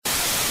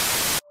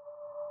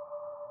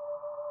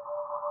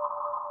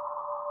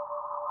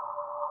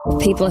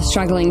People are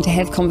struggling to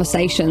have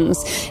conversations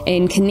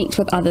and connect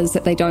with others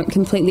that they don't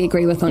completely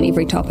agree with on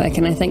every topic.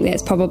 And I think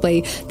that's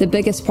probably the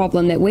biggest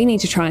problem that we need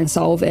to try and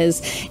solve,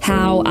 is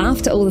how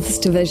after all this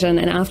division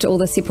and after all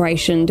this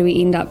separation do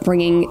we end up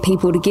bringing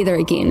people together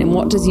again, and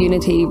what does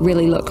unity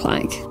really look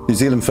like? New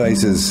Zealand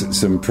faces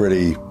some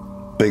pretty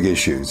big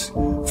issues.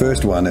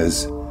 First one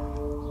is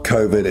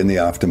COVID and the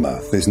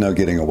aftermath. There's no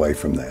getting away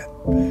from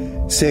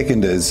that.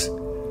 Second is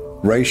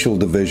racial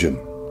division.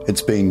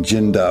 It's been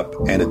ginned up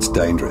and it's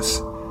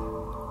dangerous.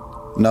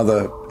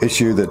 Another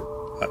issue that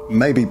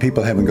maybe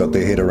people haven't got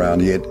their head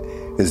around yet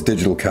is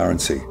digital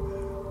currency.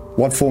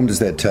 What form does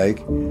that take?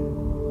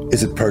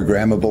 Is it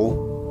programmable?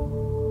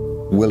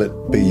 Will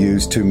it be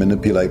used to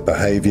manipulate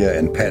behaviour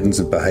and patterns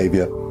of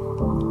behaviour?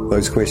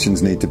 Those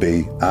questions need to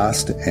be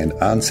asked and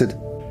answered.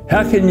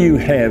 How can you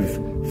have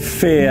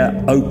fair,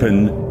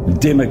 open,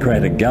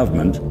 democratic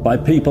government by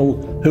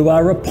people who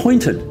are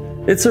appointed?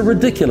 It's a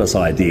ridiculous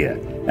idea.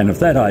 And if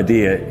that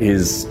idea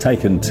is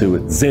taken to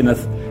its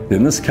zenith,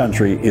 then this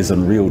country is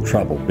in real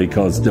trouble,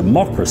 because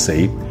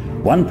democracy,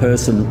 one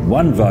person,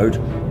 one vote,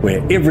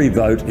 where every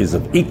vote is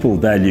of equal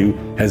value,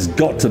 has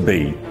got to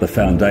be the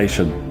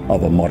foundation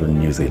of a modern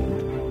New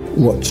Zealand.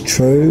 What's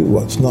true,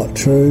 what's not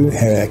true,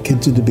 how our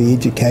kids are to be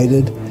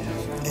educated.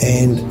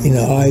 And,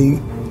 I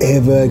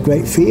have a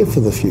great fear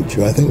for the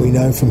future. I think we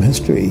know from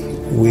history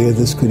where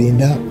this could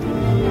end up.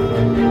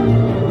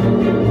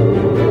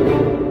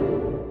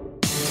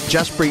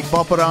 Jaspreet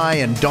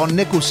Boparai and Don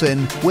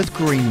Nicholson with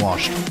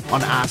Greenwashed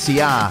on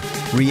RCR,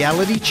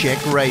 Reality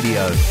Check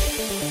Radio.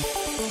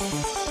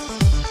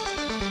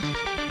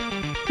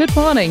 Good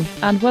morning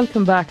and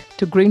welcome back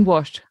to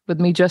Greenwashed with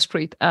me,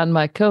 Jaspreet, and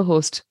my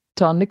co-host,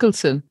 Don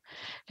Nicholson.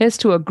 Here's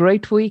to a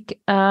great week,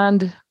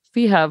 and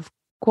we have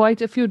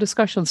quite a few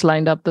discussions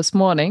lined up this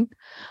morning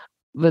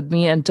with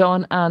me and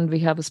Don, and we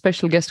have a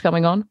special guest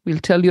coming on. We'll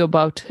tell you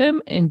about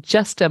him in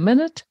just a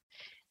minute.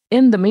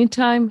 In the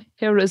meantime,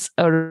 here is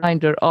a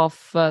reminder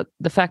of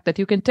the fact that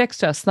you can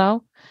text us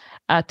now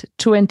at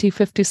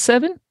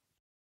 2057.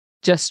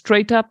 Just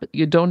straight up,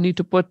 you don't need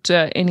to put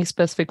any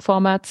specific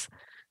formats.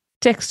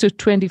 Text to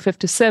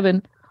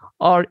 2057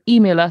 or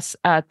email us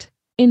at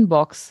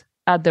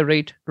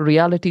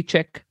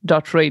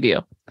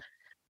inbox@realitycheck.radio.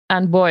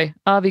 And boy,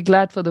 are we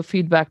glad for the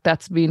feedback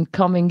that's been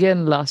coming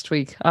in last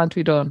week, aren't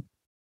we, Don?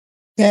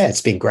 Yeah,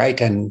 it's been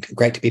great, and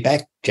great to be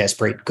back,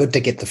 Jaspreet. Good to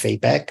get the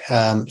feedback.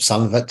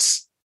 Some of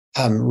it's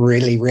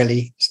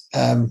really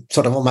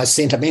sort of almost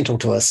sentimental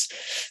to us.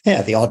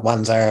 Yeah, the odd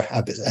ones are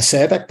a bit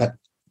acerbic, but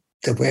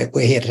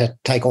we're here to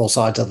take all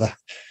sides of the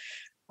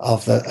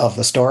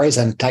stories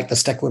and take the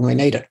stick when we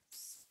need it.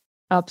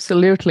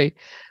 Absolutely.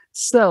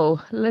 So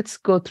let's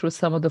go through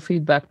some of the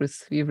feedback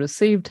we've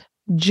received.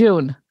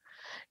 June,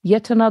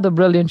 yet another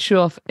brilliant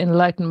show of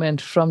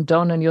enlightenment from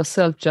Don and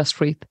yourself,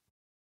 Jaspreet.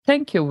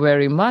 Thank you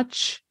very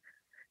much.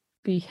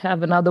 We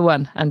have another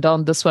one, and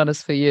Don, this one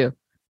is for you.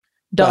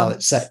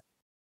 Don,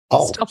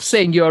 stop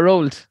saying you're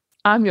old.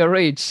 I'm your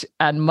age,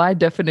 and my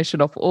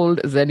definition of old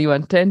is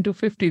anyone 10 to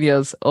 15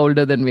 years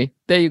older than me.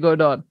 There you go,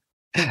 Don.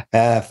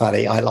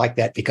 Funny. I like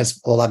that,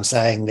 because all I'm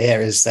saying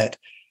there is that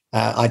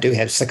I do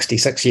have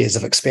 66 years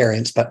of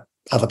experience, but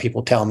other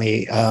people tell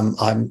me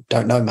I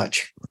don't know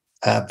much.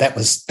 That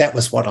was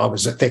what I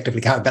was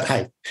effectively going, but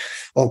hey,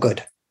 all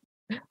good.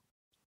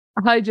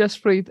 Hi,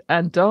 Jaspreet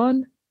and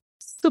Don.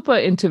 Super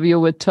interview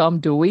with Tom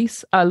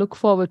DeWeese. I look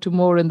forward to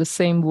more in the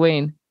same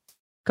vein.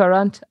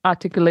 Current,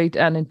 articulate,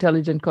 and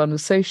intelligent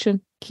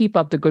conversation. Keep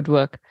up the good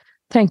work.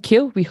 Thank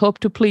you. We hope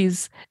to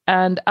please.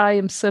 And I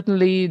am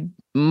certainly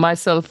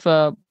myself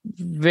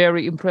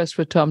very impressed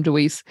with Tom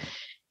DeWeese.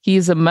 He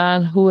is a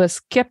man who has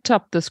kept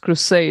up this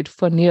crusade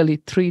for nearly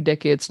 3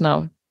 decades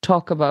now.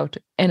 Talk about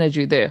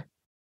energy there.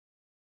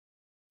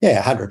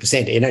 Yeah,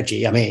 100%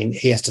 energy. I mean,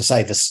 he has to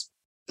say this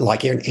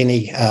like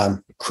any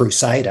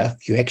crusader.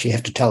 You actually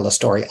have to tell the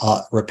story,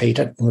 repeat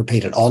it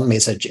on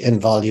message, in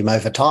volume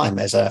over time,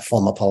 as a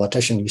former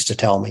politician used to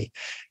tell me.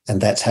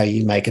 And that's how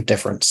you make a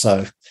difference.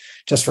 So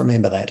just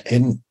remember that,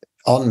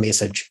 on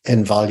message,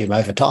 in volume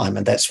over time.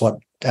 And that's what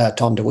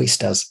Tom DeWeese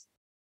does.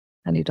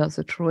 And he does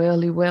it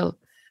really well.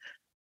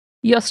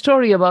 Your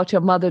story about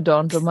your mother,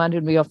 Don,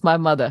 reminded me of my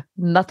mother.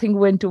 Nothing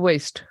went to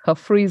waste. Her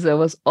freezer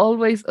was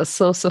always a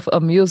source of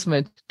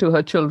amusement to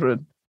her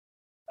children.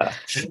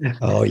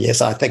 Oh,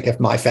 yes. I think if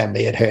my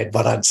family had heard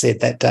what I'd said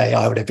that day,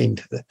 I would have been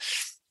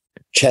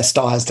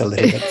chastised a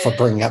little bit for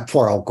bringing up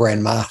poor old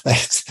grandma.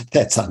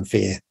 That's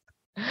unfair.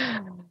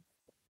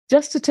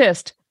 Just to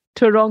test,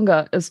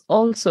 Taronga is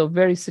also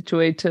very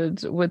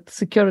situated with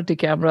security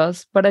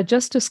cameras, but I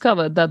just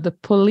discovered that the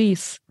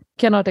police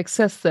cannot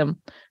access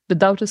them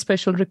without a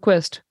special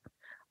request.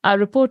 I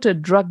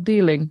reported drug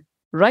dealing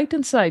right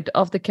inside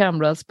of the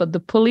cameras, but the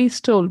police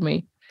told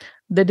me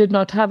they did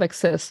not have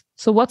access.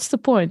 So what's the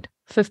point?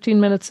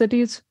 15-minute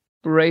cities?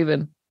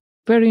 Raven.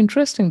 Very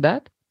interesting,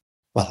 that.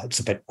 Well, it's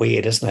a bit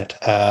weird, isn't it?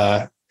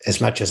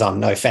 As much as I'm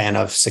no fan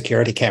of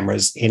security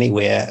cameras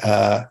anywhere,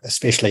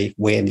 especially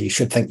when you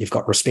should think you've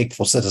got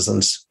respectful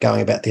citizens going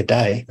about their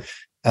day,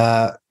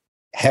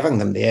 having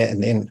them there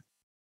and then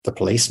the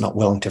police not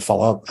willing to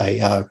follow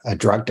a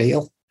drug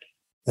deal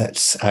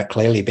that's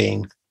clearly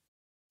being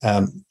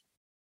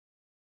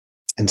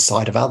in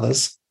sight of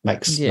others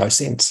makes no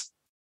sense.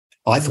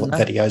 I thought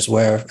videos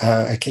were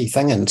a key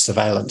thing in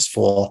surveillance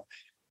for,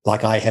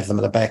 like I have them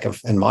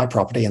in my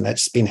property, and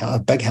that's been a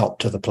big help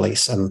to the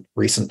police in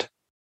recent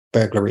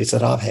burglaries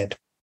that I've had.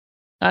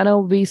 I know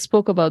we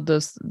spoke about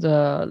this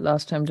the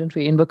last time, didn't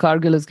we?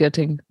 Invercargill is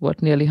getting,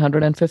 nearly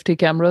 150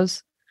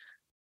 cameras?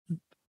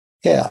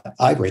 Yeah,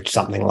 I read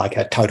something like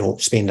a total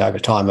spend over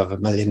time of $1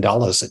 million.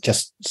 It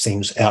just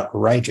seems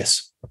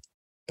outrageous.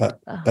 But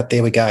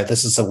there we go.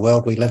 This is the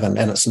world we live in,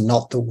 and it's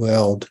not the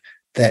world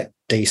that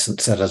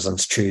decent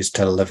citizens choose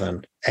to live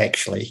in,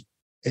 actually.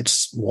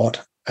 It's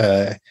what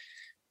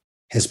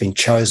has been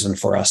chosen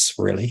for us,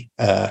 really.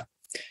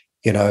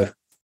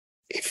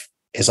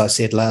 As I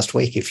said last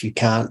week, if you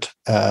can't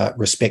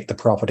respect the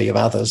property of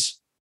others,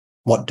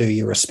 what do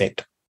you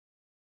respect?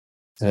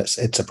 And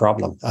it's a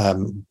problem.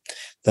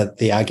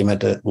 The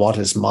argument that what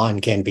is mine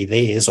can be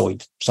theirs or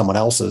someone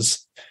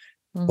else's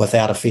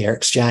without a fair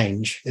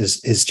exchange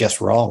is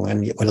just wrong.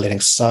 And we're letting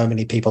so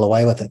many people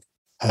away with it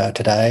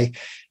today.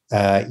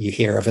 You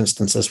hear of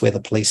instances where the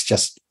police,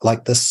 just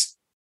like this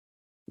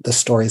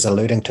story is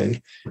alluding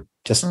to,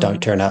 just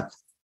don't turn up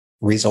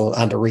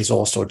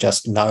under-resourced, or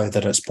just know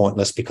that it's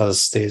pointless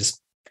because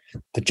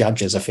the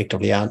judges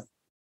effectively aren't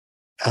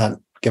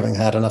giving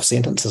hard enough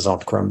sentences on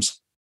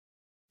crimes.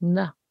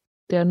 No,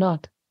 they're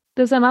not.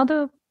 There's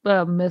another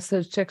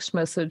text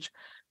message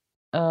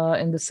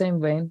in the same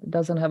vein. It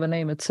doesn't have a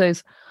name. It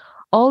says,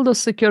 all the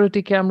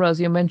security cameras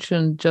you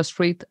mentioned,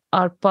 Jaspreet,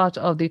 are part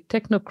of the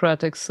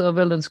technocratic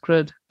surveillance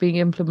grid being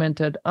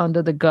implemented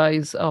under the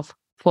guise of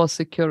for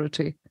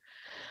security.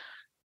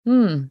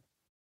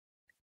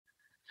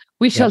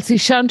 We shall see,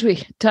 shan't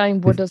we?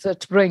 Time, what does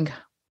it bring?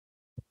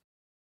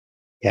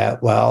 Yeah,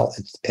 well,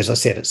 as I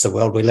said, it's the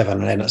world we live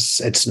in, and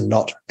it's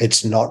not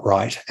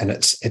right, and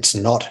it's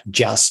not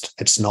just,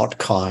 it's not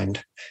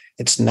kind.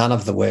 It's none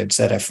of the words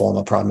that our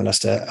former Prime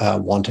Minister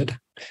wanted.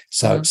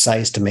 So it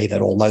says to me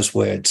that all those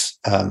words,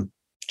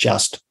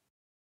 just,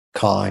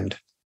 kind,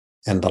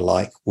 and the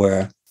like,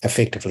 were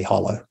effectively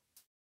hollow.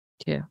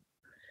 Yeah.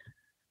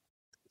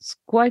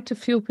 Quite a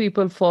few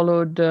people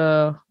followed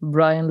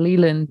Brian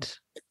Leland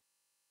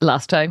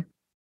last time,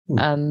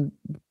 and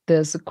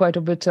there's quite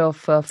a bit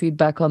of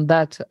feedback on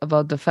that,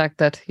 about the fact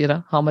that,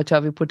 how much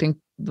are we putting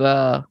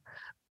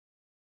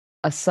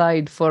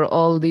aside for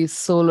all these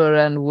solar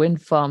and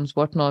wind farms,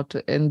 whatnot,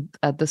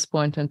 at this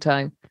point in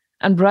time.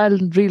 And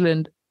Brian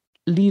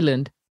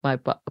Leland, my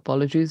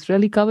apologies,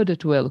 really covered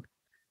it well.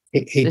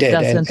 He did. It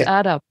doesn't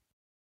add up.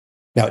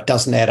 No, it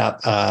doesn't add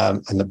up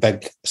in the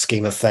big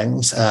scheme of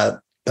things.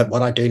 But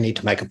what I do need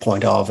to make a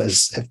point of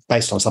is,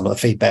 based on some of the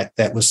feedback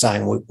that was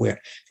saying,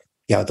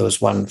 there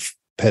was one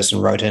person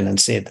wrote in and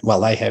said, well,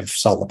 they have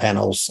solar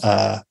panels,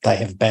 they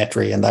have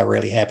battery, and they're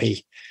really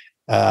happy.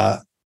 I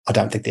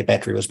don't think their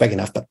battery was big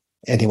enough, but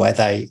anyway,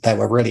 they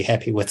were really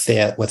happy with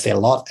their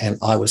lot, and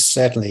I was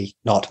certainly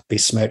not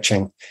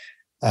besmirching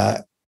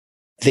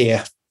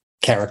their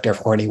character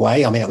or any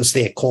way. I mean, it was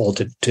their call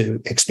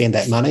to expend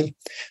that money.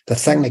 The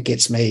thing that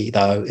gets me,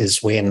 though,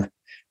 is when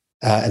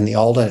in the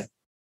older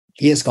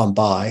years gone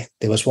by,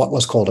 there was what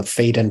was called a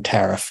feed-in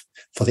tariff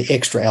for the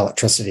extra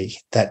electricity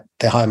that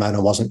the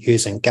homeowner wasn't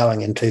using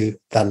going into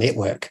the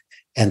network,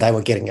 and they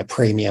were getting a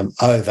premium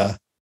over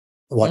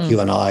what you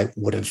and I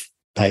would have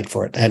paid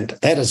for it. And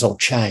that has all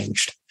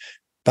changed.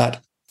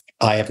 But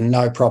I have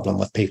no problem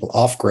with people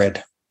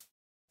off-grid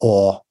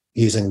or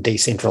using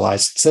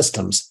decentralized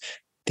systems.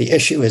 The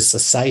issue is the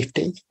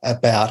safety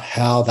about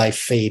how they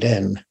feed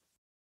in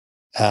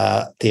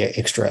their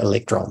extra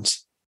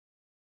electrons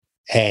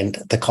and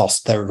the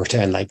cost, the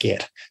return they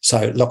get.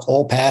 So look,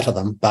 all power to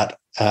them, but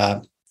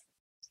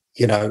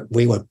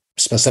we were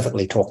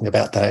specifically talking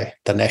about the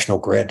national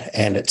grid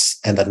and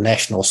the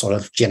national sort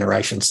of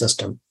generation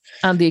system.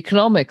 And the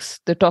economics,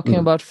 they're talking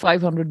about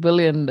 500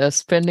 billion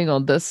spending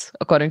on this,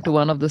 according to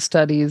one of the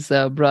studies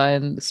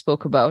Brian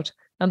spoke about.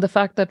 And the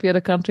fact that we are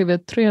a country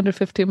with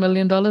 $350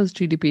 million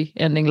GDP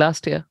ending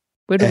last year.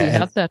 Where do we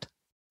have that?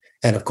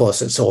 And of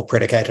course, it's all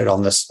predicated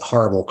on this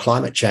horrible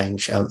climate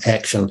change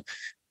action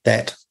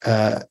that,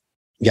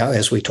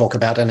 as we talk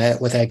about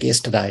with our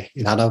guest today,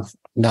 none of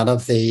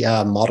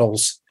the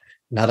models,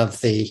 none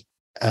of the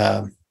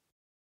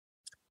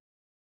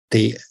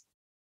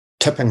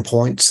tipping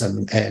points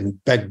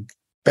and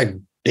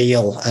big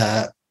deal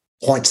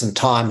points in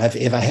time have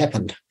ever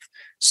happened.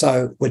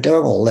 So we're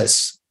doing all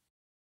this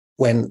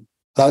when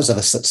those of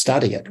us that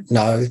study it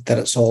know that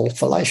it's all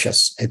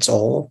fallacious. It's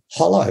all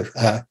hollow.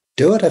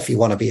 Do it if you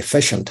want to be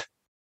efficient.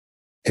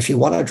 If you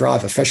want to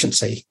drive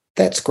efficiency,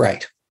 that's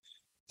great.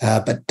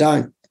 But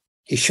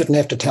you shouldn't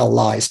have to tell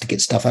lies to get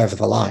stuff over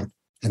the line.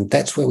 And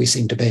that's where we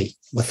seem to be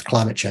with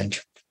climate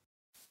change.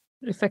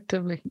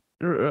 Effectively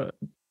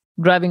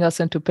driving us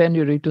into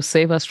penury to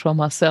save us from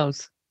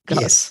ourselves.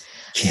 God. Yes.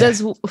 Yeah.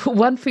 There's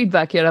one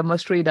feedback here I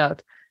must read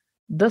out.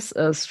 This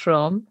is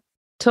from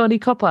Tony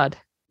Coppard.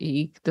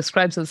 He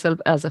describes himself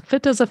as a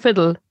fit as a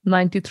fiddle,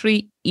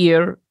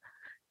 93-year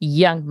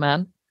young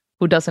man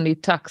who doesn't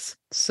eat tux.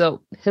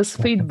 So his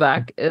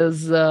feedback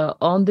is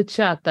on the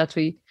chat that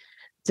we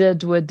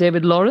did with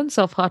David Lawrence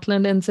of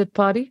Heartland NZ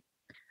Party.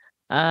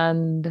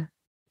 And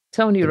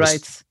Tony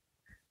writes...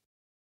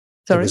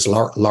 Sorry? It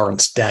was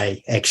Lawrence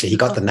Day. Actually, he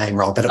got the name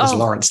wrong, but it was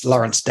Lawrence.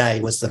 Lawrence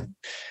Day was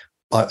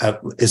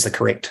is the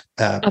correct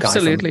guy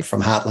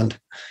from Heartland.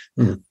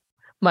 Mm.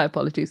 My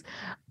apologies.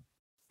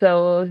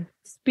 So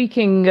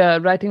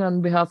writing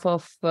on behalf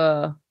of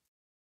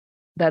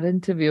that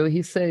interview,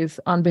 he says,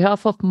 on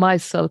behalf of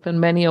myself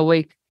and many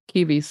awake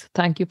Kiwis,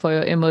 thank you for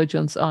your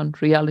emergence on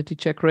Reality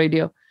Check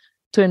Radio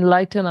to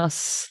enlighten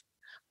us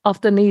of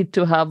the need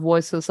to have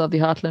voices of the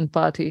Heartland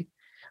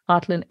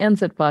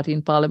NZ Party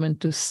in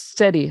Parliament to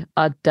steady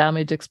our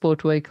damaged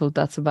export vehicle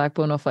that's the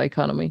backbone of our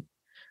economy,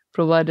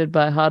 provided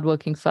by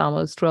hardworking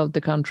farmers throughout the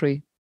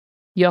country.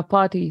 Your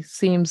party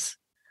seems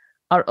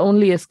our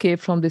only escape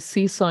from the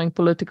seesawing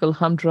political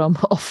humdrum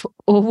of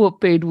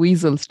overpaid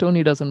weasels,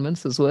 Tony doesn't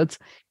mince his words,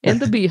 in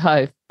the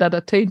beehive that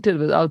are tainted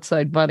with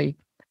outside money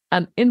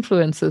and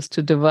influences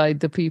to divide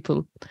the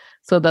people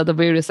so that the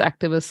various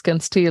activists can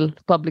steal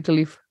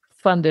publicly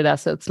funded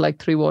assets like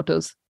Three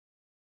Waters.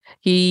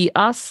 He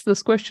asks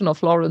this question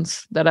of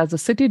Lawrence, that as a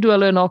city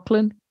dweller in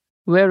Auckland,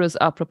 where is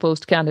our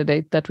proposed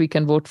candidate that we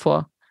can vote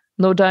for?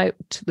 No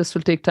doubt this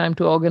will take time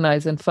to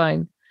organize and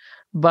find,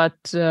 but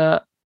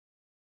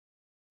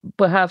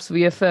perhaps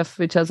VFF,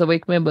 which has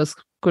awake members,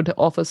 could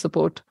offer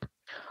support.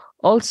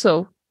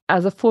 Also,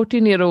 as a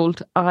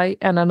 14-year-old, I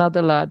and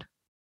another lad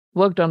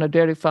worked on a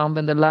dairy farm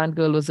when the land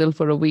girl was ill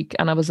for a week,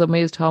 and I was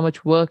amazed how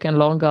much work and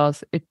long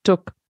hours it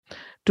took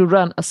to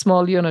run a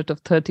small unit of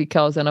 30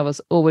 cows, and I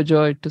was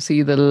overjoyed to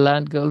see the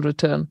land girl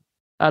return.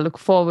 I look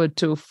forward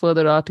to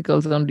further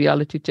articles on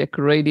Reality Check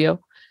Radio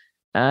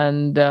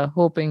and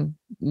hoping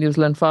New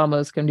Zealand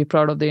farmers can be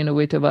proud of the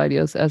innovative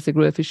ideas as they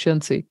grow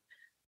efficiency.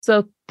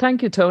 So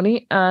thank you,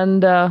 Tony.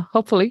 And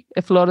hopefully,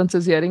 if Lawrence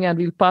is hearing, and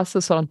we'll pass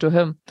this on to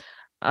him,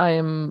 I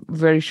am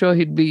very sure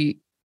he'd be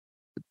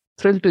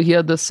thrilled to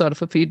hear this sort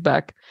of a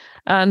feedback.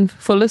 And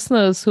for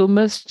listeners who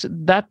missed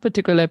that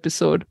particular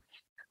episode,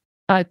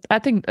 I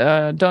think,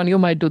 Don, you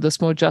might do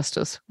this more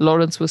justice.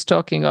 Lawrence was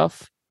talking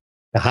of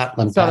the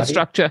Heartland Party.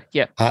 Structure,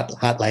 yeah.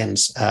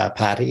 Heartland's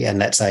party,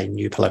 and that's a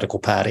new political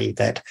party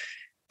that,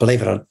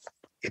 believe it or not,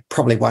 it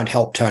probably won't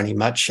help Tony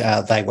much.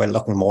 They were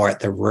looking more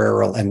at the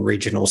rural and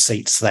regional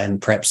seats than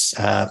perhaps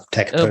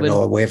Takapuna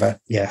or wherever.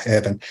 Yeah,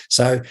 urban.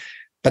 So,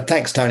 but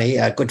thanks, Tony.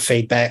 Good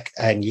feedback.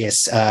 And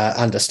yes,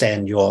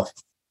 understand your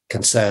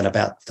concern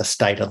about the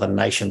state of the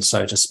nation,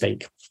 so to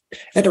speak.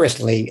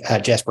 Interestingly,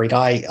 Jaspreet,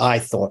 I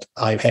thought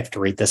I have to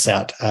read this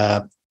out.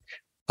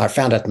 I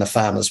found it in the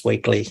Farmers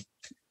Weekly.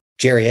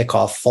 Jerry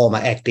Eckhoff, former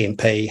ACT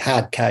MP,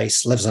 hard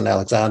case, lives in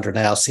Alexandra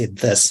now, said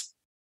this.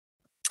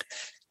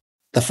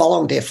 The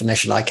following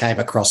definition I came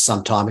across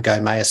some time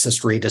ago may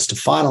assist readers to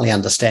finally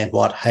understand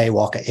what He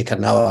Waka Eka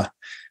Noa,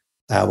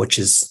 which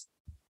is,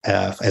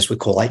 as we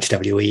call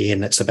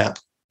HWEN, it's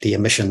about the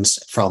emissions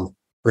from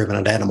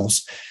ruminant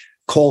animals,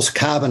 calls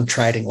carbon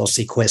trading or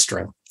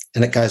sequestering.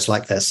 And it goes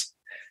like this.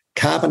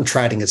 Carbon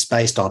trading is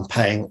based on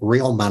paying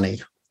real money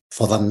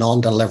for the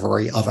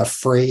non-delivery of a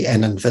free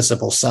and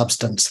invisible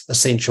substance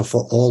essential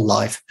for all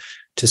life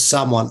to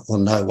someone or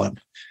no one,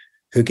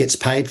 who gets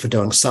paid for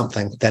doing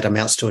something that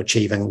amounts to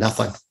achieving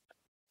nothing.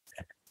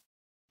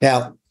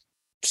 Now,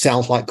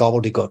 sounds like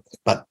gobbledygook,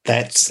 but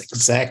that's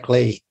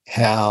exactly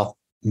how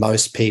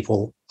most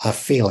people are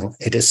feeling.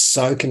 It is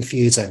so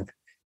confusing.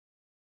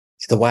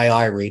 The way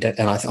I read it,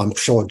 and I'm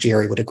sure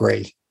Jerry would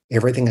agree,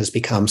 everything has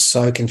become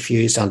so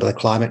confused under the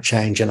climate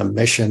change and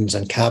emissions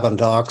and carbon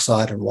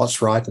dioxide and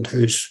what's right and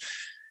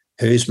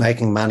who's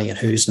making money and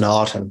who's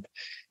not, and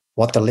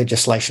what the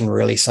legislation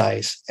really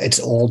says. It's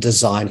all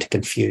designed to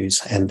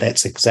confuse, and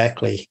that's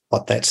exactly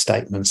what that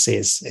statement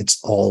says.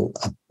 It's all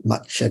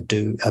much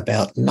ado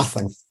about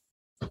nothing.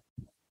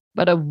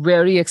 But a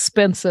very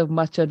expensive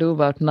much ado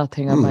about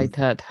nothing, I might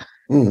add.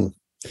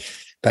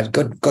 But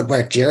good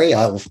work, Jerry.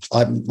 I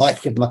might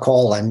give him a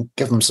call and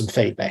give him some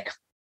feedback.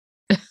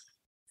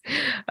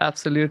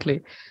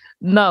 Absolutely.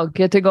 Now,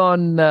 getting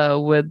on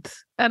with,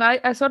 and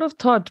I sort of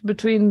thought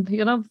between,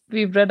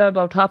 we've read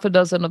about half a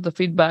dozen of the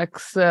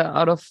feedbacks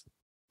out of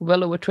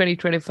well over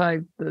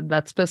 2025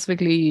 that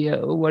specifically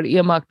were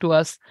earmarked to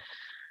us.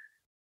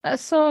 I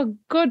saw a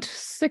good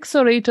 6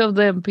 or 8 of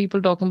them,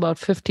 people talking about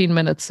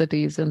 15-minute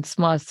cities and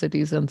smart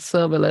cities and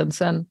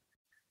surveillance. And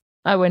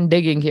I went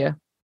digging here.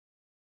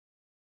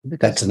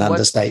 That's an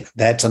understatement.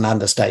 That's an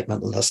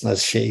understatement,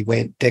 listeners. She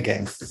went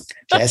digging.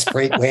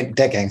 Jaspreet went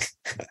digging.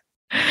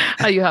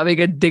 Are you having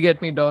a dig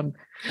at me, Don?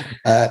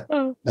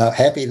 No,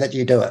 happy that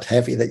you do it.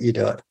 Happy that you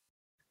do it.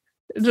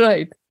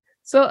 Right.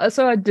 So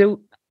I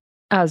do,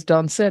 as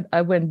Don said,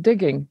 I went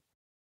digging,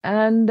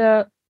 and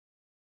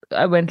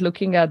I went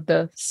looking at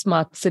the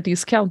Smart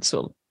Cities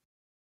Council.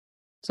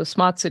 So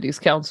Smart Cities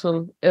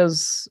Council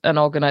is an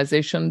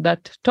organization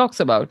that talks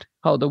about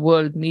how the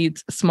world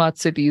needs smart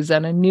cities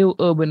and a new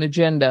urban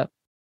agenda.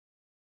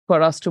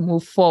 for us to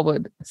move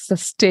forward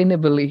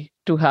sustainably,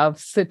 to have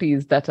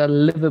cities that are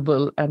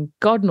livable and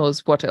God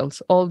knows what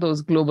else, all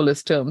those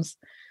globalist terms.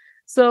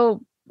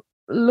 So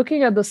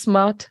looking at the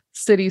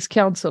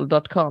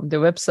smartcitiescouncil.com, their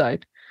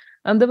website,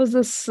 and there was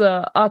this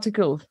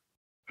article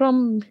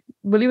from,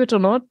 believe it or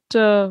not,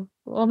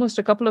 almost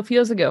a couple of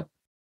years ago.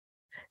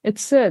 It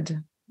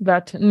said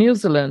that New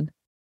Zealand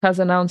has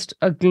announced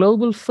a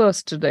global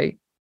first today,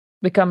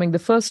 becoming the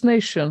first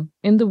nation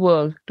in the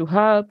world to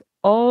have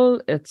all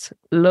its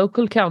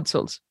local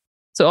councils,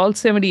 so all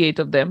 78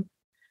 of them,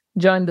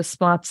 join the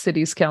Smart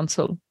Cities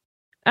Council.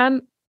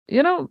 And,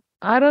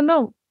 I don't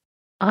know.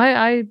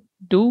 I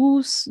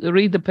do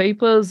read the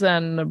papers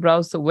and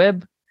browse the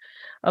web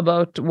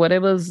about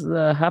whatever's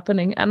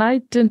happening, and I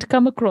didn't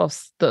come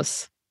across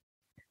this.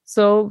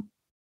 So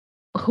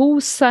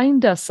who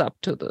signed us up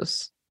to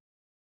this?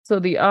 So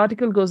the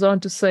article goes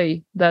on to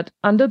say that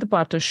under the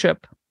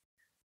partnership,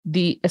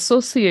 the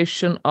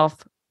Association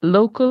of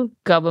Local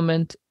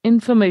Government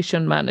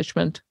Information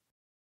Management,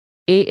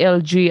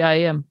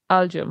 ALGIM,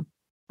 ALGIM,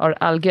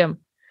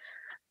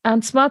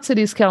 and Smart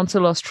Cities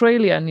Council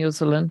Australia and New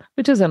Zealand,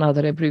 which is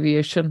another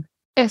abbreviation,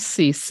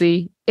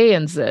 SCC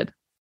ANZ,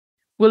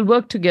 will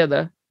work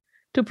together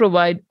to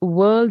provide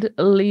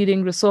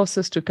world-leading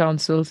resources to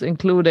councils,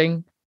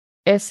 including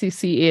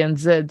SCC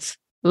ANZ's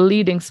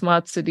leading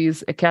Smart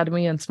Cities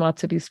Academy and Smart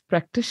Cities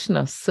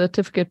Practitioner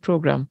Certificate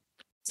Program.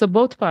 So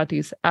both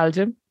parties,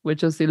 ALGIM,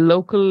 which is the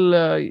local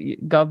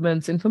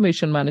government's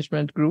information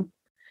management group,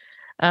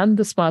 and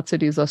the Smart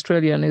Cities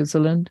Australia and New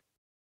Zealand,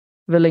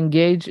 will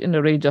engage in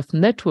a range of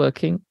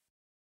networking,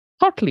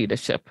 thought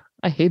leadership,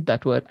 I hate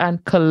that word,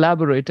 and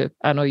collaborative,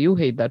 I know you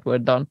hate that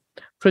word, Don,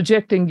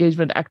 project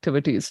engagement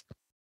activities.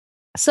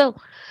 So,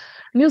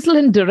 New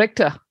Zealand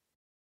director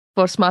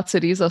for Smart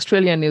Cities,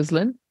 Australia and New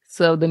Zealand.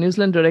 So the New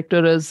Zealand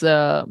director is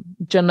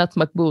Jannat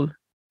Makbul.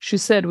 She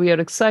said, "We are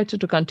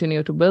excited to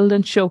continue to build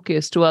and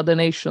showcase to other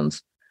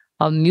nations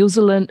how New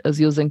Zealand is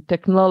using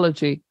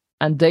technology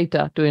and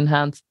data to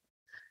enhance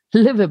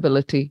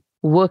livability,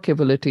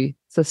 workability,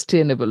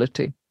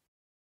 sustainability."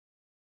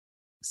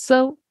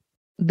 So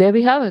there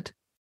we have it.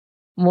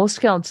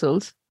 Most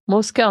councillors,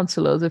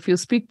 if you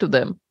speak to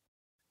them,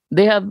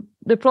 they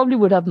probably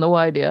would have no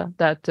idea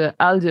that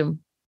ALGIM,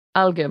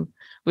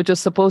 which is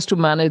supposed to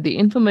manage the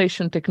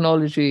information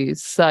technology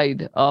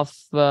side of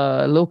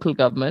local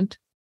government,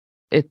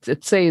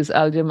 it says,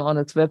 ALGIM on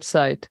its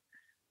website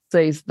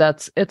says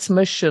that its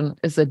mission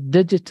is a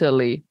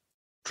digitally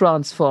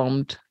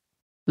transformed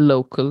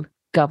local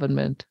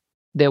government.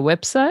 Their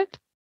website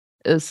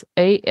is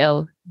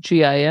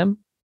algim.org.nz.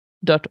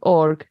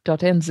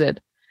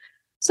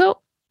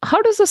 So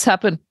how does this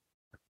happen?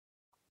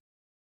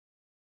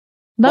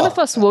 None of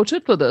us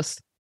voted for this.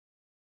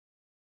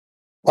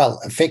 Well,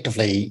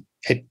 effectively,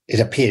 it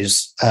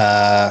appears,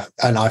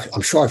 and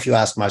I'm sure if you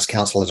ask most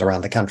councillors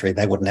around the country,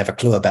 they wouldn't have a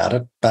clue about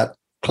it, but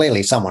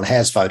clearly someone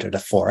has voted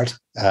for it.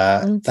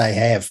 They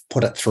have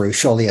put it through.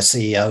 Surely a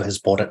CEO has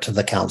brought it to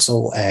the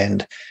council,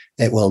 and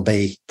it will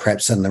be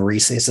perhaps in the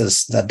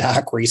recesses, the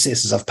dark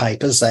recesses of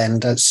papers,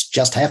 and it's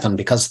just happened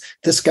because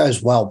this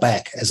goes well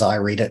back as I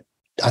read it.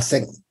 I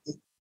think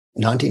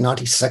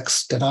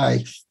 1996, did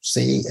I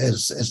see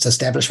its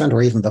establishment,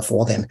 or even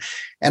before then?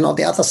 And on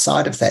the other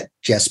side of that,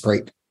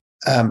 Jaspreet,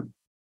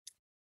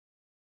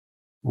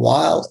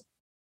 while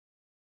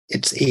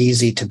it's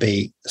easy to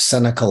be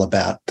cynical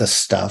about this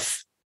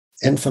stuff,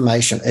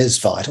 information is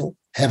vital.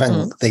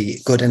 Having the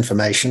good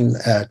information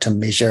to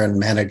measure and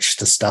manage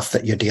the stuff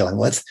that you're dealing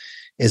with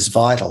is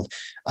vital.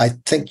 I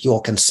think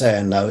your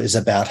concern, though, is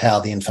about how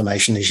the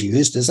information is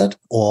used, is it?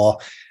 Or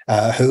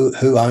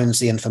who owns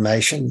the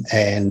information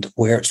and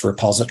where its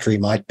repository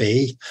might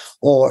be?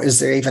 Or is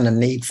there even a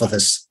need for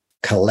this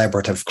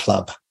collaborative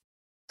club?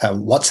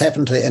 What's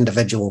happened to the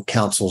individual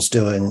councils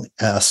doing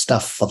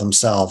stuff for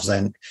themselves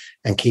and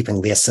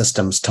keeping their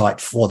systems tight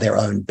for their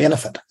own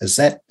benefit? Is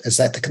that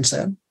the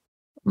concern?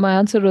 My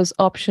answer is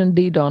option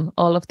D, Don,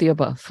 all of the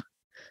above.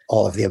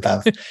 All of the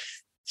above.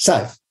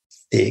 So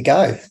there you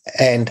go.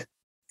 And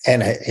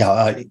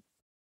I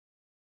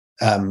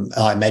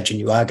imagine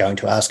you are going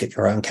to ask at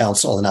your own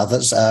council and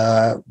others,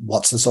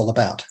 what's this all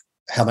about?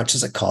 How much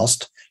does it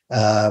cost?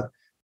 Where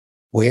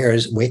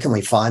can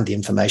we find the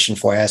information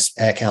for our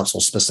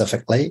council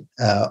specifically?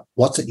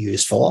 What's it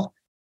used for?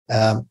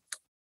 And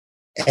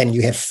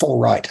you have full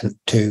right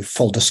to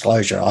full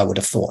disclosure, I would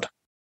have thought.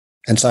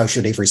 And so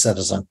should every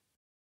citizen.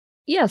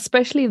 Yeah,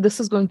 especially if this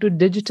is going to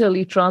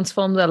digitally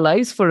transform their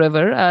lives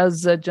forever.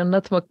 As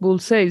Jannat Makbul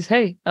says,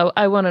 hey,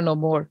 I want to know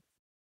more.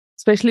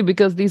 Especially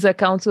because these are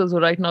councils who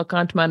right now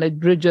can't manage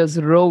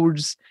bridges,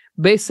 roads,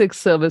 basic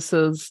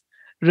services,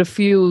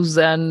 refuse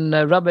and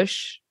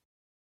rubbish.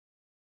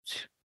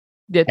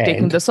 They're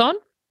taking this on?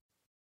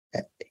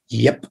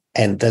 Yep.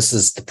 And this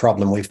is the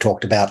problem we've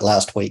talked about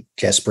last week,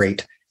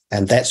 Jaspreet.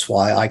 And that's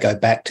why I go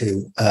back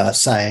to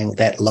saying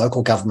that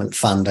local government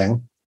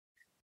funding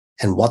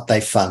and what they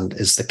fund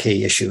is the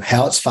key issue.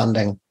 How it's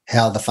funding,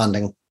 how the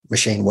funding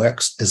machine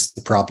works is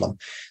the problem.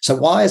 So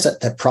why is it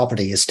that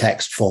property is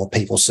taxed for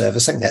people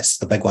servicing? That's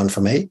the big one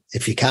for me.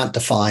 If you can't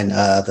define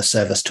the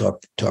service to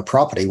a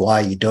property,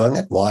 why are you doing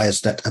it? Why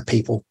is that a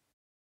people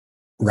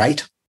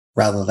rate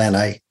rather than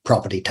a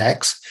property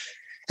tax?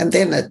 And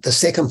then the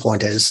second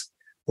point is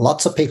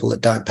lots of people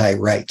that don't pay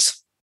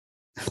rates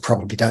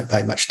probably don't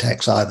pay much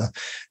tax either.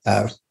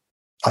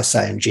 I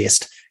say in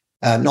jest.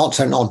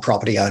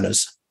 Non-property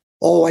owners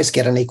always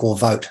get an equal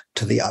vote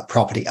to the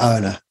property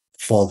owner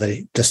for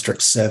the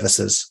district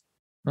services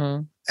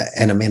and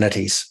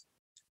amenities.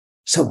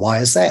 So why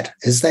is that?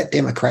 Is that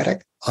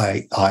democratic?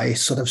 I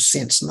sort of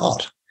sense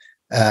not.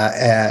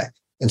 And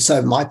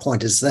so my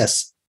point is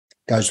this,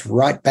 goes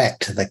right back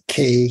to the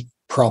key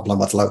problem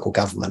with local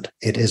government.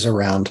 It is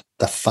around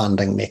the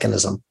funding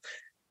mechanism.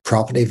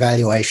 Property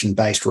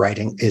valuation-based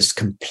rating is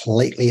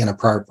completely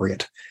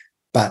inappropriate,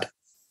 but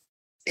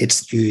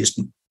it's used,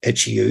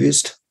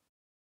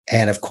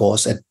 and of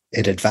course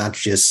it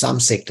advantages some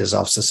sectors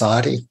of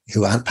society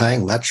who aren't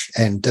paying much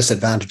and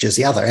disadvantages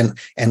the other.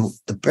 And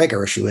the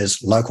bigger issue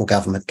is local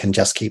government can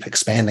just keep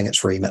expanding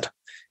its remit,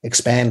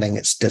 expanding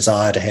its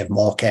desire to have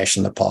more cash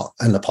in the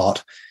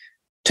pot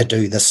to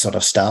do this sort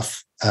of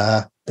stuff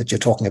that you're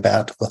talking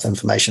about with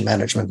information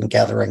management and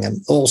gathering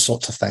and all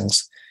sorts of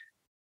things.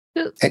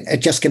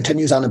 It just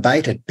continues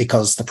unabated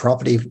because the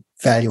property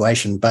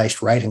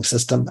valuation-based rating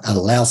system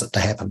allows it to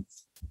happen.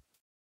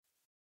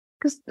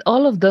 Because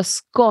all of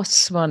this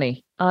costs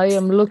money. I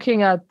am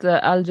looking at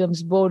the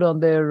Algem's board on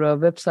their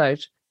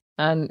website,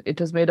 and it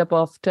is made up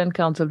of 10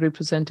 council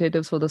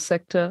representatives for the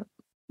sector.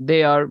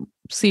 They are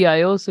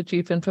CIOs, the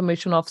Chief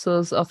Information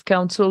Officers of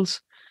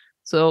councils.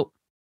 So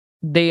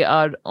they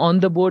are on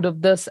the board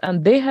of this,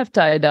 and they have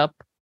tied up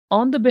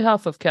on the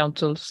behalf of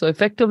councils, so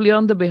effectively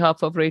on the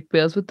behalf of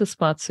ratepayers with the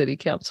smart city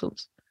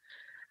councils.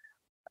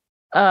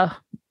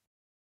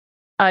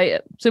 I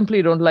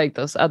simply don't like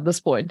this at this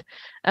point.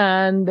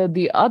 And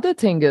the other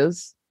thing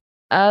is,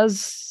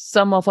 as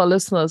some of our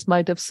listeners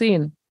might have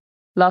seen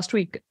last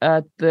week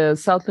at the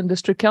Southland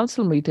District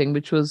Council meeting,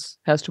 which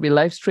has to be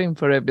live streamed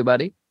for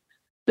everybody,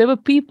 there were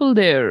people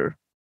there.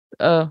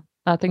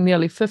 I think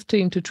nearly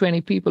 15 to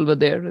 20 people were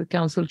there. The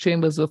council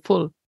chambers were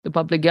full. The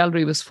public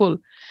gallery was full.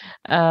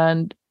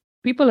 And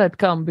people had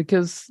come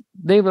because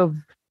they were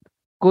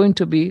going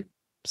to be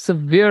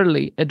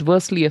severely,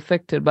 adversely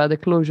affected by the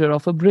closure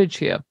of a bridge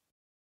here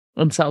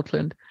in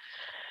Southland.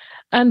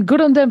 And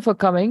good on them for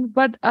coming,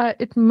 but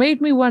it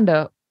made me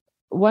wonder.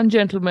 One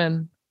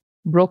gentleman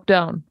broke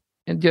down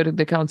during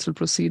the council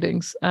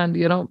proceedings, and,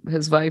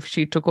 his wife,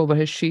 she took over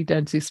his sheet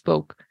and she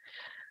spoke.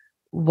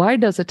 Why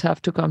does it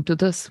have to come to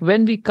this?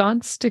 When we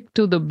can't stick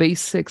to the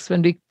basics,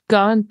 when we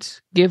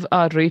can't give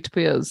our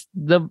ratepayers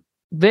the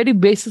very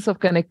basis of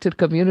connected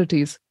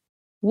communities,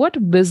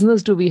 what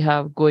business do we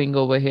have going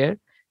over here?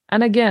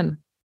 And again,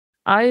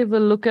 I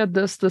will look at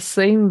this the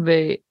same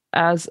way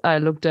as I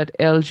looked at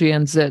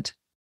LGNZ,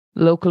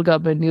 Local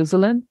Government New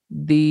Zealand,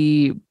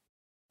 the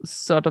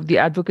sort of the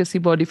advocacy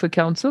body for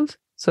councils.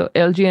 So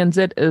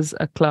LGNZ is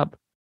a club.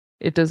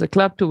 It is a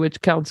club to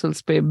which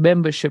councils pay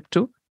membership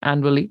to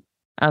annually.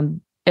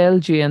 And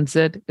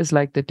LGNZ is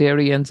like the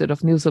Dairy NZ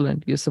of New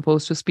Zealand. You're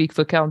supposed to speak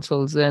for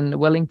councils in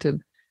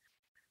Wellington.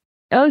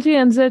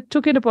 LGNZ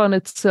took it upon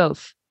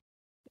itself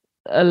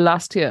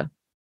last year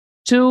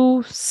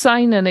to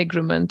sign an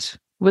agreement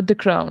with the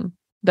Crown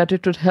that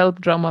it would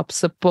help drum up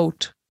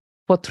support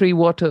for Three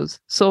Waters.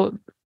 So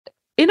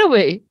in a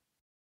way,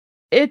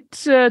 it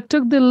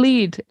took the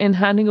lead in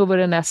handing over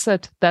an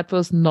asset that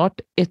was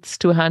not its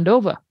to hand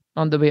over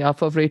on the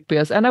behalf of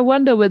ratepayers. And I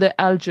wonder whether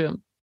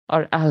Algem,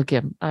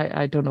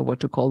 I don't know what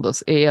to call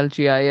this,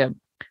 ALGIM,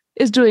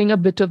 is doing a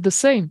bit of the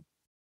same,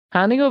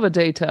 handing over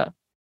data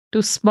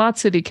to smart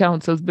city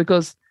councils,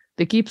 because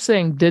they keep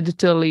saying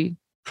digitally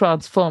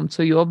transformed.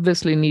 So you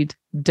obviously need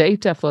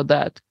data for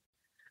that.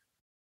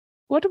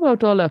 What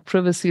about all our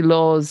privacy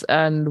laws,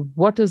 and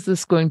what is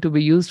this going to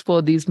be used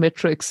for, these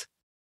metrics?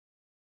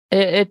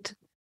 It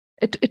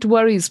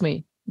worries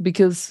me,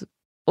 because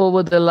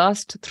over the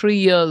last 3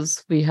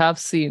 years, we have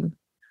seen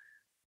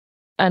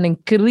an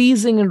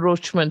increasing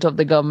encroachment of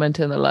the government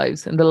in the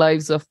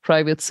lives of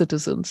private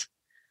citizens.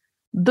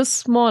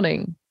 This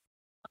morning,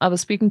 I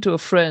was speaking to a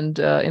friend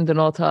in the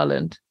North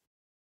Island,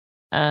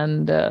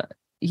 and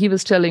he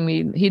was telling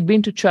me he'd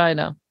been to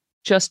China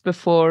just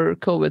before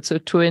COVID. So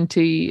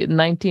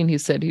 2019, he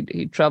said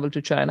he traveled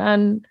to China,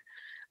 and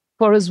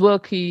for his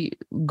work, he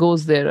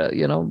goes there,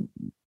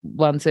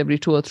 once every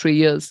 2 or 3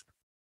 years.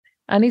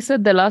 And he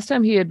said the last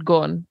time he had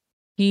gone,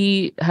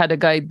 he had a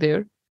guide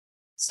there.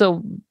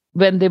 So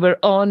when they were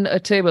on a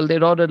table,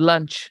 they'd ordered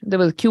lunch, there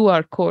was a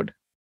QR code.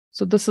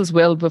 So this is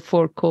well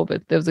before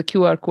COVID. There was a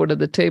QR code at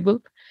the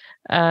table,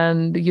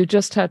 and you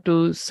just had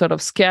to sort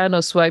of scan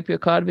or swipe your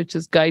card, which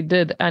is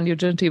guided, and you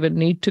didn't even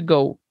need to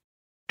go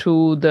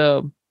to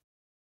the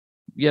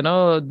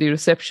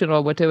reception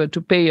or whatever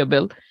to pay your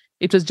bill.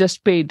 It was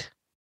just paid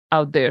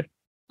out there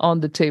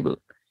on the table.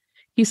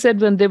 He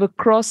said when they were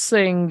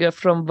crossing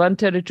from one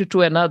territory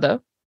to another,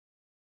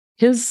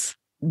 his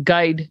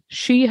guide,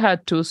 she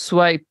had to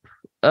swipe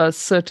a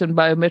certain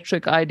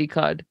biometric ID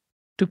card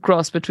to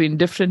cross between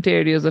different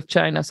areas of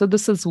China. So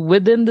this is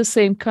within the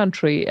same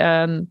country.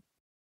 And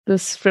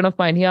this friend of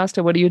mine, he asked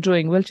her, what are you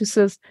doing? Well, she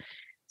says,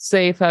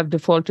 say if I've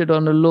defaulted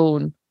on a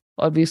loan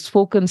or we've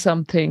spoken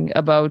something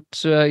about,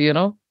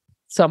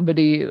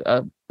 somebody,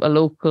 a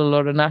local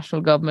or a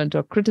national government,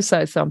 or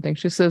criticized something.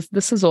 She says,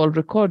 this is all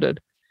recorded.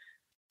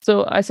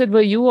 So I said,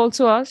 were you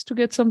also asked to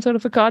get some sort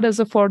of a card as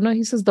a foreigner?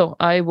 He says, no,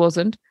 I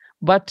wasn't.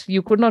 But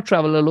you could not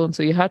travel alone.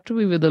 So you had to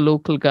be with a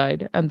local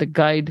guide. And the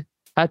guide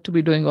had to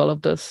be doing all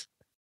of this.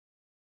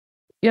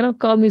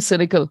 Call me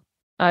cynical.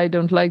 I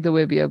don't like the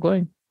way we are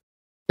going.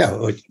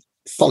 No, I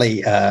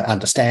fully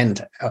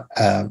understand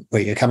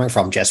where you're coming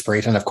from,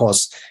 Jaspreet. And of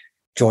course,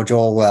 George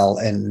Orwell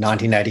in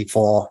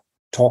 1984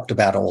 talked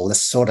about all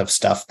this sort of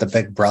stuff, the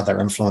Big Brother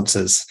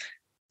influences.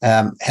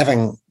 I've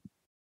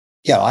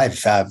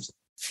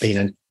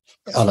been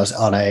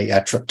on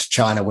a trip to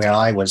China where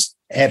I was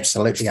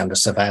absolutely under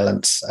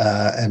surveillance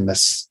in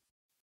this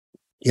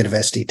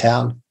university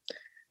town.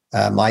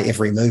 My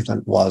every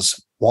movement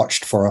was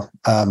watched for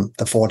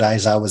the 4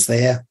 days I was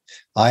there.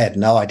 I had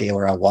no idea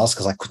where I was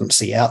because I couldn't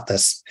see out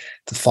the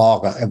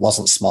fog. It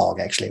wasn't smog,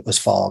 actually. It was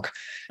fog.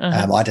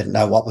 Uh-huh. I didn't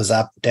know what was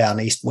up, down,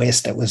 east,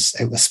 west. It was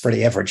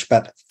pretty average.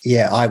 But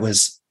yeah, I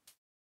was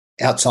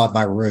outside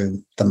my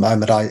room. The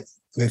moment I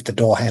moved the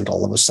door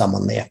handle, there was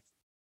someone there.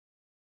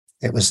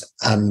 It was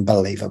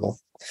unbelievable.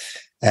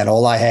 And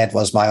all I had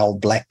was my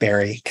old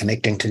BlackBerry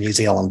connecting to New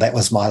Zealand. That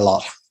was my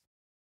lot.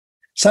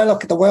 So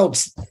look, the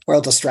world's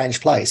a strange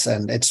place,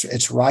 and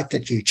it's right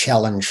that you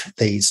challenge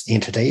these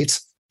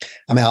entities.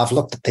 I mean, I've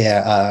looked at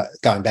their,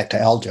 going back to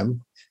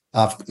Elgin,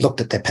 I've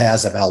looked at their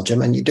powers of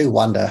Elgin, and you do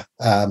wonder,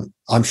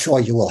 I'm sure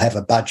you will have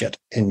a budget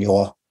in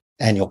your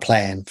annual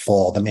plan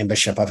for the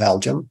membership of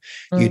Elgin.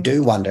 You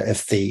do wonder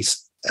if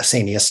these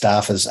senior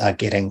staffers are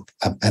getting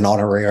an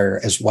honorary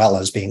as well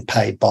as being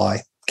paid by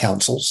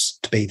councils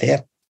to be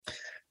there.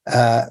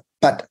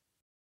 But,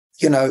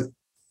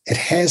 it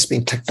has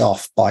been ticked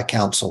off by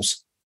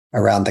councils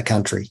around the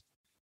country.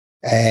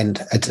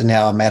 And it's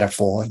now a matter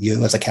for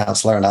you as a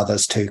councillor and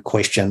others to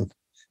question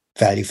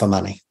value for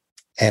money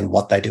and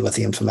what they do with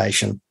the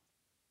information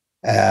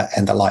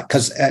and the like.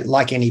 Because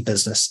like any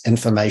business,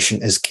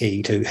 information is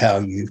key to how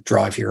you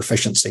drive your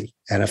efficiency.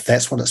 And if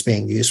that's what it's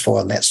being used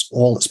for and that's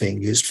all it's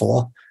being used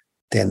for,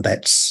 then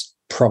that's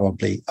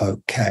probably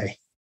okay.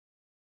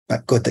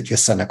 But good that you're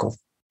cynical.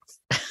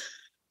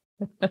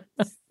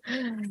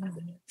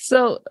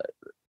 So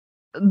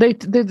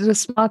the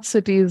Smart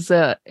Cities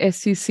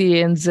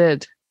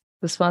SCCNZ,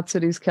 the Smart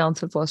Cities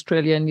Council for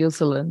Australia and New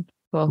Zealand,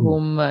 for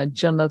whom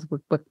Jannat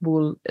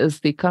Makbul is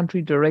the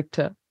country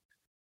director,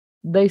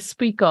 they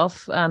speak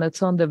of, and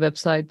it's on their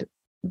website,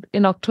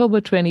 in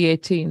October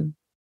 2018,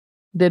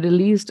 they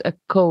released a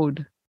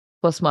code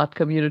for smart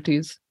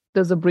communities.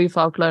 There's a brief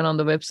outline on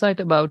the website,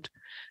 about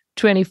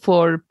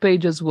 24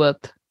 pages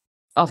worth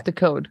of the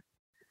code.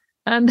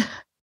 And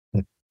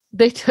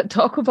they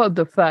talk about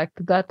the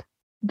fact that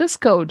this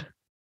code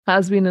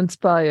has been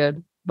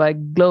inspired by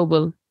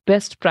global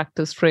best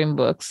practice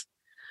frameworks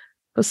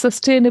for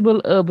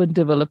sustainable urban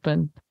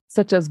development,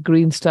 such as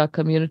Green Star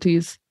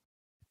communities,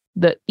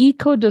 the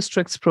Eco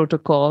Districts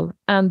Protocol,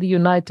 and the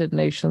United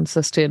Nations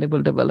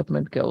Sustainable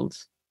Development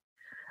Goals.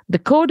 The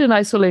code in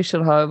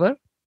isolation, however,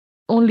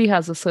 only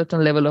has a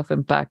certain level of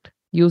impact.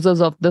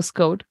 Users of this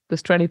code,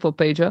 this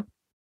 24-pager,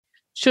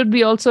 should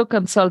be also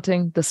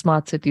consulting the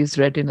Smart Cities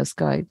Readiness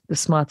Guide, the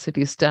Smart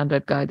Cities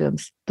Standard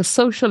Guidance, the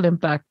Social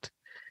Impact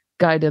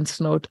Guidance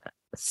Note,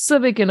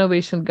 Civic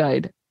Innovation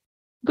Guide.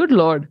 Good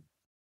Lord.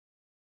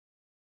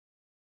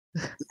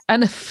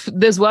 And if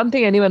there's one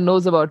thing anyone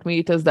knows about me,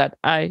 it is that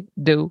I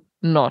do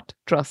not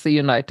trust the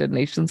United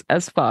Nations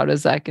as far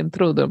as I can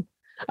throw them.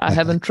 I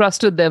haven't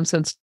trusted them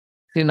since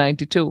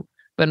 1992,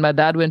 when my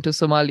dad went to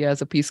Somalia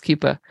as a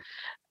peacekeeper.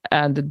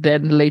 And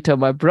then later,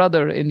 my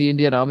brother in the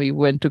Indian Army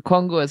went to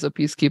Congo as a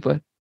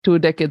peacekeeper. 2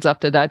 decades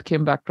after Dad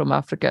came back from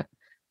Africa.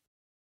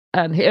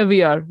 And here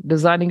we are,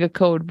 designing a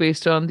code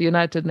based on the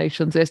United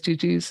Nations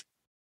SDGs.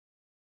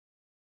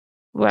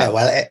 Wow.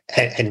 Well,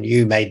 and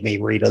you made me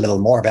read a little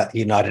more about the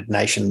United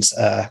Nations,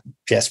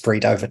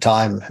 Jaspreet, over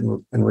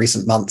time. In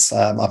recent months,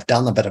 I've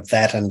done a bit of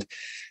that. And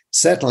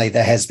certainly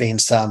there has been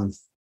some,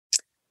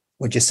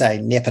 would you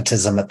say,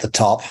 nepotism at the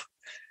top.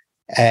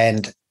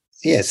 And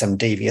yeah, some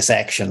devious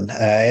action.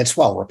 It's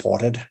well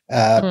reported,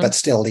 but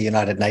still the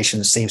United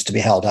Nations seems to be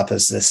held up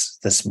as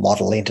this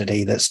model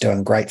entity that's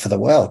doing great for the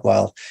world.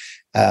 Well,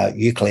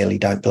 you clearly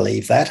don't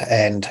believe that,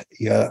 and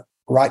you're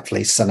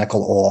rightfully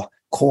cynical or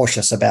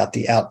cautious about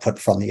the output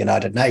from the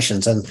United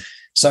Nations. And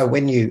so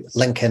when you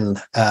link in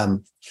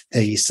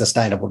the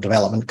Sustainable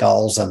Development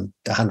Goals and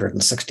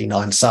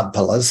 169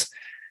 sub-pillars,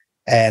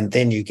 and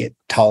then you get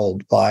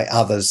told by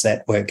others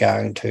that we're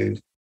going to,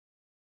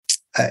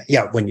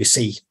 when you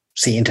see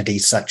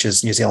entities such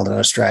as New Zealand and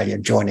Australia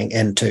joining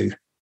into,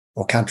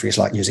 or countries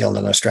like New Zealand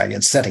and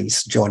Australian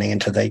cities joining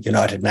into the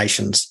United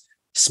Nations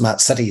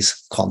Smart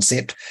Cities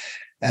concept,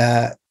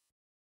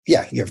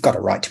 yeah, you've got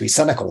a right to be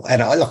cynical.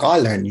 And I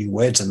learn new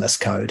words in this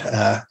code.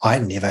 I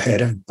never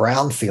heard of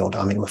brownfield.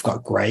 I mean, we've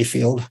got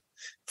greyfield,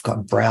 we've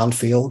got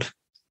brownfield,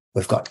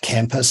 we've got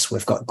campus,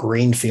 we've got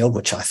greenfield,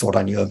 which I thought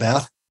I knew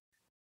about.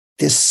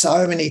 There's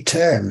so many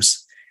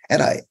terms.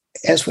 And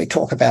as we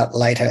talk about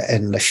later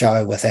in the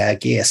show with our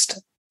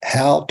guest,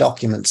 how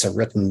documents are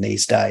written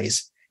these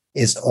days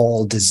is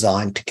all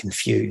designed to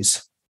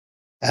confuse.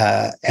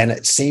 And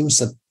it seems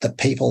that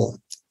people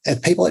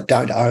that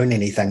don't own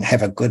anything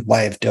have a good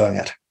way of doing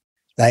it.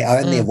 They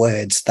own their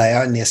words, they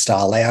own their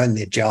style, they own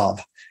their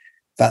job,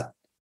 but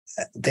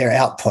their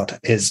output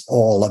is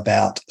all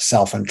about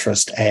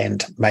self-interest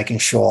and making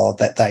sure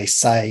that they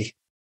say,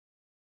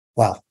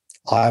 well,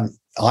 I'm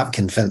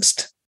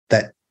convinced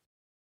that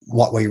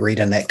what we read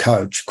in that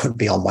code could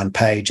be on one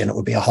page and it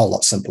would be a whole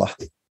lot simpler.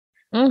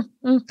 And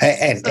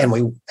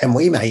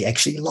we may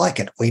actually like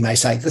it. We may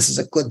say this is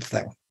a good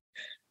thing.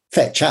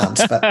 Fat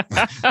chance, but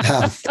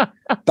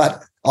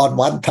but on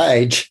one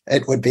page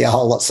it would be a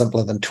whole lot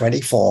simpler than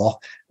 24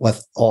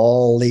 with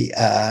all the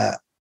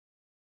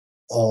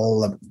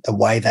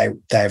way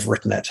they've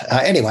written it.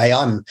 Anyway,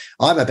 I'm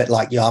a bit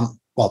like you.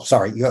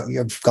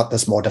 You've got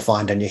this more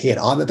defined in your head.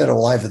 I'm a bit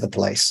all over the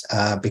place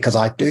because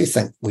I do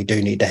think we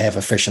do need to have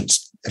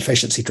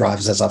efficiency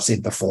drivers, as I've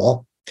said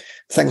before.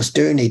 Things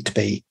do need to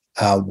be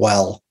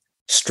well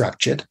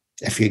structured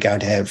if you're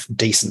going to have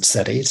decent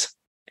cities,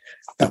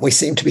 but we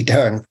seem to be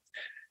doing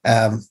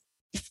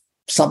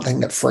something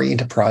that free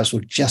enterprise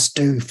would just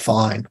do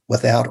fine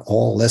without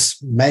all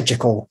this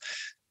magical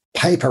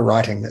paper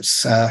writing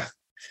that's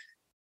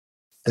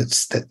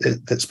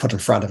put in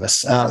front of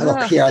us.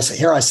 Look,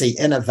 here I see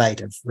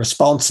innovative,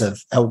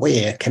 responsive,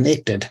 aware,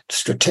 connected,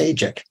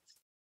 strategic.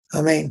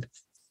 I mean,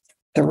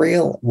 the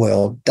real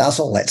world does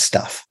all that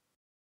stuff.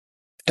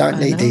 Don't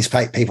need these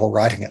people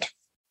writing it.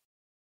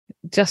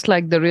 Just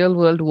like the real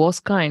world was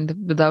kind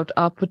without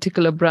our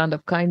particular brand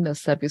of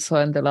kindness that we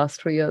saw in the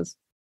last 3 years.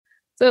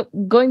 So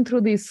going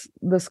through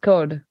this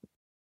code,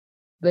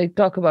 they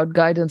talk about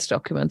guidance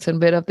documents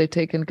and where have they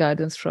taken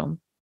guidance from?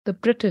 The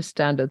British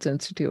Standards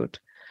Institute,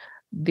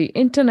 the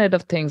Internet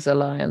of Things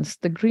Alliance,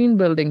 the Green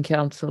Building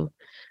Council,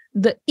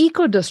 the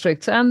eco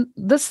districts. And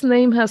this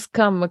name has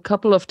come a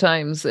couple of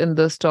times in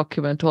this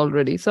document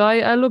already. So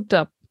I looked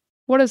up,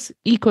 what is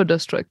eco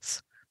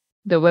districts?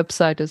 The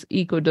website is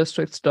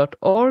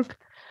ecodistricts.org.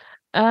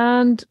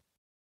 And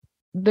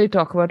they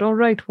talk about, all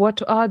right,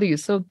 what are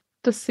these? So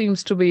this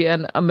seems to be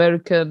an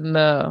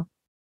American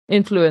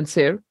influence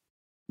here.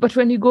 But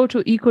when you go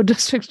to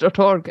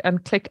ecodistricts.org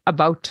and click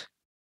about,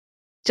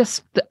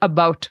 just the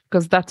about,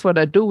 because that's what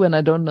I do when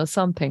I don't know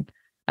something.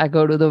 I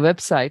go to the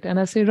website and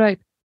I say, right,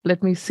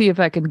 let me see if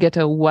I can get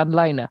a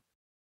one-liner.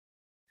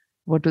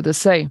 What do they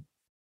say?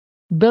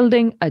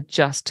 Building a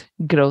just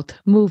growth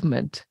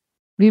movement.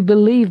 We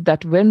believe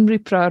that when we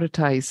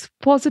prioritize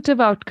positive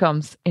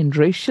outcomes in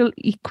racial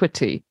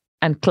equity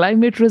and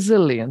climate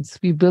resilience,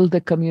 we build the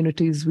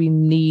communities we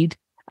need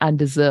and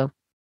deserve.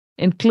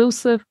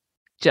 Inclusive,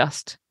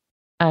 just,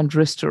 and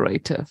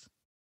restorative.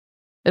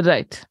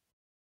 Right.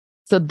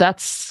 So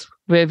that's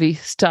where we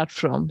start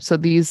from. So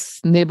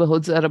these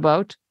neighborhoods are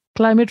about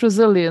climate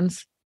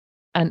resilience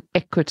and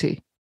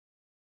equity.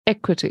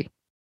 Equity.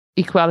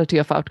 Equality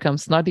of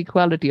outcomes, not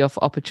equality of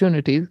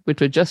opportunities,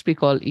 which would just be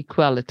called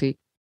equality.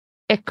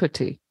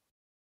 Equity.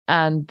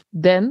 And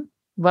then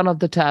one of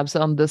the tabs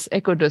on this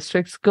eco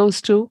districts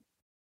goes to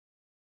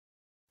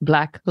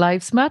Black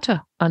Lives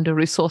Matter under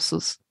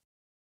resources.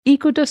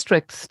 Eco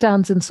District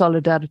stands in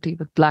solidarity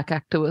with Black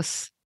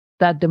activists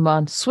that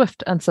demand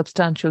swift and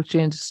substantial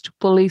changes to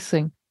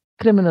policing,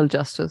 criminal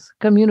justice,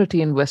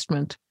 community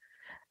investment.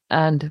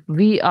 And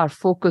we are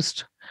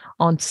focused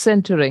on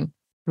centering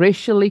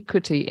racial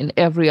equity in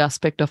every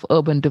aspect of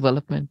urban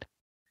development.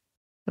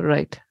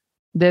 Right.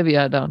 There we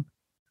are down.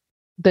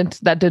 Then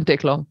that didn't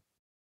take long.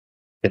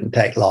 Didn't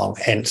take long.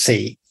 And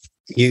see,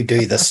 you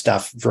do this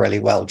stuff really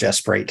well,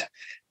 Jaspreet,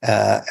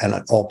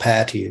 and all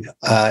power to you.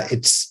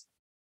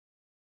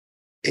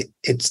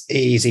 It's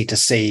easy to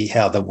see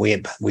how the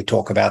web we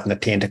talk about and the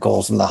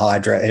tentacles and the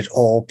hydra, it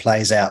all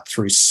plays out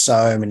through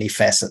so many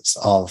facets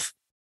of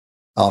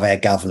our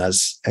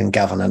governors and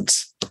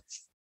governance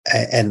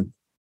and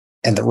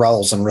the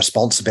roles and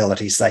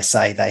responsibilities they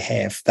say they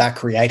have. They're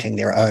creating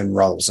their own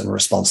roles and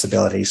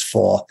responsibilities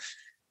for,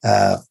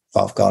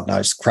 God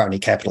knows, crony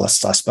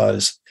capitalists, I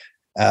suppose.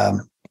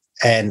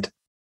 And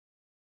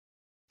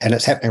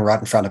it's happening right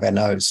in front of our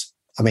nose.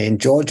 I mean,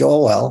 George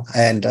Orwell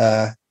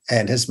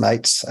and his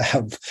mates,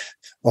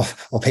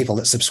 or people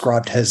that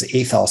subscribe to his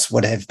ethos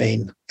would have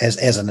been, as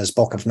in his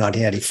book of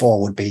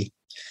 1984,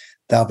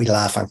 they'll be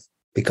laughing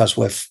because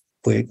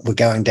we're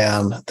going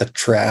down the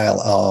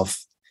trail of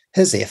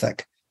his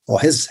ethic or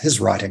his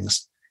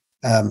writings.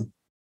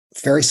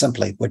 Very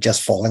simply, we're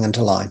just falling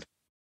into line.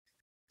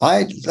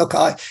 I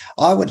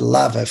would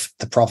love if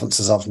the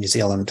provinces of New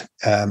Zealand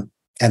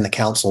and the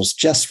councils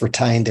just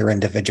retained their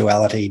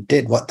individuality,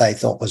 did what they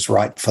thought was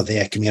right for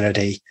their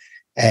community,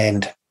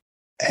 and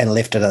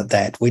left it at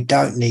that. We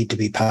don't need to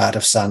be part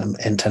of some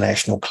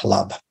international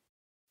club.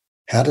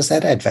 How does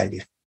that add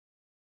value?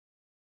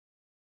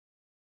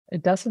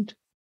 It doesn't.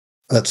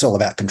 It's all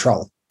about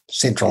control,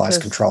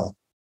 centralized control.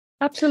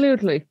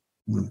 Absolutely.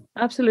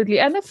 Absolutely.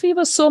 And if we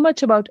were so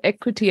much about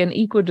equity and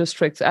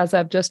eco-districts, as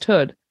I've just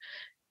heard,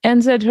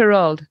 NZ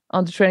Herald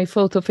on the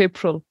 24th of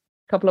April,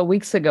 a couple of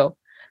weeks ago,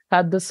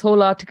 had this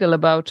whole article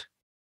about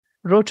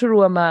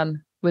Rotorua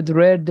man with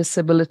rare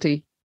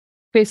disability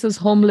faces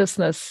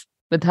homelessness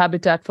with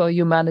Habitat for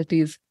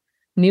Humanity's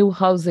new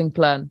housing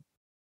plan.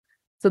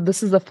 So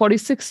this is a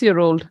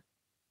 46-year-old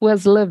who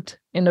has lived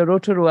in a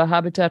Rotorua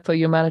Habitat for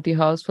Humanity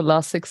house for the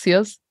last 6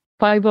 years,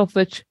 5 of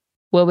which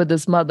were with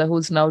his mother,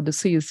 who's now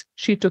deceased.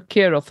 She took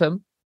care of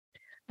him,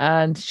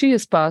 and she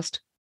is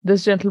passed.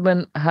 This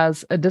gentleman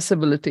has a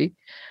disability,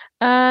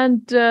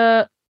 and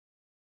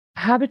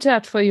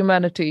Habitat for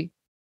Humanity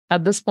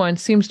at this point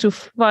seems to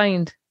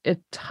find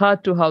it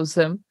hard to house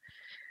him.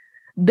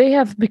 They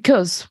have,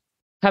 because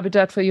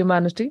Habitat for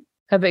Humanity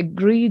have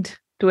agreed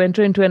to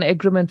enter into an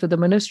agreement with the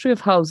Ministry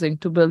of Housing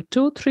to build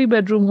 2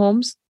 3-bedroom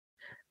homes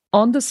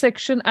on the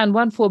section and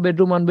 1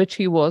 4-bedroom on which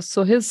he was.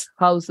 So his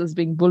house is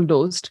being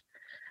bulldozed.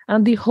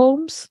 And the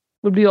homes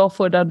will be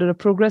offered under a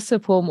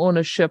progressive home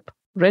ownership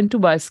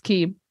rent-to-buy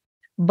scheme.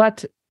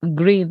 But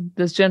Green,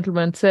 this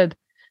gentleman said,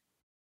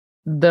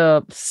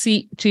 the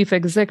chief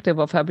executive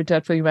of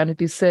Habitat for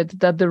Humanity said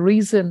that the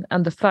reason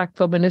and the fact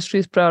for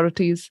ministry's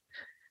priorities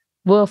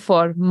were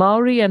for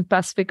Maori and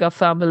Pacifica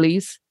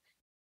families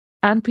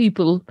and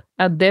people,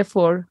 and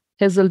therefore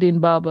Hazeldine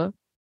Barber,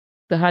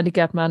 the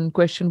handicapped man in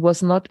question,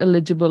 was not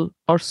eligible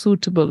or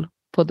suitable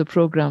for the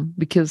program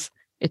because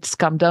it's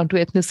come down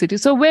to ethnicity.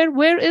 So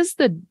where is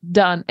the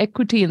darn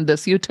equity in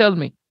this? You tell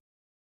me.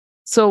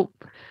 So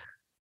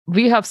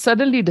we have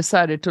suddenly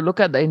decided to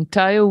look at the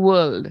entire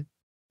world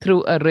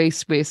through a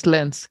race-based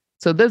lens.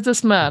 So there's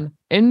this man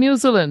in New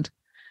Zealand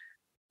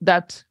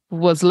that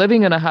was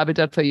living in a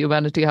Habitat for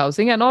Humanity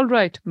housing, and all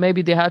right,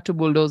 maybe they had to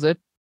bulldoze it.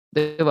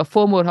 There were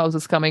 4 more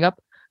houses coming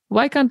up.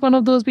 Why can't one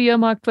of those be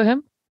earmarked for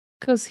him?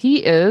 Because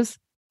he is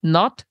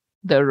not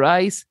the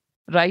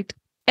right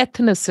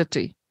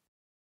ethnicity.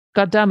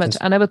 God damn it.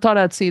 I never thought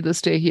I'd see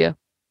this day here.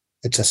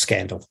 It's a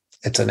scandal.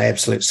 It's an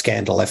absolute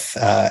scandal if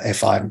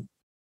I'm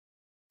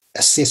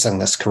assessing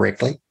this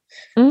correctly.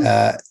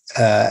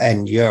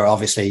 And you're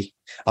obviously,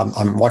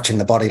 I'm watching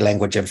the body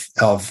language of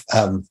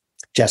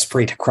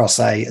Jaspreet across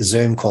a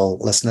Zoom call,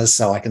 listeners,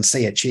 so I can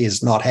see it. She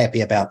is not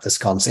happy about this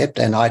concept,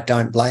 and I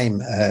don't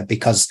blame her,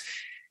 because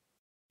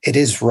it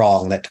is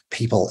wrong that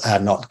people are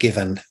not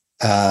given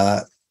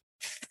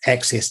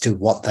access to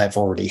what they've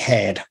already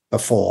had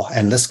before.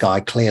 And this guy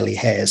clearly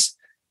has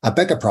a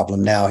bigger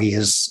problem now.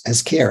 His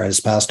carer has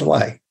passed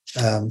away.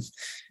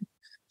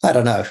 I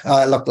don't know.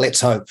 Look,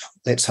 let's hope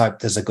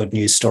there's a good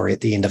news story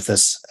at the end of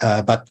this.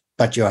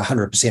 But you're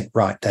 100%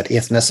 right that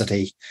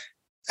ethnicity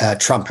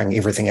trumping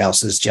everything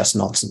else is just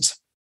nonsense.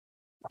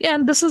 Yeah,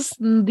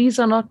 and these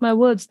are not my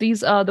words.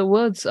 These are the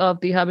words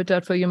of the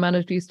Habitat for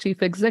Humanity's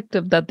chief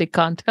executive, that they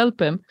can't help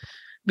him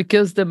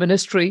because the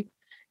ministry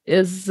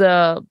is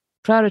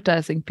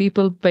prioritizing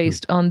people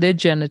based on their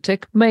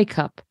genetic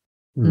makeup,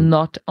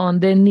 not on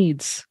their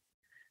needs.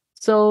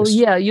 So,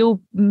 yeah, you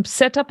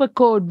set up a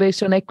code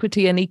based on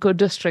equity and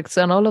eco-districts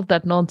and all of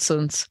that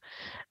nonsense,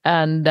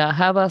 and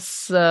have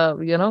us,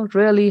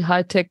 really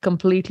high-tech,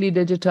 completely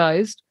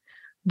digitized.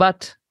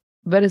 But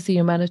where is the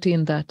humanity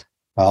in that?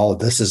 Oh,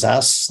 this is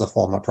us, the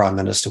former Prime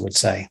Minister would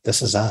say.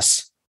 This is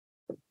us.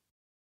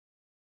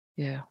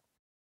 Yeah.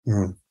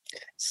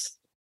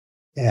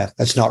 Yeah,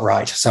 that's not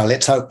right. So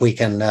let's hope we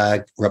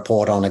can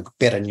report on a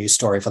better news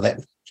story for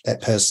that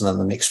person in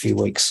the next few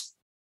weeks.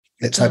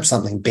 Let's hope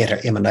something better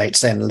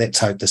emanates, and let's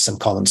hope there's some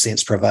common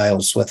sense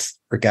prevails with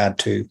regard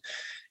to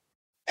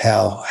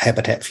how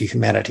Habitat for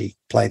Humanity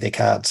play their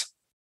cards.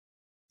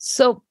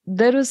 So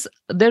there is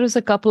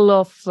a couple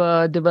of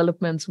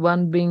developments,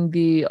 one being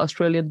the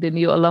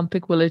new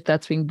Olympic village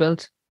that's being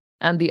built,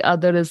 and the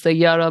other is the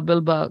Yarra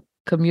Bilba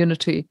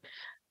community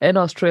in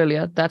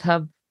Australia that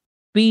have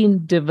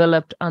been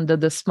developed under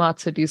the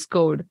Smart Cities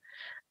Code.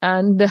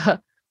 And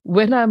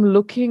when I'm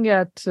looking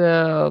at,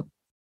 the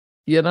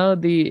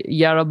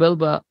Yarra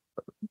Bilba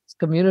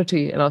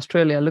community in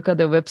Australia, look at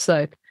their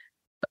website.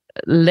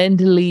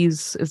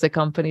 Lend-Lease is the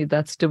company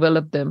that's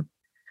developed them.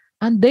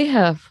 And they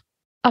have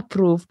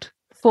approved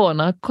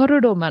fauna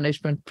corridor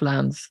management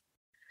plans.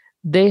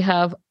 They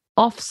have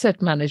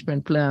offset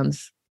management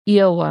plans,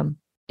 Year 1,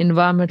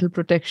 environmental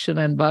protection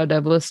and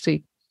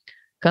biodiversity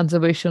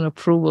conservation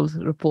approvals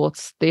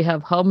reports. They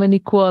have how many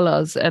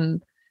koalas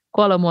and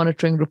koala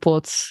monitoring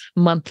reports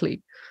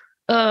monthly.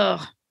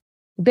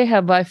 They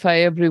have Wi-Fi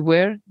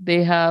everywhere.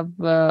 They have,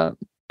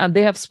 and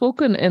they have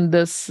spoken in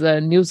this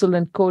New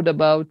Zealand code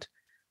about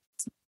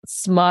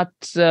smart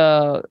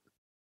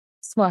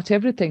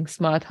everything,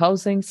 smart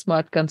housing,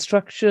 smart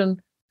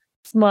construction,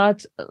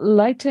 smart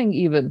lighting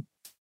even.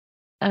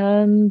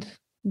 And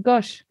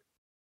gosh,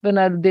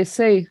 when they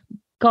say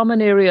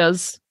common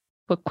areas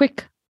for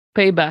quick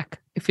payback,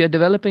 if you're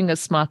developing a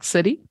smart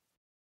city,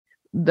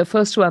 the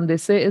first one they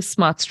say is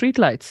smart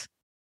streetlights.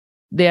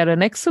 They are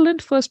an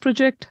excellent first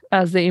project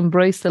as they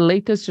embrace the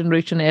latest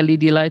generation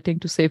LED lighting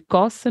to save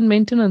costs and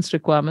maintenance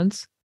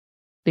requirements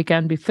They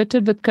can be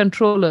fitted with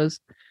controllers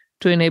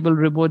to enable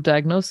remote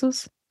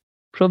diagnosis,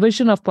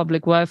 provision of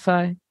public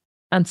Wi-Fi,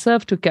 and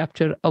serve to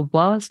capture a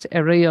vast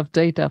array of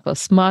data for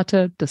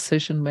smarter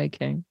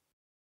decision-making.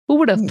 Who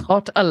would have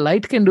thought a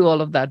light can do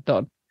all of that,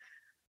 Don?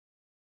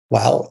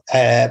 Well,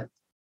 the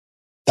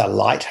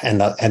light and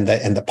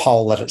the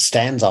pole that it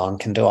stands on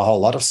can do a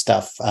whole lot of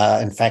stuff.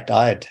 In fact,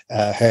 I'd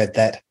heard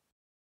that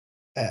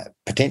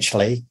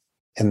potentially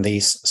in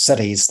these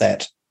cities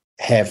that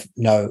have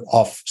no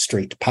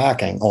off-street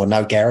parking or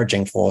no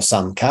garaging for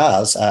some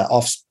cars,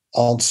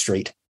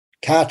 on-street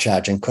car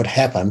charging could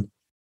happen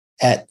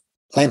at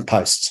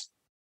lampposts.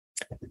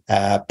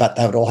 But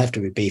they would all have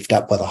to be beefed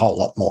up with a whole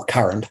lot more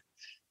current.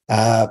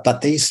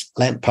 But these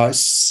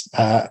lampposts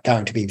are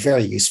going to be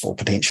very useful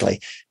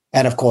potentially.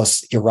 And of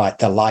course, you're right,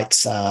 the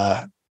lights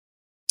have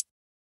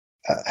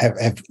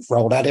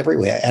rolled out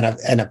everywhere.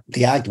 And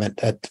the argument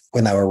that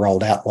when they were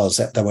rolled out was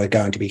that there were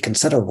going to be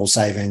considerable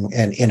saving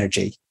in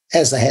energy,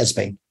 as there has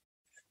been.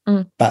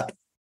 But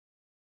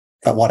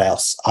what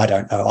else? I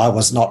don't know. I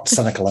was not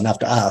cynical enough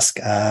to ask.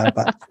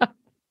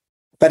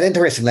 But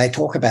interestingly, they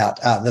talk about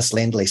this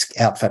Lend-Lease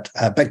outfit,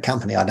 a big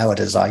company. I know it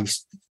is. I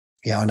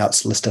know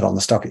it's listed on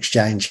the stock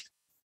exchange.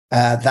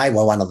 They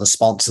were one of the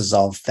sponsors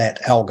of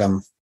that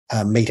Algam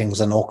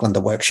meetings in Auckland,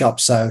 the workshop.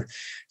 So,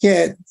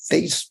 yeah,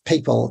 these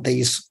people,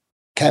 these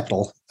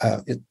capital,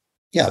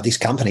 these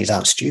companies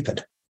aren't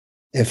stupid.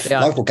 If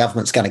local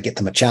government's going to get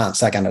them a chance,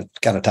 they're going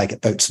to take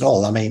it boots and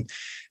all. I mean,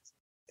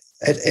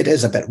 it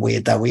is a bit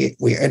weird though.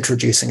 We're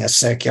introducing a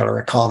circular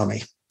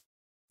economy,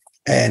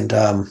 and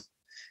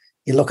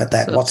you look at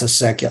that. What's a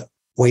circular?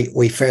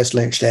 We first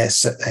launched our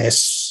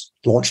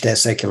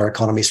circular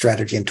economy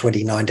strategy in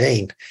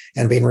 2019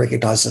 and been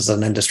recognised as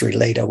an industry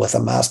leader with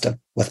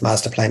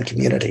master plan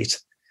communities.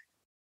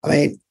 I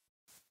mean,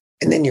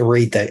 and then you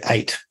read the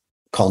 8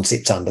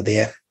 concepts under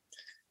there.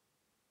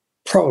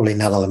 Probably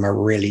none of them are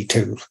really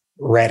too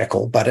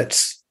radical, but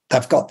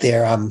they've got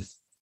their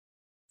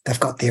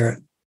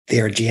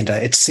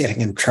agenda. It's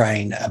setting in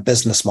train a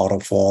business model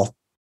for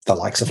the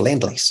likes of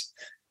Lend-Lease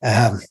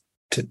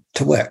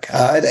to work.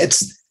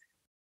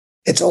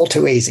 It's all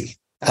too easy.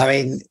 I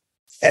mean,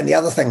 and the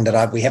other thing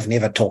that we have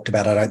never talked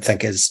about, I don't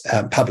think, is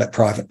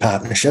public-private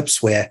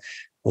partnerships where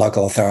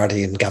local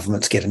authority and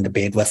governments get into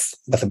bed with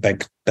a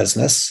big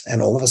business,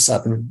 and all of a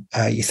sudden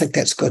you think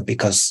that's good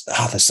because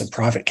there's some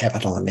private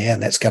capital in there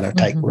and that's going to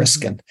take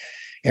risk and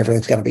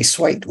everything's going to be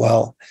sweet.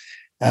 Well,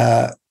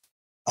 I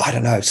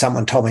don't know.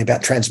 Someone told me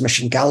about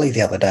Transmission Gully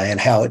the other day and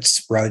how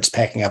its roads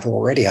packing up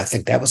already. I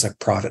think that was a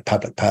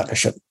private-public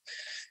partnership.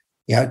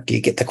 Do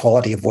you get the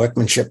quality of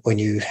workmanship when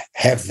you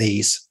have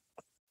these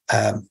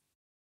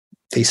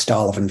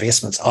style of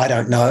investments? I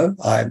don't know.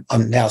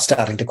 I'm now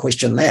starting to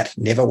question that.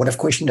 Never would have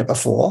questioned it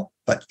before,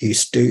 but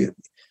the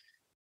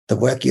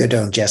work you're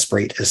doing,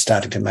 Jaspreet, is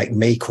starting to make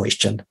me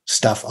question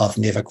stuff I've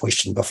never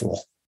questioned before.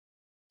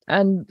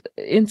 And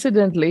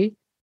incidentally,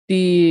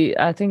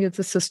 I think it's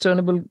a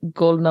sustainable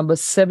goal number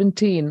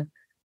 17,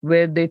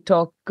 where they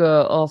talk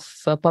of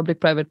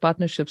public-private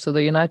partnerships. So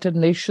the United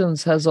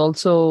Nations has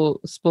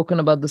also spoken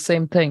about the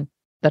same thing,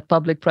 that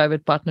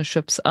public-private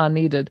partnerships are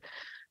needed.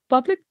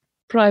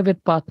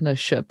 Public-private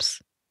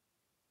partnerships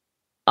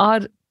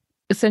are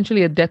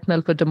essentially a death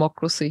knell for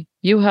democracy.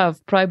 You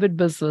have private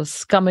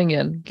business coming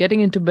in, getting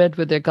into bed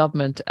with their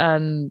government,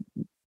 and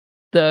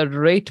the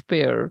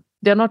ratepayer,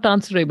 they're not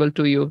answerable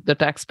to you, the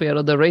taxpayer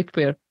or the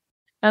ratepayer.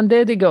 And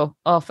there they go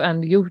off,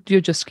 and you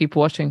just keep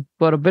watching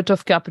for a bit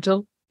of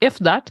capital. If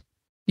that,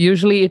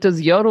 usually it is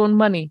your own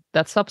money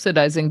that's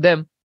subsidizing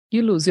them.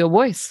 You lose your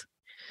voice.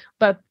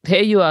 But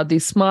here you are,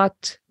 these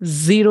smart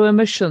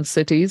zero-emission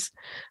cities.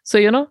 So,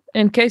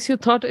 in case you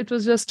thought it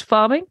was just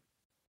farming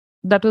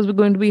that was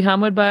going to be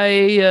hammered by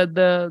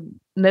the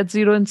net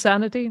zero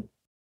insanity,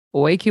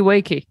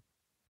 wakey.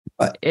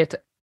 But it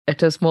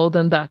is more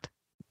than that.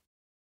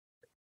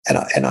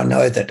 And I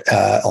know that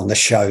on the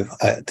show,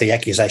 the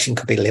accusation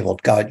could be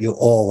levelled. God, you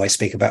always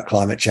speak about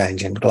climate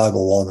change and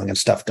global warming and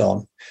stuff,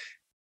 Don.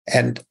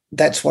 And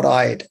that's what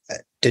I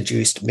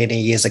deduced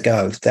many years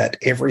ago, that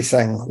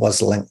everything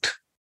was linked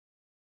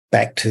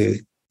back to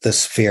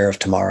this fear of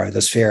tomorrow,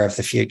 this fear of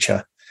the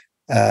future.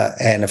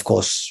 And of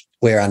course,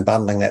 we're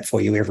unbundling that for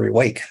you every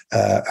week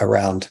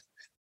around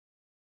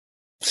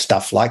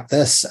stuff like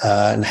this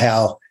and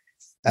how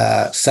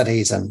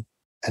cities and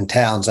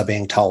towns are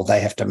being told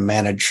they have to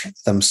manage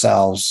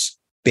themselves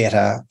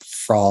better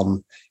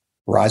from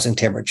rising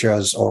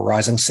temperatures or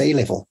rising sea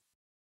level.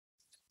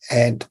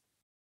 And,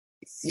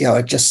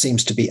 it just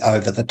seems to be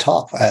over the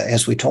top.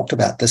 As we talked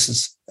about, this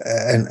is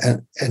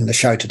in the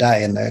show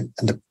today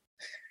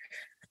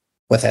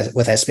with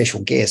our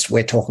special guest,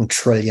 we're talking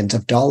trillions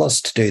of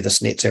dollars to do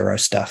this net zero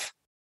stuff.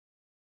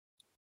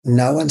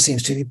 No one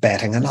seems to be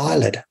batting an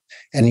eyelid.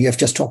 And you've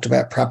just talked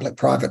about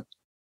public-private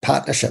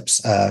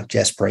partnerships,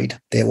 Jaspreet.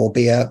 There will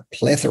be a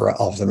plethora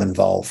of them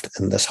involved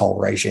in this whole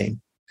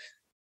regime.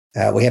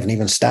 We haven't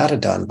even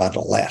started to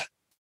unbundle that.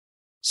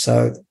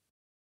 So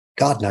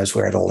God knows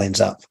where it all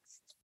ends up.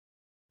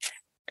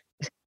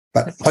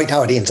 But I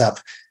know it ends up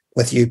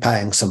with you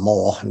paying some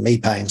more and me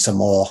paying some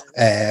more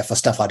for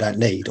stuff I don't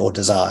need or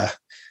desire.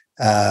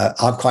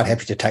 I'm quite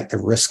happy to take the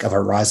risk of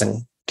a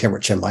rising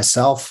temperature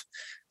myself.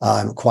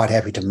 I'm quite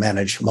happy to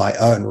manage my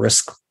own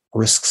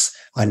risks.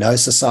 I know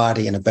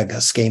society in a bigger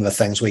scheme of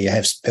things where you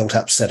have built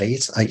up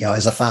cities.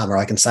 As a farmer,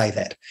 I can say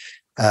that.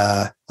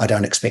 I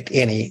don't expect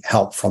any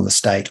help from the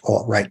state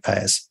or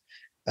ratepayers.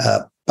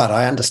 But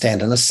I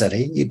understand in a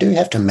city, you do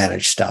have to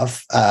manage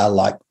stuff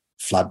like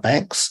flood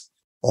banks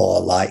or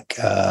like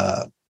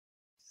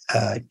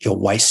your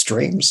waste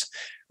streams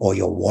or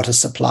your water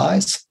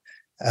supplies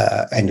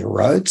and your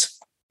roads.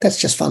 That's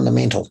just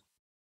fundamental.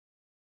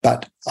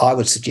 But I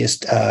would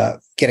suggest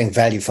getting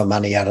value for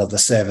money out of the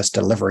service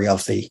delivery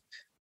of the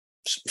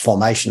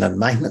formation and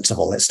maintenance of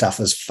all that stuff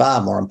is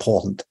far more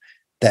important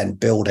than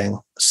building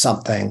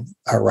something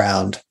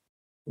around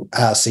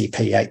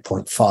RCP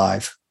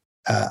 8.5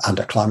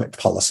 under climate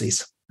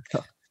policies.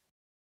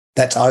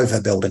 That's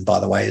overbuilding, by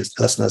the way,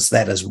 listeners.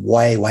 That is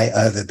way, way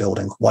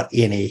overbuilding what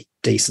any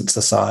decent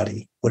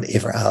society would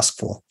ever ask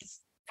for.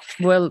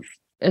 Well,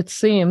 it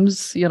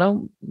seems,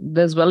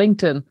 there's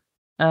Wellington,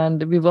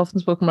 and we've often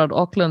spoken about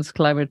Auckland's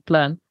climate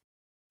plan.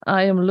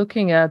 I am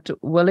looking at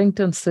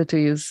Wellington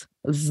City's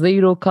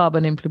zero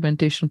carbon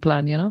implementation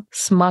plan,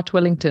 Smart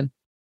Wellington,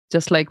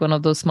 just like one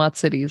of those smart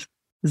cities,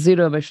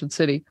 zero emission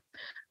city.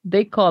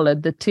 They call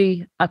it the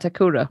T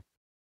Atakura.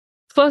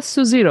 First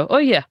to zero. Oh,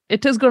 yeah,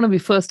 it is going to be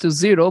first to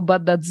zero,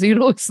 but that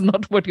zero is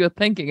not what you're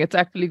thinking. It's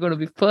actually going to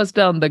be first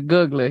down the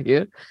gurgler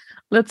here.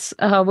 Let's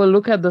have a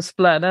look at this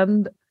plan.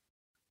 And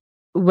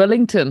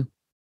Wellington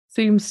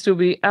seems to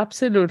be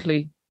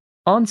absolutely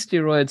on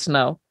steroids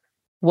now,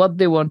 what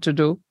they want to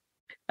do.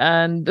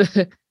 And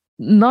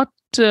not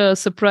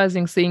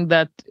surprising seeing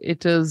that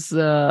it is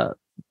the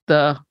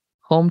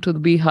home to the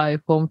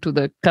beehive, home to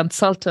the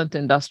consultant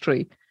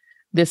industry.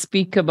 They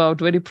speak about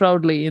very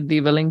proudly in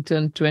the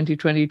Wellington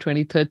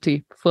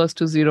 2020-2030 First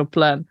to Zero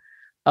plan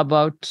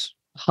about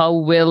how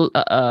well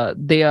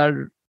they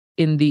are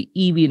in the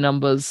EV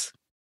numbers.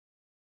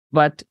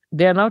 But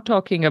they are now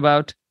talking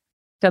about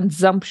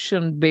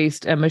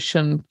consumption-based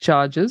emission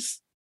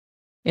charges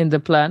in the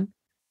plan.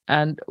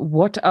 And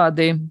what are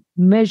they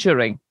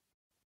measuring?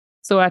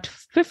 So at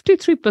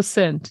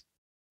 53%,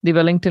 the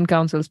Wellington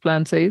Council's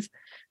plan says,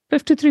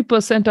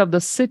 53% of the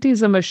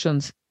city's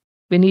emissions,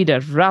 we need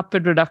a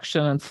rapid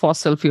reduction in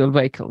fossil fuel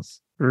vehicles.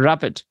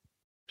 Rapid.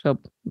 So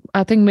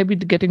I think maybe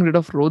getting rid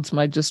of roads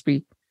might just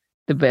be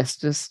the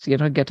best. Just,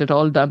 get it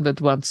all done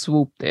with one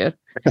swoop there.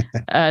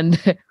 And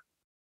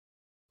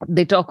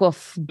they talk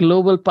of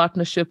global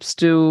partnerships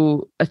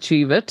to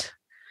achieve it.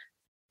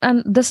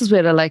 And this is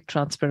where I like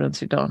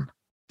transparency, Don.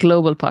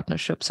 Global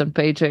partnerships on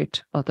page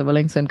 8 of the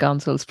Wellington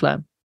Council's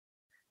plan.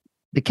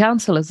 The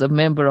council is a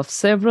member of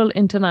several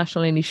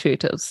international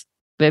initiatives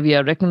where we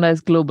are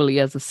recognized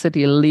globally as a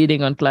city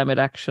leading on climate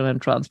action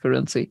and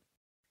transparency.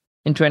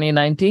 In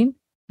 2019,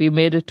 we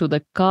made it to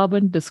the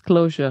Carbon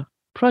Disclosure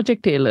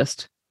Project A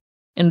list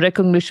in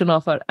recognition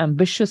of our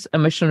ambitious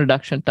emission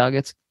reduction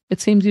targets. It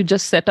seems you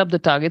just set up the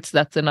targets,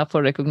 that's enough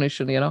for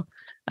recognition,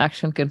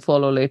 action can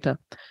follow later.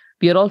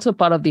 We are also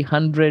part of the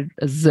 100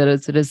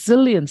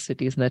 Resilient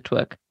Cities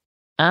Network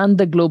and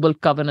the Global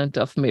Covenant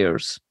of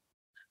Mayors.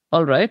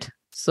 All right,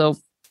 so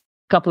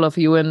couple of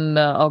UN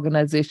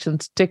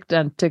organizations ticked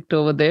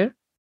over there.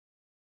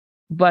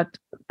 But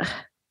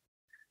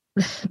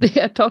they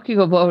are talking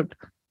about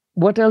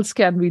what else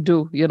can we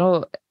do?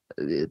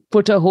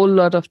 Put a whole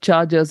lot of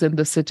chargers in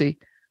the city,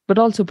 but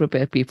also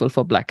prepare people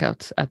for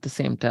blackouts at the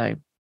same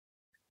time.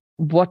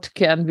 What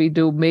can we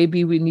do?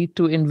 Maybe we need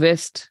to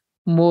invest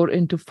more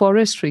into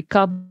forestry,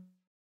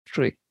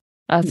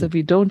 as if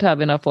we don't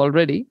have enough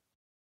already.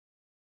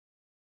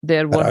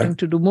 They're wanting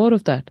to do more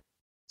of that.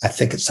 I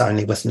think it's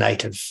only with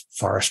native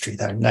forestry,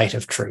 though,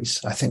 native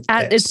trees. I think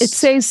it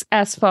says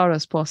as far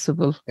as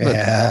possible.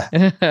 Yeah.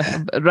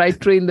 Right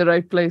tree in the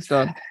right place,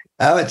 Don.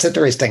 Oh, it's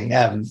interesting.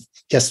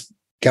 Just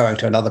going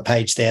to another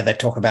page there, they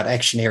talk about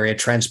action area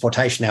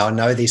transportation. Now, I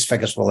know these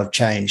figures will have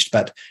changed,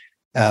 but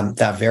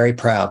they're very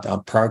proud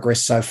of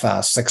progress so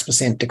far.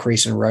 6%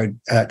 decrease in road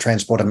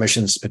transport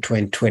emissions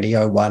between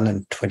 2001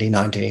 and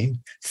 2019.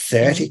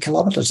 30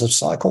 kilometres of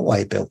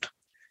cycleway built.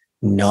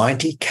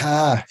 90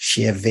 car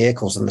share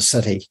vehicles in the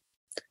city.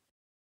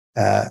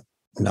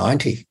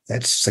 90,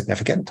 that's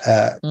significant.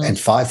 And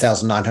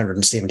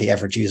 5,970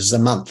 average users a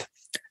month.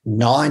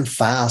 9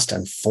 fast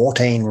and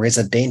 14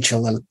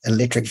 residential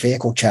electric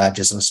vehicle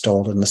chargers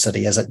installed in the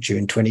city as of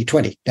June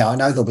 2020. Now, I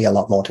know there'll be a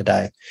lot more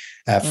today.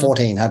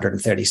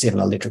 1,437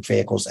 electric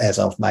vehicles as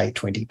of May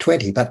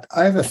 2020. But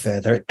over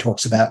further, it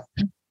talks about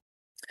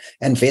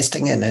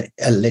investing in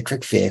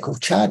electric vehicle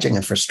charging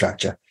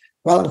infrastructure.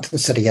 Wellington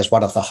City has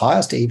one of the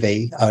highest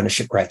EV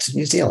ownership rates in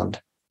New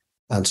Zealand,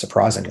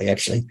 unsurprisingly,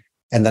 actually.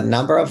 And the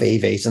number of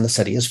EVs in the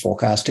city is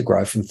forecast to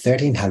grow from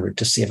 1,300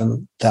 to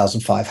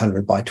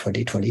 7,500 by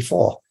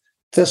 2024.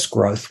 This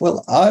growth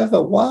will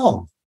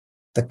overwhelm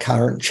the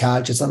current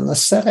charges in the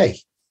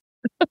city.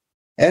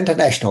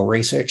 International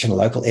research and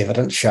local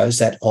evidence shows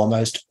that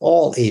almost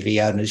all EV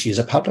owners use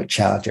a public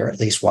charger at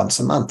least once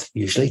a month,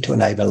 usually to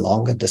enable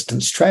longer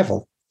distance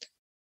travel.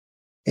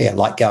 Yeah,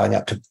 like going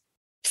up to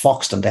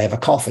Foxton to have a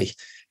coffee.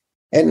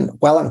 In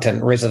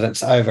Wellington,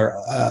 residents of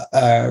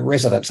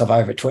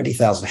over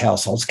 20,000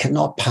 households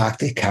cannot park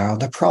their car on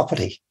the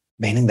property,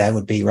 meaning they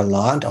would be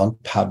reliant on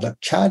public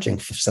charging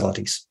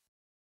facilities.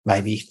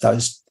 Maybe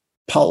those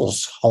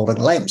poles holding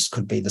lamps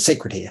could be the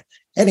secret here.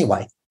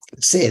 Anyway,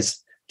 it says,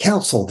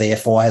 Council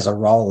therefore has a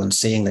role in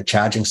seeing the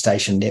charging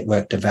station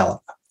network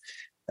develop.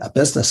 A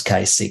business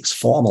case seeks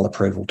formal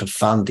approval to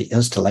fund the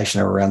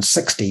installation of around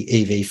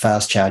 60 EV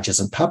fast chargers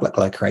in public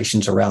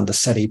locations around the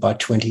city by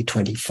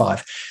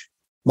 2025.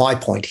 My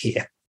point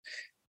here,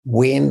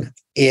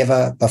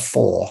 whenever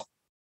before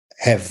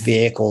have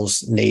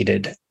vehicles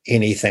needed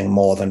anything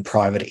more than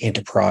private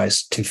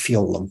enterprise to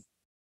fuel them?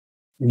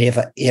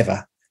 Never,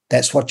 ever.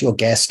 That's what your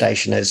gas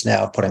station is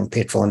now, putting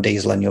petrol and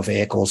diesel in your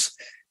vehicles.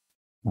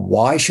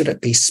 Why should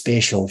it be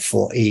special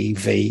for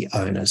EV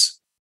owners?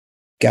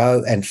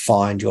 Go and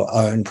find your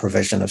own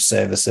provision of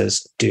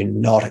services. Do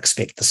not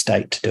expect the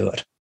state to do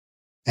it,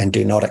 and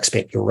do not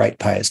expect your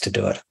ratepayers to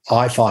do it.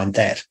 I find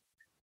that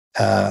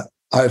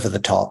over the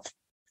top,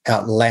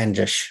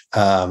 outlandish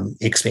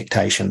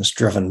expectations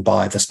driven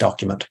by this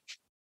document.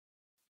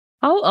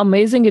 How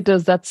amazing it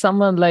is that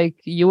someone like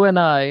you and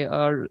I,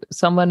 or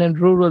someone in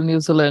rural New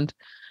Zealand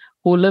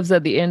who lives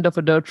at the end of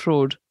a dirt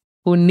road,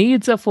 who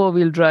needs a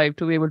four-wheel drive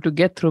to be able to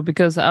get through,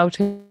 because out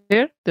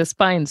here, there's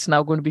pines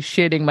now going to be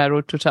shading my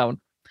road to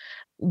town.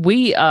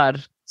 We are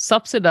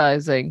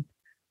subsidizing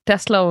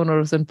Tesla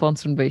owners in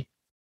Ponsonby.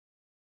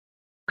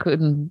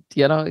 Couldn't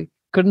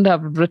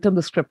have written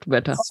the script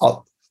better.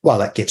 Oh,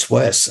 well, it gets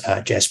worse,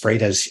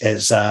 Jaspreet,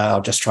 as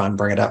I'll just try and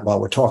bring it up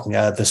while we're talking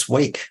this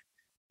week.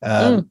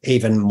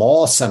 Even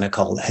more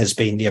cynical has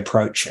been the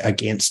approach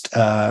against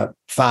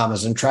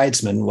farmers and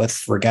tradesmen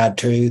with regard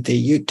to the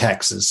ute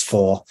taxes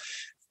for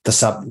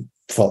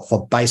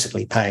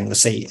basically paying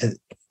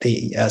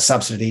the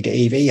subsidy to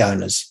EV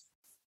owners.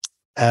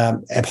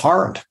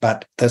 Abhorrent,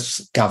 but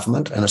this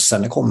government, in a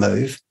cynical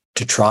move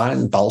to try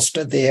and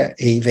bolster their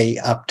EV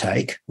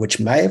uptake, which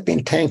may have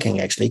been tanking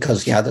actually,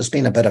 because there's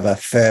been a bit of a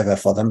fervor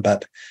for them,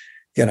 but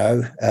they're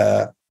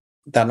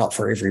not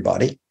for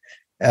everybody.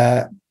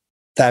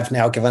 They've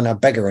now given a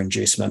bigger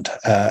inducement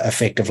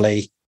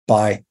effectively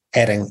by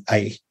adding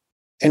a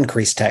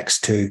increased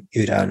tax to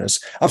ute owners.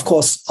 Of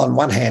course, on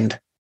one hand,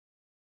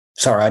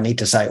 I need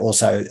to say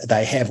also,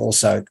 they have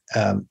also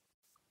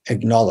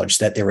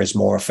acknowledged that there is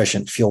more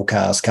efficient fuel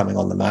cars coming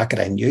on the market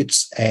and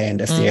utes, and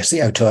if their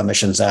CO2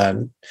 emissions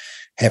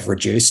have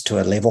reduced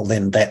to a level,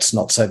 then that's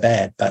not so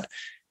bad. But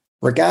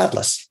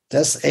regardless,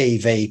 this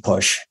EV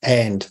push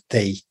and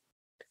the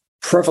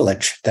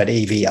privilege that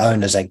EV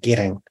owners are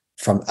getting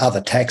from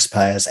other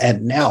taxpayers,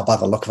 and now, by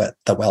the look of it,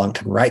 the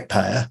Wellington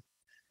ratepayer,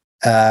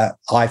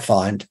 I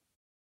find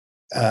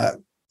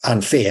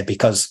unfair,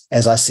 because,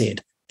 as I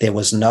said, there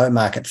was no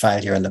market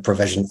failure in the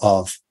provision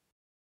of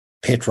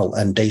petrol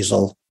and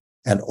diesel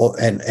and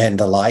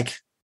the like.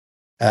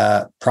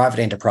 Private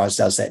enterprise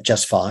does that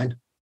just fine,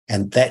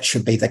 and that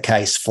should be the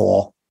case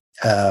for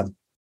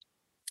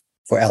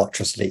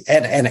electricity,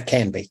 and it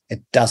can be.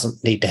 It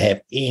doesn't need to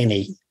have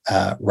any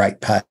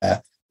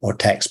ratepayer or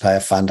taxpayer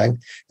funding.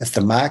 If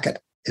the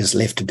market is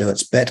left to do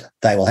its bit,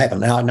 they will happen.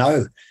 Now,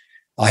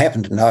 I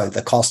happen to know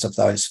the cost of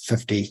those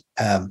 50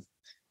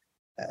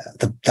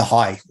 the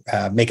high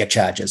mega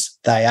charges.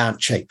 They aren't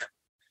cheap.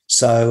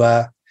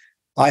 So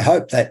I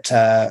hope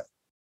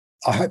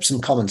some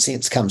common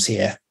sense comes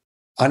here.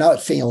 I know it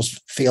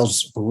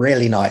feels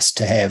really nice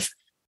to have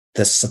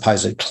this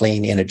supposed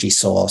clean energy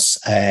source,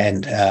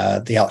 and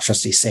the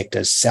electricity sector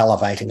is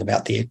salivating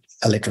about the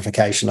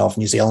electrification of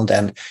New Zealand.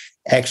 And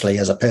actually,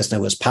 as a person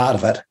who was part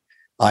of it,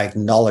 I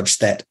acknowledge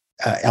that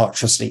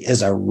electricity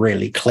is a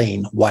really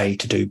clean way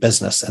to do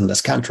business in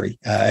this country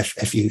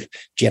if you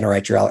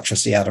generate your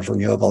electricity out of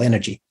renewable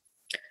energy.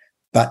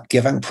 But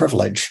giving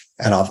privilege,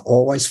 and I've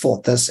always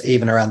fought this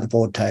even around the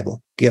board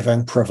table,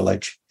 giving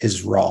privilege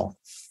is wrong,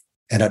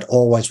 and it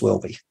always will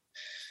be.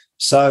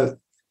 So,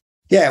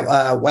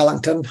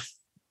 Wellington,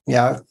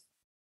 I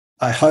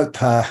hope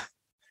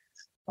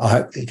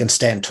you can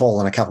stand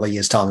tall in a couple of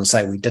years' time and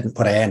say we didn't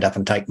put our hand up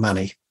and take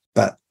money.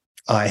 But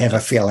I have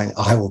a feeling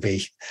I'll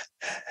be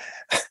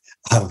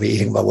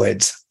eating my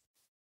words.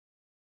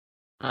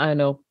 I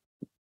know.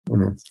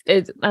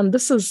 And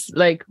this is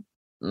like,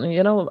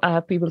 I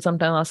have people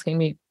sometimes asking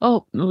me,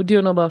 oh, do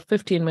you know about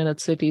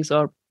 15-minute cities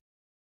or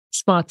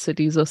smart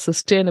cities or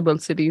sustainable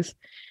cities?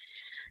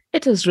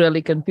 It is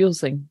really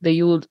confusing. They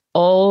use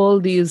all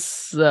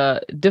these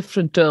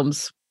different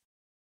terms,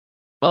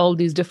 all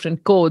these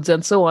different codes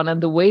and so on.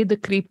 And the way the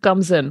creep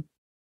comes in,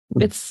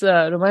 it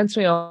reminds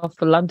me of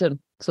London.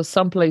 So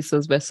some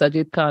places where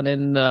Sajid Khan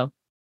in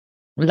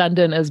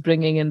London is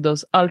bringing in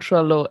those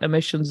ultra-low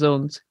emission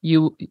zones,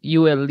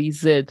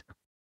 ULEZ.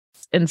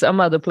 In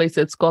some other place,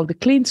 it's called the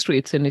Clean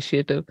Streets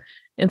Initiative.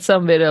 In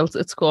somewhere else,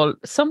 it's called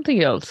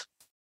something else.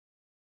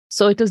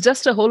 So it is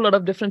just a whole lot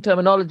of different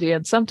terminology.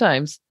 And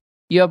sometimes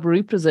your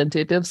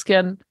representatives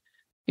can,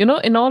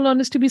 in all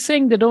honesty, be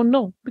saying they don't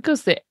know,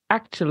 because they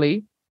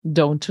actually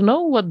don't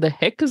know what the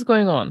heck is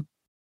going on.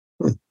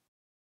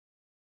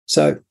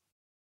 So,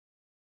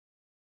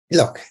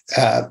 look,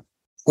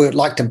 we would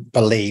like to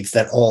believe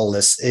that all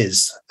this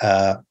is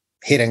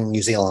heading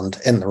New Zealand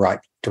in the right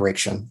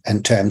direction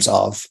in terms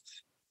of,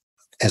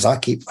 as I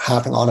keep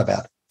harping on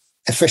about,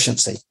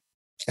 efficiency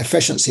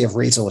of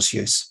resource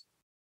use.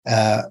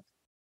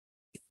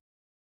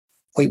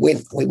 We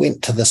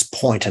went to this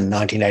point in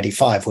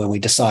 1985 where we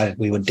decided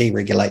we would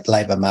deregulate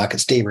labour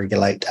markets,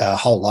 deregulate a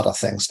whole lot of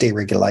things,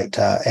 deregulate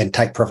and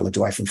take privilege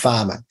away from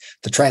farming,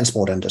 the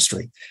transport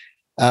industry.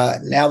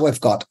 Now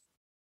we've got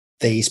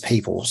these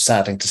people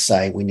starting to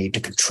say we need to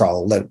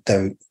control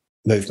the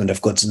movement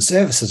of goods and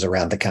services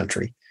around the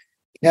country.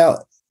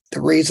 Now,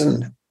 the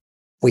reason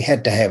we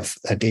had to have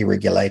a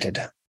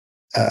deregulated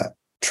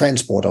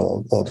transport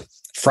or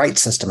freight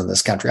system in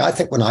this country, I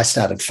think when I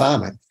started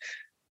farming,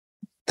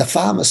 the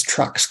farmers'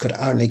 trucks could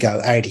only go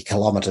 80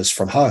 kilometres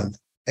from home.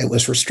 It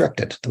was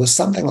restricted. There was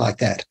something like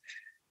that.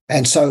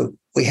 And so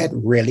we had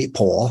really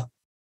poor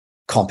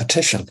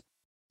competition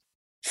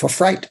for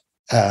freight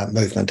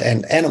movement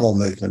and animal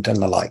movement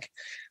and the like.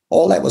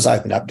 All that was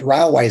opened up. The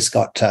railways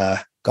got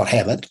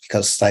hammered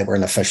because they were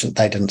inefficient.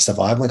 They didn't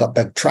survive. We got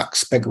big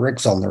trucks, big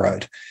rigs on the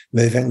road,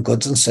 moving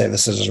goods and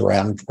services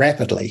around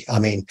rapidly. I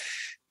mean,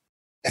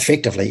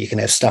 effectively, you can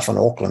have stuff in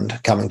Auckland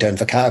coming to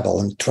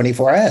Invercargill in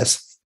 24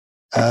 hours.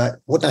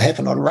 Wouldn't have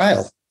happened on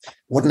rail.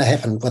 Wouldn't have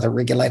happened with a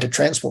regulated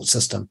transport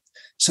system.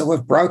 So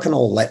we've broken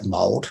all that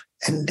mold.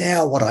 And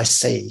now what I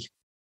see,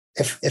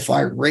 if I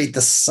read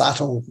the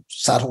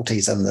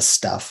subtleties in this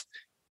stuff,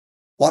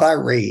 what I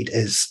read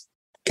is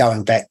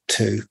going back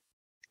to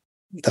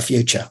the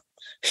future,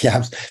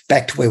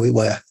 back to where we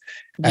were,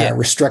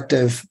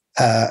 restrictive,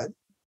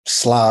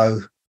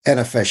 slow,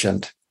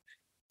 inefficient,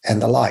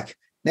 and the like.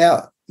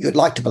 Now, you'd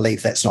like to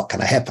believe that's not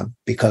going to happen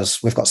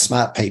because we've got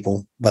smart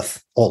people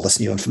with all this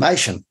new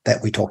information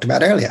that we talked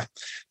about earlier.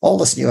 All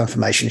this new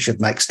information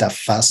should make stuff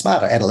far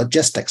smarter. And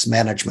logistics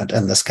management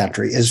in this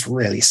country is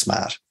really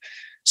smart.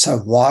 So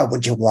why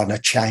would you want to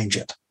change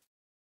it?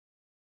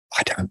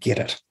 I don't get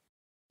it.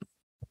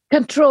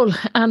 Control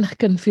and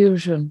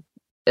confusion.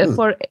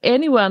 For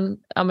anyone,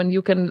 I mean,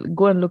 you can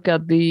go and look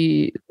at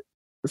the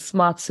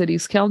Smart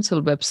Cities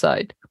Council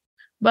website,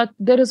 but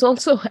there is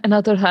also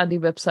another handy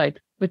website,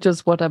 which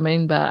is what I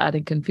mean by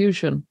adding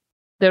confusion.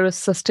 There is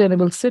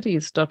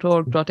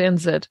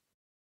sustainablecities.org.nz.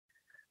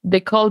 They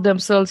call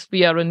themselves,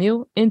 we are a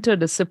new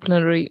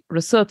interdisciplinary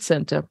research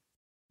center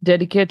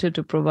dedicated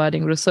to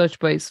providing research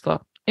base for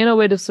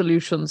innovative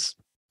solutions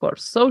for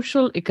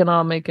social,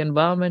 economic,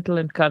 environmental,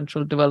 and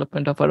cultural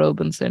development of our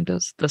urban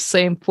centers. The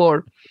same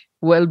for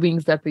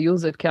well-beings that we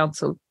use at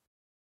Council.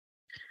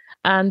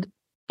 And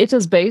it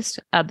is based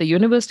at the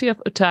University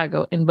of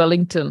Otago in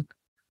Wellington,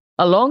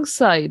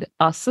 alongside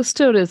our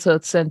sister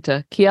research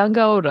center,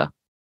 Kiangaora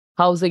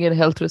Housing and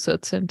Health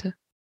Research Center.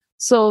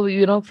 So,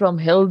 from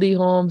healthy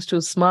homes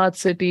to smart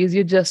cities,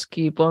 you just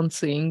keep on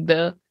seeing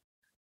the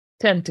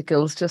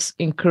tentacles just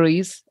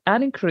increase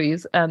and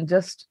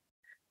just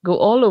go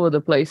all over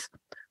the place.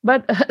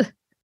 But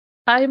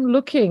I'm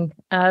looking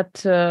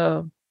at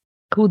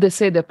who they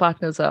say their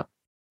partners are.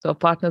 So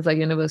partners are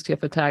University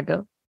of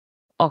Otago,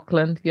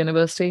 Auckland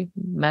University,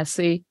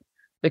 Massey,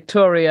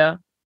 Victoria,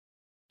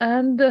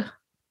 and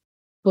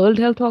World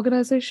Health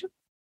Organization.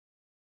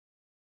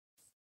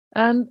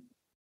 And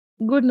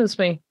goodness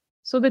me.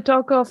 So they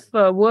talk of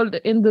world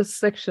in this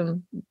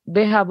section.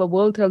 They have a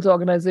World Health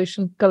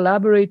Organization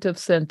collaborative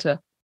center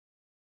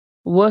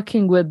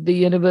working with the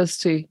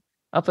University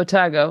of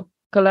Otago,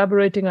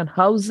 collaborating on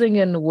housing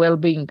and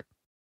well-being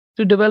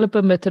to develop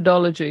a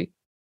methodology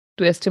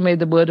to estimate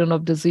the burden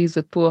of disease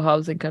with poor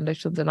housing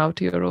conditions in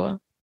Aotearoa.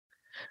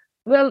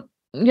 Well,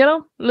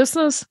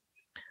 listeners,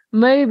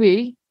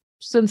 maybe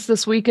since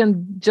this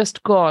weekend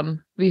just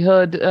gone, we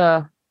heard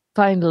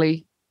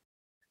finally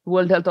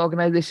World Health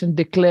Organization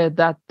declared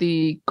that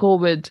the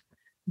COVID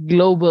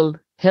global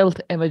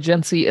health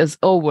emergency is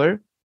over.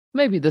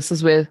 Maybe this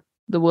is where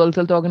the World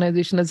Health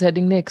Organization is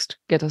heading next,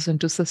 get us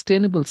into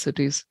sustainable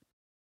cities.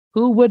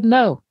 Who would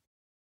know?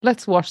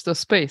 Let's watch the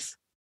space.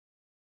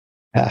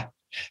 I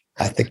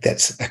think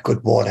that's a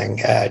good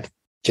warning,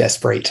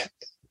 Jaspreet.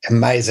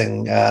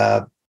 Amazing.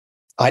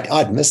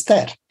 I'd missed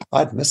that.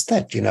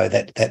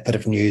 That bit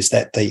of news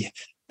that the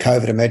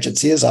COVID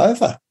emergency is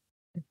over.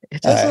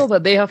 It is over.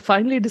 They have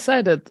finally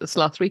decided this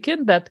last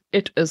weekend that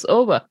it is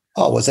over.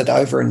 Oh, was it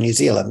over in New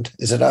Zealand?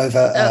 Is it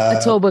over?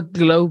 It's over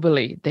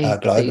globally.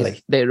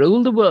 Globally. They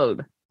rule the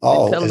world.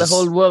 They tell the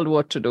whole world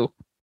what to do.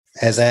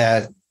 Has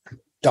our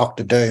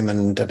Dr. Doom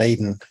and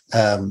Dunedin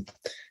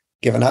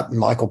given up?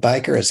 Michael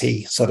Baker, has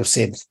he sort of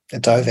said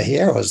it's over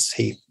here, or is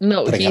he?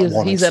 No,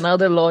 he's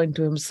another law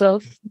into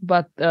himself.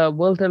 But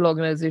World Health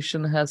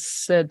Organization has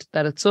said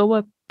that it's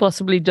over,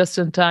 possibly just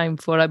in time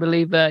for, I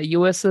believe,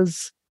 US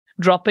is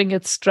dropping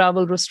its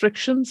travel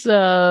restrictions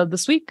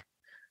this week.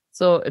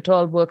 So it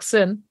all works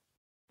in.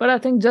 But I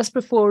think just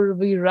before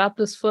we wrap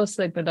this first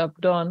segment up,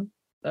 Dawn,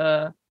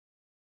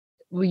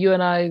 you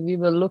and I, we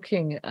were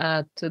looking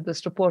at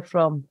this report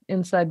from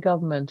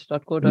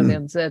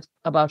insidegovernment.co.nz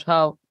about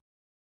how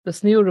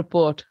this new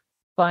report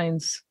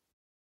finds,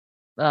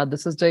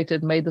 this is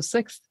dated May the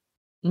 6th,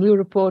 new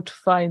report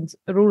finds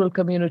rural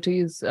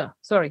communities,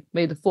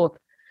 May the 4th,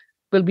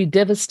 will be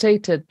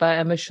devastated by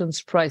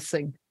emissions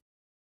pricing.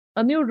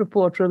 A new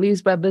report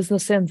released by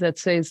Business NZ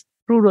says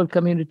rural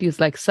communities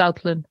like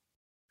Southland,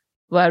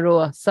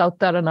 Wairoa, South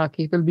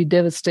Taranaki will be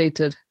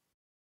devastated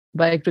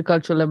by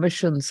agricultural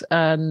emissions.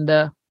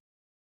 And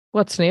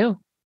what's new?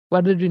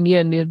 Why did we need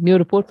a new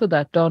report for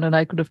that? Don and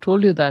I could have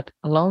told you that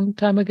a long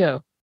time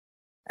ago.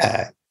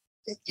 I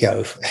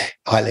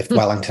left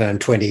Wellington in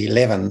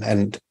 2011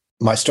 and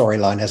my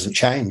storyline hasn't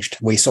changed.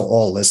 We saw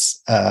all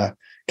this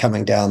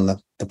coming down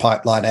the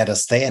pipeline at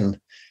us then,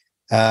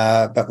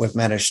 but we've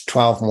managed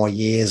 12 more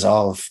years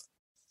of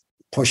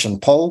push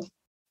and pull.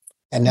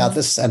 And now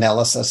this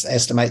analysis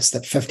estimates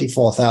that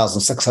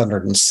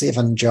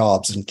 54,607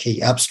 jobs in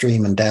key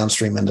upstream and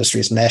downstream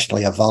industries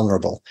nationally are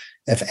vulnerable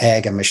if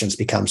ag emissions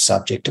become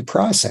subject to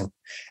pricing.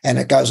 And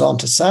it goes on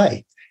to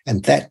say,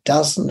 and that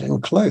doesn't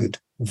include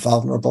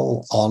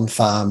vulnerable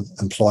on-farm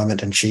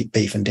employment in sheep,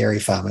 beef and dairy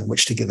farming,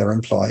 which together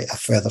employ a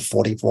further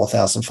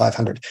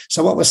 44,500.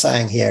 So what we're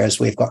saying here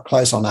is we've got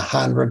close on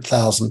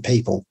 100,000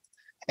 people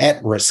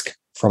at risk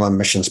from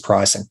emissions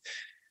pricing.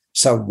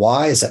 So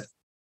why is it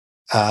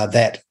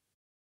that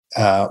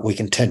we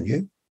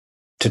continue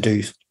to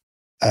do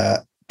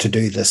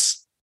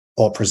this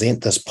or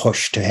present this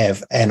push to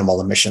have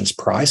animal emissions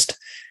priced?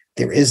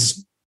 There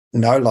is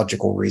no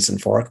logical reason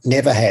for it,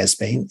 never has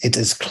been. It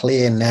is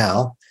clear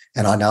now,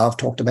 and I know I've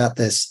talked about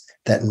this,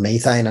 that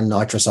methane and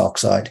nitrous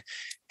oxide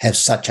have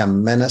such a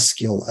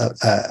minuscule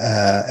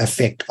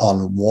effect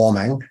on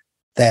warming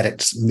that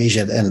it's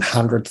measured in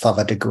hundredth of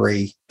a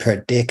degree per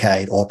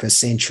decade or per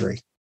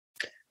century.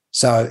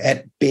 So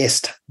at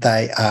best,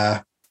 they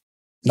are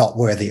not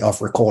worthy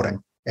of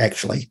recording,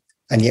 actually.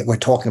 And yet we're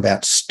talking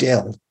about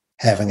still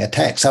having a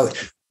tax. So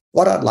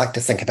what I'd like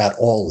to think about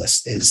all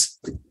this is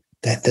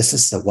that this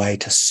is the way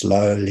to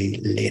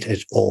slowly let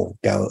it all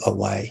go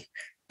away.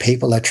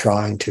 People are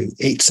trying to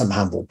eat some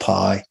humble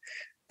pie.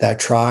 They're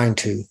trying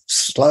to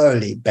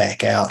slowly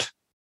back out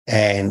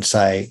and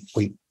say,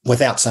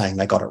 without saying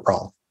they got it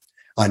wrong.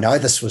 I know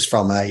this was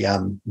from a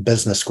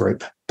business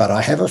group, but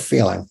I have a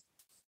feeling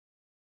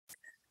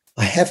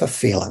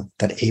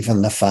that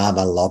even the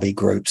farmer lobby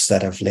groups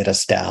that have let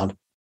us down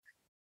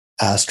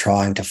are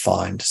trying to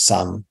find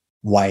some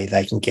way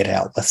they can get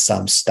out with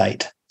some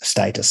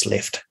status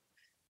left.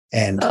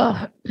 And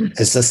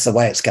is this the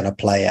way it's going to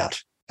play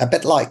out? A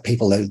bit like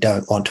people who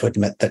don't want to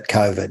admit that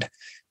COVID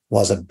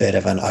was a bit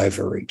of an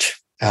overreach.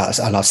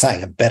 And I'm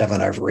saying a bit of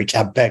an overreach,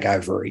 a big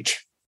overreach.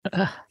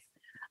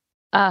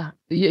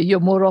 You're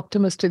more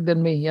optimistic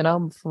than me. You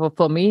know,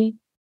 for me,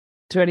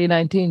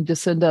 2019,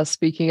 Jacinda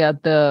speaking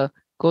at the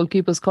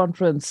Goalkeepers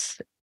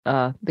Conference,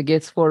 the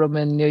Gates Forum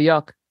in New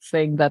York,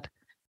 saying that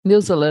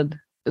New Zealand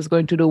is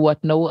going to do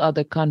what no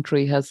other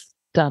country has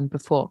done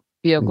before.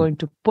 We are going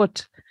to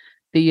put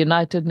the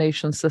United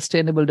Nations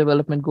Sustainable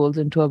Development Goals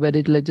into our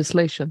very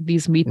legislation.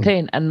 These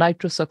methane and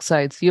nitrous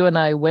oxides, you and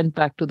I went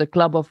back to the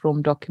Club of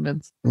Rome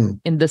documents.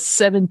 In the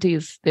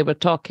 70s, they were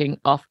talking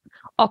of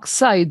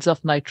oxides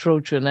of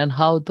nitrogen and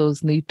how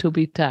those need to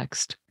be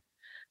taxed.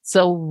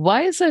 So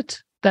why is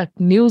it that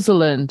New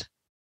Zealand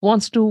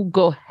wants to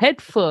go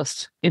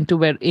headfirst into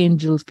where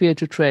angels fear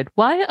to tread?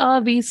 Why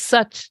are we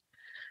such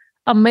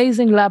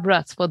amazing lab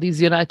rats for these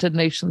United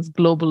Nations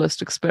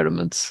globalist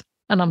experiments?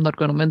 And I'm not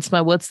going to mince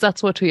my words.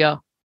 That's what we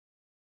are.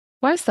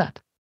 Why is that?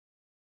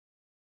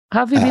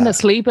 Have we been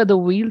asleep at the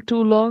wheel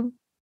too long?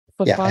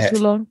 For far too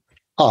long?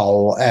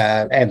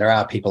 And there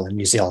are people in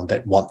New Zealand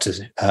that want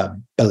to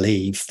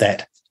believe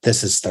that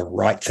this is the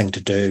right thing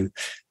to do.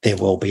 There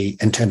will be,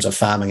 in terms of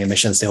farming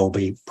emissions, there will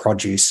be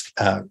produce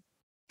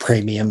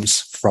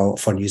premiums for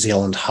New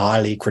Zealand,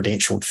 highly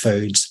credentialed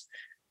foods.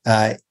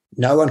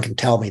 No one can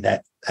tell me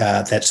that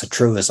that's a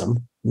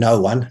truism.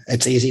 No one.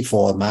 It's easy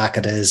for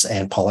marketers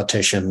and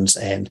politicians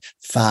and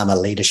farmer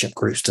leadership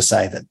groups to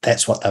say that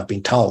that's what they've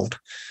been told.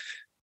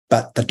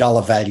 But the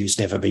dollar value's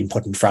never been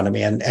put in front of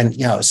me. And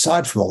you know,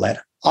 aside from all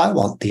that, I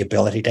want the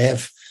ability to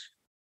have,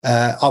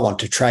 I want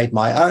to trade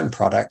my own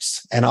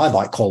products, and I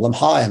might call them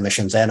high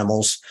emissions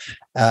animals.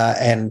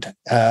 And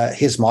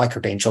here's my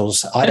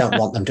credentials. I don't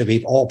want them to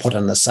be all put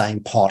in the same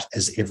pot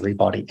as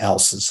everybody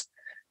else's.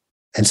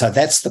 And so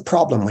that's the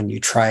problem when you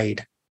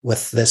trade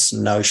with this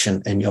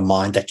notion in your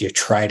mind that you're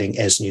trading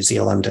as New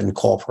Zealand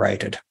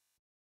Incorporated.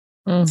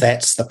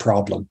 That's the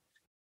problem.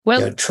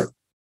 Well,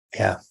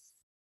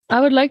 I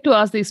would like to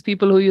ask these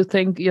people who you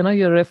think,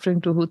 you're referring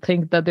to, who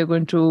think that they're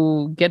going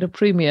to get a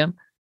premium.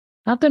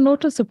 Have they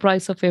noticed the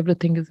price of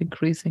everything is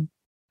increasing?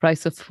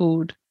 Price of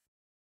food,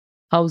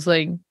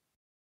 housing,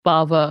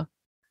 power.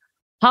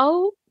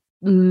 How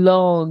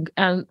long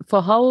and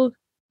for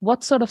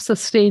what sort of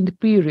sustained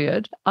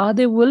period are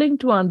they willing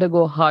to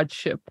undergo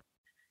hardship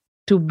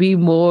to be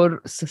more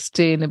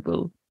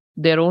sustainable?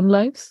 Their own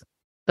lives,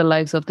 the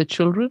lives of the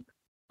children,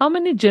 how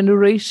many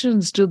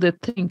generations do they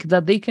think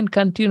that they can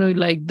continue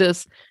like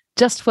this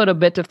just for a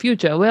better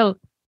future? Well,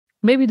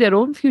 maybe their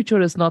own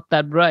future is not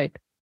that bright.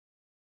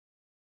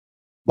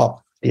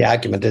 Well, the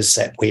argument is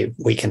that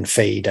we can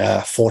feed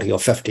 40 or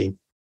 50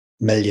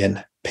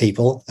 million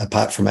people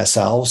apart from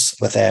ourselves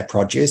with our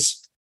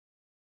produce.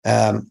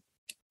 I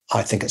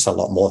think it's a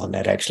lot more than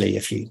that, actually,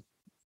 if you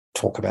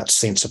talk about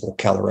sensible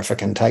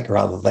calorific intake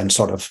rather than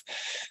sort of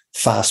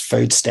fast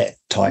food stat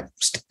type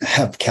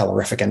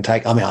calorific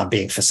intake. I mean, I'm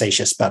being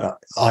facetious, but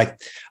I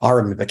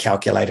remember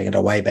calculating it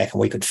a way back,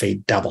 and we could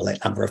feed double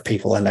that number of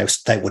people and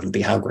they wouldn't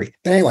be hungry.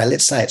 But anyway,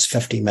 let's say it's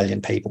 50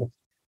 million people.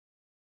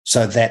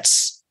 So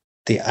that's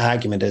the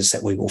argument, is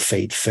that we will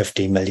feed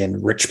 50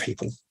 million rich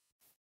people.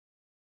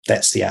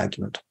 That's the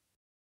argument.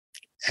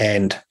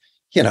 And,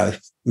 you know,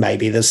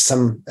 maybe there's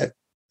some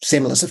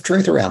semblance of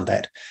truth around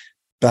that.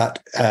 But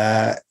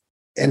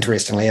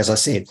interestingly, as I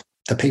said,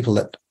 the people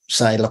that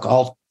say, look,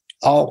 I'll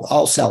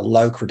sell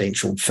low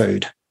credentialed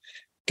food.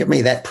 Give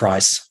me that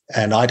price,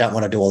 and I don't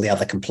want to do all the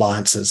other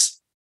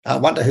compliances. I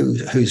wonder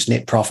whose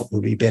net profit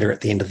will be better at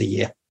the end of the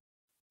year.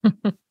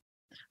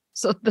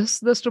 So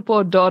this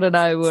report Don and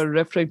I were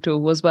referring to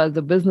was by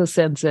the Business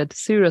Sense at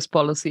Serious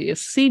Policy, a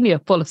senior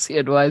policy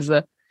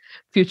advisor,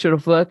 future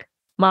of work,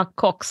 Mark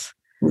Cox.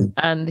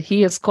 And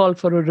he has called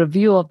for a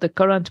review of the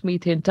current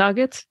methane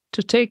targets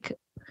to take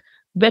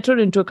better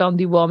into account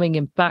the warming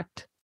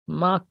impact.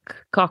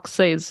 Mark Cox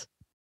says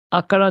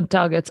our current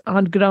targets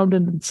aren't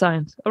grounded in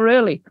science. Oh,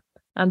 really?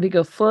 And they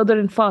go further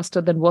and faster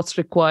than what's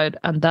required.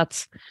 And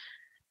that's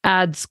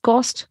adds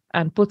cost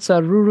and puts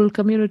our rural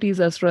communities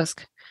at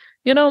risk.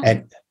 You know...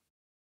 And,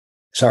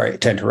 sorry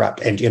to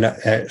interrupt. And, you know,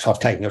 I've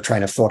taken your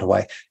train of thought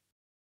away.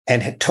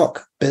 And it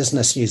took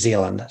Business New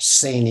Zealand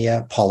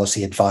senior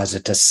policy advisor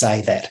to say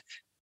that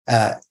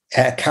our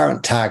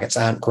current targets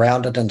aren't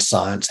grounded in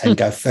science and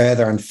go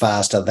further and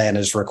faster than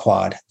is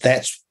required.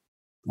 That's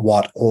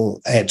what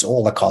adds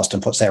all the cost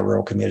and puts our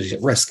rural communities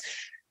at risk.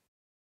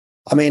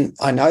 I mean,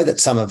 I know that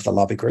some of the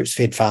lobby groups,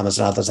 Fed Farmers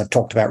and others, have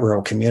talked about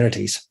rural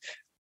communities,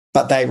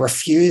 but they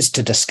refused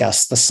to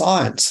discuss the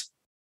science.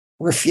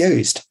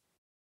 Refused.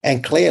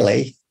 And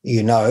clearly,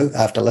 you know,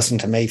 after listening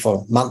to me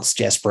for months,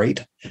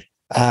 Jaspreet,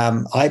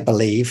 I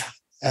believe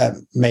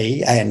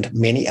me and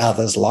many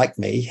others like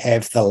me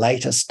have the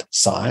latest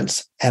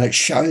science, and it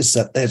shows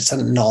that it's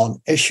a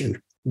non-issue.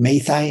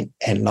 Methane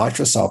and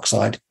nitrous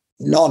oxide,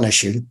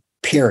 non-issue,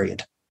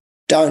 period.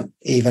 Don't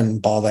even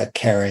bother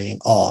carrying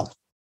on.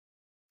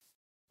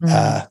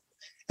 And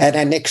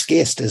our next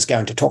guest is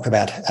going to talk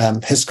about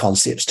his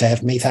concepts to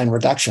have methane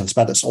reductions,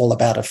 but it's all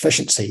about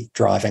efficiency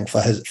driving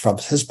from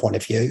his point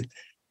of view,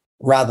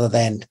 rather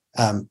than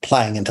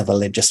playing into the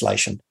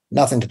legislation.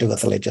 Nothing to do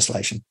with the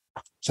legislation.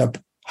 So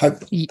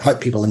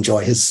hope people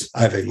enjoy his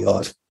overview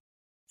of it.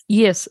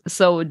 Yes.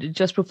 So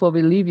just before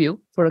we leave you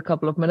for a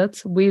couple of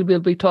minutes, we will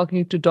be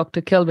talking to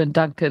Dr. Kelvin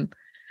Duncan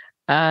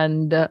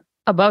and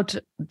about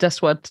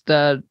just what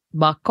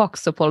Mark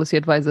Cox, the policy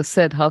advisor,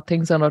 said, how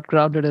things are not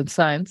grounded in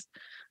science.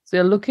 So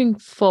you're looking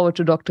forward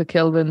to Dr.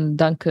 Kelvin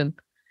Duncan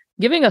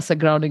giving us a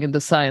grounding in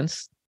the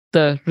science,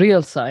 the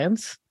real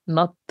science,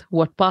 not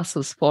what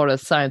passes for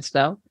as science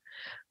now.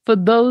 For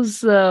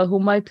those who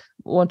might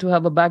want to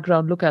have a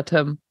background look at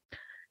him,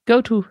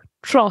 go to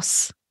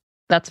TROS,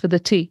 that's with a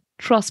T,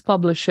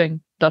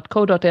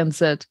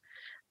 trospublishing.co.nz,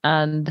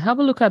 and have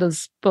a look at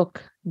his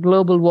book,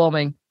 Global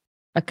Warming,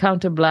 A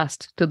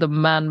Counterblast to the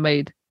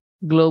Man-Made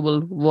Global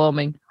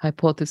Warming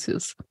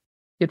Hypothesis.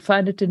 You'd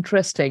find it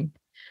interesting.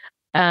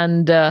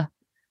 And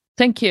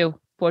thank you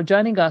for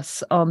joining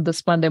us on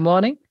this Monday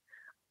morning.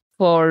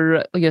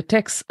 For your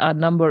texts, our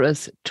number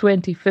is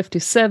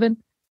 2057.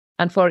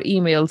 And for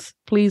emails,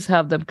 please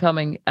have them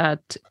coming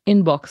at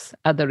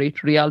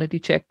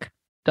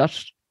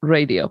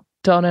inbox@realitycheck.radio.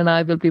 Don and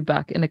I will be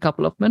back in a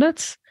couple of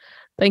minutes.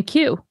 Thank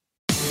you.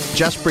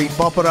 Jaspreet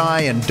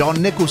Boparai and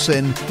Don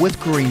Nicholson with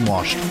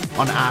Greenwashed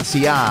on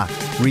RCR,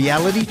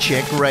 Reality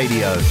Check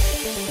Radio.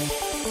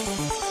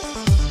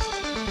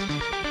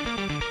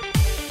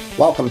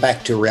 Welcome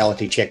back to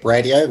Reality Check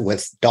Radio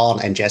with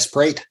Don and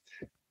Jaspreet.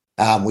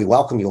 We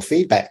welcome your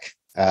feedback.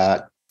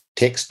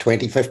 Text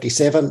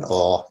 2057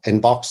 or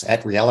inbox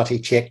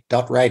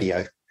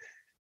 @realitycheck.radio.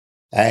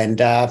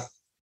 And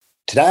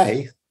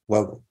today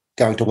we're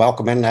going to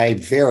welcome in a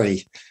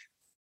very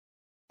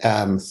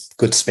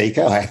good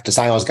speaker. I have to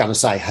say, I was going to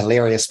say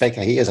hilarious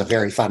speaker. He is a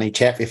very funny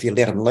chap if you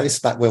let him loose,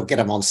 but we'll get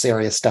him on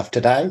serious stuff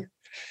today.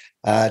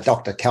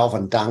 Dr.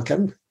 Kelvin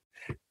Duncan.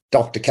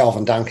 Dr.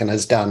 Kelvin Duncan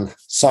has done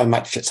so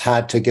much, it's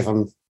hard to give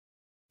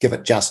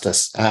it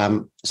justice.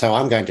 So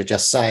I'm going to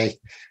just say,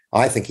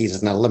 I think he's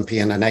an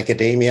Olympian in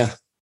academia,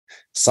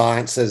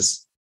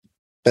 sciences,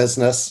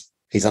 business.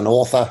 He's an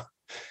author.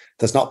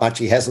 There's not much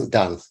he hasn't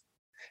done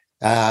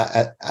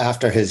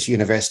after his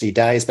university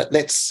days. But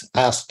let's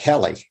ask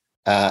Kelly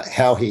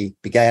how he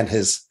began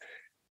his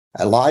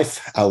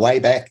life way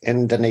back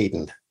in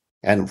Dunedin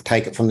and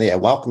take it from there.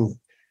 Welcome.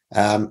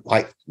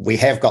 We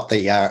have got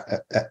the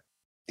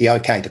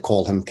okay to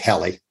call him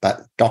Kelly,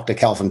 but Dr.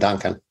 Kelvin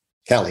Duncan.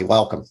 Kelly,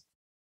 welcome.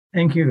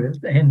 Thank you.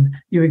 And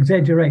you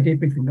exaggerate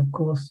everything, of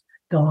course,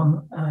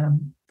 Don.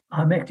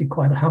 I'm actually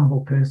quite a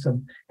humble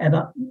person, and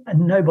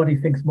nobody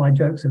thinks my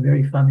jokes are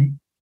very funny.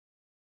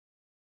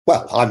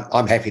 Well,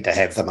 I'm happy to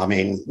have them. I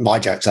mean, my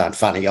jokes aren't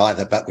funny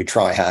either, but we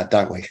try hard,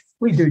 don't we?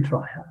 We do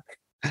try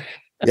hard.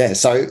 Yeah.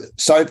 So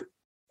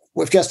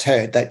we've just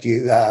heard that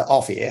you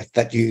off air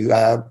that you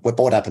were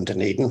brought up in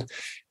Dunedin,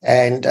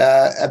 and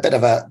a bit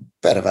of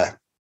a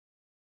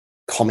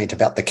comment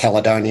about the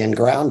Caledonian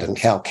ground and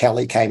how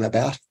Kelly came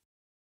about.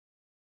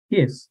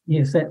 Yes.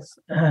 That's.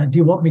 Do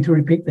you want me to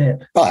repeat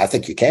that? Oh, I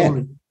think you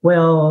can.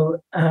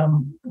 Well,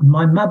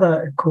 my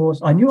mother, of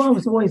course, I knew I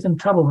was always in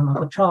trouble when I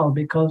was a child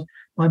because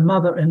my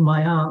mother and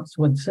my aunts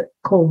would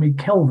call me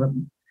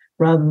Kelvin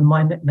rather than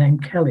my nickname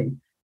Kelly.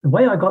 The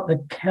way I got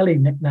the Kelly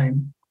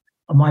nickname,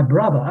 my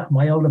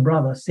older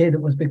brother, said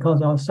it was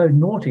because I was so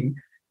naughty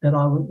that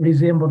I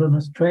resembled an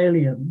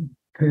Australian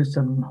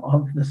person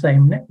of the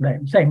same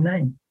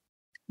name,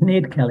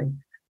 Ned Kelly.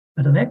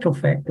 But in actual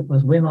fact, it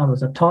was when I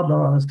was a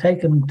toddler, I was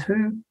taken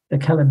to the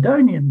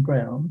Caledonian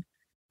ground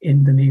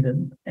in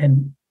Dunedin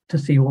and to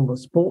see all the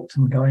sports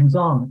and goings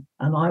on.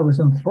 And I was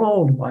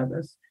enthralled by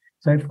this.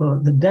 So for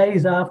the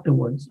days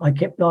afterwards, I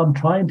kept on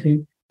trying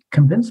to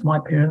convince my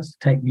parents to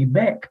take me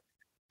back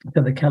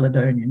to the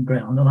Caledonian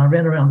ground. And I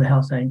ran around the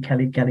house saying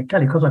Kelly, Kelly,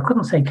 Kelly, because I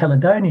couldn't say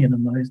Caledonian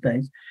in those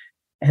days.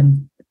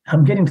 And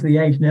I'm getting to the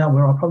age now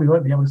where I probably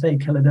won't be able to say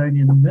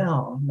Caledonian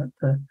now,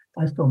 but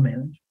I still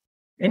manage.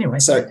 Anyway,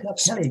 so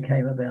that's how Kelly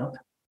came about.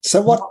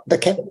 So what the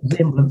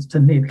resemblance to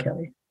Ned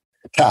Kelly?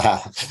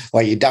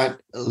 Well, you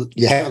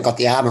haven't got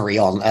the armoury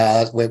on.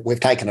 We've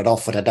taken it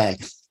off for today.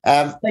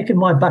 Taken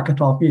my bucket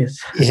off, yes.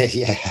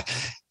 Yeah.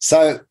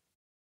 So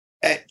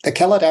the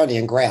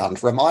Caledonian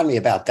ground, remind me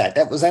about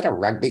that. Was that a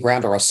rugby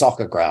ground or a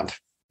soccer ground?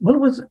 Well, it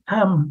was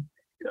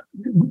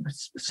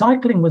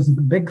cycling was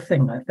the big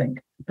thing, I think,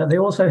 but they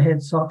also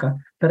had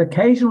soccer. But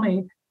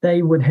occasionally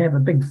they would have a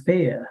big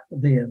fair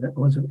there that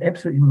was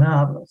absolutely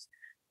marvellous.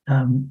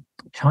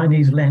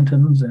 Chinese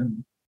lanterns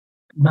and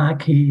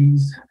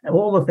marquees,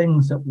 all the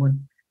things that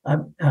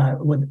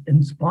would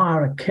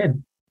inspire a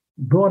kid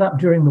brought up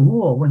during the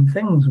war when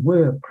things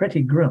were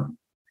pretty grim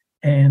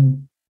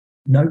and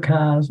no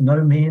cars,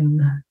 no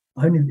men.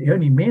 The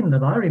only men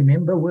that I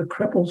remember were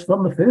cripples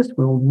from the First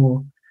World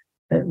War.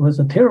 It was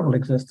a terrible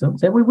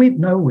existence, and we went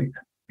nowhere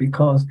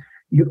because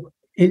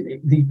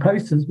the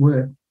posters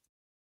were,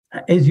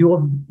 "Is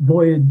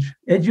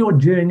your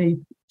journey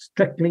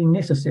strictly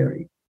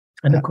necessary?"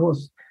 And of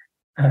course,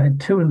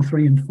 2 and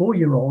 3 and 4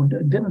 year old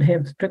didn't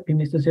have strictly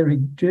necessary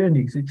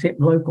journeys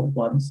except local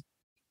ones.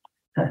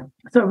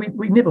 So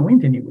we never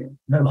went anywhere.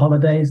 No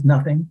holidays,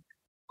 nothing.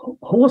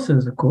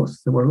 Horses, of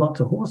course, there were lots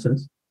of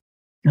horses,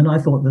 and I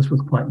thought this was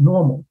quite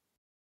normal.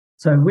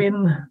 So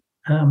when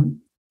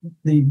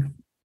the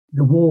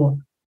war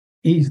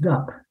eased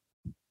up,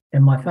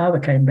 and my father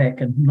came back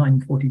in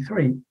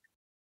 1943,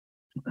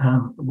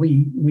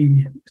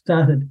 we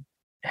started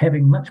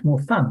having much more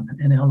fun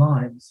in our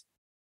lives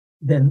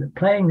than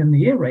playing in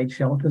the air raid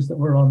shelters that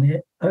were on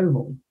the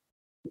Oval.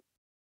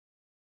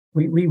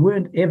 We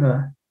weren't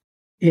ever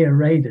air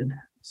raided,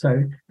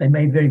 so they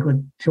made very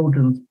good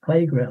children's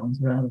playgrounds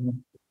rather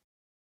than.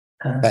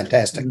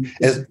 Fantastic.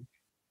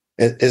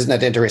 Isn't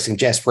it interesting?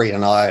 Jaspreet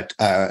and I,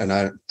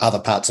 in other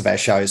parts of our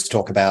shows,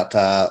 talk about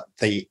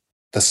the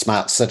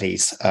smart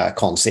cities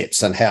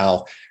concepts and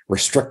how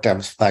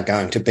restrictive they're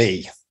going to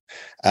be.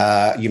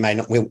 You may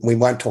not. We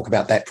won't talk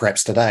about that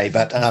perhaps today,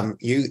 but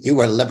you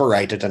were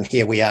liberated, and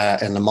here we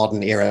are in the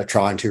modern era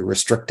trying to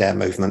restrict our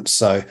movements.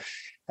 So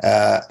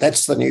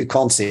that's the new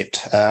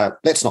concept.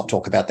 Let's not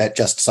talk about that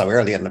just so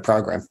early in the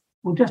program.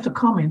 Well, just a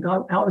comment.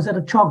 I was at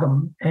a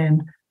Choggum,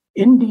 and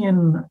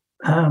Indian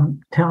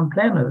town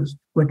planners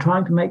were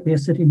trying to make their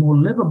city more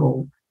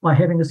livable by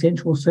having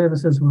essential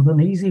services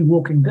within easy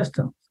walking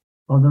distance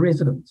of the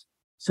residents.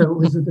 So it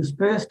was a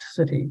dispersed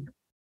city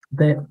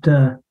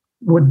that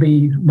would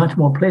be much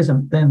more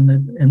pleasant than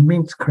the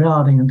immense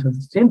crowding into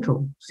the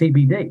central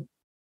CBD.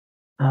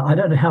 I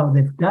don't know how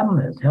they've done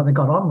this, how they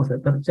got on with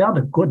it, but it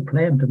sounded a good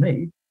plan to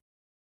me.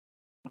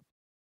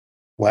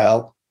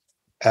 Well,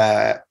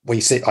 I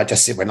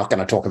just said we're not going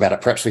to talk about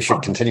it. Perhaps we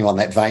should continue on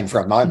that vein for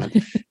a moment.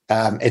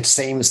 It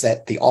seems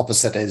that the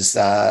opposite is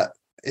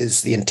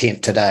the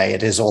intent today.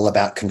 It is all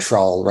about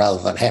control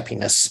rather than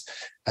happiness.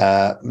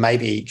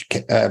 Maybe,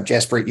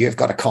 Jaspreet, you've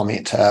got a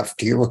comment.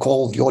 Do you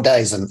recall your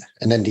days in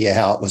India,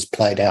 how it was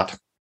played out?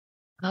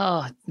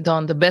 Oh,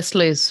 Don, the best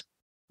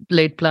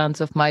laid plans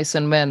of mice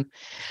and men.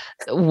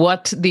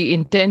 What the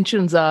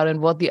intentions are and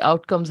what the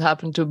outcomes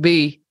happen to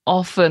be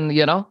often,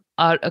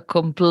 are a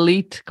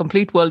complete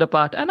world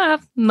apart. And I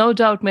have no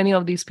doubt many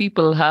of these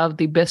people have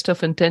the best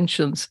of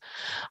intentions,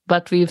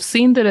 but we've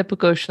seen the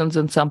repercussions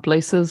in some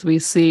places. We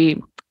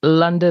see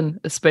London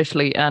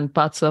especially and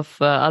parts of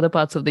other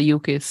parts of the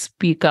UK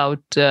speak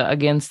out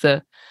against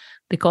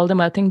they call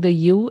them, I think,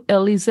 the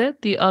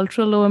ULEZ, the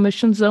ultra low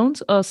emission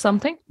zones or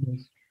something.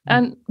 Yes.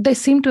 And they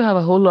seem to have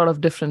a whole lot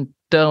of different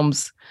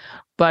terms,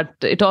 but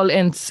it all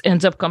ends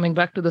up coming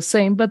back to the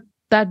same. But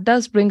that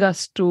does bring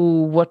us to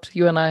what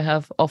you and I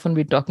have often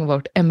been talking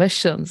about,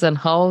 emissions and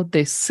how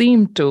they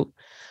seem to,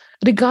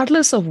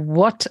 regardless of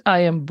what I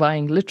am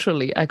buying,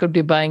 literally, I could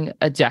be buying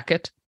a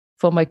jacket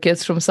for my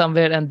kids from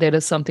somewhere and there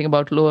is something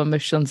about low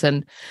emissions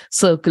and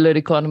circular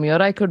economy,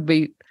 or I could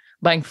be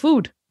buying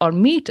food or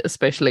meat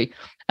especially,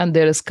 and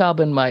there is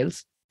carbon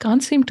miles.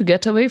 Can't seem to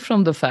get away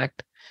from the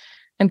fact.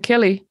 And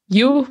Kelly,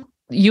 you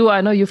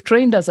I know you've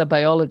trained as a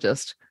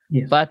biologist,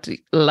 Yes. but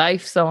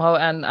life somehow,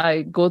 and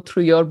I go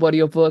through your body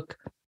of work,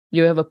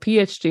 you have a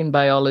PhD in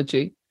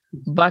biology,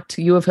 but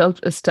you have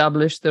helped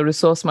establish the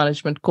resource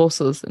management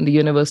courses in the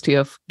University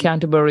of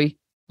Canterbury,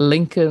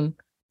 Lincoln,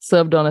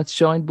 served on its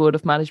joint board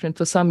of management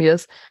for some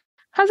years.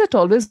 Has it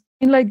always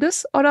been like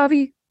this,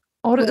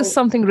 or is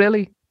something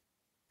really?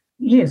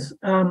 Yes,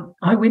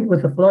 I went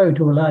with the flow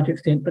to a large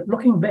extent, but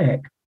looking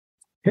back,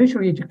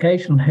 tertiary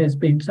education has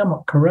been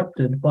somewhat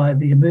corrupted by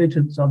the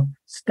emergence of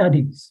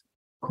studies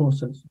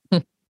courses,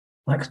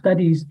 like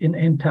studies in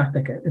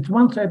Antarctica. It's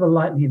once over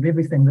lightly of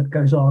everything that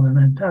goes on in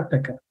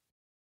Antarctica.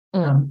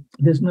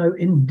 There's no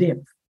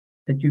in-depth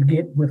that you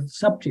get with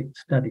subject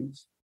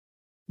studies.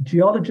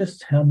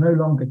 Geologists are no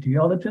longer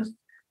geologists.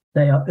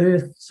 They are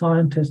earth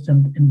scientists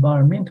and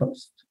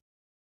environmentalists.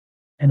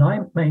 And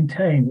I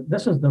maintain that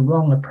this is the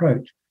wrong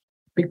approach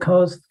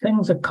because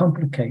things are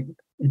complicated.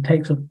 It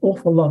takes an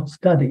awful lot of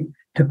study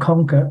to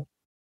conquer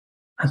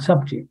a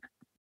subject.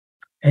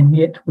 And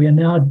yet we are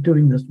now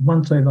doing this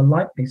once over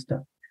lightly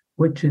stuff,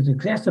 which is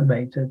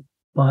exacerbated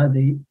by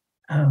the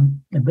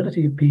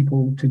ability of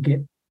people to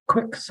get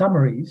quick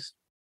summaries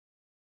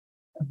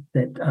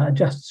that are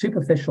just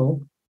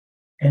superficial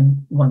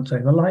and once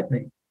over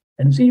lightly.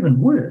 And it's even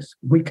worse.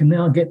 We can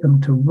now get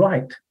them to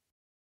write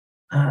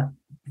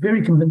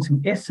very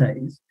convincing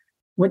essays,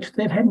 which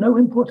they've had no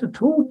input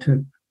at all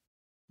to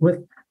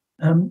with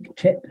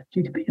chat,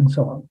 GTP and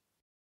so on.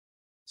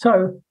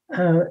 So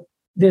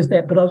there's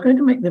that. But I was going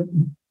to make the,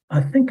 I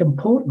think,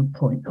 important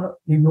point.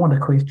 You want a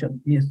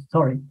question? Yes,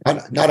 sorry.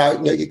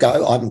 No, you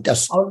go. I'm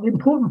just... The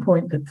important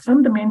point that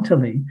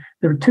fundamentally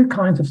there are two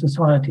kinds of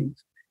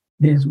societies.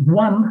 There's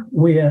one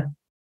where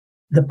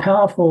the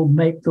powerful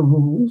make the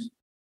rules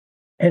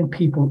and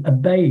people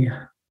obey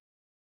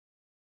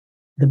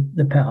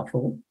the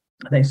powerful.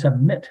 They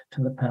submit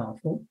to the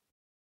powerful.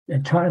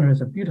 China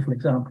is a beautiful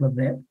example of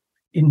that.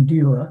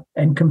 Endure.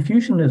 And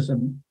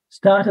Confucianism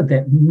started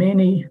that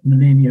many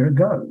millennia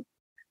ago,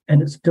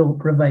 and it still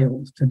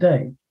prevails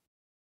today.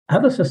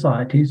 Other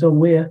societies are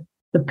where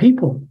the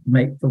people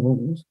make the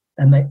rules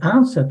and they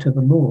answer to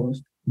the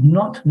laws,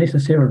 not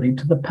necessarily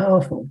to the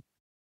powerful.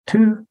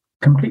 Two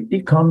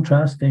completely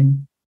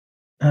contrasting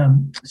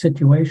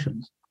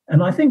situations.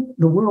 And I think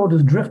the world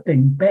is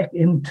drifting back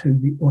into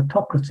the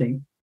autocracy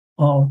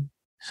of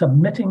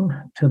submitting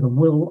to the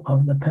will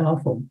of the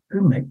powerful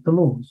who make the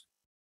laws.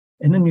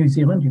 And in New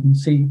Zealand, you can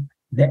see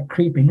that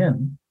creeping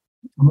in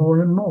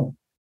more and more.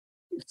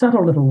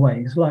 Subtle little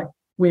ways, like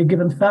we're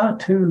given far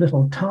too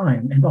little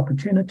time and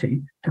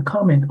opportunity to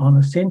comment on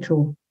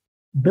essential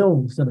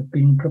bills that have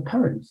been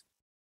proposed.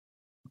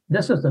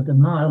 This is a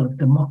denial of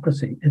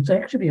democracy. It's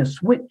actually a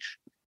switch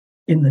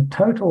in the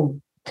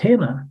total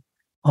tenor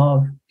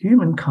of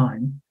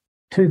humankind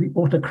to the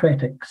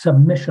autocratic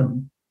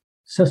submission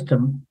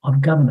system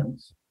of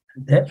governance.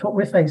 That's what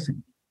we're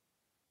facing.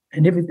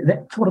 And everything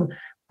that sort of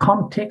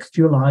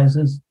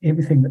contextualizes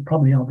everything that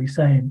probably I'll be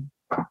saying.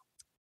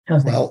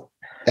 How's that? Well,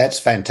 that's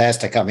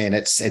fantastic. I mean,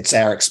 it's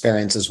our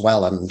experience as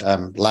well.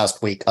 And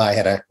last week I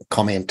had a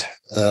comment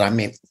that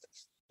I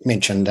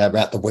mentioned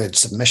about the word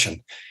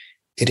submission.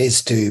 It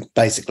is to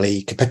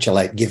basically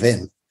capitulate, give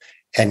in.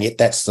 And yet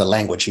that's the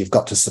language. You've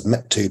got to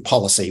submit to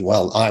policy.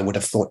 Well, I would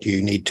have thought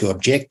you need to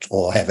object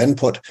or have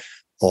input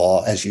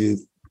or, as you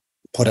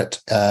put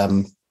it,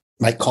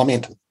 make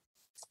comment.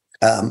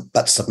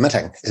 But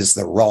submitting is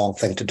the wrong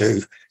thing to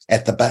do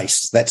at the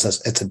base.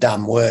 It's a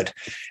dumb word.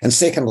 And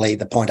secondly,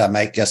 the point I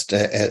make just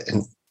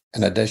in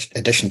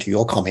addition to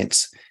your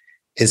comments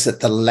is that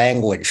the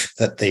language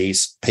that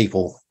these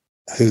people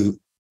who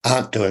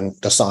aren't doing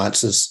the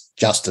sciences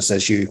justice,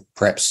 as you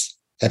perhaps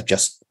have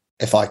just,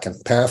 if I can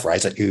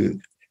paraphrase it, you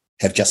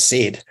have just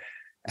said,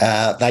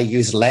 they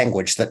use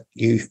language that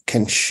you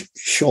can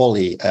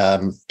surely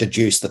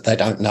deduce that they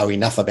don't know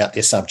enough about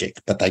their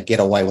subject, but they get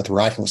away with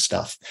writing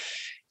stuff.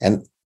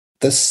 And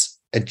this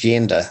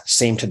agenda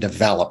seemed to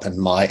develop in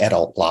my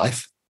adult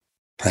life,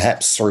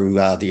 perhaps through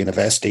the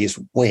universities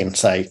when,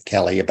 say,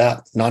 Kelly,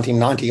 about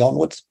 1990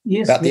 onwards?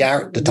 Yes. About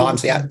the time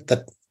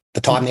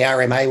the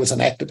RMA was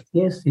enacted?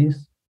 Yes.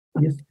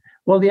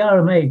 Well, the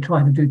RMA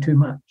tried to do too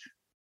much,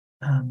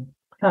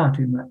 far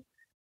too much.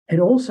 It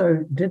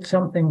also did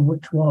something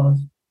which was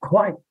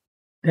quite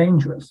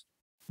dangerous.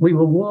 We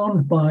were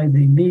warned by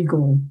the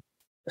legal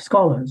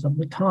scholars of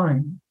the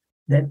time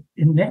that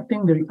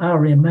enacting the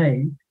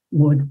RMA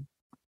would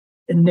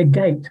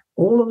negate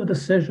all of the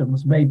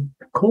decisions made,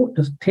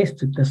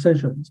 court-tested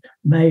decisions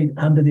made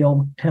under the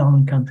old Town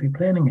and Country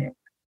Planning Act.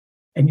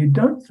 And you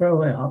don't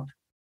throw out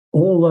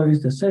all those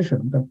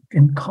decisions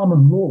in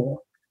common law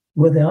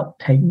without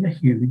taking a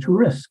huge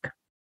risk.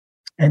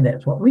 And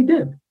that's what we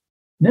did.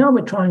 Now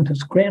we're trying to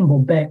scramble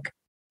back,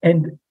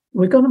 and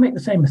we're going to make the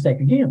same mistake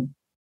again.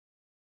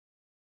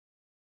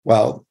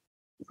 Well,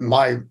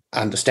 my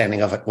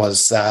understanding of it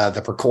was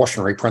the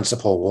precautionary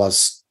principle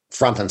was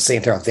front and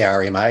centre of the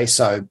RMA.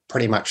 So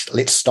pretty much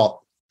let's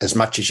stop as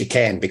much as you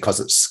can because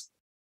it's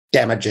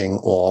damaging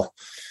or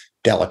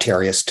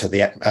deleterious to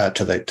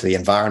the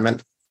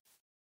environment.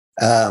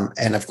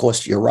 And of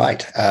course, you're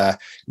right.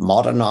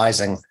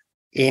 Modernising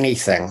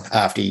anything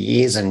after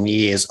years and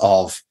years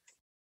of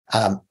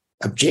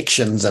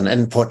objections and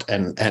input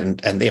and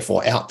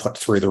therefore output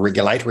through the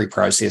regulatory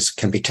process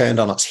can be turned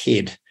on its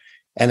head,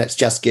 and it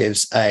just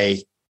gives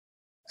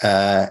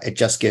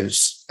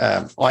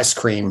ice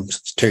cream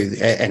to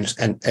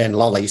and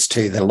lollies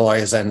to the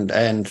lawyers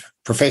and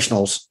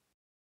professionals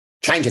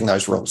changing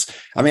those rules.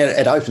 I mean,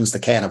 it opens the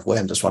can of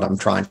worms, is what I'm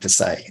trying to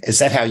say. Is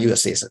that how you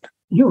assess it?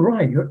 You're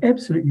right. You're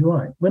absolutely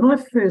right. When I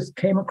first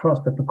came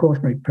across the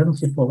precautionary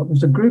principle, it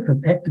was a group of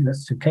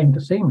activists who came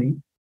to see me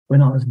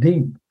when I was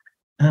dean.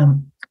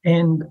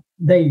 And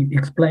they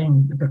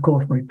explained the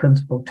precautionary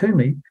principle to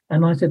me.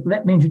 And I said,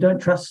 that means you don't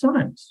trust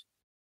science.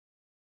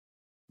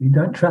 You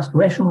don't trust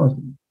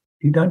rationalism.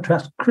 You don't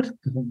trust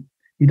criticism.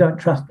 You don't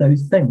trust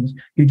those things.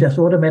 You just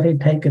automatically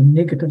take a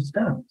negative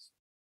stance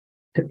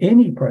to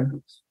any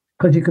progress,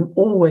 because you can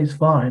always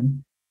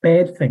find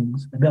bad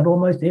things about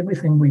almost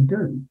everything we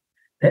do.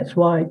 That's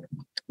why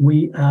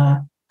we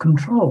are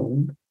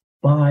controlled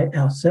by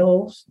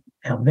ourselves,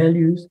 our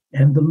values,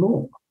 and the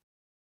law.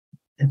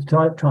 It's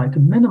try to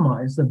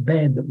minimize the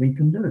bad that we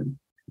can do.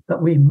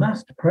 But we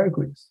must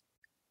progress.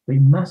 We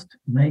must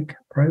make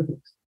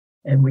progress.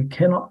 And we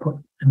cannot put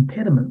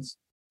impediments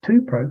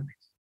to progress.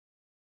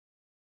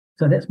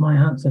 So that's my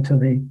answer to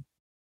the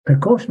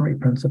precautionary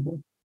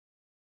principle.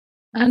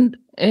 And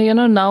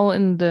now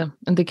in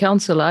the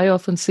council, I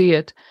often see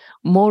it.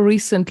 More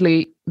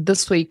recently,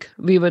 this week,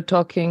 we were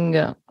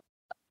talking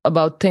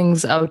about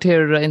things out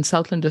here in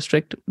Southland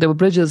District. There were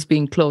bridges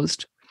being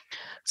closed.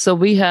 So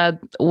we had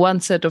one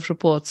set of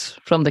reports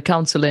from the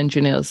council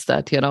engineers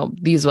that,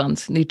 these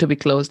ones need to be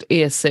closed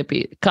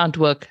ASAP. Can't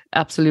work,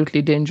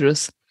 absolutely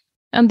dangerous.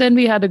 And then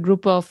we had a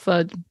group of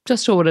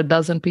just over a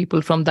dozen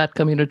people from that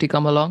community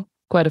come along,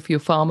 quite a few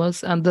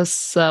farmers. And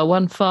this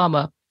one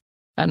farmer,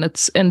 and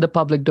it's in the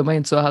public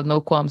domain, so I have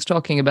no qualms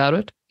talking about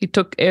it. He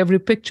took every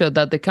picture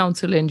that the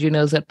council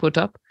engineers had put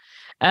up,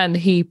 and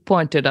he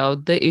pointed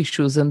out the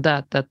issues in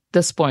that at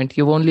this point,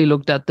 you've only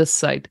looked at this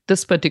side.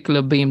 This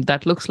particular beam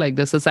that looks like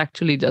this is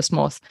actually just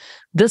moss.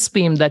 This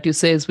beam that you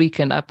say is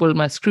weakened, I pulled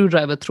my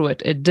screwdriver through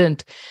it. It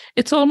didn't.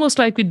 It's almost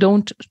like we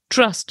don't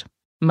trust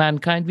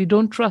mankind. We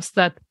don't trust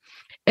that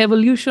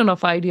evolution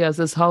of ideas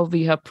is how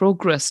we have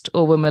progressed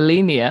over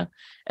millennia.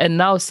 And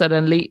now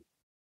suddenly,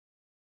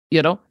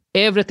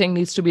 everything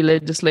needs to be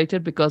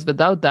legislated, because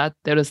without that,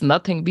 there is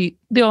nothing.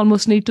 They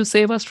almost need to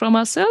save us from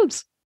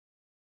ourselves.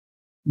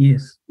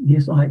 Yes,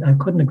 I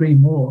couldn't agree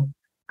more.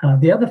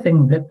 The other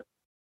thing that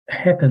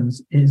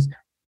happens is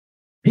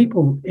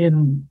people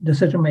in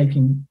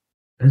decision-making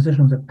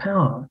positions of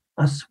power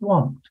are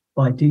swamped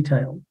by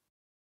detail.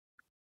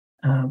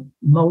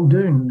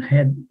 Muldoon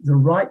had the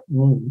right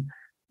rule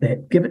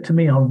that give it to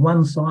me on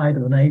one side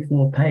of an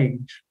A4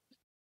 page,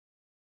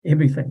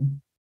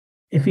 everything.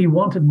 If he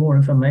wanted more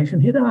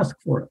information, he'd ask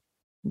for it.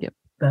 Yep.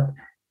 But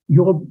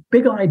your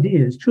big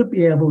ideas should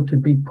be able to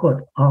be put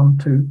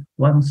onto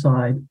one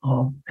side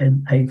of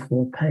an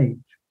A4 page.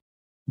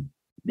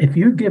 If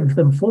you give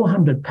them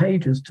 400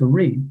 pages to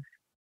read,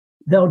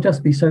 they'll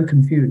just be so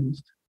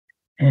confused.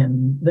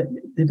 And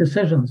the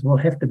decisions will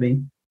have to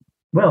be,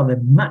 they're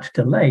much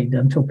delayed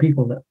until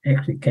people that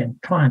actually can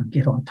try and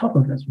get on top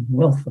of this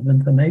wealth of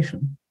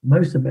information,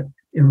 most of it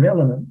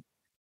irrelevant.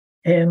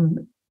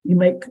 And you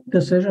make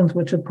decisions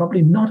which are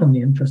probably not in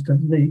the interest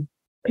of the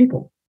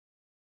people.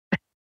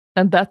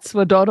 And that's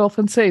what Dodd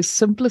often says,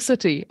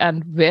 simplicity.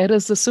 And where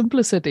is the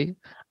simplicity?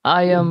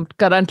 I am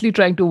currently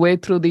trying to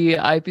wade through the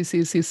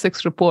IPCC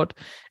 6 report.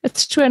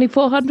 It's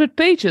 2,400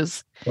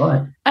 pages.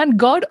 Right. And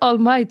God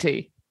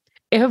Almighty,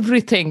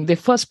 everything, they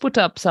first put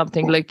up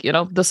something like,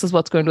 this is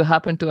what's going to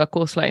happen to our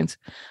coastlines.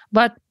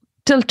 But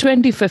till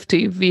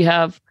 2050, we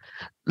have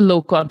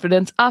low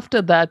confidence.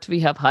 After that, we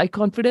have high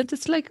confidence.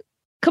 It's like,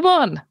 come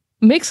on,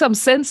 make some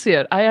sense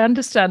here. I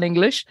understand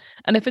English.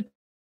 And if it,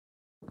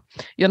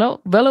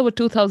 well over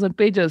 2,000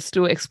 pages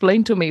to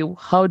explain to me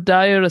how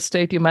dire a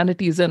state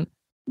humanity is in,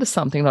 there's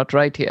something not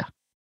right here.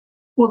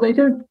 Well, they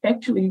don't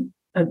actually,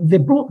 they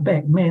brought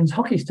back man's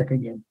hockey stick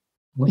again,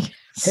 which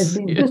has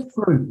been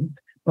disproved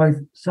both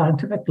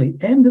scientifically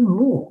and in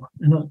law,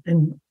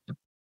 in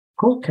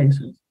court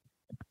cases.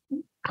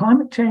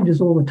 Climate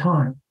changes all the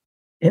time.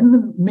 In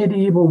the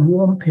medieval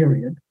warm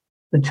period,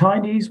 the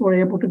Chinese were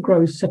able to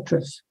grow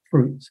citrus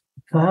fruits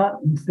far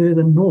and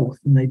further north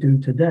than they do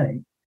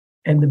today.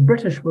 And the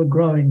British were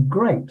growing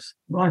grapes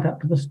right up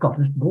to the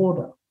Scottish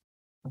border.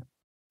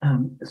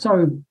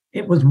 So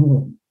it was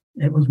warm.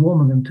 It was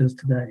warmer than it is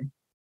today.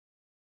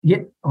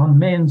 Yet on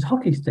man's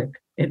hockey stick,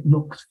 it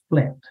looks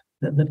flat,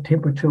 that the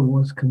temperature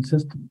was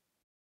consistent.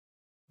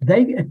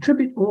 They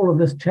attribute all of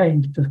this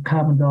change to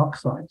carbon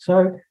dioxide.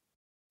 So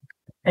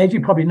as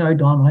you probably know,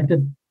 Don, I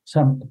did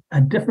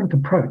a different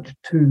approach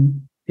to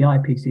the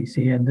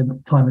IPCC and the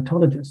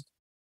climatologist.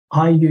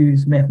 I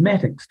use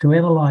mathematics to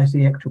analyze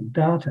the actual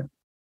data,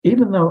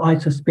 even though I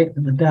suspect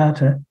that the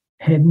data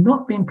had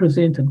not been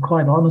presented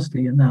quite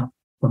honestly enough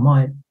for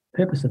my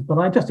purposes, but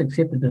I just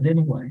accepted it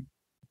anyway.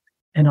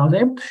 And I was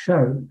able to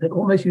show that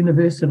almost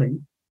universally,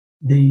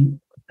 the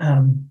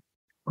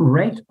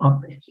rate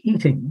of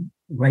heating,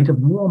 rate of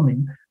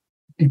warming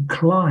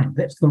declined.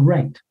 That's the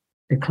rate,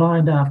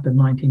 declined after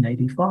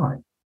 1985.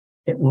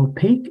 It will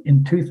peak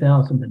in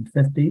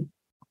 2050,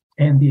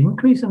 and the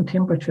increase in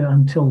temperature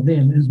until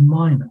then is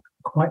minor,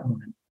 quite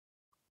minor.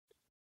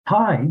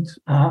 Tides,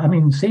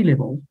 sea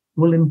level,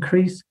 will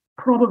increase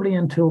probably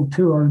until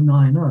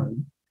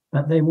 2090,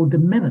 but they will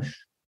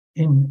diminish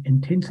in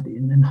intensity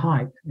and in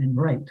height and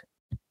rate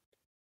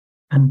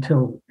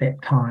until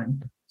that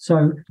time.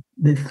 So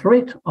the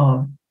threat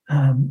of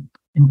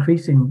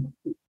increasing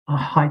a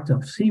height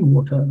of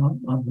seawater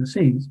of the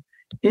seas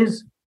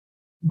is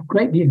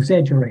greatly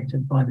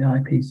exaggerated by the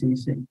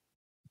IPCC.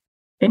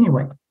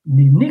 Anyway,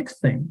 the next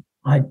thing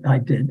I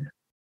did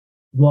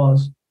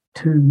was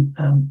to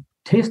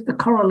test the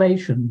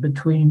correlation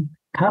between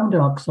carbon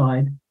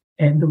dioxide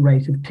and the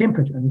rate of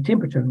temperature, and the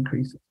temperature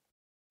increases.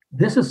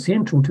 This is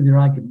central to their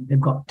argument. They've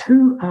got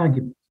two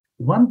arguments,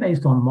 one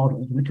based on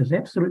models, which is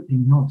absolutely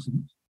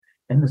nonsense,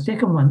 and the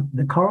second one,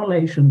 the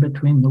correlation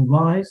between the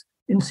rise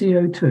in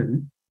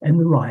CO2 and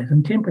the rise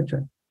in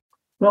temperature.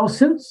 Well,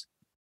 since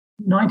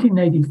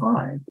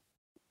 1985,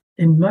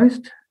 in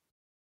most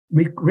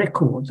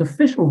records,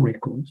 official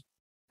records,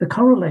 the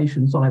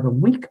correlation is either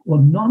weak or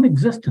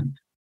non-existent.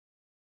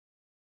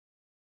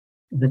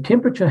 The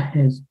temperature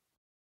has,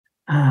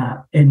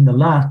 in the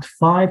last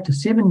 5 to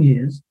 7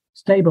 years,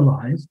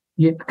 stabilized,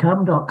 yet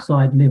carbon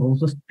dioxide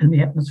levels in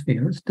the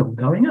atmosphere are still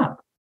going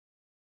up.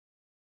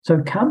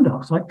 So carbon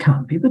dioxide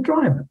can't be the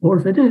driver, or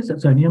if it is,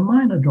 it's only a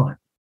minor driver.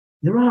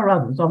 There are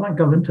others, I won't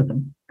go into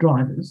them,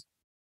 drivers,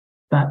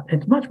 but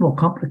it's much more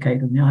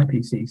complicated than the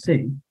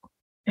IPCC.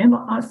 And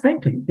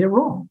frankly, they're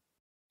wrong.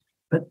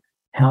 But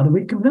how do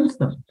we convince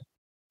them?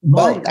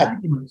 My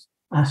arguments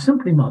are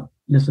simply not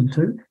listened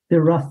to.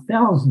 There are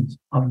thousands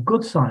of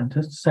good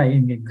scientists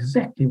saying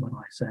exactly what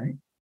I say,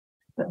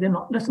 but they're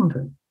not listened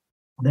to.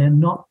 They're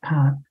not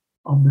part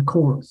of the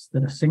chorus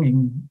that are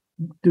singing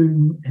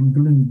doom and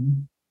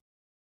gloom.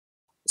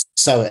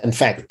 So, in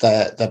fact,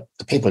 the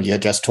people you're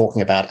just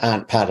talking about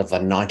aren't part of the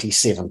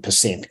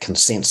 97%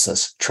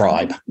 consensus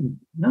tribe.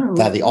 No.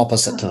 They're the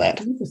opposite to that.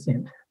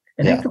 50%.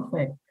 In actual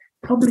fact,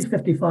 probably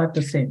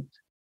 55%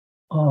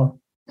 of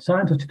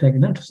scientists who take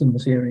an interest in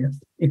this area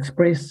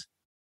express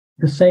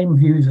the same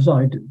views as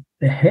I do.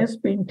 There has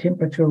been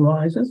temperature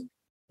rises.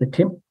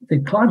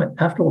 The climate,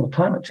 after all, the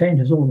climate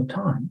changes all the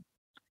time.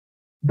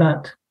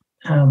 But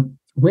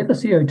whether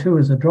CO2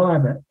 is a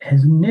driver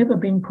has never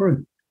been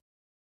proved.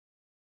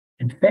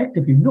 In fact,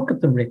 if you look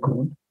at the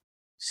record,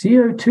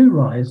 CO2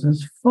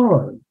 rises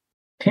follow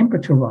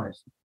temperature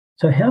rises.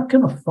 So how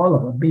can a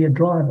follower be a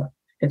driver?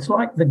 It's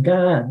like the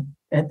guard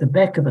at the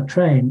back of the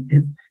train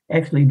is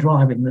actually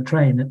driving the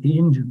train at the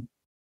engine.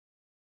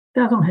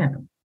 Doesn't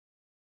happen.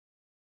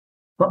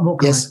 What more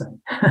can I say?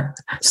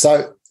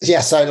 So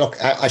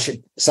look, I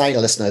should say to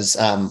listeners,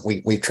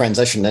 we've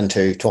transitioned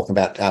into talking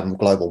about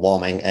global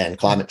warming and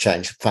climate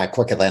change far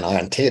quicker than I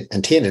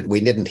intended.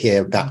 We didn't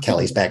hear about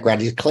Kelly's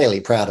background. He's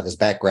clearly proud of his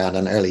background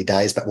in early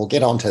days, but we'll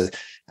get on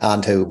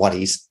to what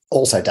he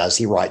also does.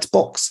 He writes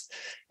books,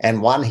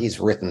 and one he's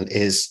written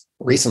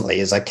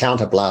recently is a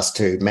counterblast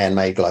to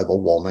man-made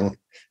global warming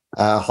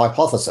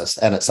hypothesis,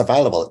 and it's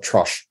available at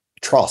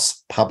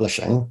Tross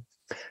Publishing.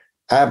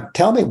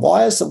 Tell me,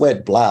 why is the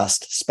word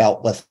blast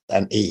spelt with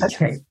an E?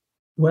 Okay,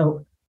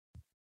 well,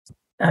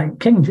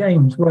 King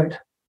James wrote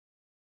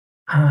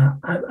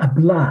a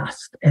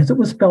blast, as it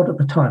was spelled at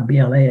the time,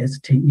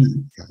 B-L-A-S-T-E,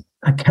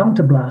 a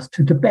counterblast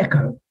to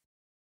tobacco.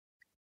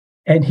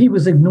 And he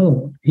was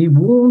ignored. He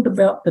warned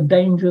about the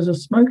dangers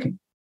of smoking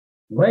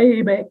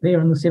way back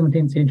there in the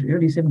 17th century,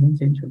 early 17th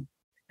century,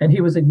 and he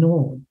was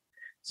ignored.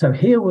 So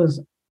here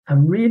was a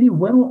really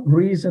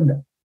well-reasoned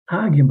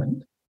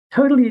argument,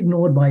 totally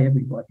ignored by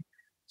everybody.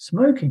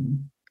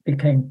 Smoking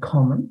became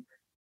common.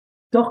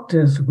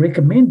 Doctors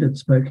recommended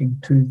smoking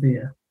to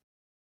their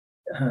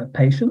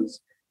patients.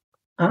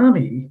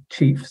 Army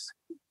chiefs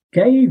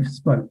gave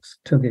smokes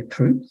to their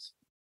troops.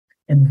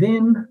 And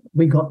then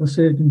we got the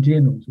Surgeon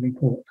General's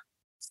report.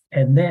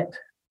 And that,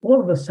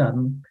 all of a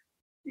sudden,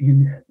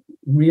 you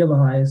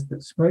realized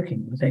that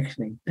smoking was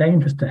actually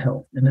dangerous to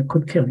health and it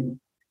could kill you.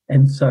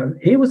 And so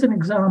here was an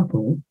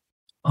example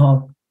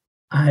of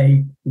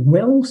a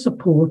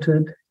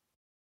well-supported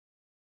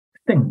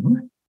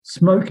thing,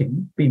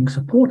 smoking, being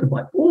supported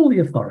by all the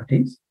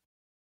authorities.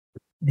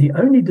 The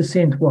only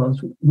dissent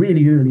was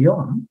really early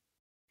on,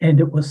 and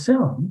it was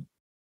sound.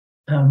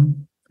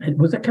 It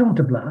was a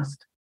counterblast.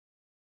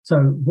 So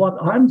what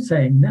I'm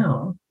saying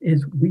now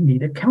is we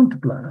need a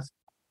counterblast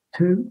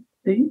to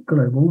the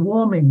global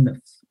warming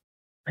myths.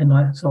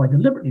 And so I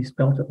deliberately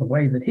spelt it the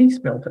way that he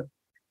spelt it,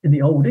 in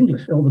the Old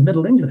English or the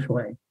Middle English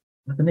way,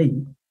 with an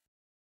E.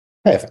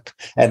 Perfect.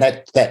 And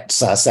that's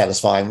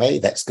satisfying me.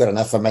 That's good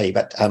enough for me.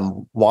 But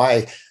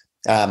why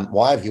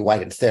have you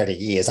waited 30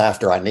 years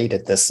after I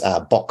needed this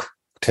book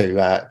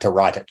to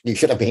write it? You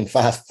should have been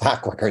far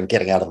quicker in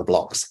getting out of the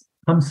blocks.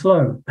 I'm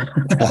slow.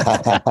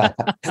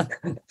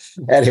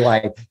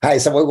 Anyway, hey,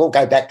 so we will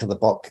go back to the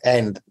book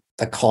and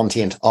the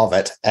content of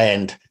it,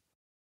 and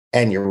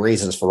your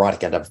reasons for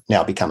writing it have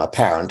now become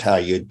apparent.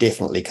 You're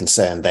definitely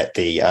concerned that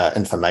the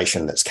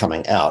information that's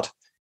coming out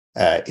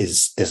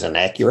is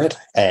inaccurate,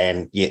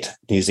 and yet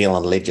New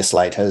Zealand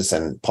legislators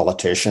and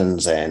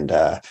politicians and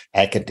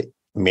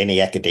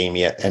many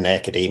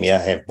academia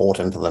have bought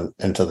into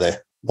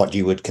the what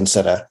you would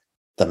consider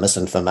the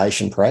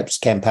misinformation, perhaps,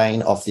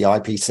 campaign of the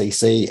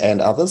IPCC and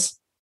others?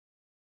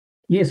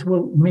 Yes,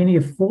 well, many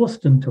are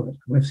forced into it.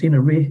 We've seen a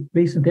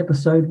recent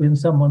episode when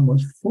someone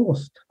was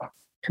forced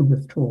to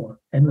withdraw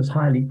and was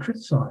highly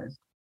criticised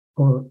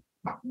for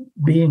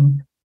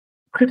being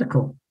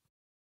critical.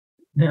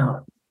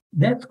 Now,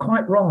 that's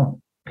quite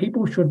wrong.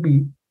 People should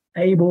be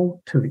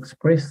able to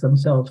express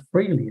themselves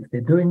freely. If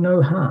they're doing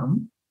no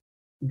harm,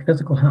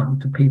 physical harm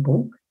to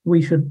people,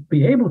 we should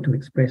be able to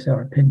express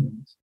our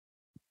opinions.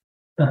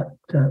 But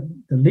the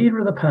leader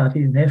of the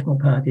party, the National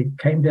Party,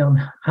 came down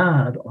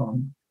hard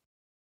on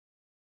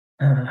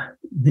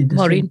the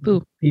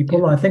dissenting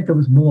people. I think there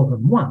was more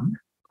than one.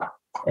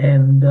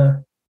 And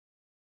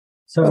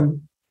so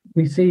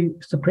we see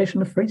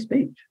suppression of free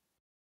speech.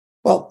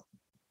 Well,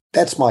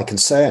 that's my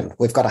concern.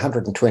 We've got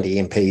 120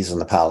 MPs in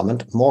the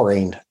Parliament.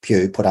 Maureen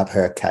Pugh put up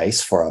her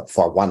case for a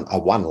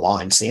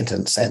one-line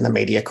sentence, and the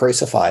media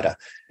crucified her.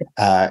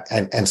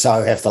 And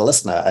so have the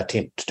listener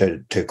attempt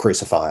to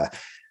crucify her.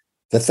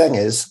 The thing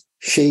is,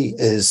 she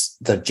is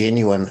the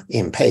genuine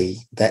MP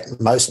that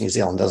most New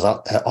Zealanders,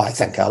 I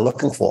think, are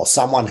looking for,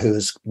 someone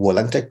who's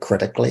willing to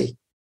critically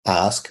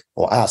ask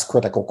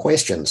critical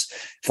questions.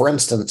 For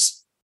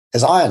instance,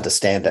 as I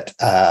understand it,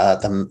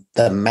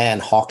 the man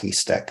hockey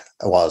stick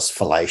was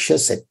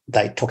fallacious.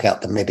 They took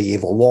out the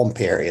medieval warm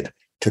period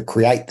to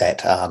create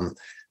that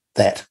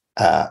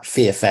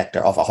fear factor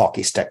of a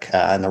hockey stick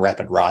and the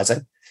rapid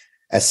rising.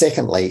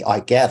 Secondly, I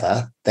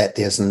gather that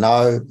there's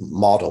no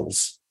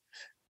models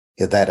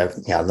that have,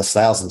 the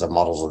thousands of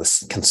models of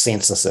this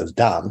consensus has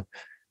done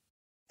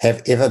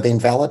have ever been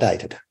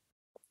validated.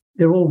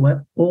 They're all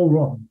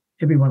wrong,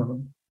 every one of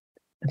them.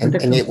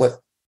 And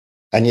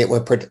yet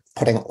we're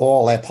putting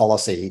all our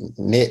policy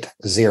net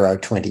zero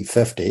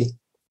 2050,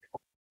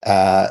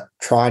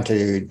 trying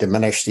to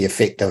diminish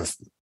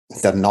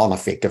the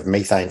non-effect of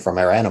methane from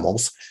our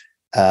animals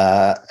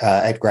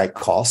at great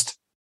cost.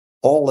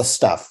 All this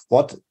stuff.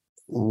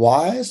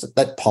 Why is it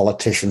that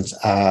politicians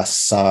are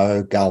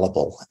so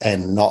gullible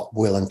and not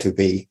willing to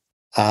be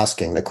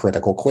asking the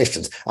critical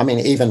questions? I mean,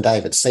 even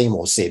David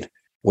Seymour said,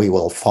 we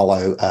will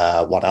follow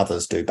what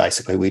others do.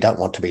 Basically, we don't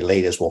want to be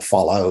leaders. We'll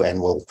follow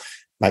and we'll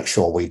make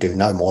sure we do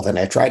no more than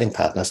our trading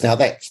partners. Now,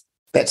 that's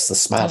the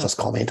smartest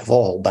comment of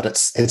all, but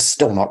it's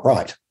still not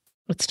right.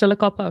 It's still a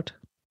cop-out.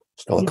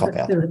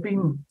 There have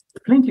been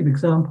plenty of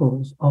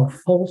examples of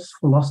false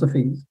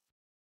philosophies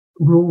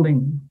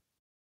ruling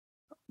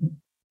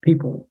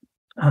people.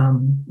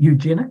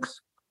 Eugenics,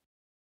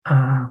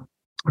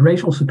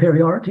 racial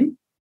superiority,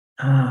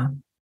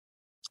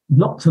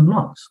 lots and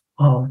lots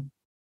of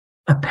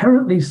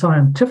apparently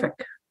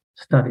scientific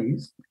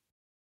studies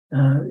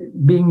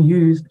being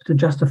used to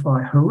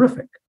justify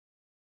horrific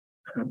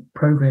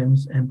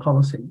programs and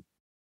policy.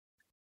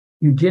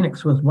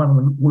 Eugenics was one of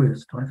the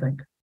worst, I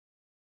think.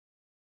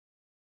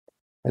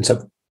 And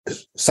so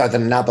the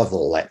nub of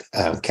all that,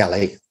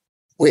 Kelly,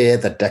 where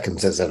the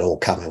dickens is it all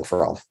coming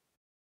from?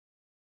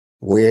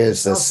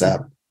 Where's this?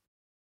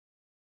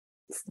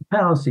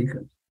 Power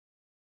seekers.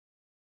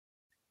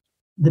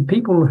 The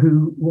people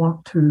who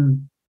want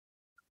to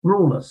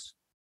rule us.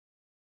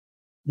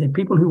 The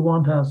people who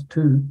want us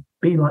to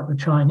be like the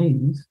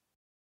Chinese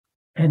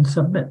and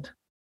submit.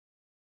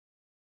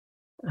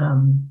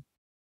 And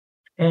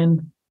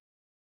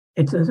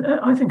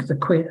I think it's a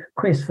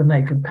quest for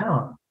naked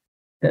power,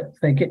 that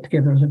they get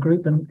together as a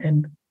group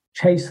and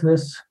chase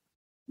this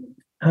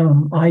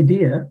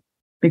idea,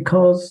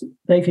 because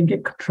they can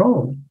get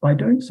control by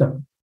doing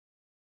so.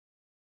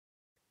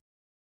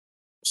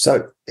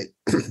 So,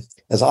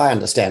 as I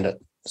understand it,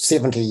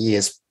 70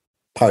 years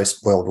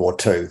post-World War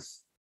II,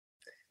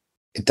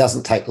 it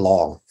doesn't take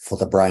long for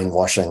the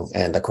brainwashing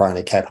and the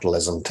crony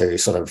capitalism to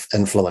sort of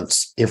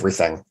influence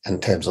everything in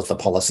terms of the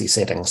policy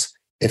settings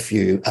if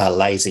you are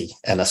lazy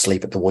and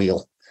asleep at the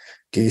wheel.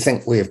 Do you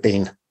think we've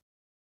been...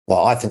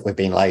 Well, I think we've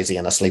been lazy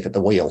and asleep at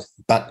the wheel.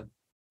 But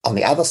on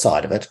the other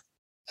side of it,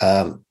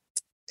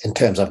 in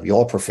terms of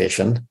your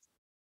profession,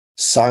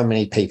 so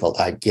many people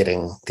are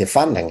getting their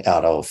funding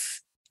out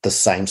of the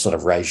same sort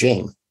of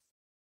regime.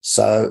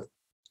 So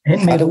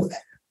how do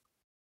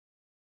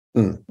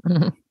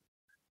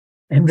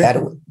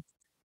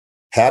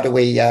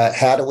we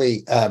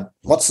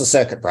what's the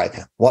circuit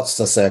breaker? What's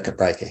the circuit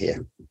breaker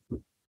here?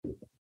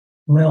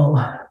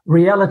 Well,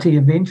 reality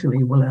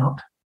eventually will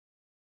out.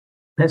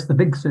 That's the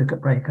big circuit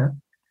breaker.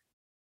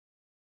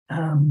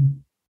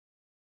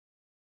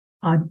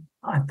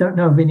 I don't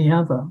know of any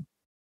other.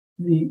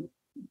 The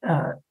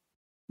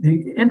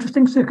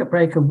interesting circuit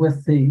breaker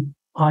with the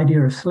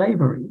idea of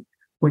slavery,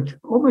 which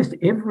almost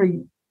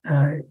everybody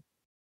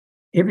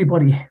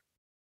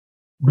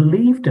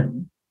believed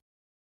in,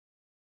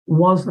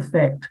 was the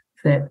fact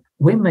that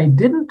when they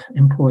didn't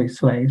employ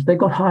slaves, they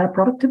got higher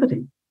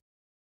productivity.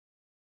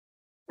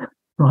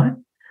 Right?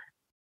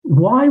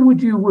 Why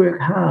would you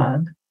work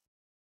hard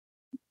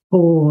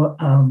for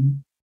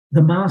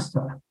the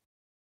master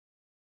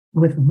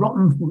with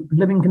rotten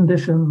living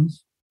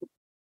conditions,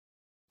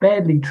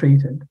 badly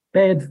treated,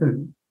 bad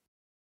food?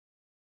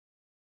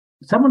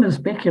 Someone has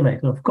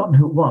speculated, I've forgotten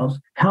who it was,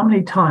 how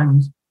many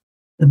times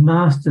the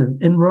master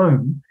in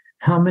Rome,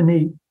 how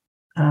much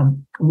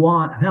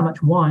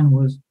wine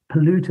was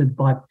polluted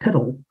by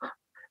piddle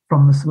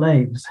from the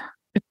slaves,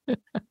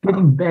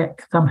 getting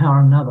back somehow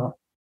or another.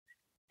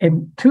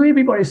 And to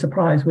everybody's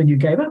surprise, when you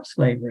gave up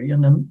slavery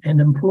and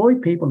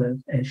employed people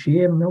as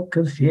share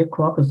milkers,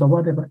 sharecroppers, or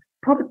whatever,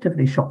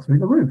 productivity shot through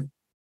the roof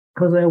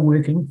because they're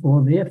working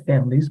for their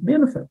family's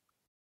benefit,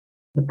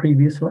 the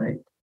previous slave.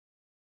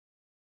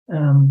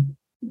 The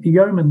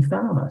yeoman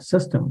farmer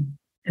system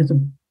is a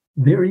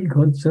very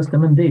good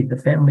system indeed, the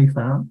family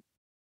farm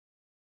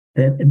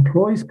that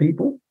employs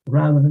people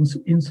rather than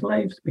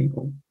enslaves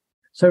people.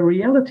 So the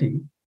reality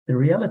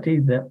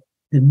that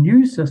the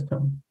new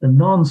system, the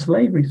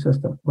non-slavery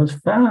system, was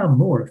far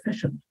more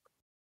efficient,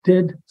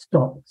 did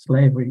stop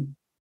slavery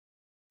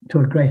to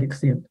a great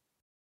extent.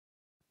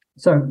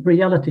 So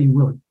reality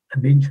will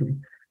eventually.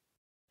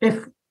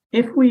 If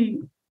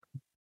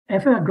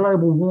our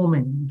global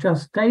warming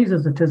just stays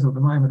as it is at the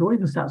moment or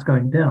even starts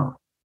going down,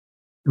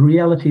 the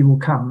reality will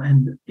come,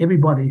 and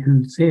everybody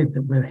who said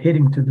that we're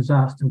heading to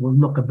disaster will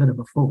look a bit of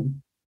a fool.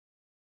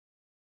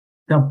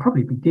 They'll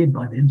probably be dead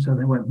by then, so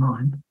they won't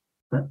mind.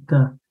 But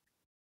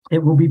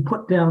it will be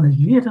put down as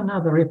yet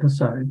another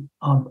episode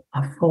of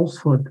a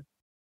falsehood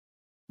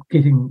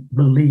getting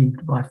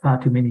believed by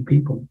far too many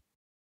people.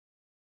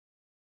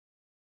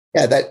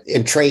 Yeah, that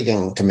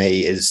intriguing to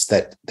me is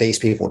that these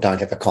people don't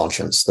have a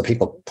conscience. The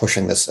people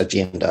pushing this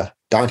agenda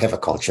don't have a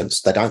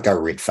conscience. They don't go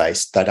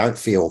red-faced. They don't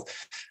feel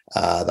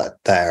that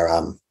they're,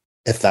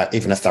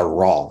 even if they're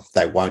wrong,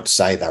 they won't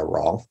say they're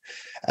wrong.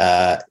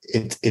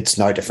 It's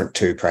no different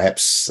to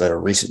perhaps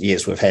recent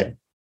years we've had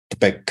the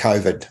big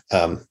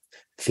COVID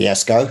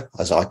fiasco,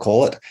 as I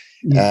call it,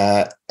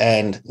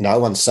 and no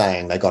one's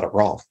saying they got it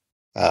wrong.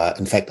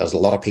 In fact, there's a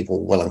lot of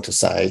people willing to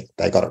say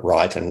they got it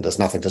right and there's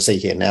nothing to see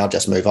here now,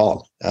 just move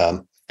on.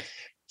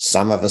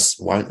 Some of us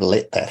won't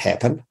let that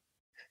happen.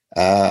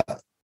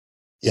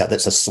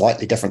 That's a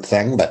slightly different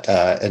thing, but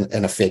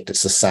in effect,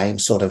 it's the same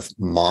sort of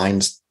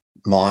mind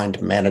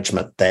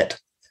management that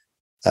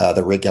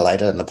the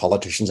regulator and the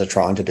politicians are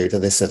trying to do to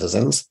their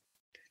citizens.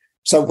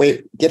 So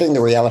we're getting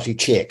the reality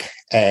check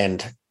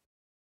and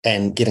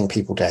getting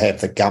people to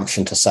have the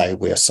gumption to say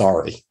we're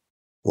sorry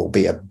will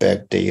be a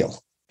big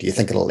deal. Do you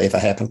think it'll ever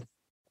happen?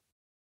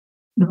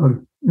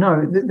 No.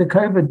 The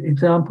COVID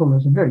example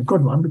is a very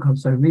good one because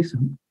it's so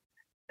recent.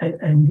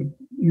 And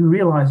you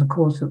realise, of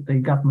course, that the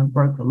government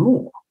broke the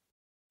law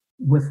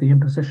with the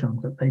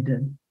impositions that they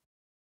did,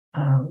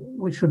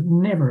 which should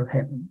never have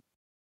happened.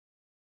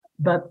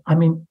 But, I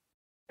mean,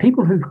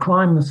 people who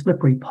climb the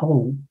slippery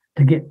pole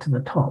to get to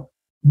the top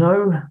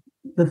know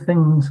the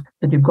things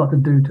that you've got to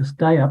do to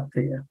stay up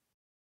there.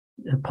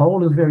 The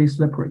pole is very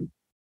slippery.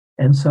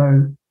 And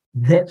so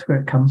that's where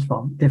it comes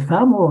from. They're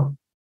far more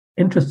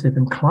interested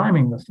in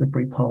climbing the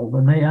slippery pole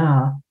than they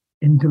are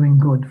in doing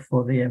good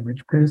for the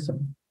average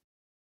person.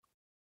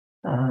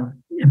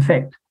 In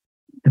fact,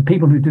 the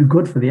people who do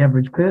good for the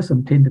average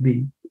person tend to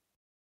be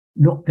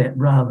looked at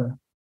rather,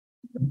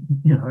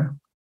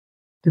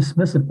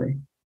 dismissively.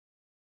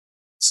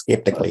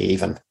 Skeptically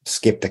even.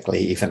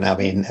 I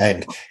mean,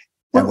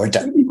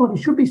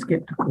 everybody should be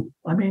skeptical.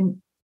 I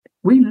mean,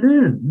 we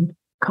learned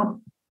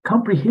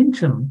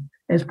comprehension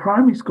as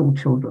primary school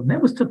children.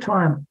 That was to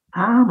try and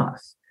arm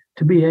us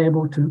to be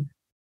able to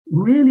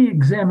really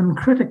examine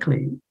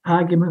critically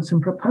arguments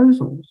and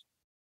proposals.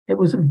 It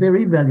was a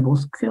very valuable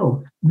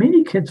skill.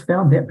 Many kids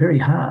found that very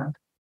hard.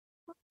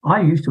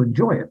 I used to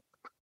enjoy it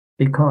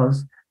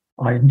because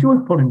I enjoy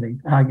pulling the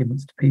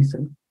arguments to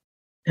pieces,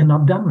 and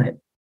I've done that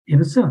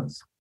ever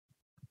since.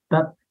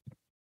 But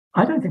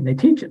I don't think they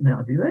teach it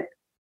now, do they?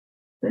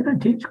 They don't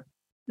teach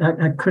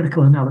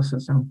critical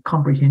analysis and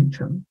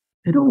comprehension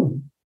at all.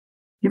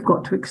 You've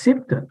got to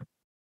accept it.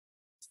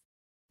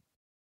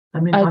 I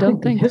mean, I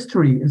think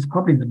history is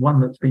probably the one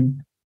that's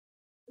been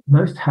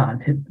most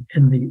hard hit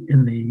in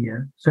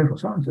the social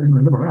sciences, in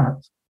the liberal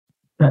arts.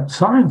 But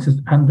science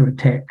is under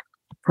attack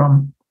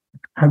from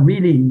a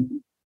really,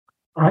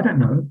 I don't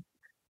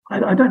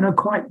know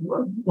quite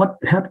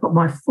how to put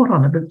my foot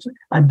on it, but it's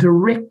a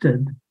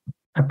directed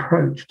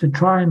approach to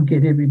try and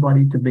get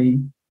everybody to be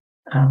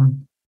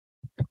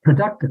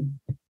productive,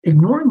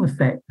 ignoring the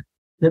fact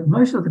that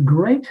most of the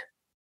great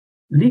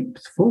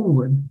leaps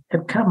forward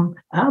have come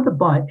either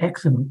by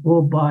accident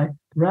or by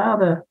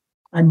rather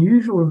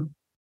unusual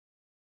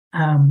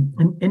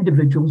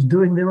individuals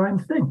doing their own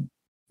thing.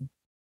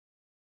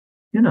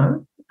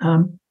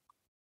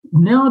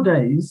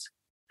 Nowadays,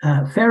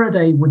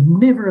 Faraday would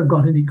never have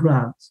got any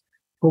grants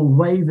for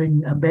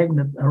waving a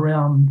magnet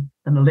around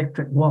an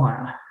electric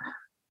wire.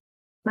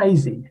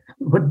 Crazy.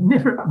 Would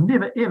never,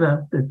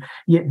 ever.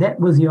 Yet that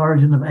was the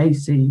origin of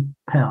AC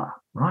power,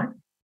 right?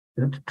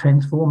 To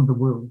transform the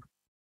world.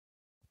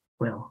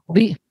 Well,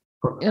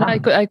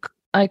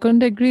 I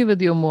couldn't agree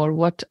with you more.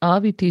 What are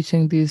we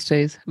teaching these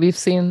days? We've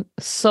seen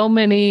so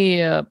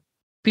many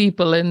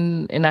people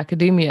in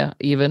academia,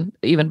 even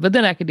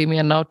within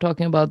academia, now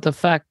talking about the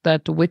fact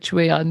that which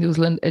way are New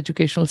Zealand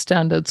educational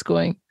standards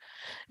going.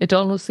 It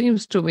almost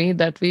seems to me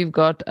that we've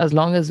got, as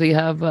long as we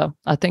have,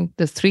 I think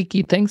there's 3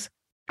 key things: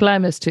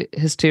 climate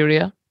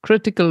hysteria,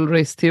 critical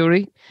race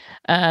theory,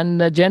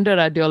 and gender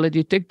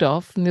ideology ticked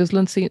off. New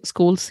Zealand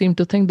schools seem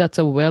to think that's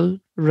a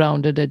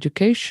well-rounded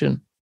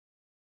education.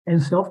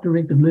 And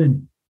self-directed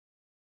learning.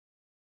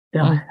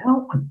 Now,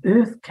 how on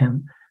earth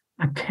can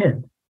a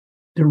kid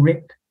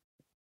direct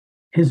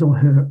his or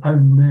her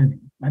own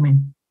learning? I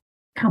mean,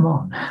 come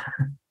on.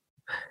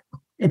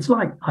 It's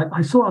like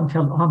I saw on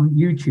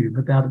YouTube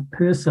about a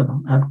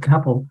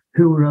couple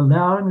who were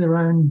allowing their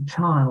own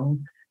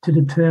child to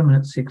determine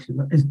its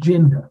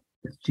gender.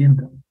 It's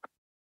gender.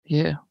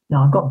 Yeah.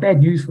 Now, I've got bad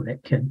news for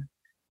that kid.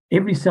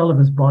 Every cell of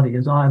his body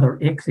is either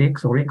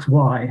XX or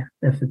XY.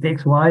 If it's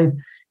XY,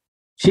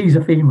 she's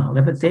a female.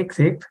 If it's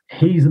XX,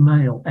 he's a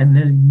male. And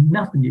there's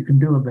nothing you can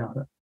do about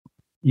it.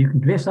 You can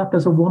dress up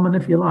as a woman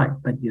if you like,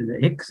 but the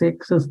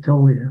XX is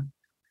still there.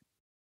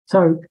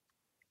 So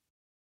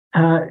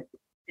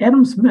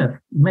Adam Smith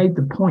made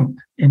the point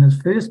in his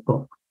first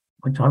book,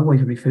 which I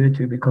always refer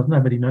to because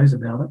nobody knows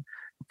about it,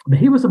 but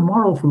he was a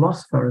moral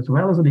philosopher as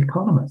well as an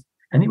economist,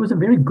 and he was a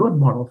very good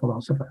moral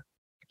philosopher.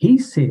 He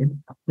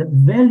said that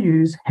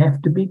values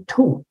have to be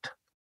taught,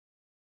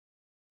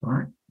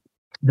 right?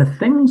 The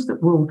things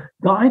that will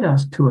guide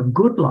us to a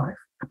good life,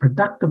 a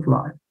productive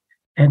life,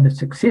 and a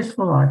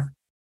successful life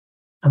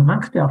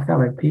amongst our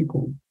fellow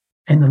people,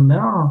 and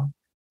allow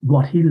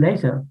what he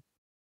later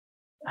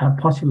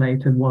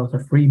postulated was a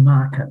free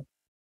market,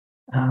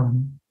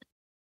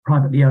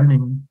 privately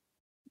owning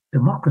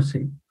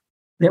democracy.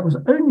 That was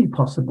only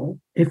possible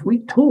if we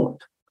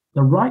taught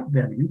the right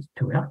values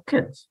to our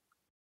kids.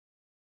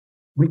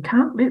 We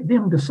can't let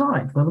them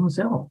decide for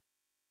themselves.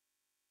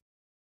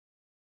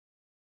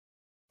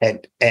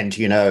 And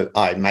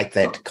I make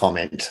that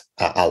comment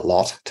a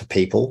lot to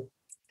people,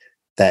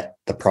 that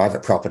the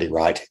private property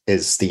right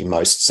is the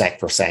most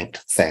sacrosanct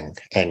thing,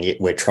 and yet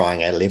we're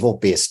trying our level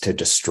best to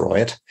destroy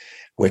it.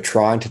 We're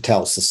trying to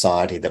tell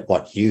society that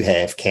what you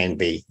have can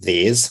be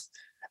theirs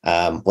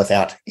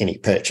without any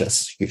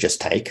purchase. You just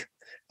take.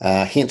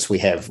 Hence, we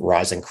have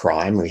rising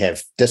crime. We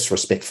have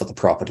disrespect for the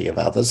property of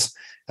others.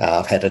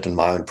 I've had it in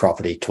my own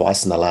property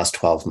twice in the last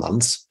 12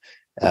 months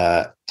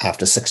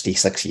after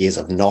 66 years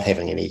of not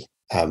having any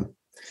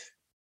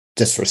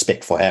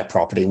disrespect for our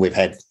property. We've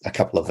had a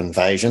couple of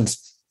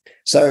invasions.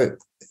 So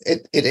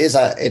it is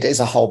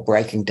a whole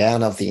breaking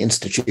down of the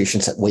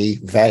institutions that we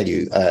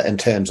value in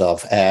terms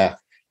of our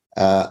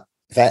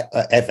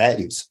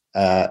values.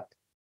 And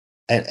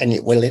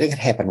yet we're letting it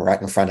happen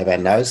right in front of our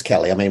nose,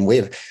 Kelly. I mean,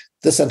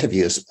 this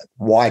interview is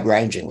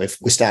wide-ranging. We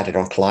started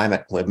on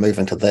climate. We're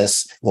moving to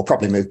this. We'll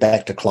probably move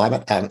back to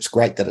climate. It's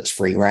great that it's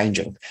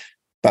free-ranging,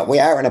 but we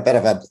are in a bit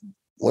of a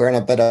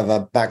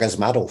bugger's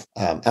muddle,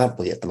 aren't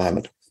we, at the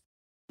moment?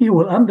 Yeah,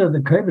 well, under the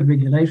COVID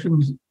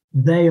regulations,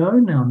 they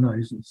own our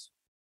noses.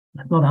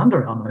 Not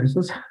under our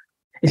noses.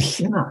 It's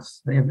in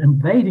us. They're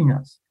invading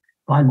us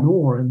by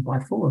law and by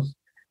force.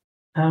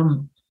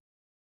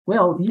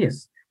 Well,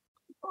 yes,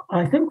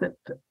 I think that,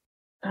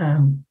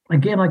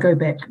 again, I go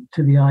back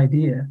to the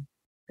idea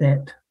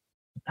that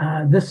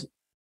this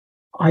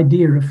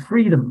idea of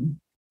freedom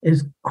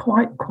is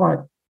quite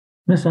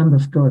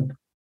misunderstood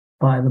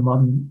by the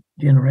modern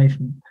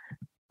generation.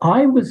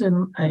 I was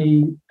in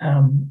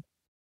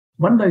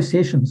one of those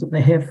sessions that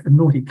they have for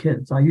naughty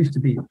kids. I used to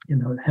be,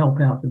 help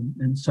out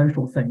in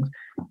social things,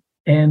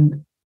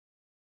 and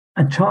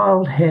a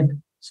child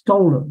had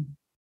stolen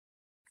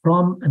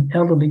from an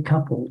elderly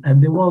couple,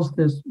 and there was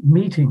this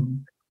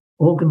meeting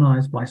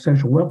organised by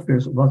social welfare,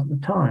 as it was at the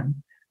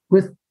time,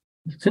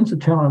 since the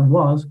child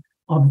was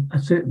of a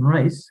certain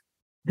race,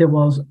 there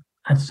was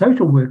a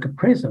social worker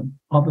present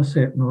of a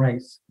certain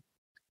race.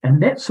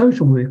 And that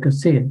social worker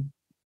said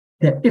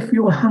that if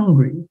you're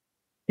hungry,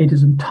 it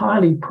is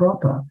entirely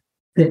proper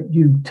that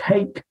you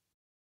take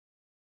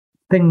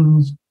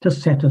things to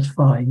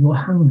satisfy your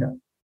hunger.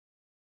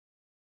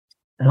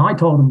 And I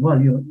told him,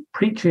 well, you're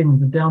preaching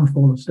the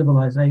downfall of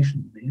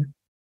civilization there,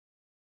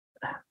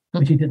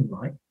 which he didn't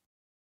like.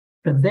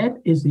 But that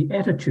is the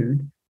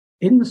attitude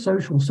in the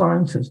social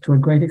sciences to a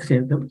great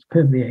extent that was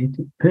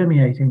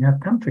permeating our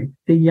country.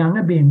 The young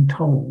are being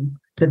told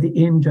that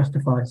the end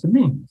justifies the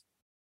means,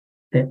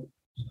 that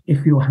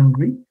if you're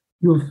hungry,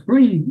 you're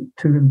free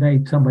to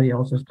invade somebody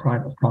else's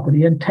private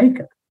property and take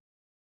it.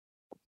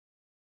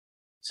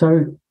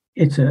 So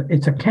it's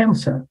a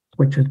cancer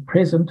which is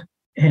present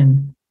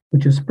and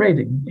which is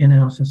spreading in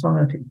our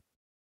society.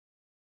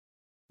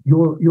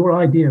 your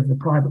idea of the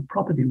private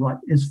property right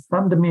is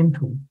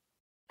fundamental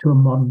to a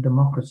modern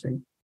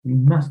democracy. We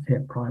must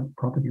have private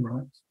property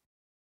rights.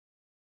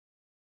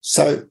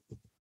 So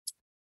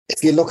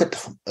if you look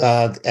at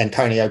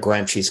Antonio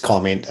Gramsci's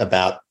comment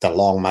about the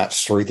long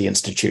march through the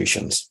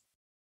institutions,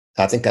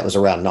 I think that was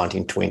around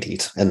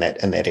 1920s in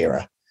that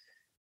era,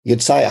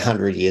 you'd say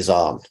 100 years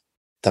on,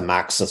 the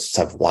Marxists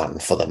have won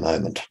for the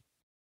moment.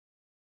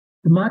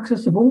 The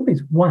Marxists have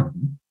always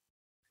won,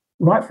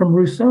 right from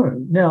Rousseau.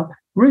 Now,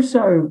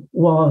 Rousseau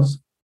was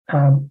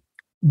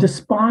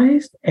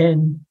despised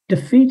and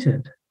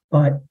defeated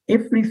by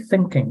every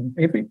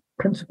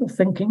principal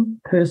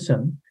thinking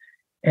person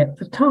at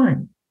the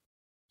time.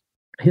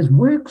 His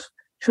works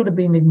should have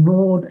been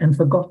ignored and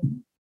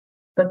forgotten,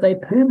 but they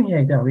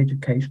permeate our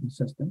education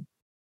system.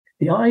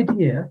 The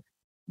idea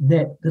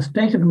that the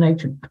state of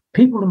nature,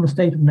 people in the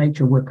state of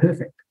nature were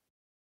perfect,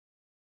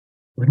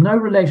 with no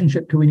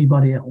relationship to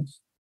anybody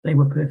else, they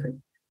were perfect.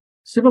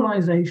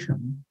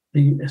 Civilization,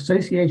 the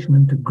association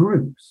into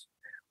groups,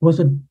 was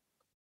a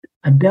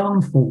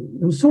downfall.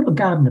 It was sort of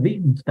Garden of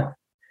Eden stuff.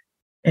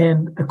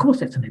 And of course,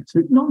 that's an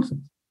absolute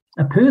nonsense.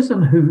 A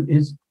person who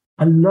is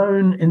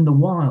alone in the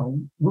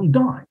wild will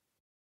die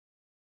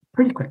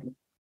pretty quickly.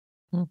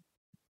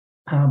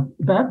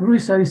 But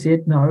Rousseau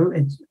said, no,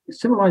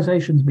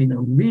 civilization's been a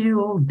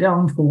real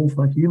downfall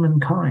for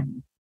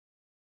humankind.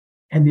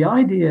 And the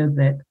idea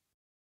that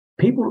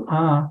people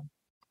are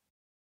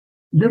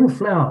little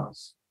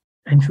flowers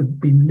and should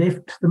be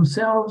left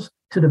themselves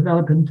to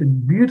develop into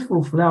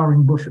beautiful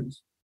flowering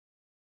bushes,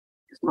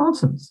 it's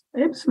nonsense,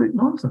 absolute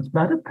nonsense,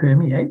 but it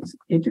permeates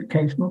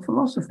educational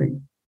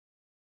philosophy.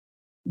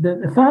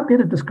 The far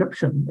better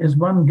description is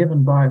one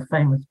given by a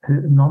famous,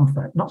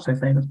 not so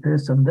famous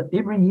person, that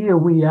every year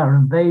we are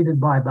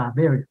invaded by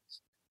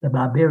barbarians. The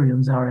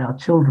barbarians are our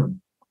children.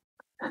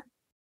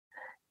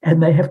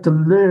 And they have to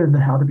learn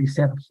how to be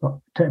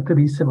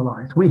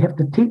civilized. We have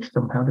to teach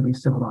them how to be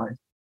civilized.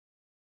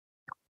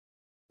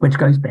 Which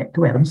goes back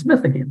to Adam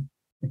Smith again,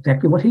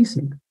 exactly what he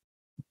said.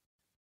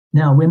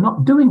 Now, we're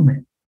not doing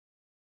that.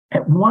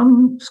 At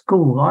one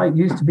school, I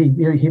used to be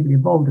very heavily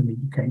involved in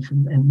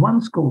education, and one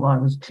school I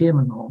was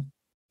chairman of,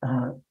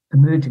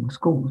 emerging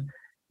schools,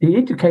 the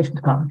education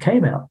department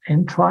came out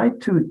and tried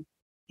to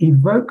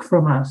evoke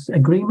from us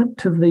agreement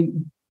to the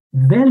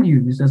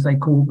values, as they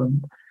called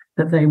them,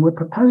 that they were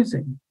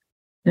proposing.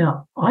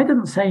 Now, I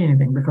didn't say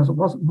anything because it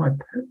wasn't my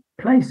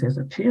place as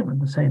a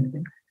chairman to say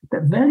anything.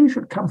 That value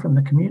should come from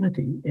the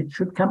community. It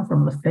should come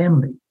from the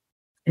family.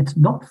 It's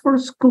not for a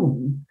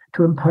school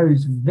to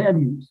impose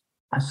values.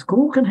 A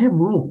school can have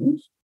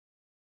rules,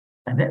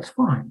 and that's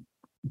fine,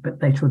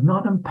 but they should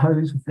not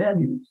impose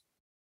values.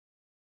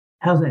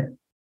 How's that?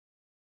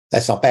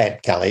 That's not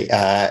bad, Kelly.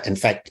 In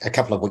fact, a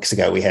couple of weeks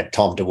ago, we had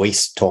Tom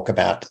DeWeese talk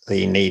about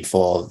the need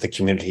for the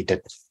community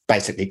to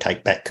basically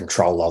take back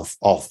control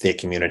of their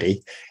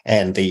community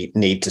and the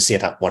need to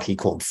set up what he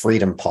called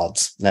freedom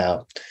pods.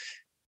 Now,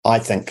 I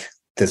think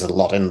there's a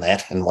lot in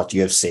that and what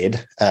you have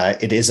said.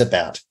 It is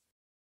about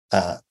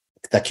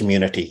the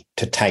community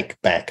to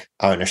take back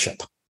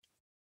ownership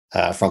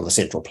from the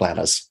central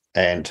planners.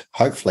 And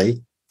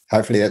hopefully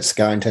that's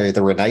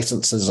the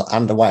renaissance is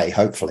underway,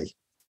 hopefully.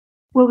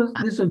 Well,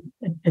 there's a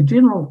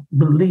general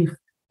belief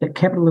that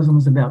capitalism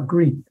is about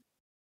greed.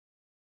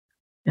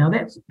 Now,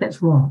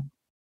 that's wrong.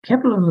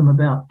 Capitalism is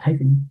about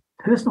taking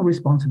personal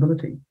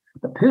responsibility.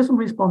 But personal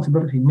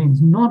responsibility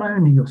means not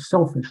only your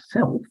selfish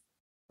self,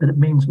 but it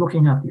means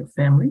looking after your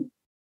family,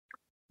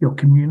 your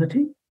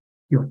community,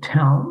 your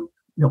town,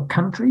 your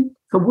country,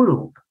 the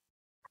world.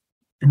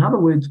 In other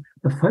words,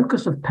 the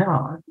focus of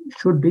power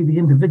should be the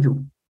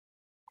individual.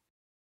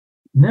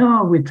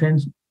 Now we're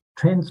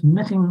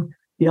transmitting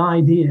the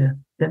idea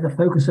that the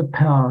focus of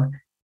power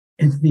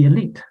is the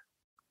elite,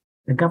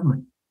 the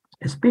government,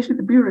 especially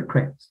the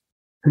bureaucrats,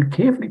 who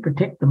carefully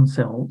protect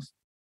themselves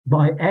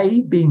by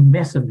A, being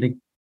massively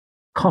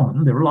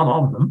common, there are a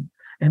lot of them,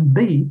 and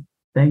B,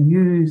 they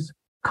use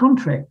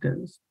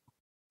contractors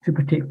to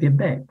protect their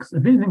backs.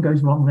 If anything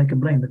goes wrong, they can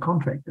blame the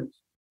contractors.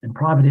 And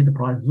private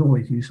enterprise is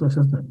always useless,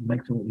 isn't it? It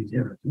makes all these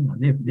errors.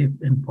 They're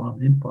in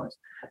private enterprise.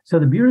 So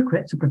the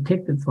bureaucrats are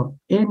protected from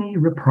any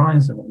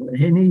reprisal,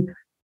 any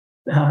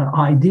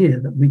idea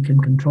that we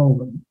can control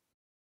them.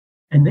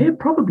 And they're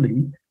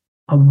probably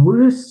a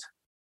worse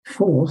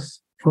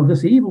force for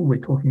this evil we're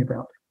talking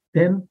about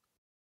than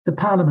the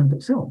parliament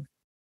itself.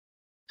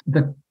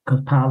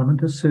 Because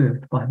parliament is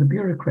served by the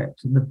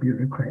bureaucrats, and the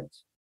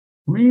bureaucrats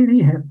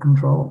really have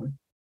control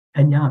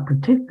and are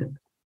protected.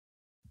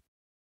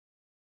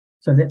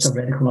 So that's a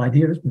radical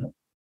idea, isn't it?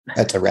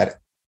 It's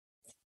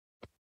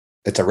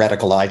a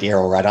radical idea,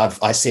 all right.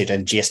 I said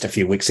in jest a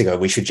few weeks ago,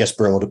 we should just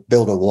build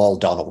a wall,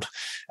 Donald,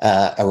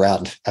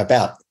 across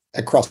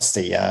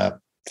the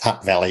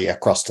Hutt Valley,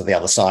 across to the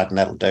other side, and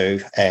that'll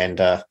do. And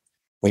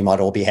we might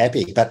all be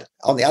happy. But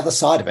on the other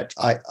side of it,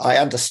 I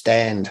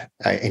understand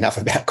enough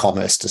about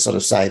commerce to sort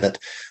of say that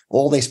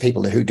all these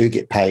people who do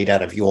get paid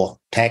out of your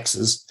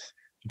taxes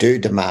do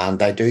demand,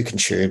 they do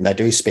consume, they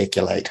do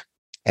speculate.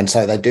 And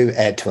so they do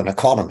add to an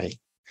economy.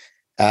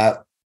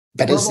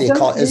 But Well, they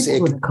don't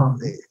lead with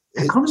economy.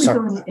 Economies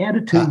are in the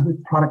attitude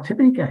with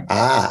productivity gains.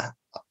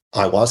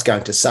 I was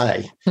going to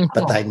say,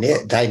 but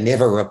they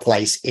never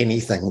replace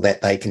anything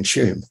that they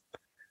consume,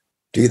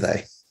 do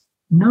they?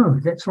 No,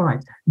 that's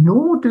right.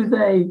 Nor do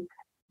they.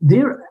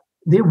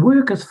 Their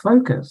work is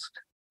focused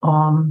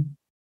on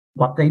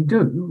what they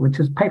do, which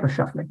is paper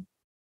shuffling.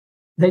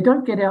 They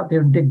don't get out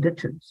there and dig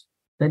ditches.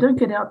 They don't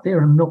get out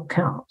there and milk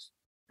cows.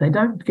 They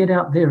don't get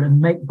out there and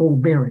make ball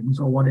bearings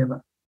or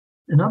whatever.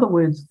 In other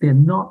words, they're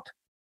not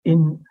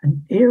in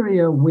an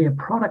area where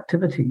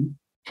productivity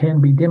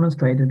can be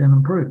demonstrated and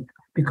improved,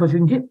 because you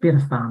can get better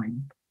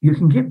farming, you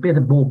can get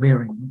better ball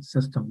bearing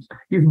systems,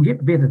 you can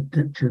get better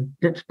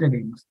ditch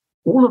diggings.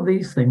 All of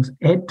these things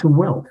add to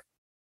wealth,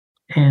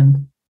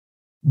 and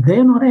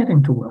they're not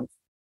adding to wealth.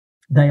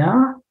 They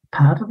are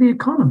part of the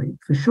economy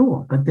for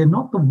sure, but they're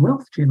not the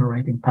wealth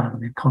generating part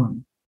of the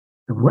economy.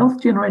 The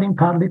wealth generating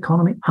part of the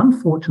economy,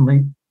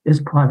 unfortunately,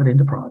 is private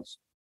enterprise.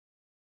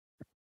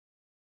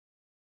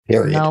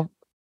 Period. Now,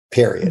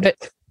 Period.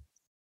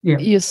 Yeah.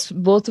 Yes,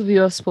 both of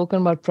you have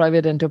spoken about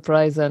private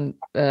enterprise and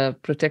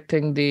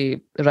protecting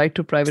the right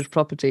to private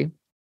property.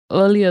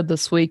 Earlier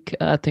this week,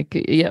 I think,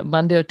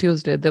 Monday or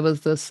Tuesday, there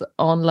was this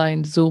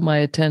online Zoom I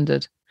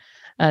attended.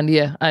 And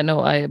I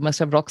know I must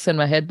have rocks in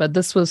my head, but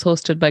this was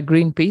hosted by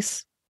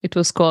Greenpeace. It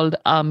was called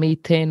Our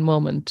Methane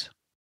Moment.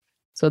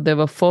 So there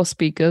were 4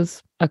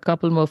 speakers, a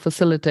couple more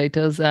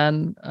facilitators,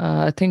 and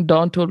I think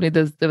Dawn told me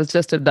there was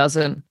just a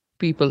dozen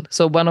people.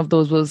 So one of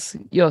those was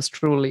yours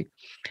truly.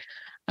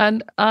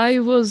 And I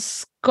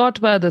was caught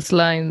by this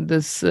line.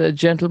 This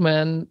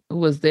gentleman who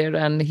was there,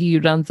 and he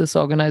runs this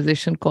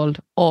organization called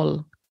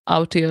ALL,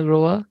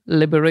 Aotearoa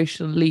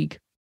Liberation League.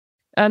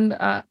 And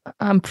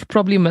I'm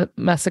probably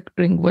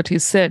massacring what he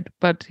said,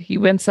 but he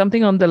went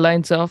something on the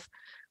lines of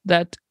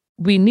that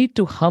we need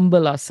to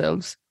humble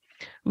ourselves.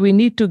 We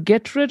need to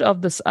get rid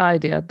of this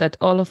idea that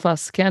all of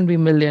us can be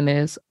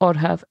millionaires or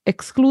have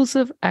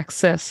exclusive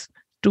access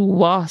to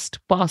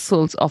vast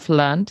parcels of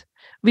land.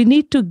 We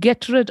need to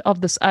get rid of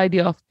this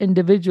idea of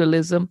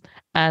individualism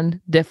and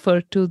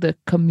defer to the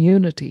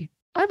community.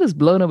 I was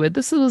blown away.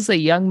 This was a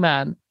young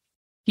man.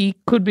 He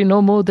could be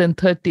no more than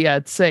 30,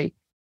 I'd say.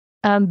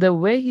 And the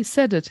way he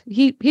said it,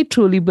 he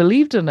truly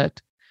believed in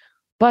it.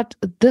 But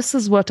this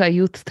is what our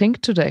youth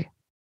think today.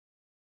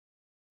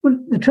 Well,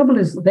 the trouble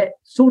is that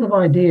sort of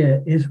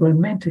idea is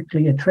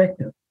romantically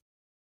attractive,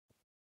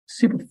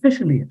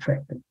 superficially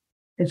attractive.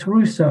 It's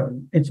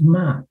Rousseau, it's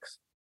Marx,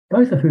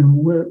 both of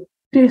whom were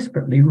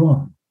desperately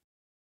wrong,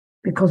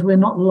 because we're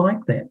not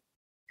like that.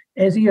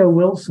 As E.O.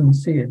 Wilson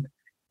said,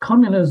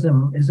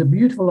 communism is a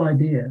beautiful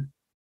idea,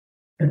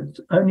 but it's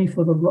only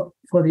for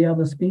the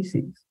other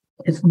species.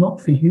 It's not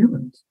for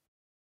humans.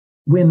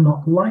 We're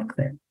not like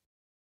that.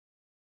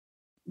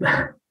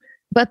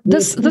 But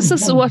this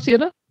is what,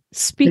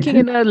 speaking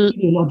in a...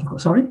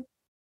 Sorry?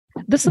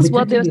 This is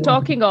what they're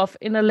talking of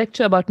in a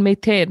lecture about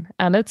methane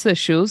and its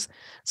issues.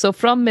 So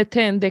from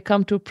methane, they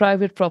come to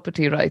private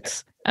property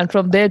rights. And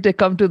from there, they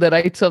come to the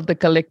rights of the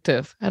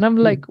collective. And I'm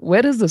like,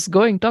 where is this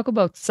going? Talk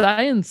about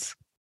science.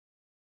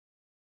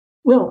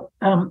 Well,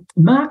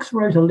 Marx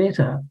wrote a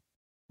letter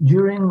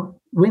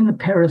when the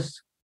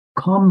Paris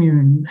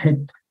Commune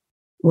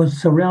was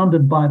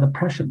surrounded by the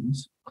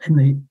Prussians in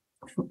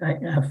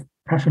the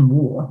Prussian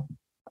War,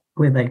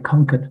 where they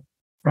conquered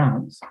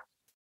France.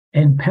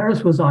 And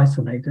Paris was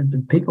isolated,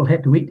 and people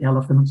had to eat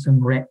elephants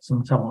and rats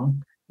and so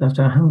on. They were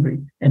so hungry.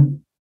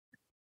 And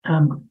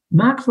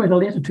Marx wrote a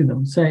letter to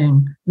them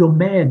saying, "You're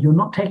mad, you're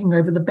not taking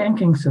over the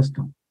banking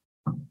system."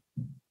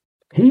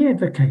 He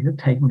advocated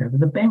taking over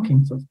the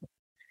banking system.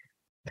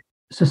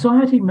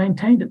 Society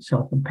maintained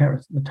itself in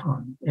Paris at the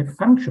time. It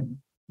functioned.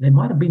 They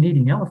might have been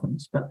eating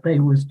elephants, but they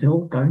were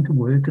still going to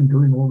work and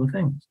doing all the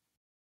things.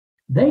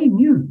 They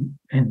knew,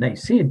 and they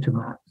said to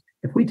Marx,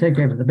 if we take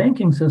over the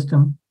banking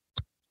system,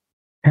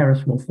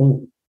 Paris will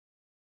fall.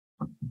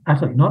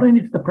 Utterly, not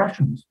only to the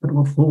Prussians, but it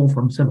will fall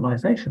from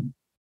civilization.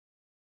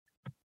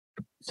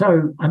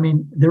 So,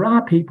 there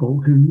are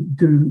people who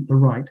do the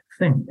right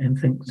thing and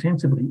think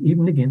sensibly,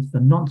 even against the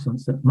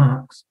nonsense that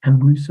Marx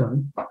and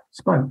Rousseau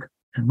spoke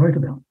and wrote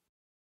about.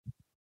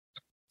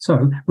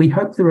 So we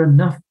hope there are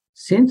enough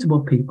sensible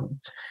people.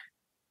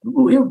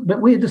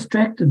 But we're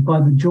distracted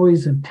by the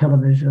joys of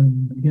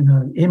television,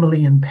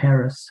 Emily in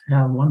Paris,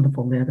 how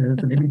wonderful that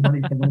is, and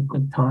everybody's having a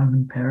good time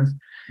in Paris.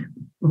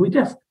 We're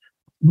just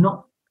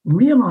not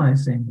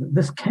realizing that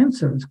this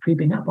cancer is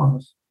creeping up on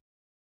us.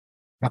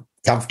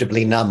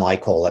 Comfortably numb, I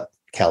call it,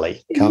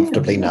 Kelly.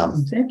 Comfortably numb.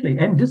 Exactly.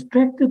 And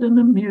distracted and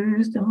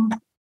amused and,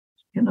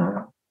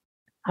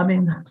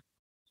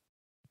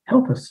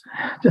 help us.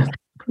 Just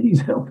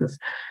please help us.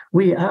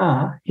 We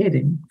are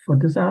heading for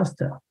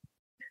disaster.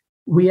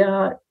 We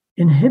are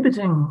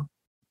inhibiting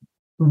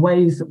the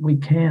ways that we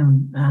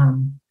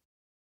can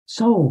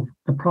solve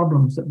the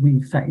problems that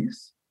we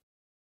face.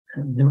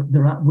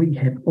 We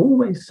have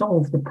always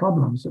solved the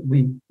problems that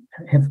we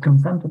have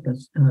confronted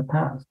us in the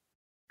past.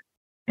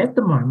 At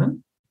the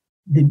moment,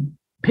 the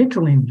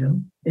petrol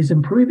engine is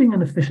improving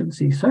in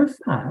efficiency so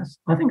fast,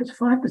 I think it's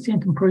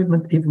 5%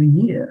 improvement every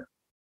year.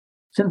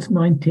 since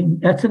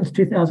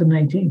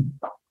 2018,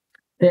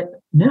 that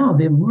now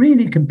they're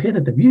really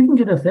competitive. You can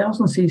get a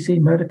 1,000cc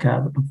motor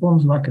car that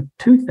performs like a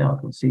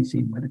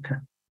 2,000cc motor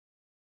car.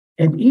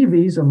 And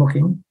EVs are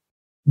looking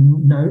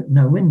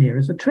nowhere near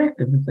as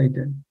attractive as they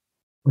did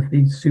with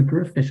these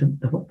super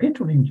efficient little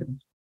petrol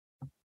engines.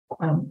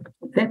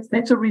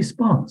 That's a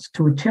response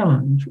to a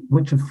challenge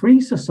which a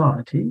free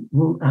society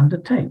will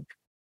undertake.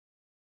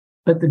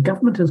 But the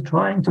government is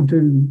trying to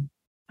do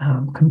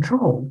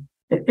control.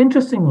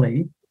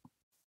 Interestingly,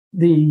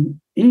 the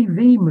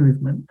EV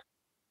movement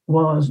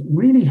was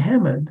really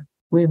hammered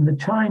when the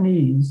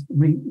Chinese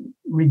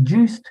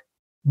reduced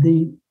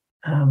the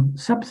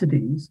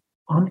subsidies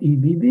on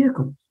EV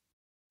vehicles.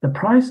 The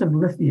price of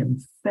lithium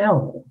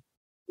fell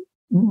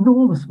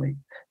enormously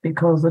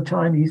because the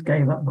Chinese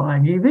gave up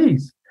buying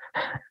EVs.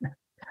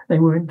 They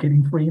weren't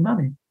getting free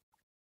money.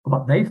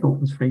 What they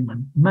thought was free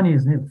money. Money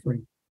is never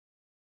free.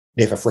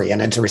 Never free.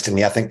 And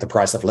interestingly, I think the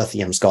price of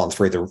lithium's gone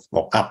through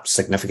up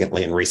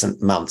significantly in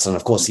recent months. And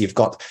of course, you've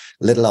got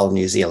little old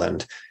New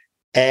Zealand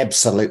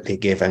absolutely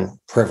giving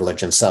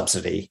privilege and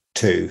subsidy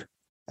to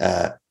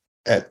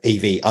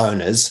EV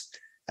owners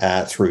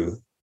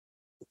through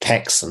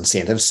tax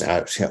incentives,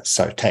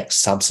 so tax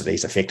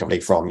subsidies effectively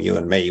from you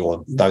and me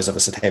or those of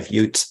us that have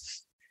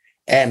utes,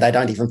 and they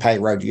don't even pay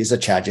road user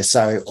charges.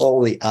 So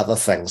all the other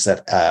things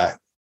that are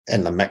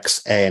in the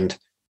mix, and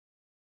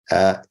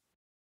the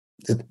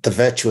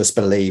virtuous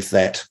believe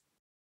that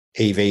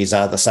EVs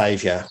are the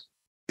saviour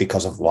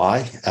because of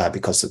why?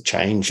 Because of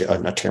change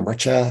in the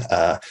temperature.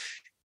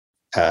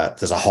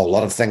 There's a whole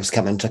lot of things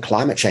come into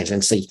climate change.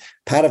 And see,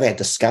 part of our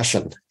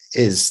discussion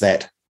is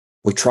that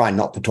we try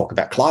not to talk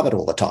about climate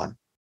all the time,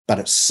 but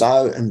it's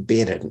so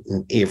embedded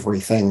in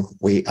everything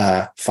we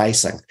are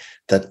facing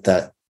that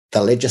the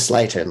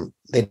legislation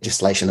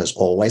is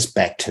always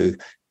back to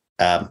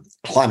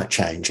climate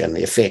change and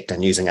the effect,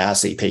 and using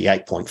RCP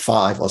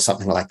 8.5 or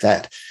something like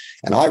that.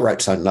 And I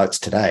wrote some notes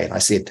today, and I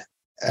said,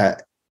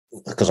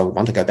 because I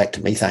want to go back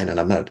to methane in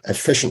a minute,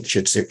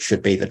 efficiency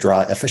should be the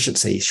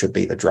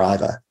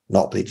driver,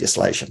 not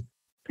legislation.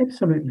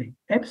 Absolutely.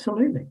 That's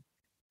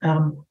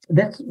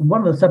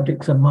one of the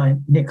subjects of my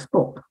next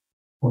book,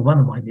 or one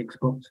of my next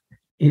books,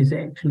 is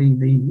actually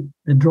the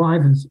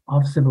drivers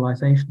of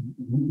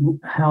civilization,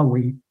 how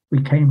we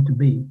came to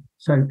be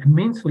so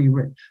immensely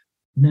rich.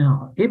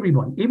 Now,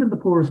 everybody, even the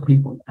poorest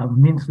people, are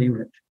immensely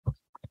rich.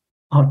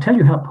 I'll tell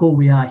you how poor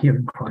we are here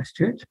in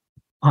Christchurch.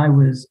 I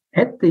was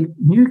at the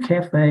new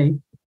cafe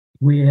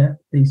where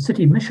the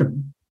City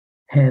Mission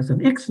has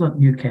an excellent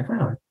new cafe.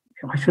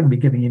 I shouldn't be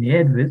giving any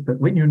adverts, but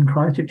when you're in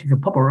Christchurch, you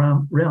can pop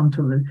around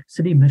to the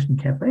City Mission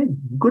Cafe.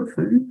 Good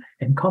food,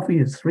 and coffee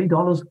is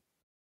 $3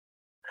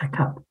 a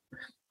cup.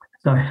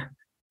 So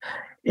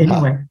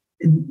anyway,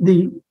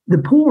 the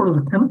poor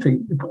of the country,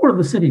 the poor of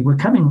the city were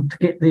coming to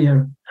get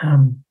their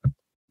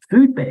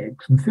food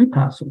bags and food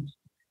parcels.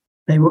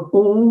 They were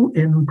all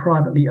in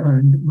privately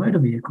owned motor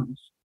vehicles.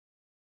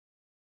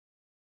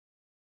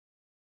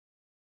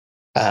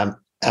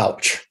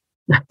 Ouch.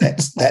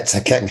 That's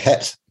a king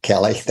hit,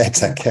 Kelly.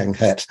 That's a king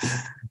hit.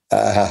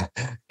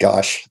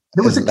 Gosh.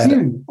 There was a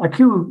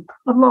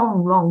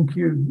long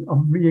queue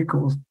of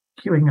vehicles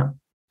queuing up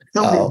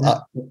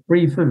for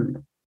free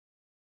food.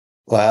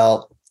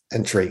 Well,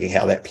 intriguing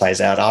how that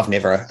plays out. I've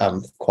never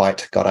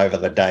quite got over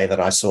the day that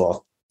I saw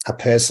a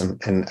person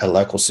in a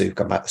local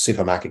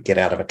supermarket get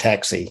out of a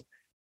taxi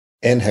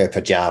in her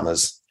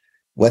pajamas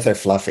with her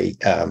fluffy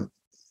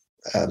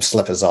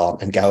slippers on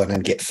and go in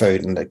and get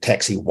food, and the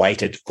taxi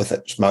waited with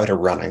its motor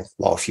running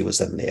while she was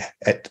in there.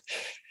 If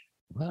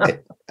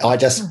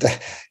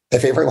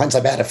everyone's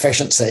about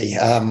efficiency,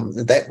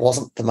 that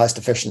wasn't the most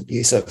efficient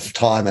use of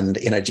time and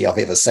energy I've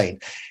ever seen.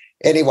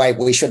 Anyway,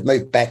 we should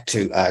move back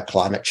to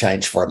climate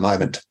change for a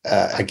moment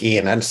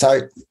again. And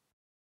so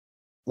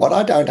what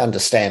I don't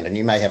understand, and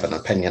you may have an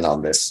opinion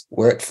on this,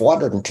 we're at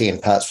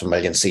 410 parts per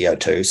million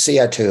CO2.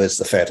 CO2 is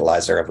the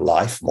fertilizer of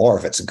life. More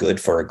of it's good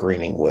for a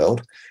greening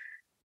world.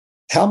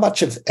 How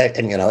much of,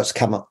 and it's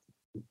come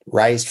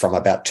raised from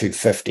about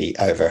 250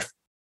 over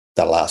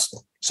the last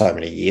so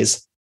many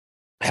years.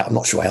 I'm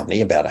not sure how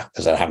many, about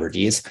 100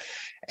 years.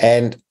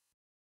 And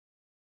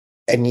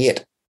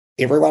yet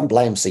everyone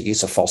blames the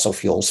use of fossil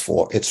fuels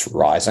for its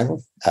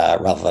rising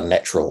rather than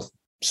natural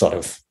sort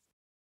of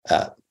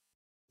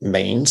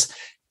means.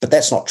 But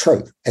that's not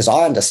true. As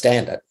I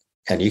understand it,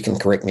 and you can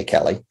correct me,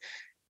 Kelly,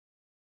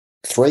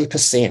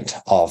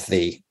 3% of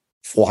the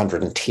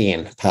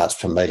 410 parts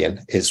per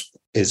million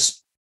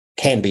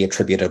can be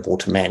attributable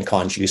to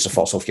mankind's use of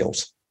fossil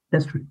fuels.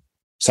 That's true.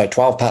 So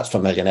 12 parts per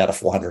million out of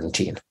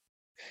 410.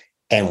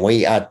 And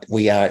we are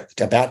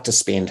about to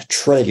spend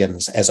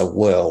trillions as a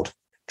world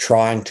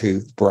trying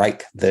to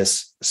break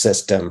this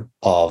system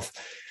of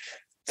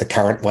the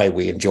current way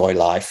we enjoy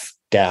life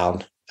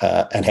down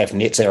and have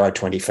net zero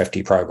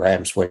 2050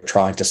 programs. We're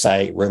trying to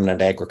say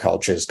ruminant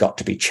agriculture has got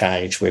to be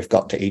changed. We've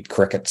got to eat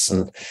crickets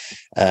and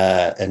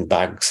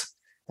bugs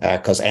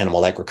because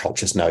animal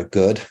agriculture is no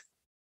good.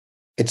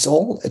 It's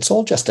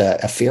all just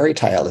a fairy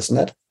tale, isn't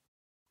it?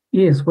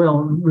 Yes, well,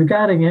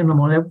 regarding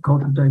animal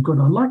agriculture do good,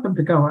 I'd like them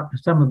to go up to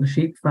some of the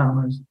sheep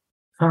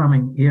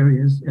farming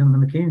areas in the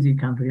Mackenzie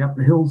country, up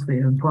the hills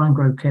there, and try and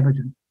grow cabbage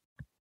and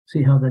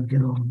see how they'd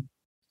get on.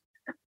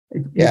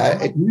 You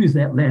can't use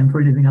that land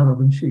for anything other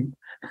than sheep.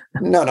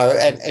 No,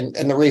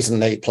 and the reason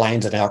the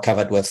plains are now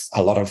covered with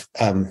a lot of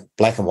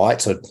black and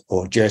whites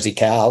or Jersey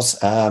cows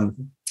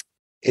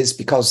is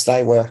because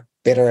they were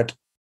better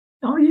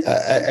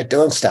at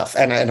doing stuff.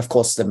 And of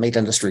course, the meat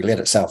industry let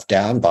itself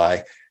down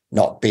by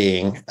not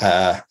being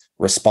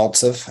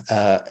responsive.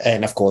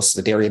 And of course,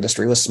 the dairy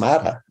industry was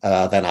smarter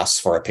than us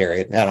for a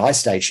period. And I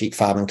stayed sheep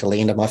farming till the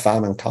end of my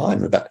farming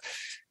time. But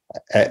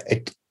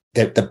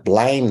the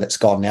blame that's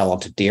gone now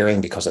onto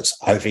dairying because it's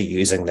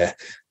overusing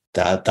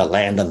the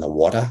land and the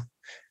water,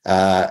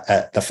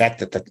 the fact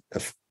that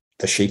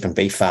the sheep and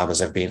beef farmers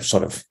have been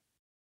sort of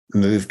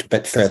moved a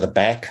bit further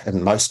back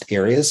in most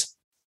areas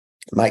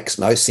makes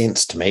no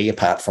sense to me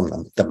apart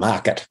from the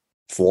market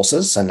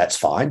forces, and that's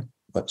fine.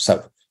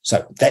 So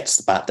that's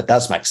the part that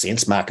does make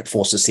sense. Market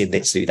forces said,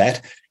 let's do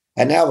that.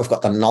 And now we've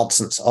got the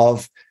nonsense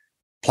of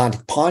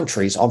planting pine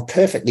trees on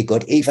perfectly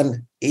good,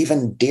 even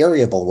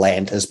dairyable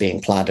land is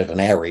being planted in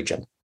our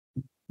region.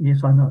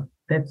 Yes, I know.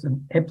 That's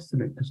an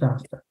absolute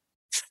disaster.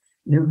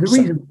 The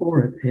reason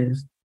for it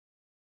is,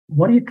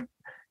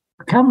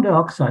 carbon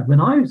dioxide, when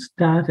I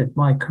started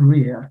my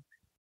career,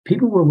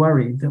 people were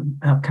worried that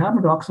our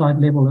carbon dioxide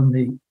level in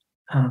the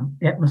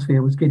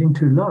atmosphere was getting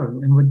too low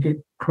and would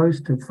get close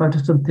to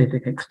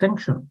photosynthetic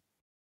extinction.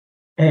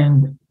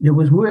 And there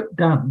was work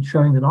done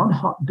showing that on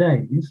hot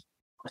days,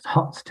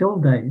 hot still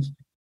days,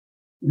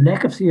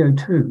 lack of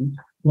CO2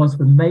 was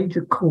the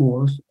major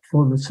cause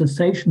for the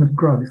cessation of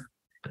growth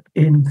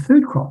in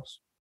food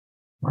crops.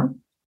 Right?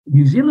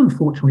 New Zealand,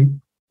 fortunately,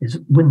 is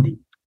windy,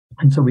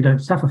 and so we don't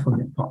suffer from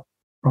that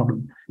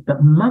problem.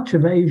 But much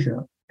of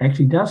Asia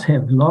actually does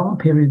have long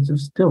periods of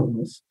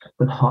stillness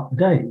with hot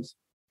days.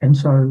 And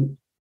so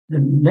the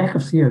lack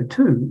of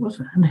CO2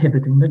 was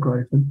inhibiting the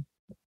growth of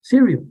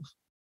cereals.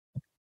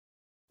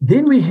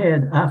 Then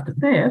after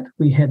that,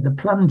 we had the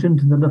plunge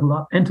into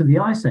the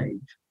Ice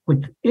Age,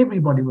 which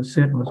everybody was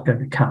certain was going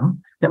to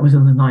come. That was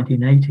in the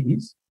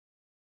 1980s.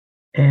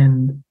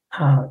 And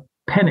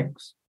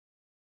panics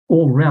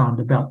all round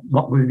about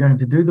what we were going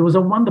to do. There was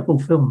a wonderful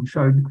film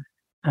showed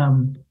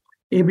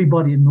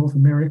everybody in North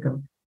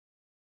America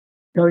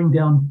going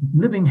down,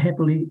 living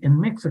happily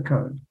in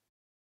Mexico.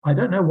 I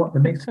don't know what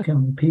the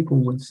Mexican people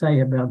would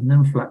say about an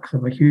influx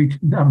of a huge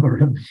number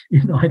of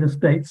United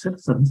States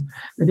citizens.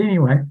 But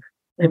anyway,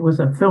 it was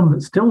a film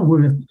that's still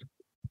worth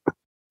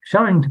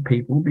showing to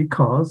people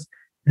because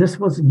this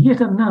was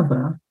yet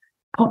another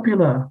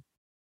popular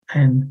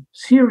and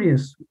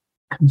serious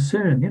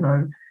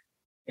concern,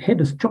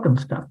 head of chicken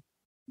stuff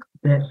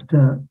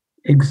that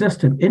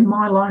existed in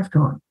my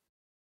lifetime.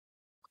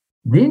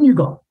 Then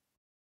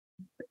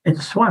it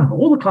swung.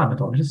 All the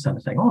climatologists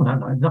started saying, oh,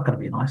 no, it's not going to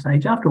be an ice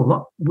age. After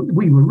all,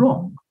 we were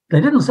wrong.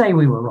 They didn't say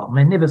we were wrong.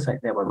 They never say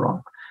they were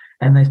wrong.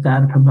 And they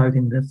started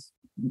promoting this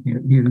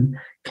new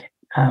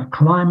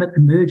climate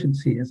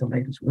emergency as the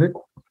latest word.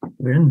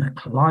 We're in the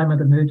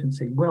climate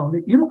emergency. Well,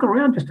 you look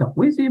around yourself.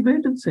 Where's the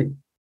emergency?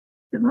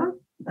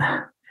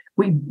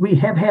 We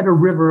have had a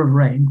river of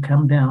rain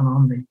come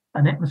down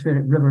an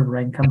atmospheric river of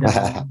rain come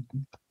down.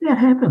 That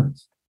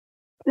happens.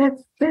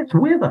 That's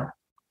weather.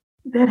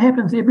 That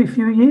happens every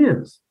few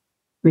years.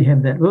 We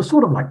have that. It was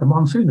sort of like the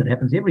monsoon that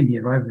happens every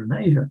year over in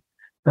Asia.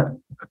 But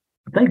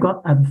they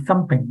got a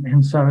thumping.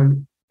 And so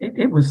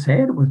it was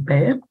sad. It was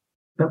bad.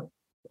 But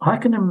I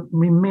can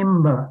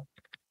remember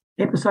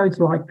episodes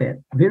like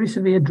that, very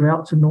severe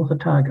droughts in North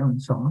Otago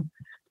and so on.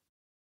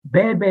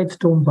 Bad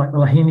storms like the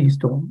Laheni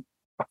storm.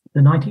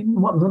 The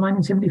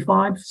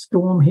 1975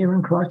 storm here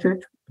in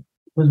Christchurch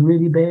was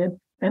really bad,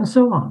 and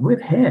so on.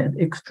 We've had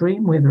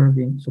extreme weather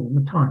events all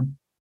the time.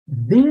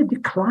 They're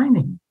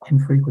declining in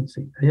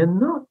frequency. They're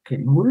not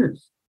getting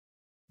worse.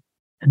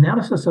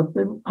 Analysis of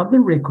the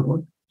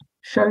record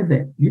show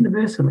that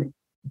universally.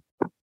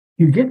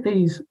 You get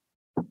these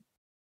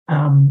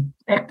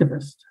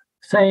activists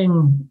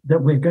saying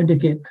that we're going to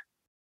get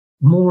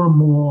more and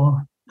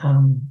more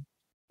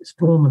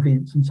storm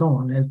events and so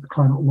on as the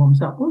climate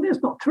warms up. Well,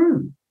 that's not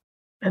true.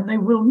 And they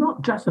will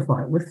not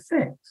justify it with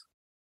facts.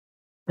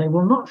 They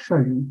will not show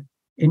you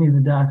any of the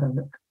data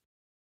that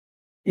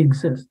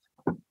exists.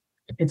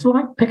 It's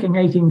like picking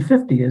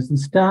 1850 as the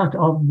start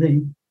of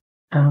the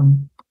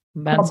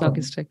man's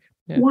hockey stick.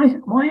 Yeah. Why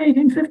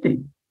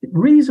 1850? The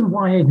reason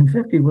why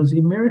 1850 was the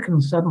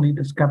Americans suddenly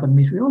discovered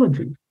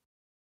meteorology,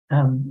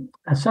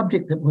 a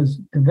subject that was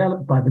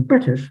developed by the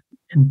British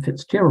in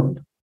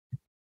Fitzgerald.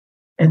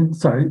 And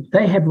so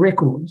they have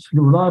records,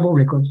 reliable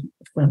records.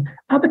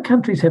 Other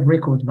countries have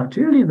records much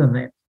earlier than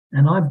that,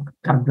 and I've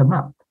dug them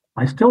up.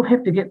 I still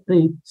have to get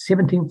the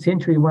 17th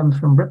century ones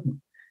from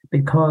Britain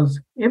because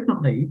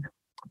evidently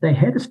they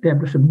had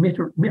established a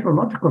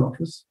meteorological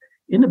office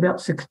in about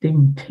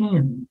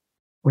 1610,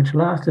 which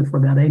lasted for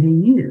about 80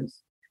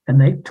 years. And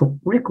they took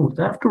records.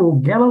 After all,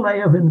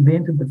 Galileo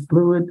invented the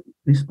fluid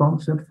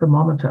responsive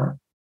thermometer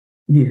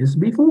years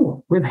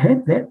before. We've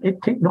had that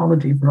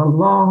technology for a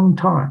long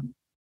time.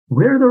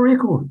 Where are the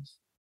records?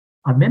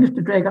 I managed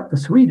to drag up the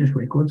Swedish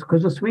records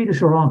because the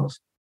Swedish are honest.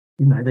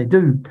 They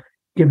do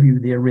give you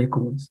their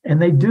records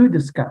and they do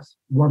discuss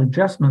what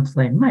adjustments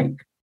they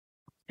make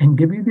and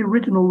give you the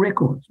original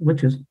records,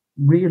 which is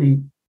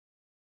really,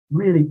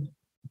 really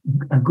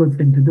a good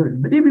thing to do.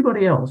 But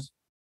everybody else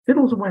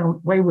fiddles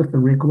away with the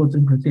records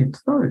and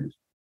presents those.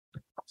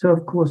 So,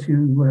 of course,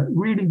 you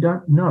really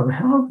don't know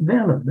how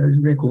valid those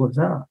records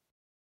are.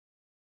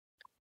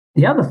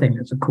 The other thing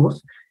is, of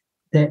course,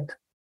 that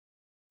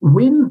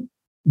when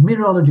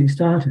meteorology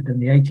started in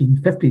the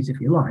 1850s, if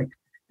you like,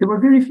 there were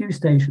very few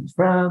stations,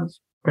 France,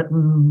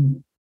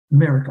 Britain,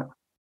 America.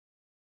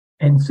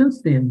 And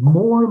since then,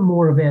 more and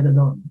more have added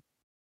on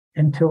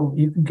until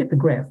you can get the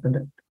graph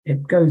and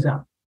it goes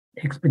up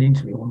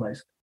exponentially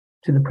almost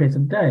to the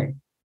present day.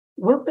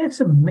 Well,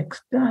 that's a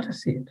mixed data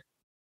set.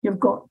 You've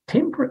got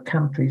temperate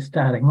countries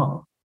starting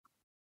off.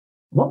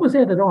 What was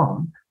added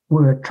on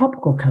were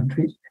tropical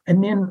countries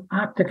and then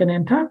Arctic and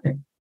Antarctic.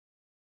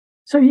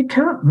 So you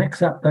can't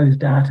mix up those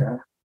data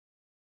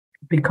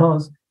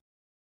because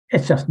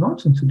it's just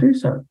nonsense to do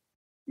so.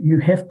 You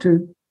have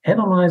to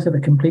analyze it a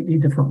completely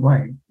different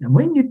way. And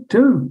when you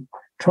do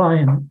try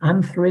and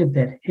unthread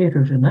that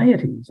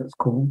heterogeneity, as it's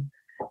called,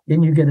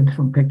 then you get a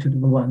different picture to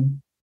the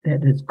one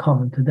that is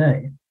common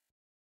today.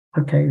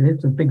 Okay,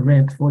 that's a big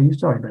rant for you.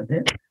 Sorry about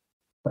that.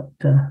 But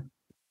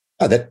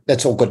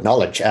that's all good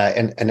knowledge.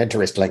 And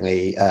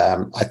interestingly,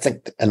 I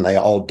think in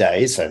the old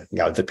days,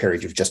 the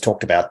period you've just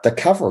talked about, the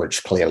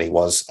coverage clearly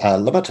was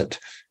limited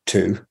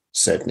to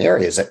certain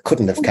areas. It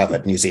couldn't have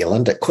covered New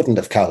Zealand. It couldn't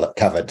have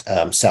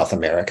covered South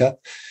America.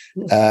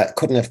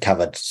 Couldn't have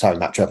covered so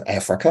much of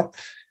Africa.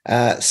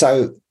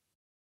 So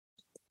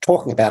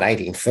talking about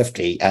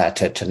 1850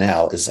 to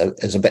now is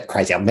a bit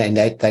crazy. I mean,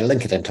 they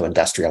link it into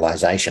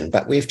industrialization,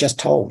 but we've just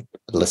told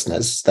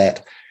listeners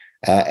that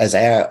as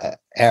our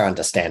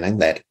understanding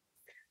that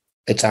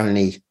it's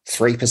only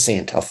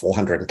 3% of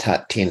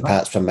 410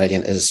 parts per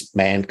million is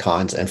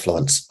mankind's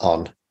influence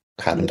on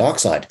carbon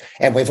dioxide.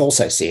 And we've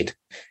also said,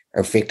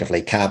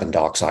 effectively, carbon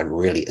dioxide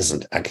really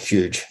isn't a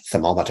huge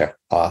thermometer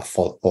or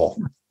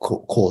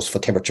cause for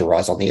temperature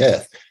rise on the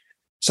Earth.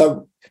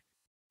 So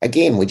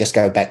again, we just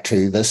go back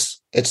to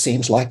this. It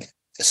seems like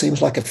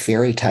a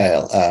fairy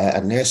tale,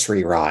 a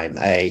nursery rhyme,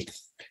 a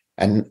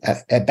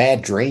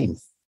bad dream.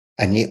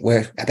 And yet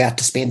we're about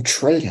to spend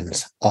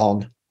trillions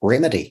on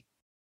remedy.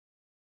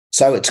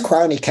 So it's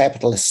crony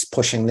capitalists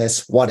pushing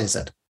this. What is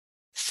it?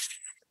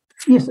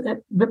 Yes,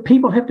 but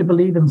people have to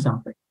believe in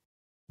something,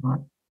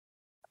 right?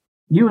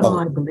 You and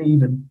I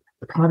believe in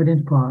private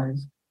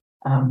enterprise.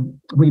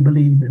 We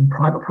believe in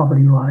private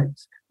property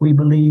rights. We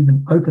believe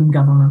in open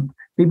government.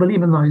 We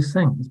believe in those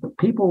things. But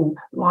people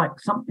like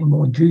something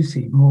more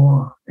juicy,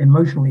 more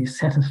emotionally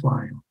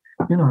satisfying,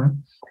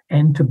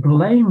 and to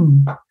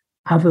blame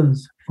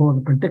others for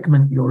the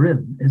predicament you're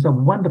in is a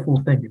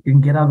wonderful thing if you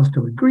can get others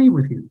to agree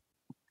with you.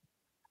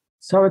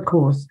 So, of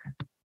course,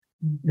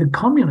 the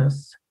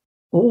communists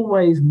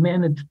always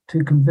managed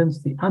to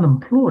convince the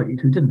unemployed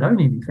who didn't own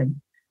anything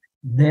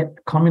that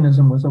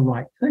communism was a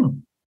right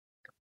thing.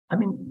 I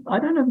mean, I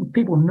don't know if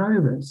people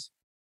know this,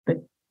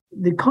 but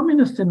the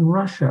communists in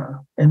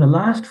Russia, in the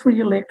last free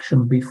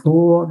election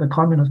before the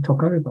communists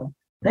took over,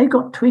 they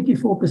got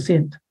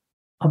 24%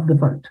 of the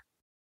vote.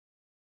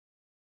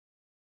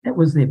 That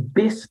was their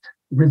best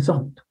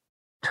result,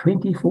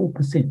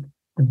 24%.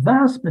 The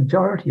vast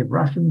majority of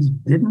Russians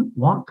didn't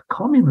want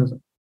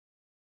communism,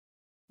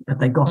 but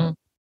they got it.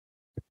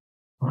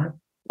 Right?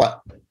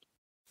 Well,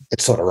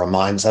 it sort of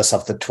reminds us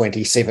of the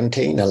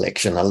 2017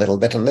 election a little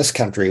bit in this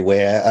country,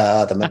 where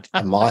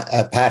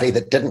a party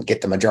that didn't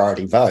get the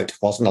majority vote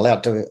was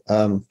allowed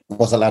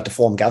to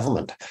form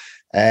government,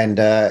 and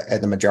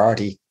the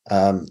majority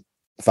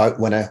vote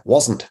winner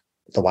wasn't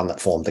the one that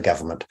formed the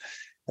government.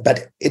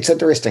 But it's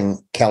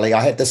interesting, Kelly.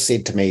 I had this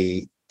said to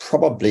me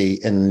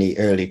probably in the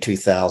early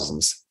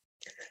 2000s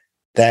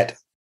that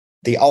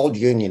the old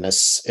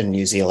unionists in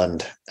New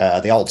Zealand,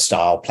 the old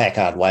style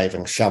placard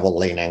waving, shovel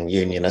leaning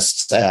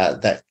unionists,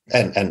 and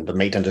the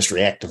meat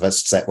industry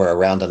activists that were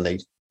around in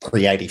the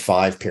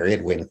pre-85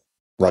 period when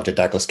Roger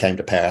Douglas came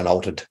to power and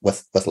altered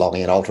with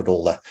Longy and altered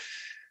all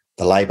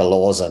the labour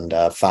laws and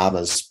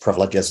farmers'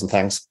 privileges and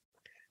things,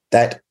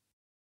 that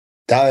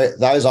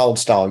those old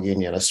style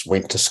unionists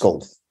went to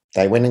school.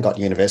 They went and got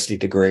university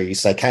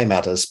degrees. They came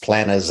out as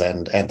planners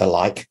and the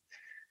like.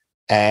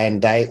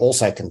 And they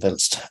also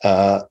convinced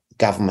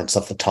governments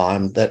of the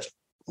time that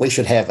we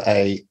should have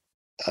a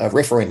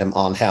referendum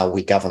on how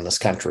we govern this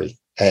country.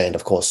 And,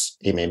 of course,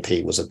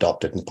 MMP was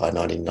adopted by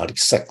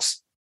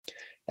 1996.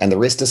 And the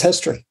rest is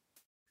history.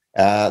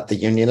 The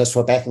unionists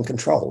were back in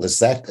control. Is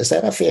that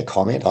a fair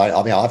comment?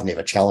 I mean, I've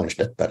never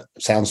challenged it, but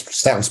it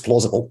sounds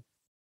plausible.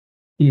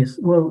 Yes,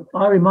 well,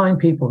 I remind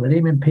people that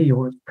MMP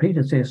or its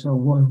predecessor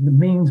was the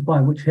means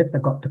by which Hitler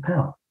got to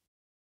power.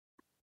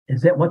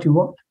 Is that what you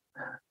want?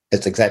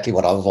 It's exactly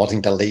what I was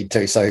wanting to lead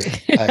to. So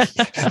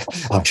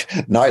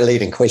no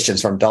leading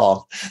questions from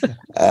Don.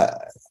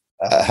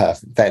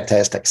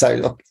 Fantastic. So,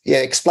 look,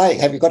 explain.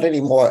 Have you got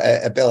any more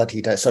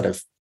ability to sort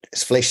of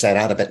flesh that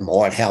out a bit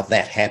more and how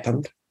that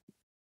happened?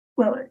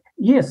 Well,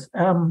 yes.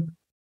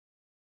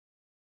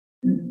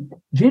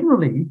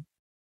 Generally,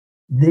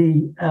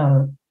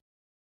 the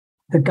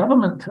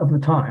government of the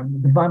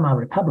time, the Weimar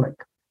Republic,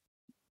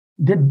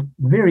 did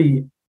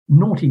very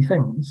naughty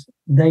things.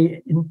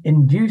 They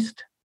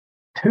induced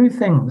two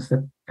things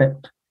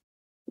that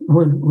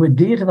were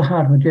dear to the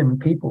heart of the German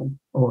people,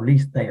 or at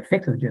least they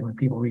affected the German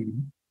people really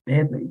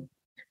badly.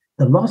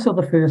 The loss of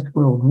the First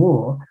World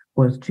War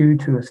was due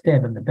to a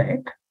stab in the back.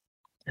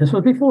 This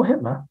was before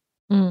Hitler.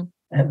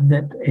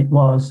 That it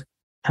was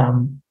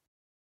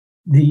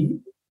the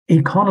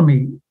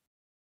economy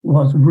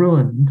was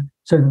ruined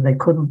so that they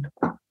couldn't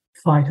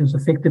fight as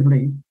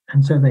effectively,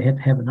 and so they had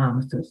to have an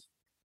armistice.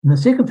 And the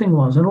second thing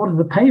was, in order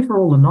to pay for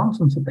all the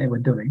nonsense that they were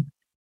doing,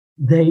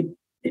 they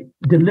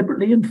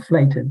deliberately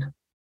inflated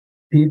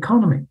the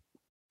economy,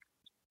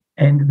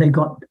 and they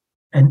got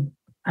an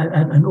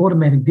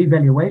automatic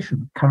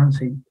devaluation of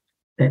currency.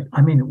 That,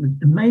 I mean, it was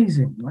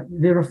amazing. Like,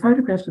 there are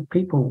photographs of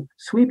people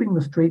sweeping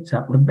the streets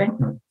up with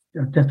banknotes,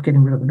 just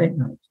getting rid of the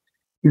banknotes.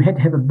 You had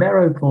to have a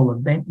barrow full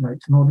of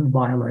banknotes in order to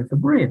buy a loaf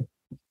of bread.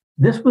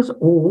 This was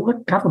all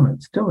the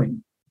government's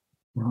doing,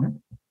 right?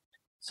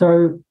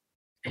 So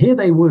here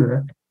they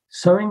were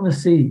sowing the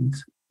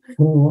seeds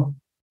for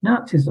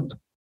Nazism,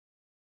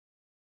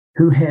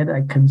 who had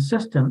a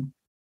consistent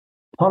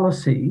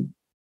policy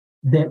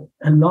that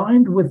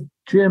aligned with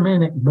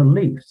Germanic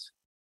beliefs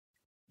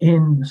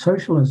in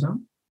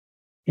socialism,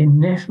 in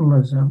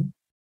nationalism,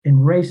 in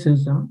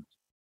racism,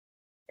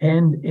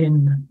 and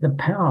in the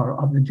power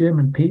of the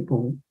German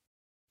people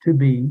to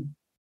be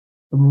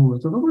the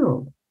rulers of the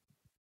world.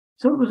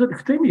 So it was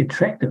extremely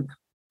attractive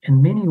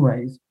in many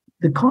ways.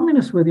 The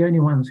communists were the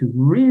only ones who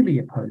really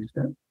opposed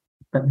it,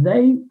 but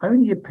they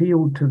only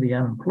appealed to the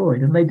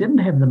unemployed, and they didn't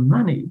have the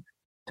money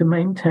to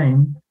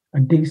maintain a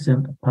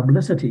decent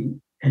publicity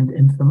and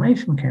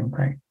information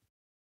campaign.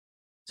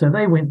 So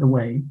they went the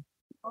way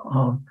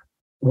of,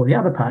 or the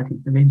other parties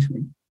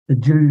eventually. The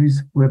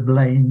Jews were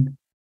blamed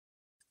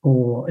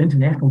for,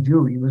 international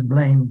Jewry was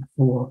blamed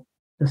for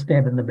the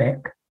stab in the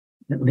back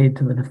that led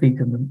to the defeat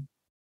in the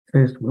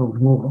First World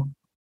War.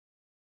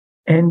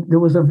 And there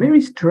was a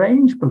very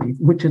strange belief,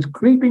 which is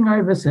creeping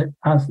over us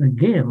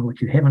again,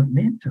 which you haven't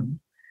mentioned,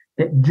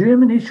 that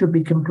Germany should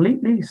be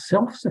completely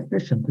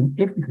self-sufficient in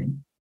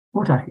everything,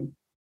 Mutahi.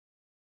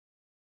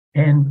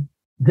 And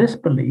this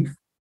belief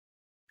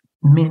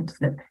meant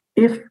that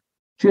if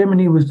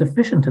Germany was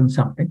deficient in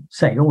something,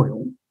 say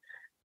oil,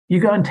 you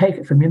go and take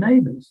it from your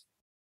neighbors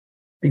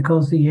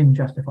because the end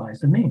justifies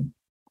the mean.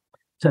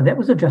 So that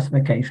was a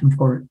justification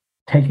for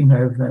taking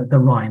over the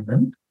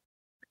Rhineland,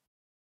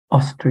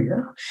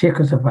 Austria,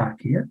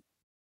 Czechoslovakia,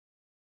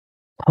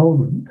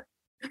 Poland,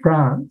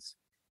 France.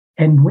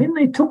 And when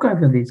they took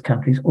over these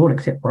countries, all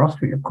except for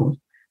Austria, of course,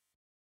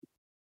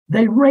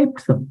 they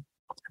raped them.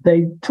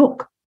 They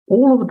took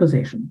all of the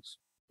possessions,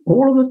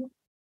 all of the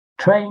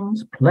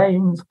trains,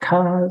 planes,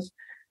 cars,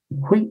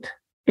 wheat,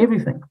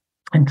 everything,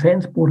 and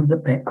transported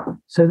it back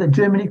so that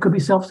Germany could be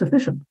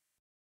self-sufficient.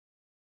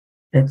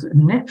 That's a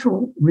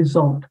natural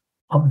result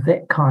of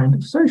that kind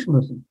of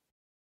socialism.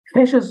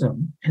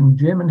 Fascism in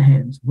German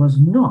hands was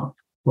not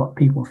what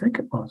people think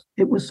it was.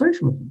 It was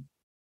socialism.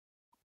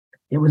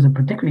 It was a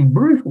particularly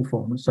brutal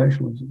form of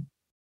socialism.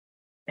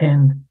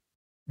 And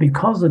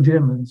because the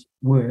Germans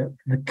were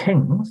the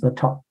kings, the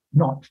top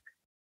notch,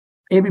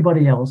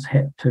 everybody else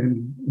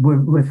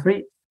were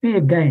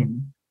fair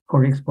game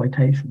for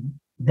exploitation.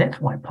 That's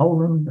why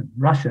Poland and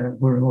Russia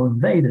were all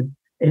invaded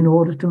in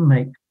order to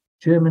make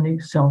Germany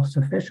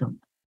self-sufficient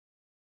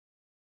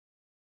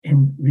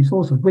in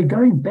resources. We're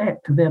going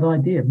back to that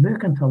idea,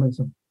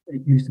 mercantilism,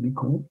 it used to be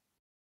called,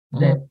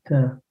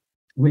 that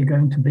we're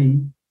going to be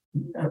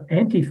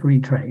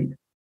anti-free trade.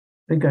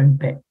 We're going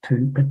back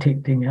to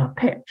protecting our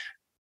patch.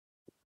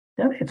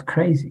 Now that's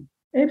crazy,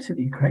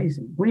 absolutely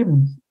crazy. We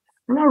haven't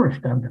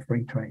flourished under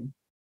free trade,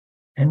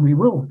 and we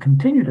will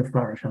continue to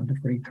flourish under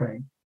free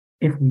trade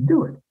if we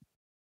do it.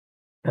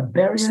 But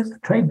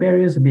trade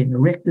barriers are being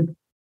erected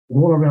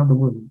all around the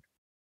world.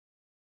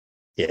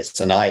 Yes,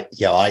 and I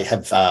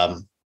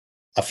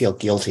feel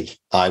guilty.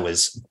 I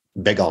was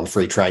big on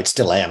free trade,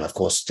 still am, of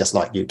course, just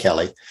like you,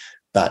 Kelly.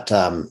 But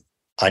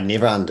I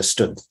never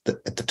understood that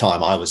at the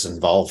time I was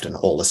involved in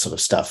all this sort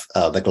of stuff,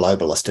 the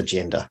globalist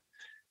agenda.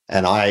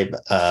 And I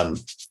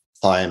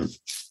am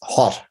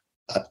hot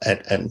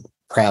and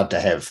proud to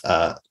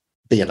have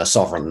be in a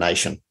sovereign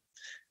nation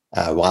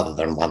rather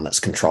than one that's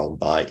controlled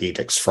by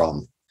edicts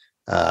from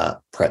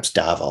perhaps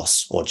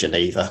Davos or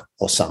Geneva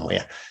or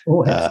somewhere.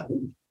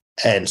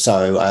 And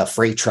so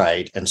free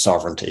trade and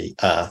sovereignty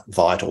are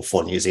vital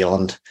for New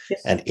Zealand.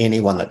 Yes. And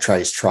anyone that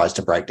tries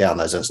to break down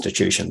those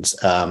institutions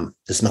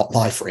is not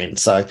my friend.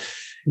 So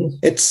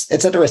yes.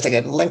 It's interesting.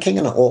 And linking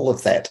in all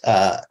of that,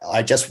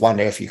 I just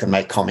wonder if you can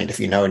make comment, if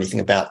you know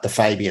anything about the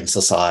Fabian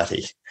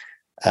Society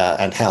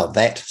and how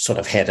that sort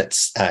of had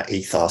its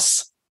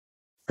ethos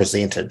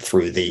presented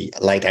through the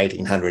late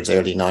 1800s,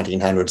 early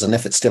 1900s, and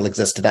if it still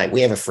exists today.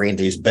 We have a friend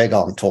who's big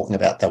on talking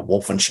about the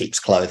wolf in sheep's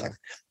clothing,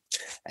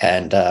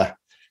 and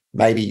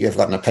maybe you've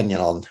got an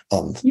opinion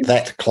on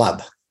that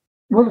club.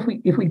 Well,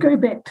 if we go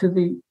back to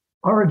the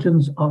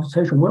origins of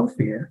social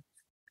welfare,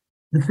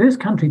 the first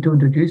country to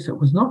introduce it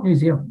was not New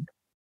Zealand.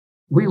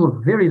 We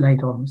were very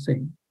late on the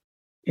scene.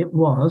 It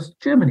was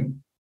Germany.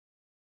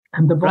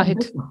 And the von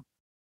Bismarck,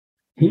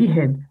 he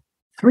had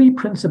three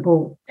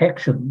principal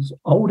actions: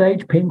 old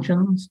age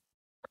pensions,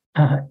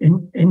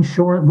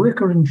 insurance,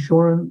 worker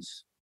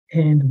insurance,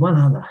 and one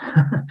other.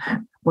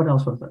 What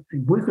else was it? The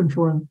worker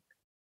insurance,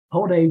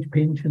 old age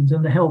pensions,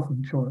 and the health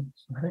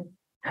insurance. I think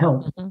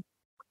health. Mm-hmm.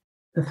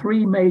 The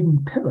three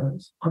main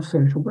pillars of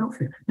social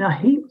welfare. Now,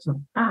 he was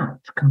an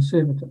arch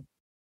conservative.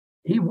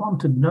 He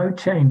wanted no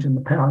change in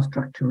the power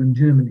structure in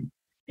Germany.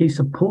 He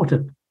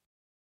supported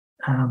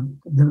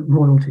the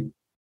royalty,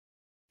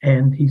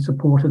 and he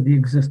supported the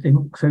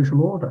existing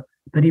social order.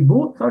 But he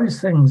brought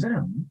those things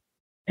in,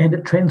 and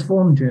it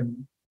transformed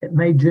Germany. It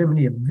made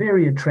Germany a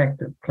very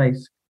attractive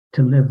place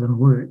to live and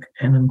work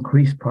and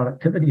increase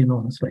productivity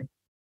enormously.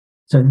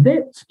 So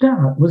that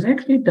start was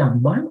actually done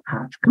by an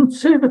arch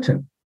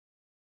conservative.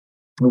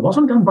 It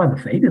wasn't done by the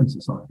Fabian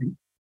Society,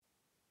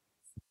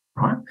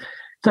 right?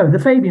 So the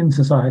Fabian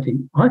Society,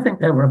 I think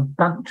they were a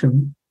bunch of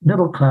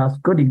middle-class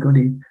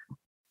goody-goody,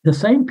 the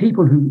same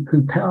people who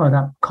powered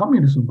up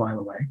communism, by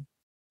the way.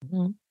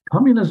 Mm-hmm.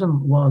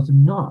 Communism was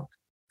not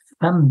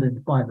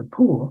funded by the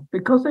poor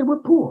because they were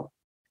poor.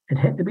 It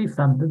had to be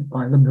funded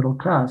by the middle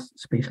class,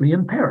 especially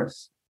in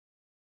Paris.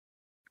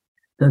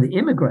 So the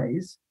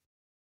emigres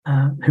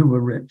who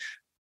were rich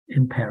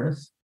in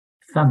Paris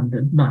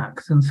funded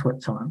Marx in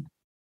Switzerland.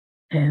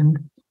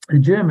 And the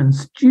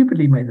Germans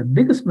stupidly made the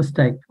biggest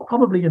mistake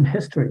probably in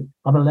history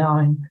of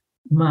allowing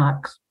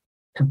Marx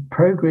to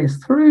progress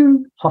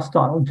through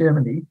hostile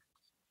Germany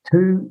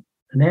to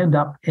land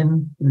up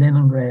in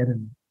Leningrad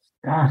and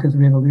start his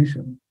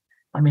revolution.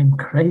 I mean,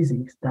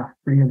 crazy stuff,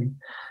 really.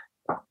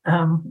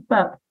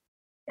 But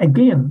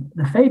again,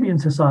 the Fabian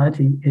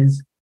Society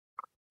is,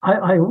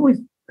 I always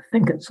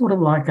think it's sort of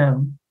like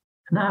an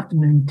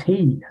afternoon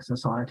tea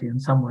society in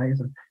some ways,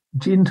 of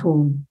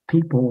gentle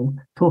people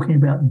talking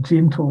about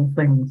gentle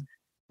things.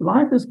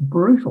 Life is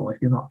brutal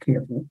if you're not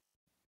careful,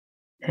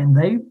 and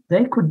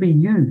they could be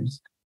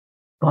used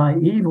by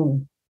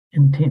evil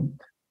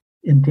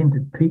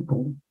intended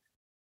people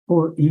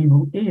for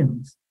evil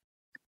ends,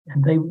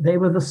 and they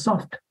were the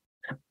soft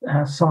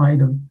side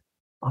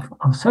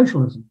of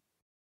socialism,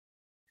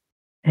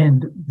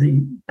 and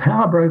the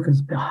power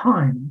brokers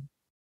behind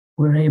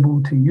were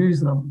able to use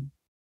them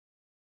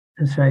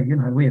to say,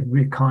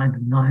 we're kind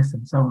and nice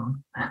and so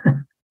on.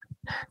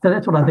 So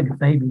that's what I think of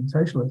Fabian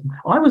socialism.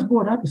 I was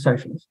brought up a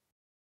socialist.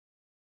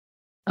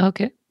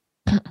 Okay.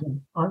 I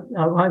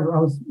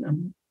was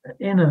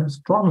in a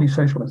strongly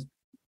socialist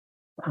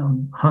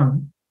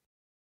home,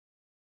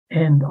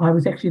 and I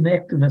was actually an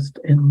activist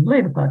in the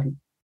Labour Party.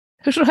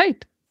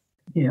 Right.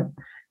 Yeah,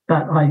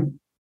 but I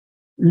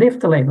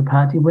left the Labour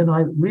Party when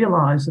I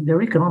realised that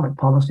their economic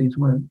policies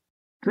were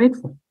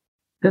dreadful.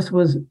 This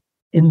was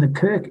in the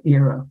Kirk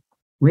era,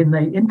 when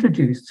they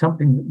introduced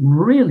something that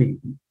really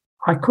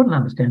I couldn't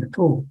understand at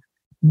all: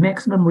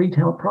 maximum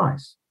retail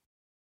price.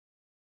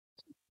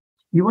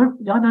 I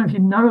don't know if you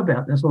know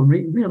about this or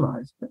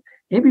realise, but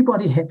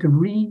everybody had to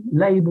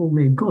relabel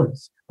their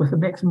goods with a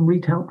maximum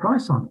retail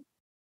price on it.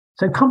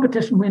 So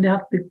competition went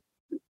out the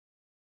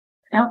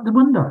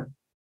window.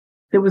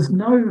 There was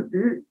no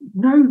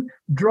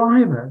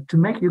driver to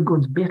make your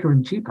goods better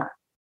and cheaper.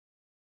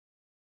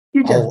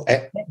 You just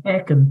get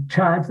back and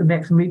charge the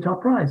maximum retail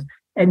price.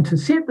 And to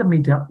set the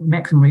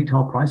maximum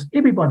retail price,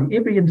 every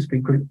industry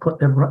group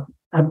put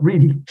a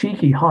really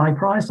cheeky high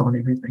price on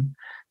everything.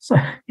 So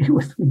it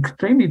was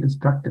extremely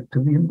destructive to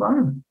the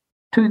environment,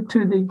 to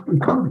the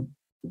economy.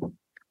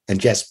 And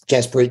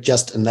Jasper,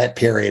 just in that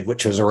period,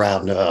 which was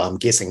around, I'm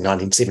guessing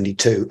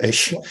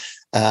 1972-ish,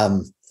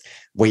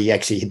 we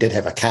actually did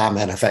have a car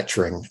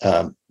manufacturing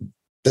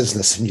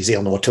business in New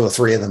Zealand, or two or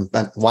three of them.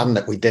 But one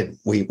that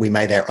we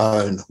made our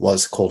own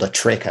was called a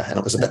Trekker, and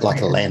it was a bit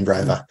like a Land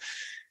Rover.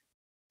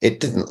 It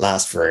didn't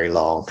last very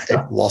long.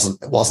 It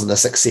wasn't a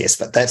success,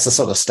 but that's the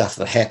sort of stuff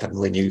that happened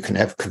when you can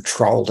have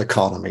controlled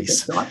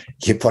economies. Right.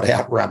 You put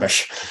out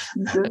rubbish.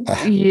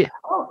 Yeah.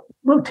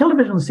 Well,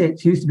 television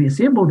sets used to be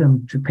assembled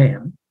in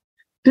Japan,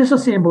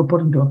 disassembled,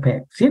 put into a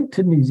pack, sent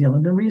to New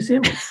Zealand and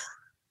reassembled.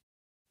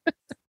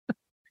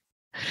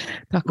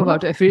 Talk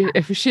about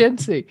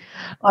efficiency.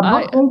 I'm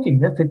not joking.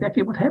 That's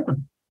exactly what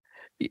happened.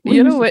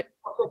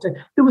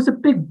 There was a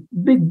big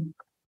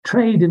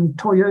trade in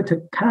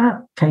Toyota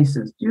car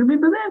cases. Do you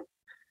remember that?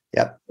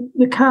 Yep.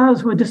 The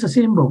cars were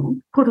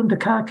disassembled, put into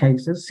car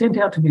cases, sent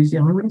out to New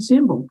Zealand,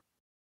 reassembled.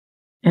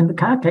 And the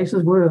car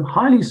cases were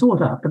highly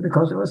sought after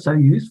because they were so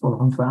useful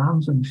on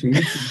farms and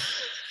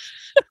sheds.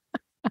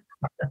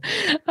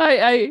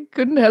 I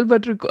couldn't help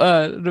but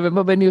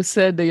remember when you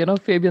said,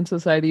 Fabian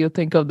Society, you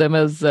think of them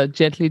as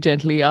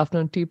gently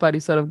afternoon tea party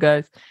sort of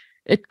guys.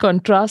 it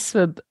contrasts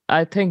with,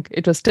 I think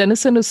it was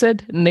Tennyson who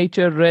said,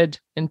 nature read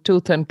in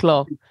tooth and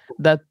claw,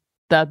 that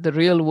the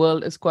real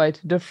world is quite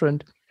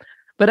different.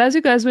 But as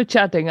you guys were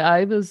chatting,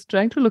 I was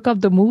trying to look up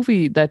the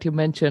movie that you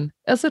mentioned.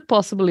 Is it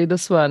possibly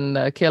this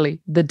one,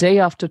 Kelly, The Day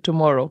After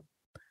Tomorrow,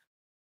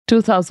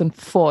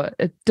 2004?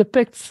 It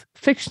depicts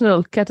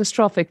fictional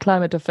catastrophic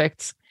climate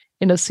effects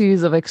in a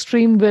series of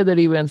extreme weather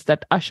events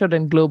that ushered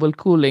in global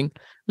cooling,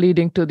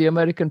 leading to the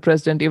American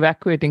president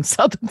evacuating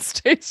southern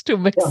states to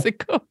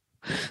Mexico.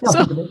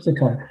 To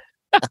Mexico.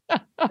 I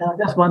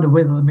just wonder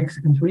whether the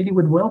Mexicans really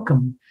would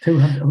welcome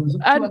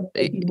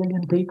 280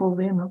 million people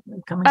then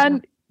coming.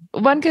 And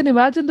one can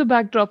imagine the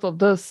backdrop of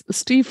this.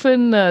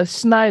 Stephen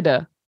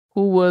Schneider,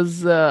 who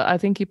was, I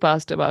think he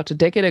passed about a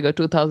decade ago,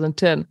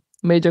 2010,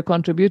 major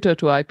contributor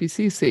to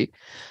IPCC.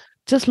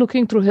 Just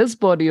looking through his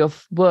body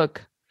of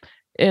work,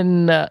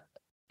 in the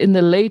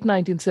late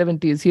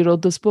 1970s, he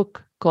wrote this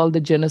book called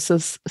The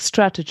Genesis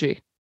Strategy.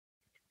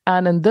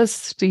 And in this,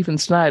 Stephen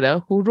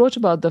Schneider, who wrote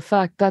about the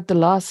fact that the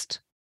last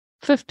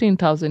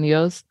 15,000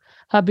 years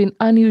have been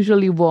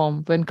unusually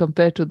warm when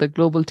compared to the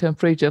global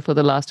temperature for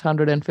the last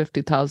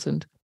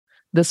 150,000.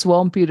 This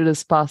warm period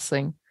is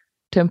passing.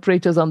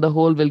 Temperatures on the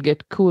whole will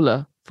get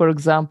cooler. For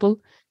example,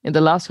 in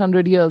the last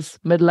 100 years,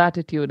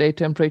 mid-latitude air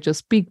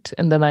temperatures peaked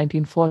in the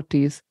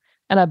 1940s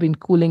and have been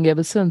cooling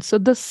ever since. So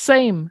the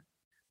same,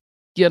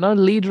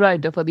 lead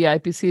writer for the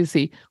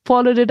IPCC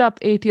followed it up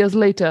 8 years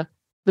later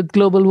with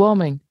global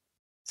warming.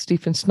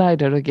 Stephen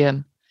Schneider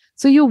again.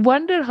 So you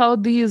wonder how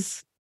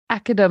these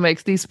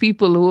academics, these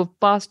people who have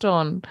passed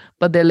on,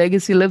 but their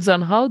legacy lives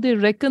on, how they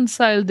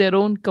reconcile their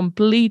own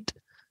complete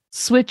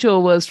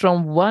switchovers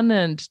from one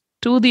end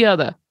to the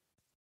other.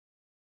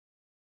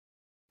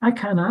 I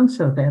can't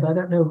answer that. I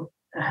don't know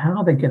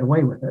how they get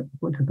away with it,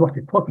 which is what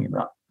you're talking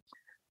about.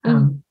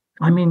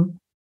 I mean,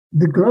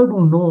 the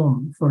global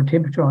norm for a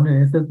temperature on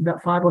Earth is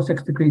about 5 or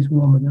 6 degrees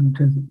warmer than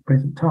it is at the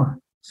present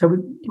time. So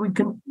we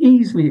can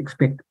easily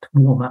expect it to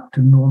warm up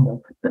to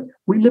normal. But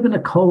we live in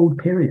a cold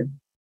period.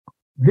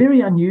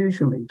 Very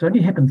unusually, it's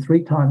only happened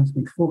 3 times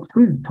before,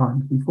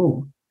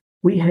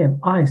 we have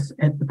ice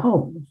at the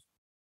poles.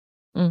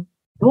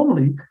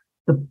 Normally,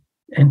 the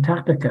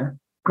Antarctica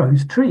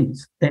grows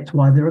trees. That's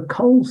why there are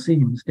coal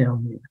seams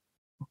down there,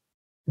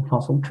 the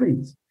fossil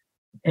trees.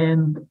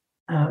 And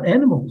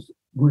animals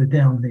were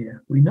down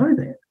there. We know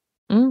that.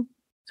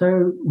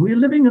 So we're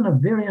living in a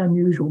very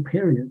unusual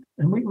period,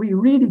 and we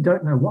really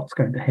don't know what's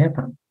going to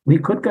happen. We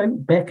could go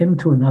back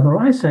into another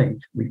ice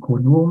age. We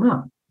could warm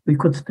up. We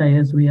could stay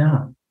as we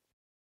are.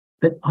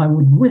 But I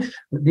would wish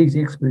that these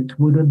experts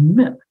would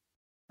admit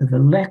that the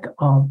lack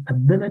of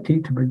ability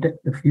to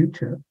predict the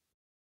future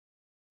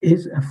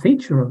is a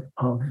feature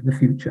of the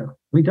future.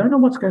 We don't know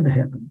what's going to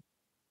happen.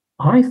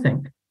 I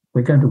think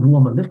we're going to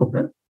warm a little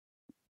bit,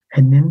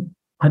 and then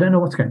I don't know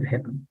what's going to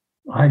happen.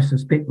 I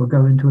suspect we'll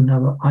go into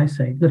another ice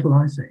age, little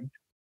ice age.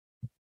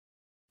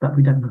 But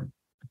we don't know.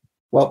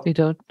 Well, we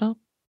don't know.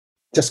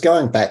 Just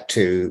going back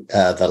to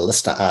the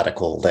Lister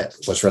article that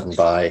was written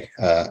by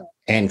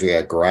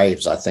Andrea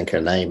Graves, I think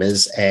her name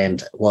is,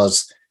 and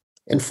was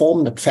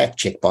informed and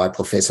fact-checked by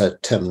Professor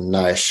Tim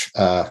Nash,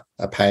 a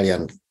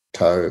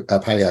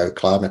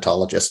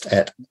paleoclimatologist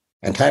at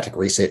Antarctic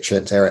Research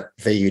Centre at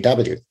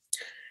VUW.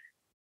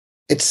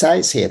 It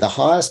says here the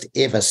highest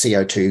ever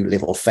CO2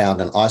 level found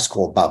in ice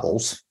core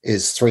bubbles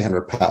is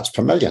 300 parts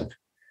per million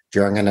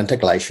during an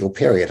interglacial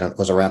period, and it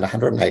was around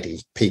 180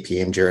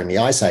 ppm during the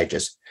ice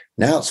ages.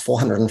 Now it's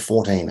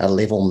 414, a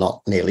level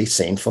not nearly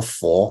seen for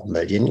 4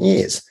 million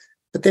years.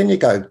 But then you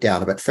go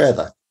down a bit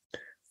further.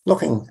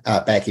 Looking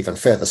back even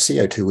further,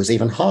 CO2 was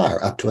even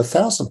higher, up to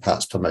 1,000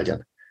 parts per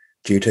million,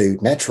 due to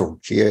natural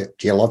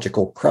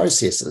geological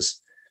processes,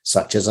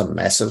 such as a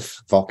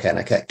massive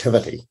volcanic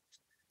activity.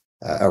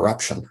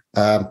 Eruption.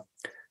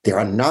 There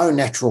are no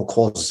natural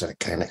causes that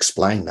can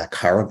explain the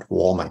current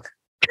warming.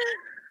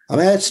 I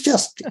mean, it's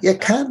just, you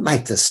can't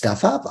make this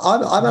stuff up.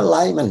 I'm a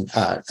layman,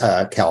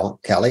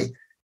 Kelly,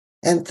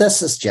 and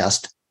this is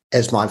just,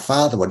 as my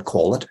father would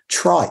call it,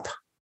 tripe.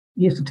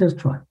 Yes, it is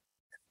tripe.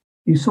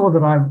 You saw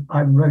that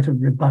I wrote a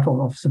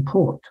rebuttal of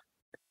support,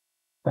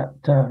 but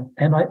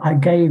and I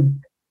gave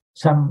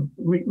some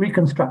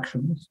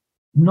reconstructions,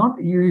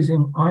 not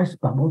using ice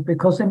bubbles,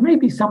 because there may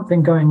be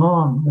something going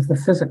on with the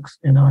physics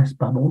in ice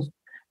bubbles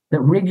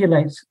that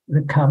regulates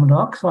the carbon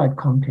dioxide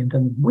content,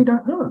 and we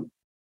don't know.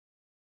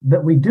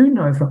 But we do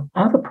know from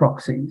other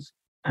proxies,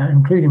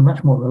 including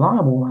much more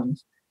reliable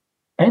ones,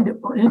 and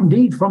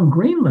indeed from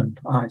Greenland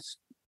ice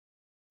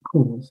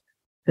cores,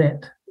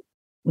 that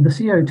the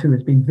CO2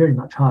 has been very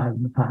much higher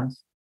in the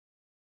past.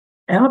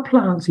 Our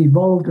plants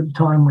evolved at a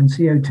time when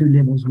CO2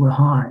 levels were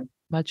high.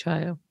 Much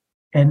higher.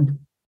 And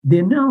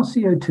they're now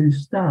CO2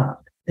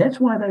 starved. That's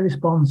why they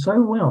respond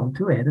so well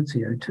to added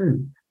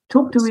CO2.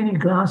 Talk to any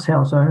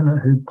glasshouse owner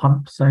who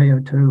pumps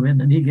CO2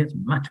 in and he gets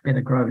much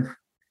better growth.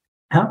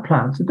 Our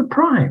plants are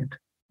deprived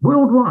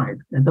worldwide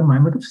at the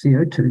moment of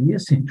CO2, the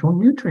essential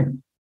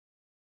nutrient.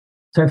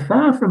 So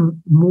far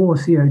from more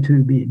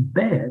CO2 being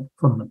bad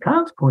from the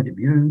plant's point of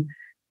view,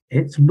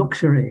 It's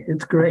luxury.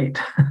 It's great.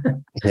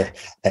 Yeah,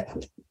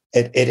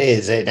 it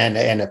is.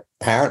 And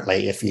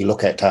apparently, if you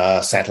look at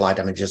satellite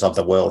images of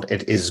the world,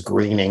 it is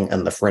greening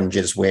in the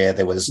fringes where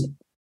there was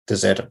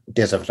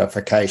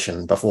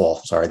desertification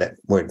before. Sorry, that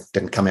word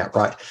didn't come out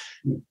right.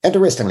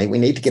 Interestingly, we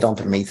need to get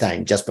onto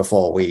methane just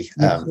before we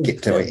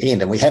get to an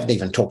end. And we haven't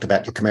even talked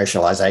about your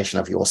commercialization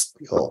of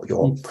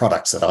your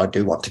products that I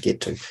do want to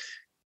get to.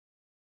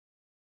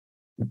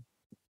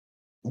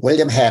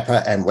 William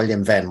Happer and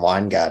William Van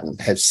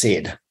Wijngaarden have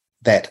said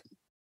that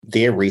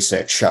their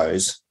research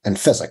shows in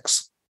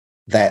physics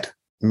that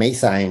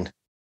methane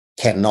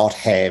cannot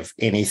have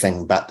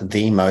anything but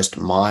the most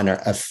minor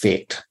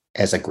effect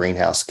as a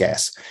greenhouse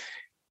gas.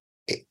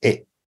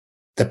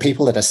 The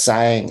people that are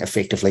saying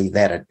effectively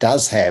that it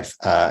does have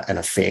an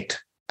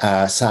effect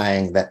are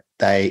saying that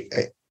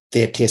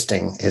their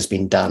testing has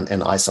been done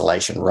in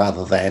isolation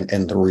rather than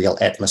in the real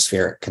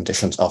atmospheric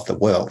conditions of the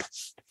world.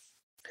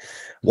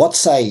 What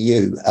say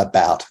you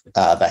about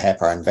the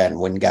Happer and Van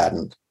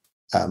Wijngaarden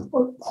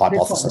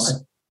hypothesis?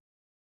 Right.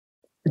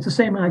 It's the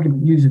same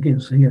argument used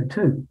against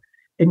CO2.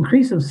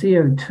 Increase of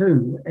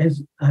CO2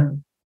 as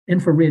an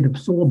infrared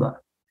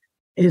absorber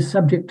is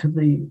subject to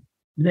the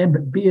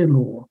Lambert-Beer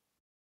law.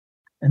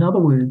 In other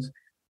words,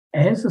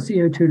 as the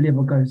CO2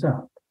 level goes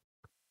up,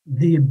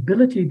 the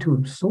ability to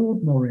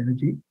absorb more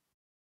energy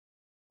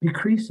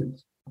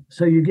decreases.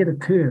 So you get a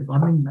curve. I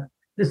mean,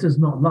 this is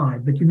not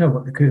live, but you know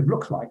what the curve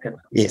looks like.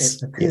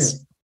 Yes,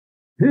 yes.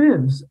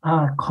 Curves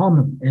are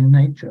common in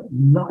nature.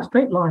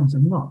 Straight lines are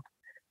not.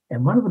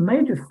 And one of the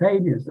major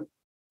failures that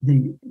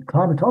the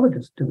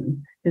climatologists do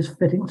is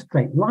fitting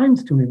straight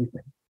lines to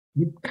everything.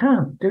 You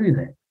can't do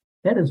that.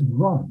 That is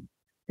wrong.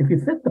 If you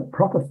fit the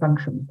proper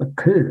functions, the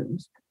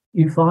curves,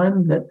 you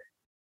find that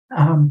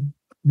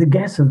the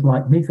gases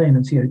like methane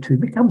and CO2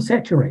 become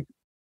saturated.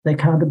 They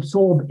can't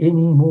absorb any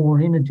more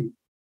energy.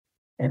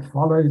 It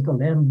follows the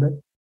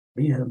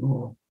Lambert-Beer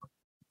law.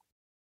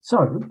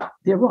 So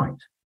they're right.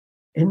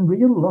 In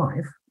real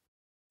life,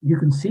 you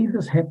can see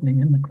this happening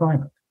in the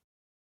climate.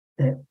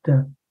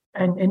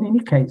 And in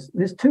any case,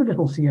 there's too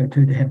little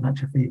CO2 to have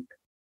much effect.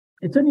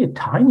 It's only a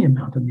tiny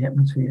amount in the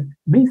atmosphere.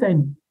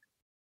 Methane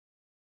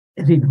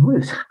is even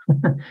worse.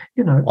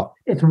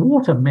 It's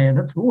water, man.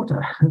 It's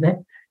water.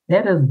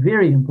 That is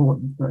very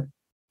important. But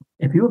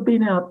if you've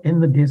been out in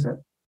the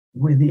desert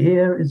where the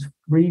air is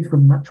free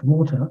from much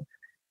water,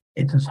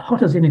 it's as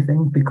hot as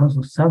anything because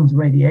the sun's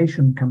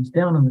radiation comes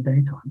down in the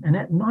daytime. And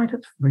at night,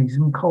 it's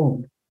freezing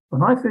cold.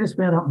 When I first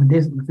went out in the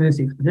desert, the first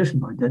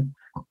expedition I did,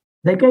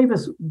 they gave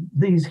us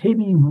these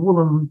heavy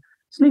woolen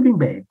sleeping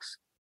bags.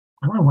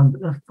 And I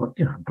wondered, I thought,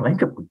 a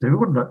blanket would do,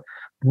 wouldn't it?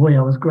 Boy,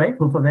 I was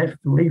grateful for that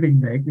sleeping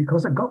bag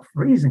because it got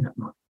freezing at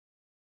night.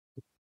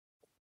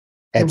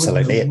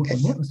 Absolutely.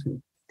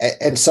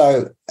 And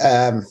so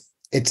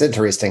it's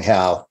interesting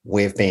how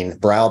we've been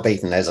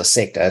browbeaten as a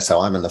sector.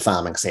 So I'm in the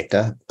farming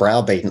sector.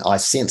 Browbeaten, I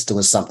sensed there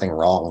was something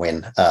wrong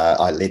when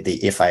I led the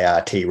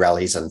FART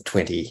rallies in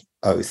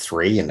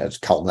 2003 and it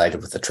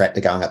culminated with the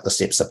tractor going up the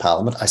steps of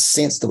Parliament. I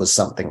sensed there was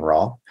something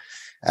wrong,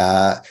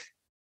 but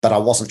I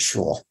wasn't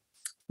sure.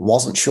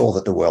 Wasn't sure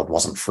that the world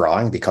wasn't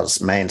frying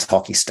because man's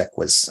hockey stick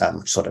was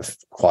sort of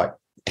quite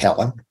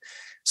telling.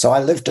 So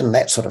I lived in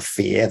that sort of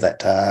fear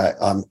that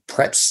I'm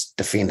perhaps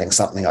defending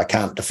something I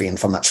can't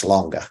defend for much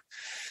longer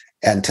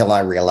until I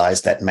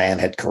realized that man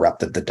had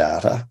corrupted the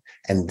data.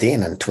 And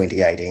then in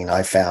 2018,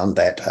 I found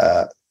that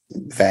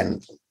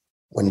Van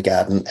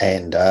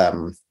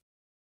Wijngaarden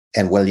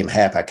and William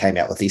Happer came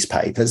out with these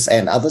papers,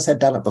 and others had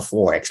done it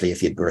before, actually,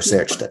 if you'd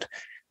researched it,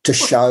 to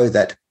show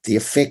that the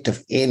effect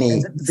of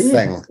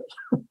anything...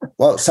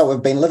 Well, so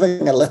we've been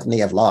living a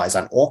litany of lies,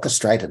 an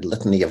orchestrated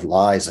litany of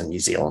lies in New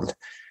Zealand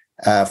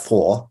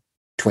for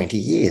 20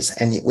 years.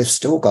 And yet we've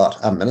still got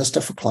a Minister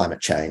for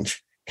Climate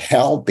Change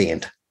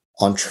hell-bent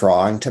on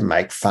trying to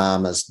make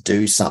farmers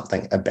do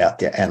something about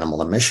their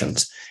animal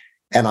emissions.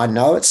 And I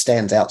know it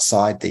stands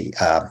outside the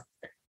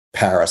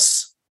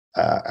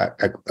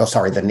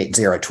the net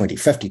zero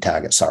 2050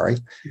 target,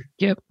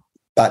 Yep.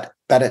 But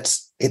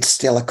it's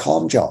still a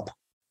con job.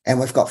 And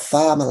we've got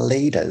farmer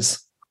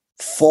leaders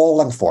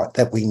falling for it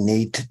that we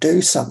need to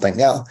do something.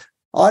 Now,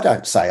 I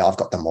don't say I've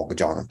got the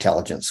mortgage on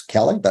intelligence,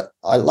 Kelly, but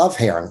I love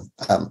hearing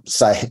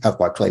say,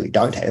 well, I clearly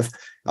don't have.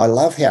 I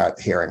love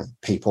hearing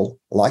people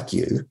like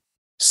you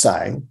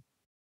saying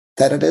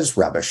that it is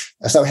rubbish.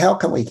 So how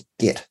can we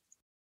get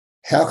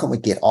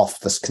off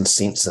this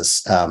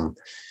consensus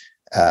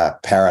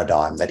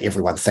paradigm that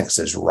everyone thinks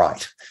is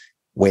right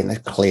when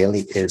it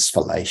clearly is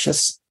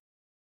fallacious?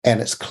 And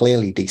it's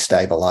clearly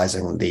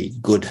destabilizing the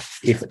good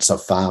efforts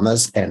of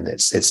farmers, and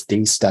it's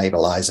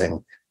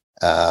destabilizing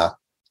our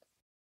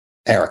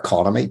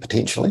economy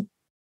potentially.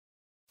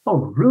 Oh,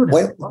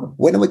 really?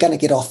 When are we going to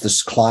get off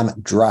this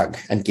climate drug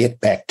and get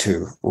back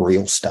to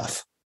real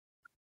stuff?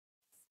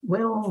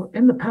 Well,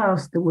 in the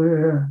past, there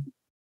were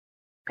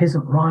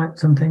peasant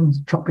riots and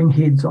things, chopping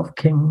heads off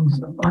kings.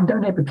 I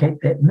don't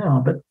advocate that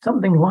now, but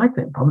something like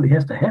that probably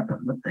has to happen.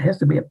 But there has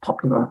to be a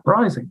popular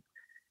uprising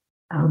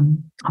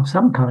of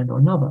some kind or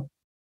another.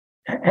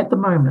 at the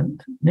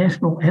moment,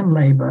 National and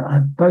Labour are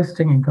both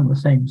singing from the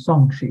same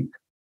song sheet.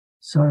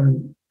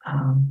 So,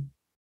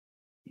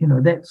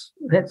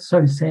 that's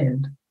so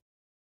sad.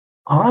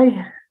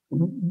 I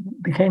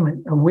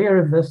became aware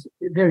of this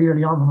very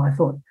early on, and I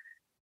thought,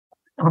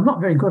 I'm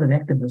not very good at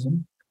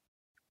activism.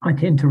 I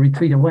tend to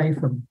retreat away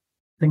from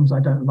things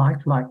I don't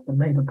like the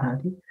Labour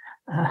Party.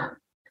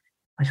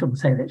 I shouldn't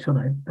say that, should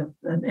I? But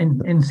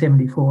in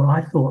 74,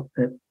 I thought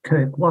that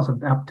Kirk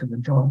wasn't up to the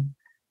job.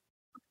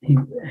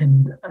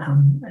 And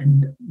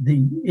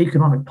the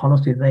economic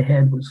policy they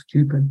had was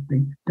stupid.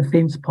 The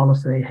defence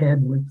policy they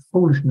had was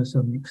foolishness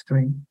in the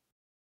extreme.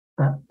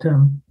 But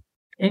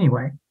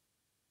anyway,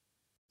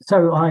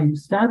 so I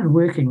started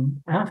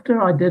working after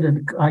I did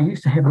it. I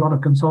used to have a lot of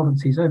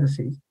consultancies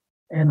overseas,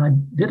 and I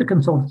did a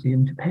consultancy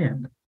in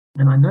Japan,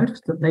 and I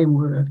noticed that they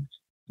were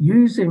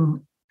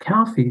using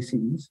cow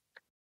feces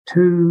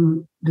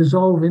to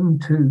dissolve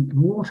into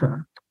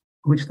water,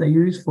 which they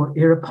use for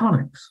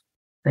aeroponics.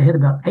 They had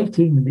about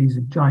 18 of these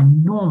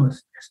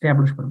ginormous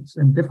establishments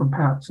in different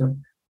parts of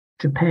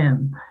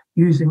Japan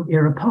using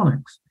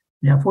aeroponics.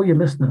 Now, for your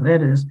listener,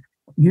 that is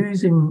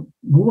using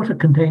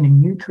water-containing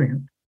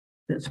nutrient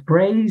that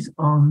sprays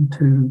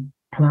onto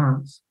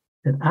plants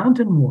that aren't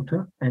in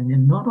water and they're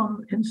not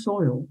in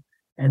soil,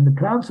 and the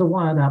plants are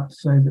wired up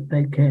so that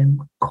they can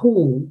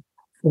call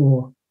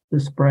for the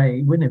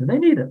spray whenever they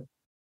need it.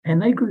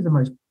 And they grew the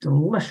most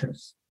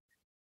delicious,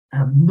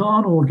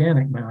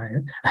 non-organic,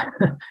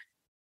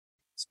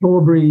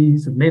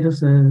 strawberries,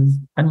 lettuces,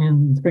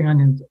 onions, spring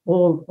onions,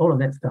 all of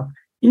that stuff.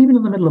 Even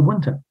in the middle of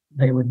winter,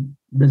 they were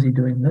busy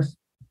doing this.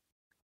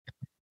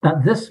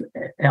 But this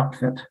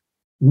outfit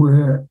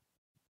were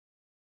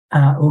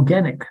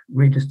organic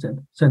registered.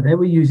 So they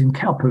were using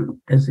cow poo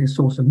as their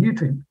source of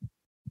nutrient.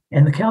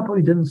 And the cow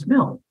poo didn't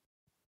smell.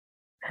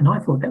 And I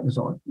thought that was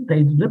odd.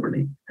 They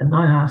deliberately, and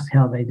I asked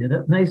how they did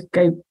it,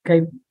 and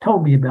they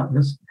told me about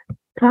this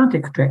plant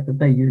extract that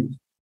they used.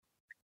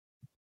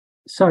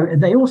 So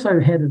they also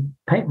had a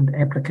patent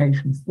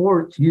application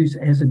for its use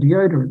as a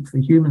deodorant for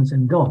humans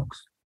and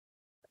dogs,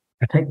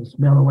 to take the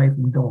smell away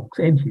from dogs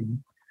and humans.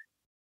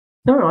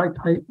 So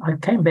I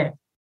came back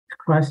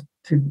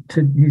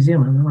to New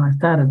Zealand, and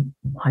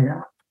I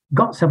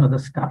got some of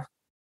this stuff,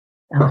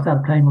 and I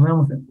started playing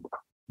around with it,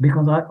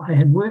 because I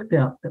had worked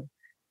out that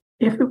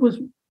if it was,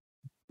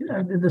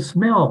 the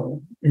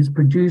smell is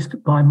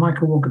produced by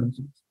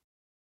microorganisms.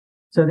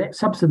 So that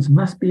substance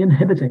must be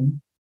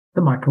inhibiting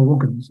the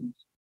microorganisms.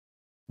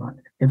 Right?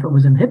 If it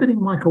was inhibiting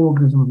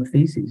microorganisms in the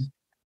feces,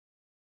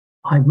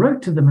 I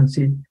wrote to them and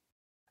said,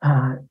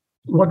 I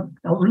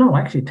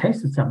actually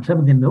tasted some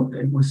of their milk.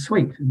 It was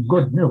sweet and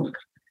good milk.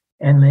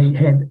 And they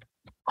had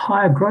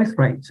higher growth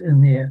rates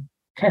in their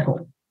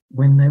cattle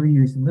when they were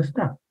using this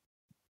stuff.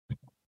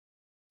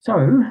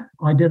 So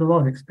I did a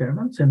lot of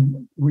experiments,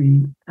 and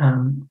we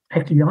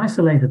actually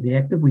isolated the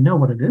active. We know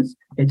what it is.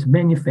 It's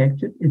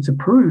manufactured. It's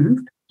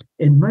approved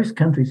in most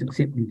countries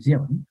except New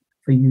Zealand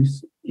for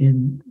use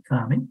in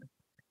farming.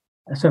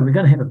 So we're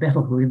going to have a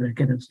battle for whether to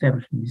get it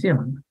established in New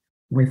Zealand.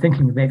 We're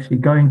thinking of actually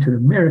going to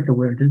America,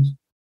 where it is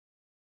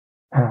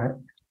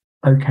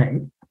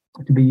okay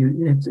to be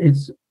used.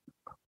 It's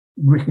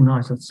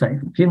recognised as safe,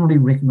 generally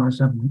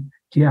recognised under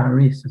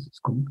GRS, as it's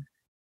called.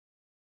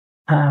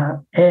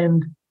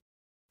 And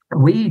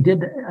we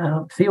did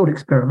field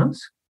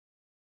experiments,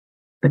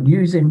 but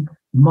using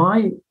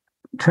my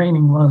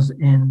training was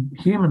in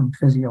human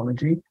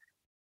physiology.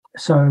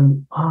 So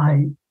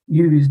I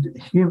used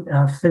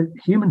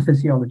human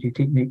physiology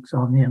techniques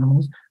on the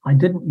animals. I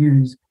didn't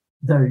use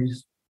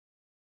those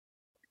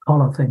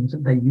collar things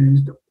that they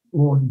used,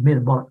 or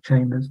metabolic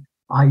chambers.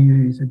 I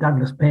used a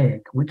Douglas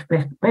bag, which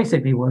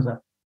basically was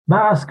a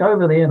mask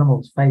over the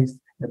animal's face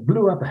that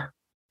blew up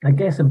a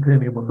gas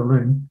impermeable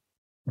balloon,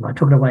 and I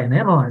took it away and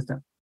analysed it.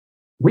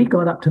 We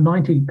got up to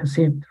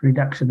 90%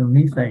 reduction in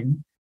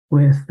methane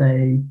with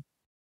a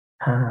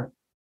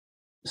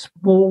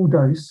small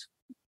dose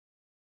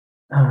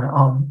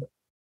of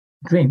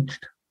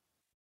drenched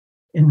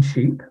in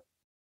sheep,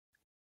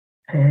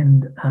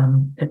 and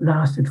it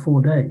lasted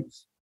 4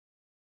 days.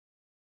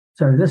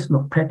 So this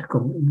looked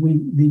practical.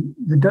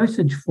 The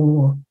dosage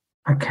for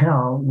a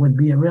cow would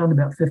be around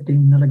about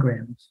 15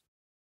 milligrams.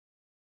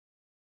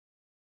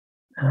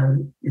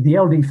 The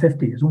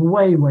LD50 is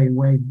way, way,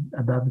 way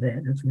above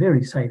that. It's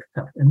very safe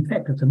stuff. In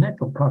fact, it's a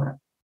natural product.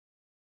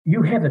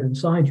 You have it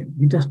inside you.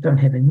 You just don't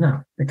have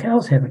enough. The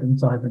cows have it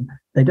inside them.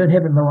 They don't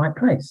have it in the right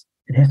place.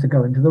 It has to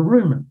go into the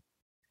rumen,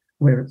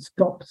 where it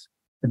stops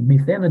the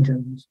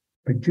methanogens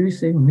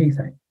producing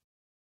methane.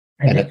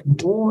 And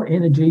it's more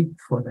energy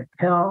for the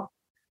cow.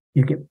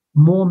 You get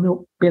more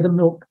milk, better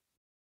milk,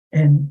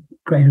 and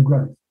greater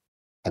growth.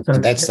 And so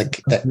that's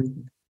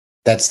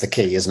the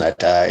key, isn't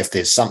it? If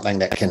there's something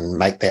that can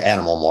make the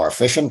animal more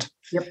efficient,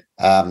 yep.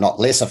 Not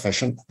less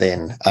efficient,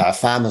 then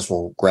farmers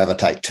will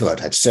gravitate to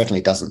it. It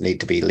certainly doesn't need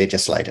to be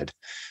legislated.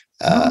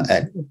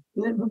 But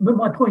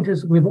my point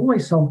is, we've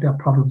always solved our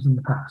problems in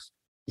the past.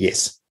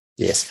 Yes.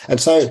 And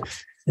so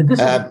this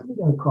is a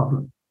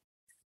problem.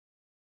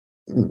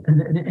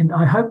 And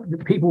I hope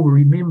that people will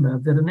remember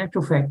that in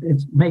actual fact,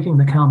 it's making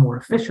the cow more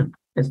efficient.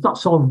 It's not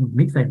solving the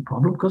methane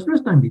problem because there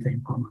is no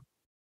methane problem.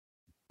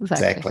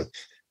 Exactly.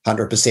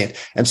 100%.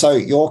 And so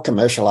your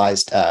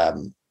commercialized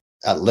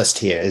list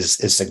here is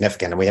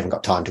significant, and we haven't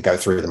got time to go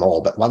through them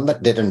all. But one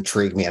that did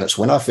intrigue me, and it's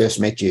when I first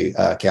met you,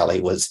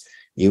 Kelly, was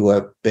you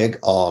were big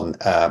on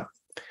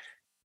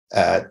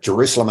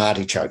Jerusalem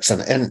artichokes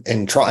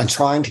and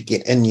trying to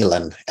get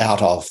inulin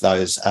out of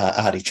those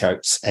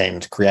artichokes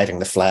and creating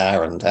the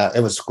flour. And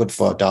it was good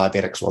for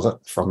diabetics, was it,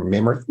 from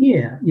memory?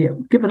 Yeah.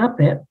 Given up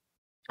that.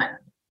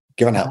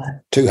 Given up.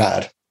 Too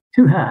hard.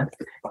 Too hard.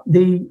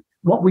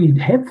 What we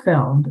have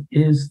found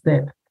is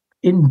that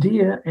in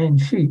deer and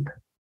sheep,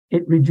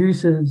 it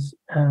reduces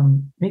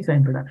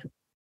methane production.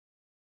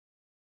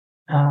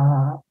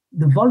 The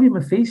volume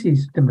of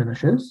feces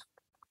diminishes.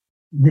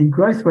 The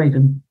growth rate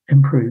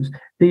improves.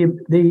 The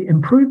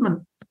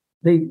improvement,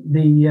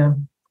 the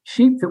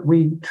sheep that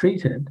we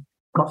treated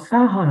got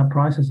far higher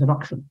prices at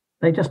auction.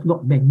 They just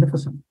looked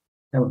magnificent.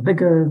 They were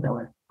bigger, they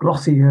were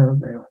glossier,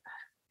 they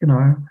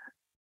were,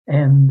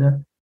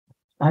 and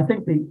I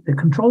think the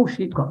control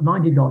sheep got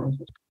 $90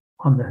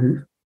 on the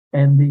hoof,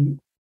 and the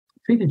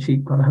treated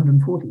sheep got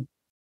 $140.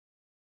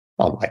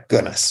 Oh my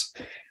goodness!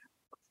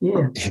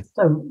 Yeah,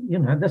 so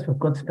this was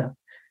good stuff.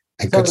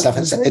 Good stuff.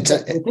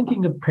 We're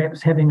thinking of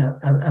perhaps having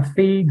a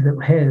feed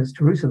that has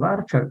Jerusalem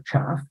artichoke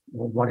chaff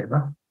or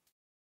whatever,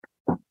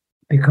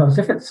 because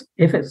if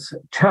it's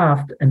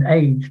chaffed and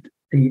aged,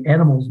 the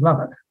animals love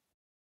it.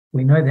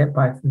 We know that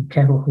by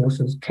cattle,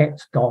 horses,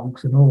 cats,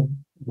 dogs, and all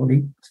will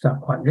eat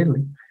stuff quite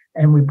readily.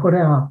 And we put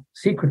our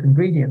secret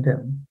ingredient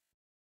in,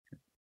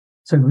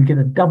 so we get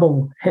a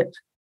double hit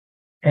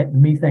at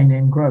methane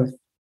and growth.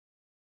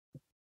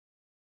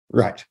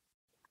 Right.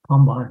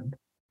 Combined.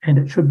 And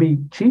it should be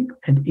cheap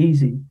and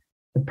easy.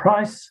 The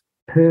price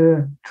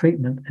per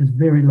treatment is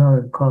very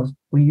low because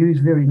we use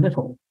very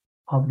little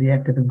of the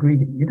active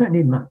ingredient. You don't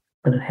need much,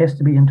 but it has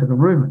to be into the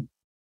rumen.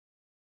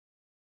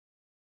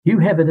 You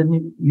have it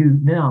in you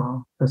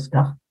now, the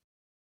stuff.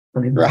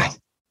 Right.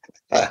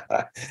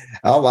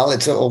 Oh, well,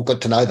 it's all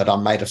good to know that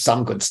I'm made of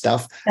some good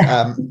stuff.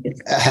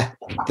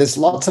 There's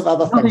lots of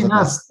other things.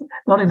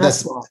 Not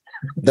enough.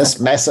 This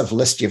massive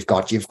list you've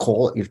got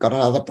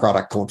another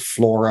product called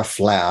Flora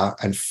Flour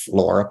and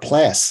Flora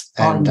Plus.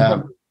 And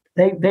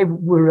they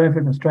were over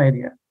in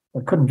Australia. I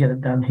couldn't get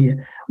it done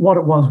here. What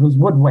it was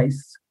wood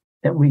waste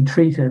that we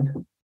treated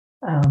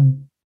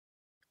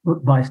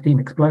by steam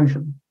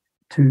explosion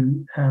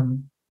to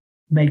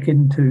make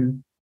into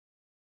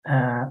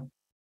a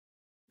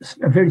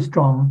very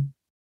strong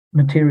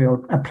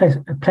material, a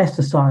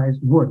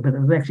plasticized wood, but it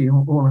was actually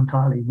all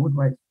entirely wood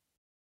waste.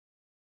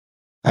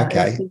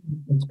 Okay.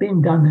 It's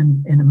being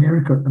done in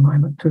America at the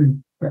moment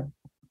too, but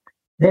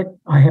that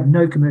I have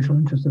no commercial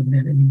interest in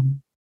that anymore.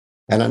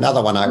 And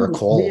another one I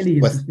recall, really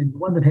interesting, the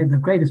one that had the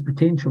greatest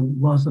potential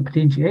was the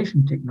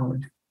potentiation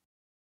technology,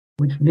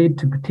 which led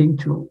to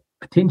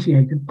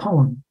potentiated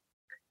pollen,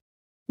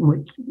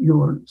 which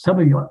some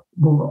of your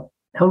more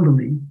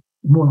elderly,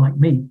 more like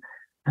me,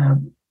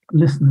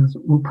 listeners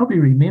will probably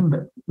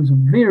remember was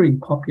very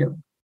popular.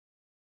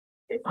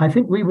 I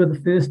think we were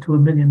the first to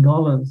 $1 million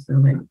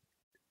in that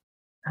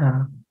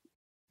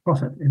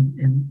profit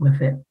in with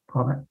that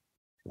product.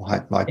 My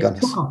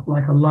goodness! It took off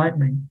like a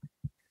lightning.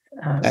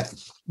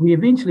 We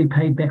eventually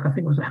paid back. I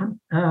think it was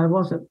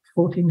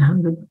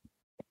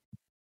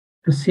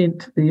 1,400%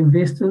 to the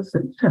investors.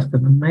 It's just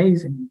an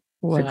amazing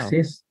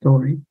success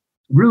story.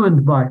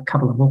 Ruined by a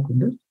couple of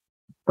Aucklanders,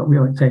 but we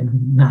won't say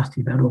anything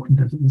nasty about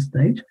Aucklanders at this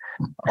stage.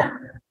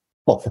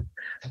 Well,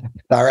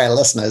 they're our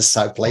listeners,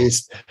 so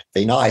please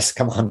be nice.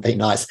 Come on, be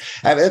nice.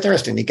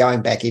 Interestingly,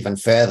 going back even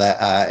further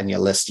in your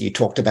list, you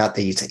talked about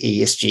these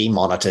ESG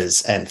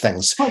monitors and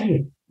things. Oh,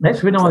 yeah.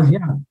 That's when I was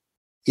young.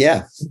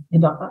 Yeah.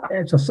 And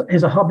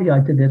as a hobby, I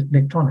did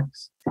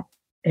electronics.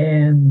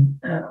 And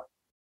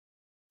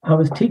I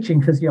was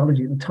teaching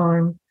physiology at the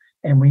time,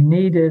 and we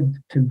needed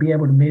to be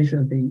able to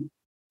measure the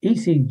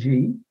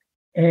ECG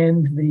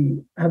and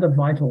the other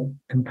vital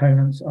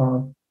components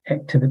of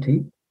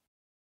activity,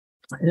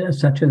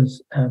 such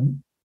as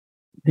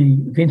the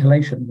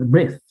ventilation, the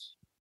breaths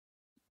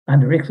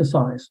under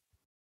exercise.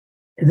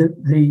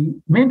 The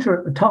mantra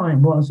at the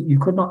time was that you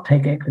could not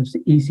take active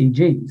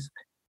ECGs.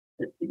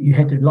 You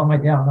had to lie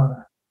down on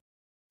a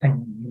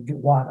thing, you get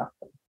wired up,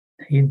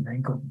 head and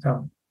ankle and so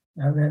on,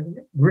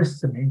 the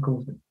wrists and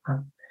ankles,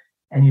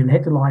 and you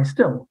had to lie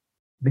still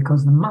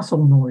because the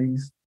muscle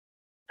noise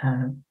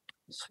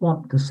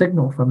swamped the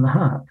signal from the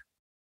heart.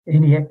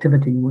 Any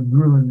activity would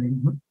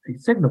ruin the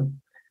signal.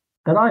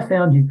 But I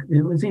found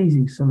it was an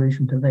easy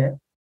solution to that.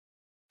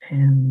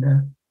 And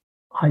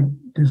I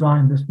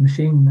designed this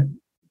machine that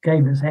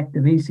gave us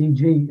active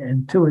ECG,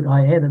 and to it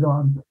I added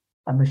on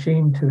a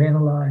machine to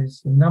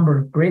analyze the number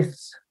of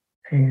breaths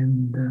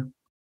and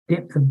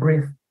depth of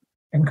breath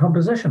and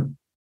composition.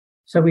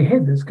 So we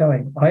had this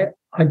going. I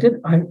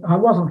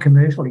wasn't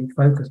commercially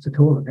focused at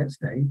all at that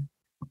stage.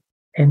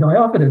 And I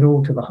offered it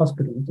all to the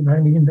hospitals, and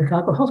only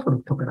Invercargill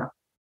Hospital took it up.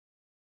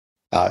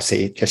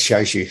 See, it just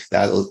shows you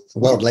they're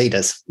world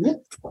leaders.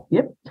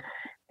 Yep.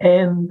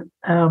 And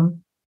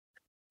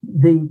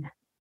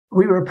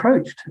we were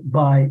approached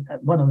by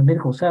one of the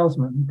medical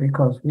salesmen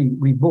because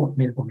we bought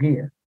medical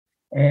gear.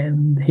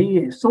 And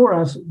he saw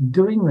us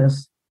doing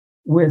this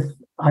with,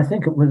 I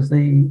think it was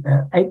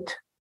the 8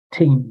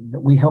 team that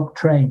we helped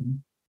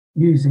train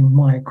using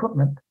my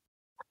equipment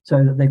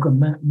so that they could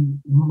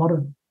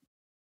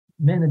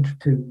manage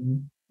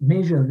to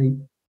measure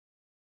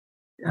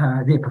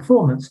their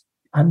performance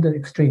under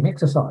extreme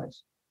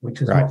exercise,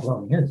 which is what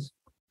rowing is.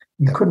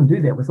 You couldn't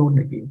do that with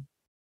ordinary gear.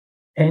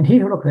 And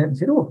he looked at it and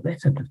said, "Oh,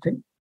 that's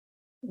interesting.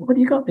 What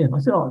do you got there?" And I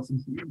said, "Oh, it's a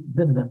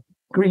bit of a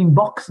green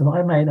box that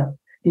I made up."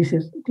 He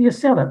says, "Do you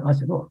sell it?" I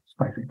said, "Oh, I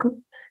suppose we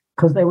could."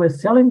 Because they were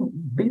selling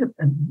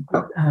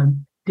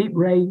deep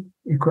ray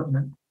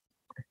equipment.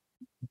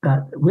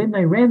 But when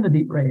they ran the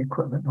deep ray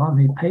equipment on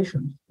their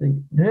patients, the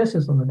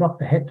nurses and the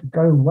doctor had to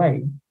go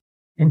away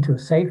into a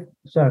safe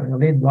zone, a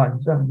lead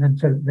line zone, and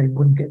so they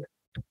wouldn't get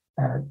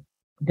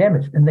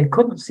damaged. And they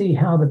couldn't see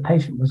how the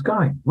patient was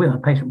going, whether the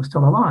patient was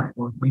still alive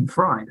or had been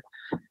fried.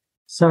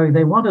 So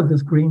they wanted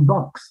this green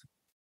box.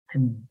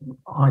 And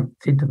I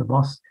said to the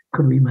boss,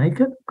 "Could we make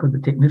it? Could the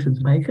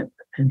technicians make it?"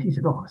 And he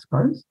said, "Oh, I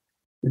suppose.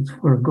 It's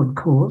for a good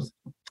cause."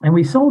 And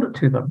we sold it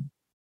to them.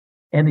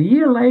 And a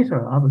year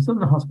later, I was in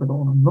the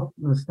hospital and looked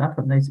at the stuff,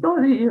 and they said, "Oh,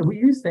 yeah, we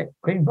used that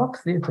green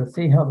box there to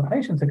see how the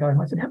patients are going."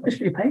 I said, "How much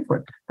do you pay for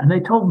it?" And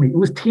they told me it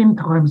was 10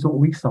 times what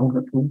we sold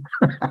it for.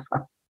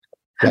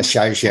 That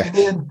shows you.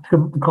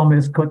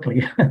 Commerce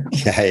quickly.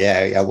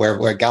 Yeah.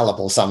 We're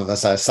gullible. Some of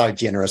us are so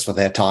generous with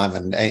our time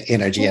and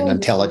energy and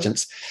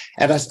intelligence.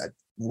 And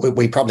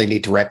we probably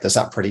need to wrap this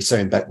up pretty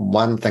soon. But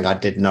one thing I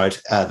did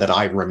note that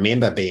I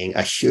remember being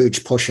a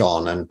huge push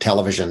on in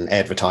television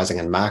advertising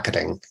and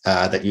marketing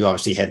that you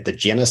obviously had the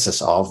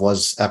genesis of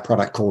was a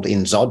product called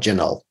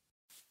Enzogenol.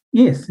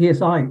 Yes.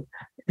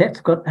 That's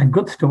got a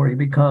good story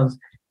because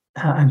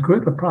a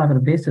group of private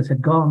investors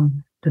had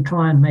gone to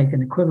try and make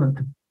an equivalent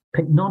to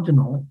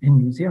pycnogenol in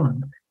New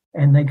Zealand,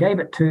 and they gave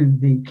it to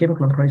the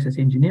Chemical and Process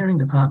Engineering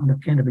Department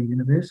of Canterbury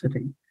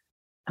University,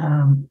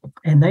 and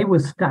they were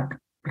stuck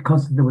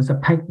because there was a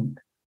patent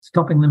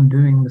stopping them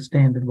doing the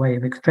standard way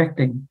of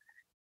extracting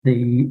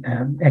the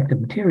active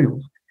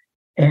materials.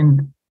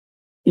 And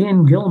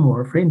Ian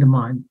Gilmore, a friend of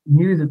mine,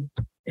 knew that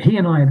he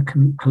and I had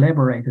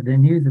collaborated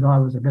and knew that I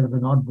was a bit of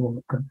an oddball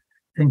that could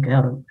think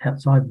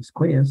outside the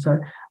square. So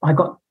I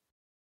got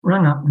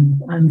rung up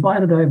and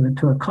invited over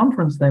to a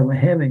conference they were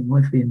having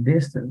with the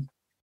investors.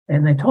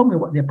 And they told me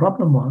what their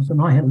problem was. And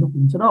I had a look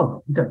and said,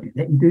 "Oh, you don't do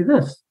that, you do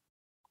this."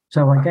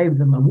 So I gave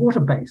them a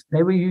water-based.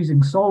 They were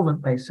using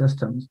solvent-based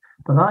systems,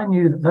 but I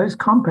knew that those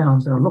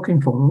compounds they were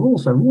looking for were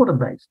also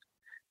water-based.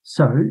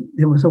 So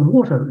there was a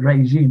water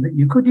regime that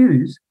you could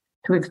use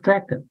to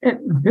extract it.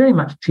 It was very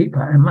much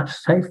cheaper and much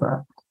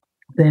safer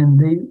than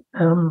the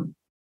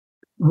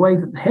way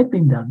that it had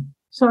been done.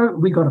 So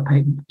we got a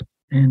patent,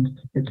 and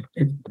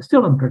it's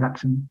still in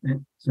production.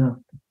 It's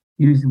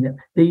using that.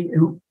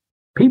 The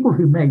people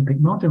who made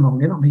pycnogenol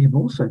evidently have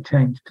also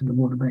changed to the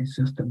water-based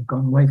system,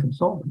 gone away from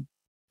solvent.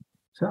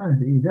 So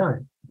there you go.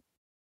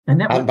 And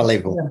that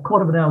unbelievable. Was a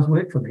quarter of an hour's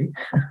work for me.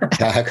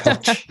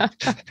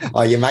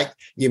 Oh, you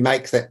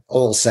make that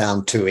all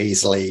sound too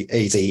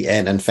easy.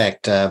 And in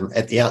fact,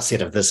 at the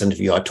outset of this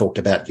interview, I talked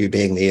about you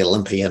being the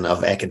Olympian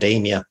of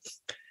academia.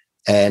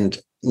 And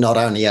not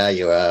only are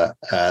you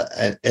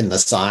in the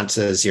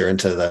sciences, you're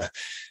into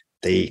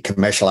the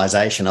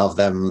commercialization of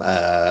them.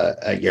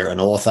 You're an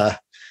author.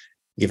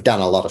 You've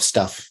done a lot of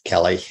stuff,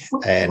 Kelly.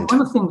 And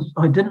one of the things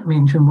I didn't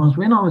mention was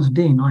when I was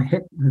dean, I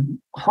had the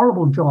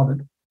horrible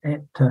job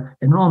at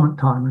enrollment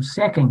time of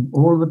sacking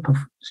all of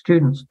the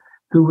students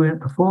who weren't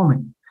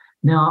performing.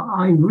 Now,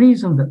 I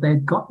reasoned that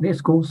they'd got their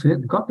school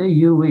cert, got their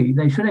UE,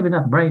 they should have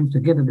enough brains to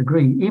get a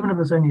degree, even if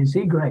it's only a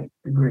C grade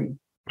degree.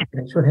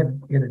 They should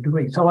get a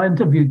degree. So I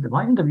interviewed them.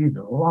 I interviewed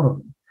a lot of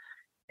them.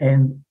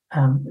 And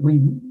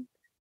we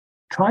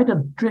tried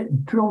to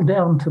drill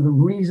down to the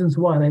reasons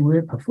why they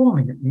weren't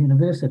performing at the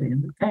university.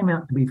 And it came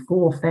out to be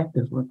 4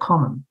 factors were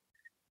common.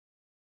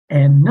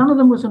 And none of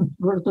them was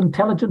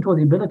intelligent or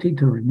the ability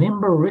to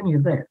remember or any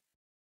of that.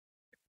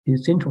 The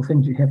essential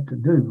things you have to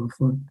do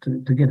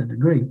to get a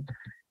degree.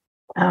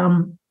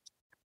 And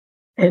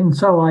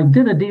so I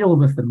did a deal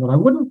with them that I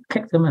wouldn't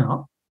kick them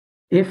out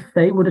if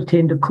they would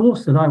attend a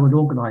course that I would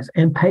organise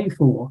and pay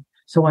for.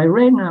 So I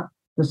rang up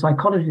the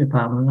psychology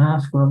department and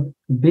asked for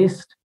the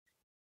best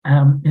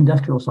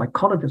industrial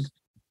psychologist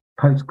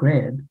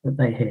post-grad that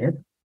they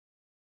had.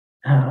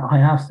 I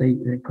asked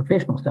the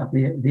professional staff,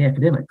 the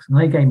academics, and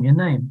they gave me a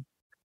name.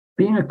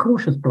 Being a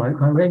cautious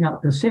bloke, I rang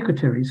up the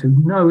secretaries who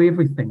know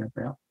everything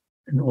about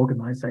an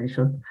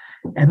organisation,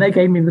 and they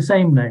gave me the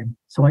same name.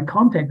 So I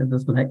contacted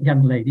this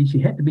young lady. She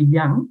had to be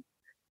young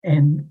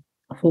and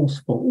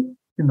forceful,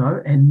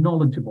 and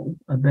knowledgeable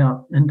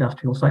about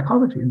industrial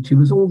psychology, and she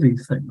was all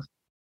these things.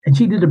 And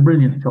she did a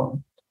brilliant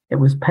job. It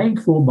was paid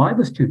for by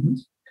the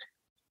students,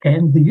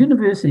 and the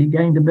university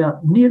gained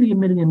about nearly $1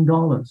 million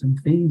in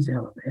fees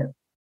out of that.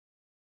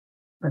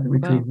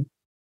 Wow.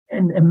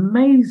 And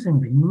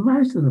amazingly,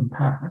 most of them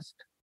passed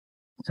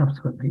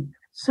subsequently.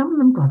 Some of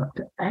them got up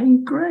to A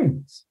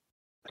grades.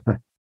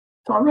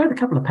 So I wrote a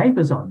couple of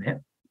papers on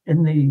that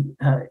in the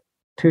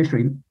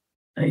tertiary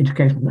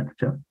educational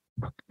literature.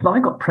 But I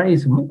got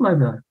praise from all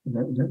over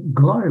the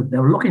globe. They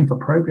were looking for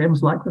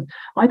programs like this.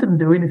 I didn't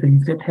do anything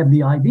except have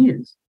the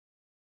ideas.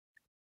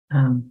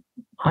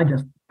 I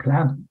just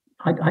planned.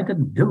 I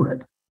didn't do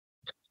it.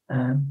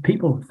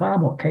 People far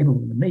more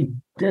capable than me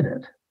did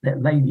it.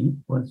 That lady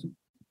was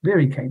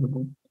very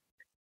capable,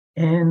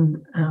 and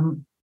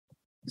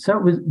so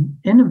it was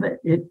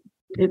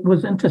it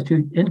was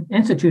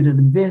instituted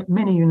in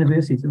many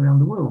universities around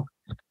the world.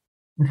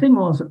 The thing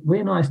was that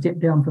when I stepped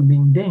down from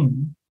being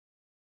dean,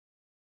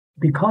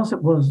 because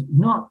it was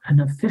not an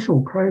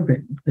official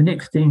program, the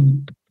next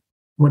dean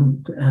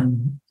wouldn't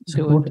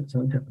support it,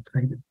 so it had to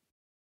take it.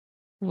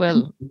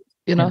 Well,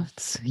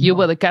 you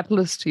were the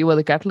catalyst. You were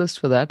the catalyst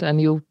for that,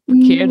 and you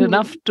cared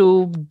enough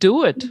to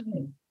do it.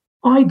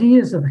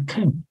 Ideas are the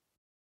king.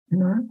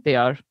 They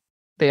are.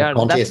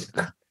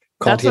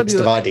 Context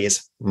of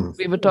ideas.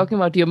 We were talking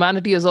about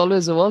humanity has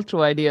always evolved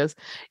through ideas.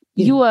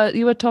 Yeah.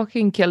 You were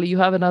talking, Kelly, you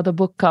have another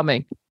book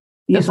coming.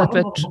 Yes,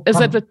 is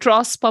it with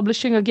Tross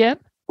Publishing again?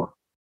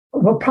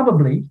 Well,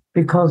 probably,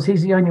 because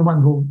he's the only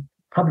one who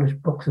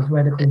published books as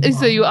radical.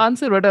 So you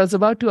answered what I was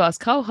about to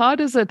ask. How hard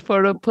is it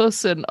for a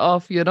person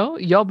of,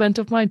 your bent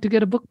of mind to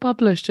get a book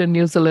published in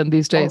New Zealand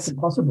these days? It's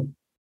impossible.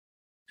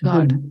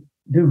 God.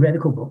 Do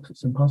radical books.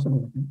 It's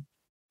impossible, I think.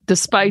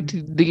 Despite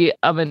the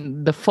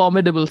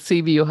formidable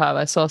CV you have,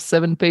 I saw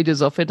 7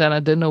 pages of it and I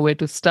didn't know where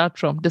to start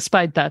from.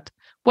 Despite that,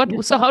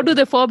 so how do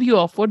they fob you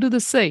off? What do they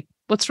say?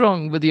 What's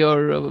wrong with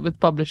with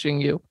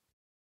publishing you?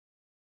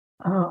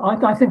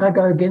 I think I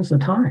go against the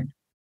tide.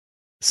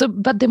 So,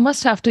 but they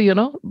must have to,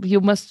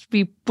 you must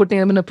be putting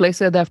them in a place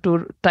where they have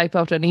to type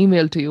out an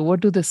email to you.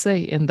 What do they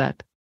say in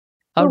that?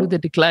 How do they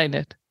decline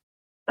it?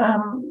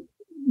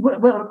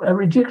 Well, a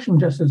rejection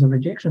just is a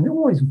rejection. They're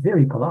always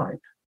very polite.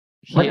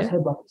 I just had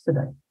one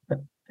yesterday, but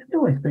they're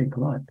always very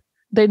polite.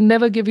 They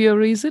never give you a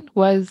reason?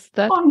 Why is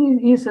that? Oh,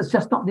 yes, it's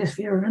just not their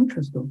sphere of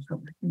interest or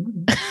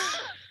something.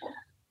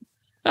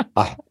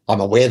 I'm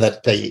aware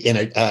that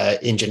the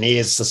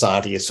Engineers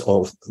Society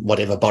or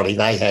whatever body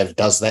they have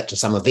does that to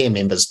some of their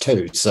members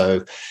too.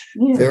 So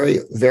very,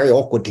 very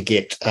awkward to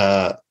get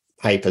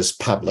papers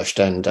published.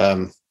 And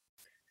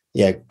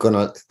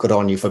good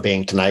on you for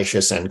being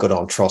tenacious, and good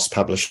on Tross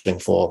Publishing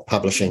for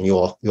publishing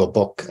your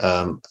book,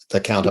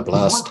 The Counterblast. He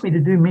wants me to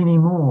do many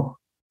more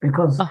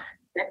because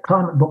that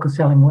climate book is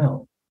selling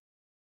well.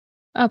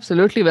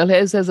 Absolutely. Well,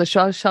 here's a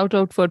shout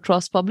out for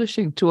Tross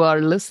Publishing to our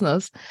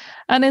listeners.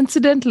 And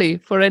incidentally,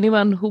 for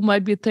anyone who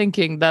might be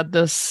thinking that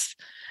this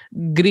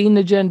green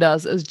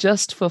agendas is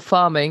just for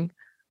farming,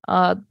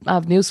 I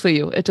have news for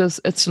you.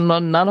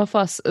 None of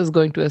us is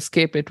going to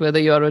escape it, whether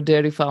you're a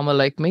dairy farmer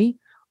like me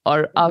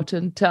or out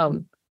in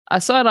town. I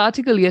saw an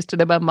article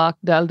yesterday by Mark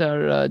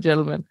Dalder,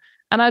 gentleman,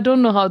 and I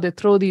don't know how they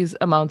throw these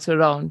amounts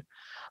around,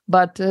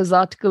 but his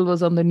article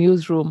was on the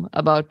newsroom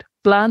about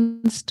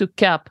plans to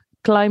cap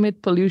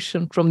climate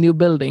pollution from new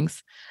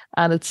buildings.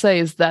 And it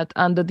says that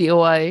under the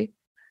OIA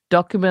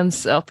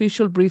documents,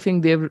 official briefing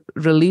they've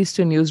released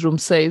in newsroom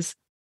says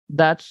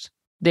that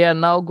they are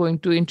now going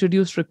to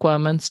introduce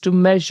requirements to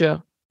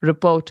measure,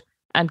 report,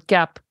 and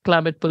cap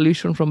climate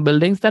pollution from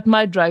buildings. That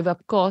might drive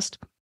up cost.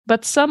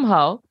 But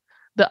somehow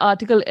the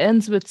article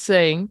ends with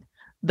saying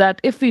that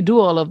if we do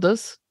all of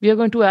this, we are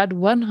going to add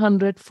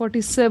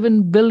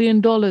 $147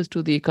 billion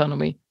to the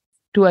economy,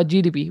 to our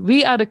GDP.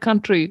 We are a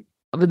country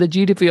with a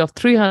GDP of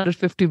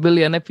 $350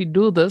 billion. If we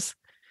do this,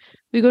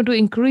 we're going to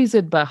increase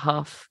it by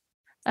half.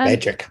 And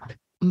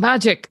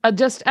Magic.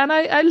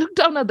 I looked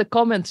down at the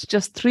comments.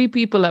 Just 3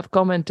 people have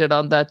commented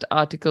on that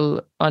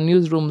article on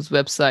Newsroom's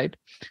website.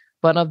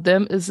 One of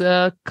them is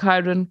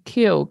Kyron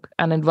Keogh,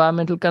 an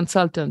environmental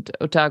consultant,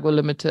 Otago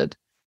Limited.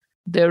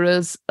 There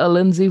is a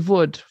Lindsay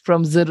Wood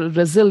from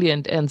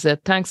Resilient NZ.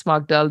 Thanks,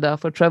 Mark Dalda,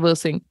 for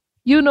traversing.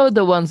 You know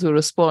the ones who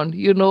respond.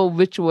 You know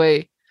which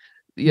way,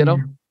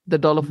 the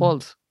dollar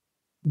falls.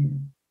 Yeah.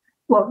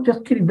 Well,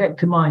 just getting back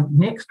to my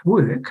next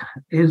work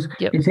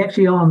it's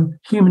actually on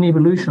human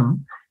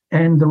evolution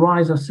and the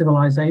rise of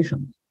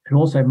civilizations. It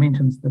also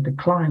mentions the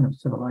decline of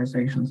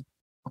civilizations.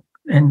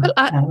 And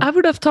I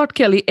would have thought,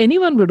 Kelly,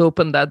 anyone would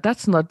open that.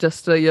 That's not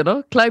just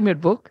a climate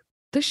book.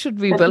 This should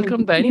be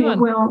welcomed by anyone.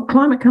 Well,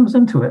 climate comes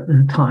into it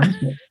at times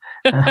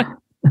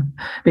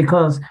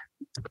because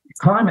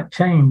climate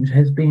change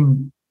has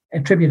been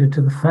attributed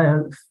to the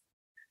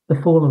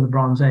fall of the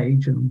Bronze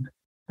Age and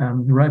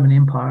the Roman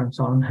Empire and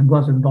so on, and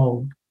was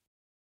involved.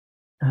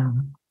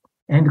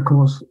 And of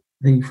course,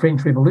 the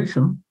French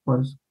Revolution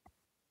was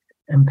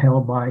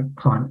impelled by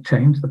climate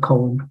change, the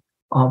cold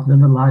of the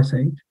Middle Ice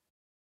Age.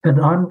 But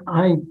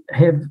I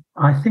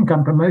think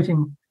I'm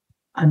promoting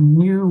a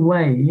new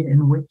way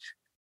in which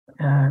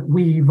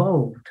we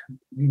evolved.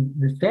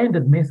 The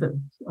standard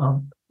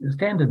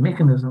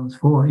mechanisms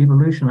for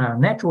evolution are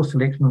natural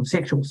selection and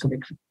sexual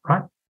selection,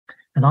 right?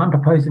 And I'm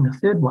proposing a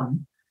third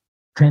one,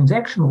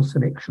 transactional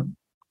selection,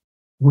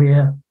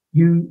 where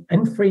you,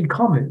 in free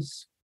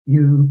commerce,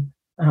 you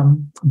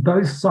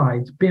both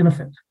sides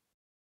benefit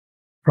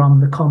from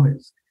the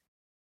commerce.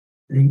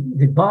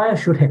 The buyer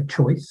should have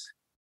choice,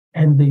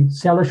 and the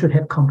seller should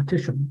have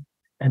competition.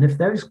 And if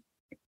those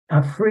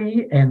are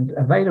free and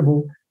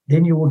available,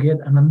 then you will get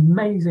an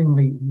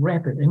amazingly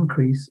rapid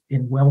increase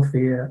in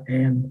welfare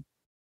and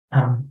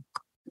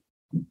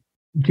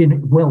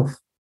wealth.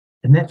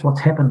 And that's what's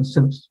happened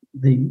since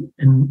the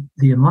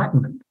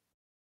Enlightenment.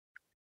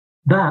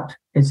 But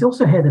it's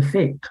also had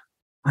effect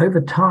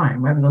over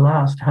time, over the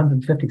last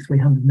 150,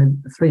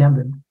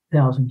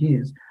 300,000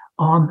 years,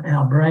 on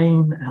our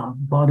brain, our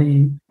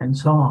body, and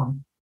so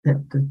on,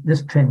 that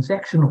this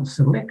transactional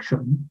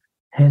selection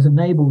has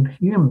enabled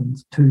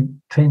humans to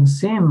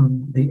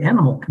transcend the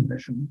animal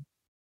condition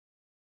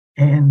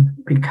and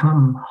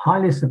become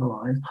highly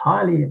civilized,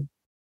 highly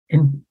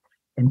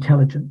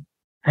intelligent,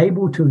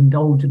 able to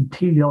indulge in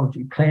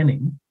teleology,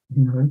 planning,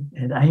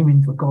 and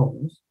aiming for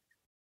goals.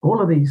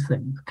 All of these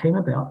things came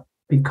about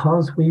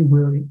because we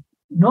were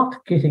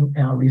not getting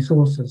our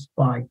resources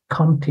by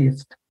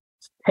contest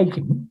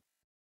taking.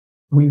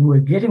 We were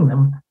getting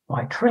them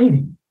by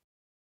trading.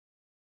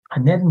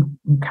 And that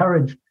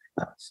encouraged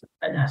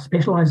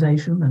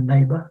specialization and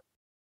labor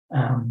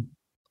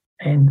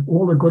and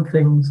all the good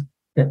things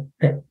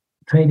that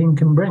trading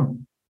can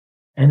bring.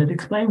 And it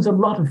explains a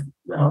lot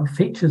of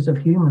features of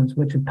humans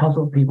which have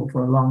puzzled people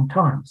for a long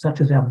time,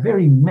 such as our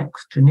very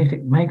mixed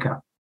genetic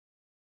makeup.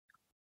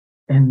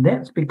 And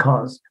that's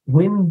because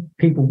when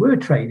people were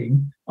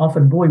trading,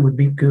 often boy would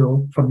beat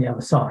girl from the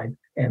other side,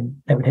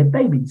 and they would have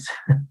babies,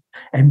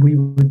 and we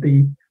would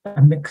be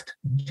a mixed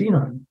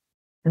genome,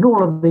 and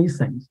all of these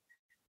things.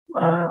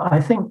 I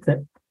think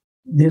that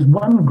there's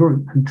one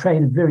group who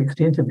traded very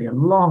extensively a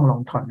long,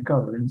 long time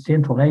ago in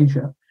Central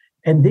Asia,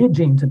 and their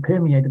genes have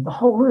permeated the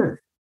whole Earth.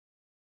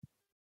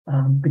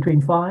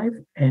 Between 5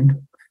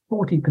 and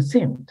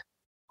 40%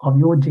 of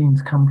your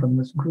genes come from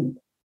this group.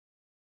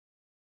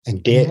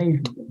 And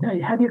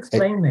how do you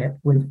explain that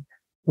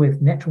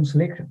with natural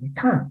selection? You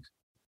can't.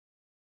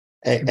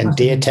 And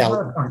dare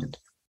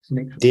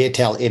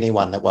tell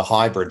anyone that we're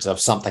hybrids of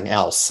something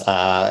else.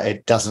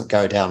 It doesn't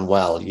go down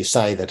well. You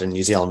say that in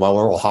New Zealand, well,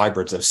 we're all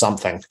hybrids of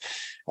something.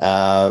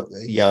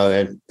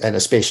 And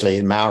especially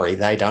in Maori,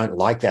 they don't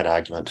like that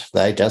argument.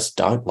 They just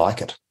don't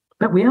like it.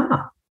 But we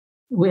are.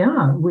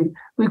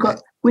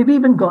 We've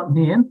even got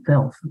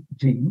Neanderthal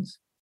genes,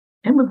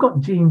 and we've got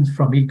genes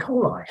from E.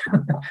 coli,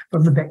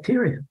 from the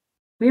bacteria.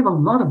 We have a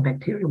lot of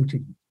bacterial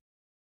genes.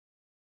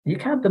 You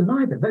can't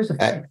deny that. Those are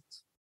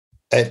facts.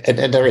 And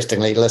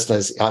interestingly,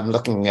 listeners, I'm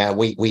looking.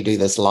 We do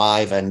this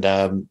live, and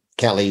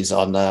Kelly's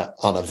on a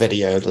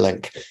video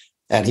link,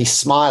 and he's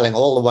smiling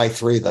all the way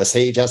through this.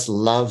 He just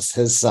loves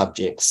his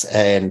subjects,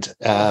 and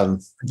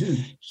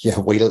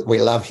we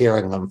love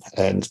hearing them.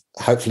 And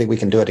hopefully, we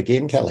can do it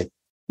again, Kelly.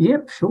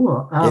 Yep,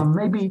 sure.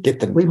 Maybe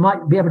we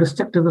might be able to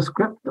stick to the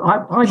script.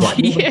 I might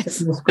be able to stick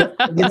to the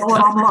script. You know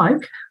what I'm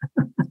like.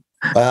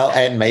 Well,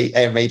 and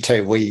me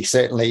too. We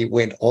certainly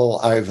went all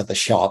over the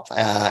shop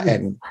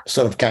and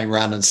sort of came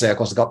round in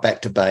circles, got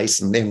back to base,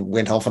 and then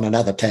went off on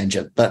another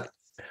tangent. But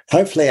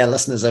hopefully our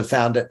listeners have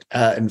found it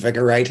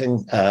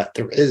invigorating.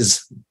 There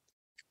is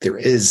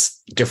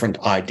different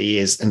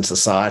ideas in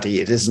society.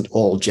 It isn't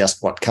all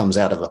just what comes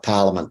out of a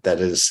parliament that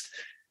is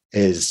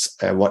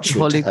what should...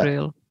 Holy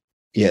Grail.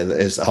 Yeah,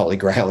 there's the Holy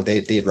Grail.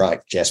 They're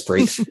right,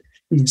 Jaspreet.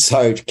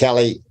 So,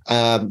 Kelly,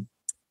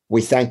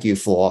 we thank you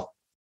for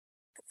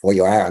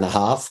your hour and a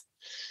half.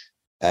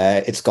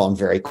 It's gone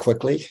very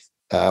quickly.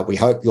 We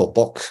hope your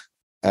book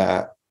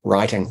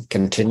writing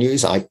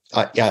continues. I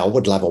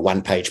would love a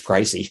one-page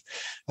précis,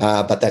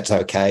 but that's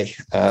okay.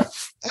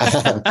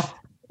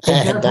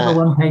 And a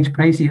one-page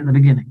précis at the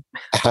beginning.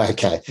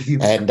 Okay.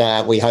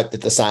 And we hope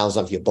that the sales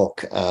of your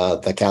book,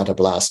 The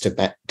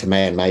Counterblast to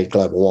Man-Made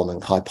Global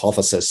Warming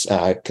Hypothesis,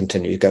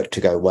 continue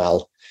to go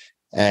well.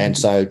 And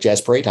so,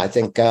 Jaspreet, I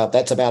think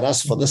that's about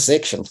us for this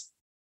section.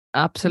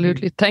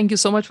 Absolutely. Thank you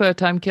so much for your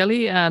time,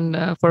 Kelly.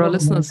 And for our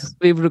listeners,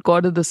 we've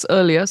recorded this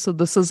earlier. So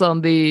this is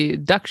on the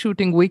duck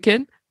shooting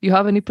weekend. You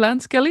have any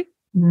plans, Kelly?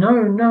 No,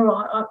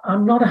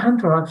 I'm not a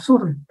hunter. I've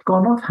sort of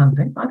gone off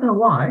hunting. I don't know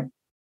why.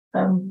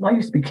 I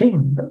used to be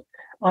keen, but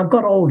I've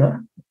got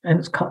older,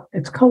 and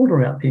it's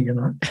colder out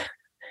here,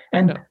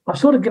 And I've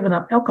sort of given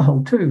up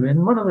alcohol too.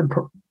 And one of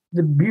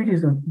the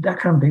beauties of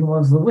duck hunting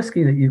was the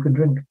whiskey that you could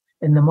drink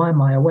in the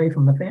mai away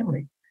from the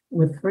family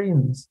with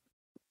friends.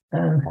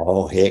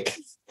 Oh heck,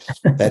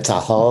 that's a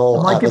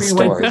whole other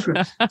story.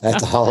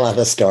 That's a whole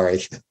other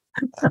story.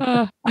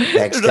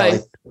 Thanks, Kelly.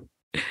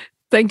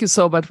 Thank you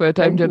so much for your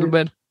time,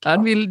 gentlemen.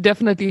 And we'll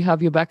definitely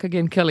have you back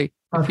again, Kelly,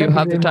 if you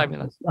have the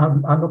time.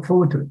 I look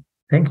forward to it.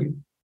 Thank you.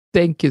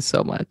 Thank you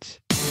so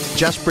much.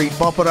 Jaspreet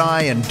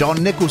Boparai and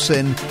Don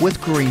Nicholson with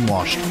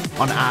Greenwashed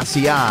on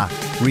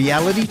RCR,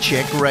 Reality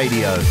Check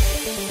Radio.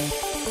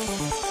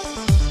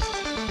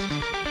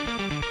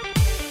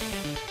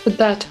 With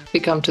that,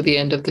 we come to the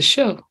end of the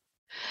show.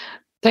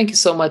 Thank you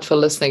so much for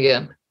listening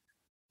in.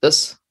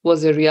 This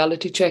was a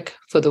reality check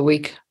for the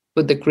week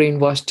with the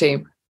Greenwashed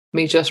team.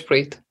 me,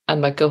 Jaspreet,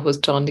 and my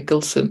co-host, Don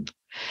Nicholson.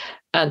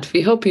 And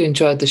we hope you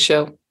enjoyed the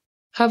show.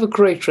 Have a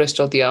great rest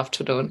of the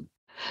afternoon.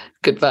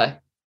 Goodbye.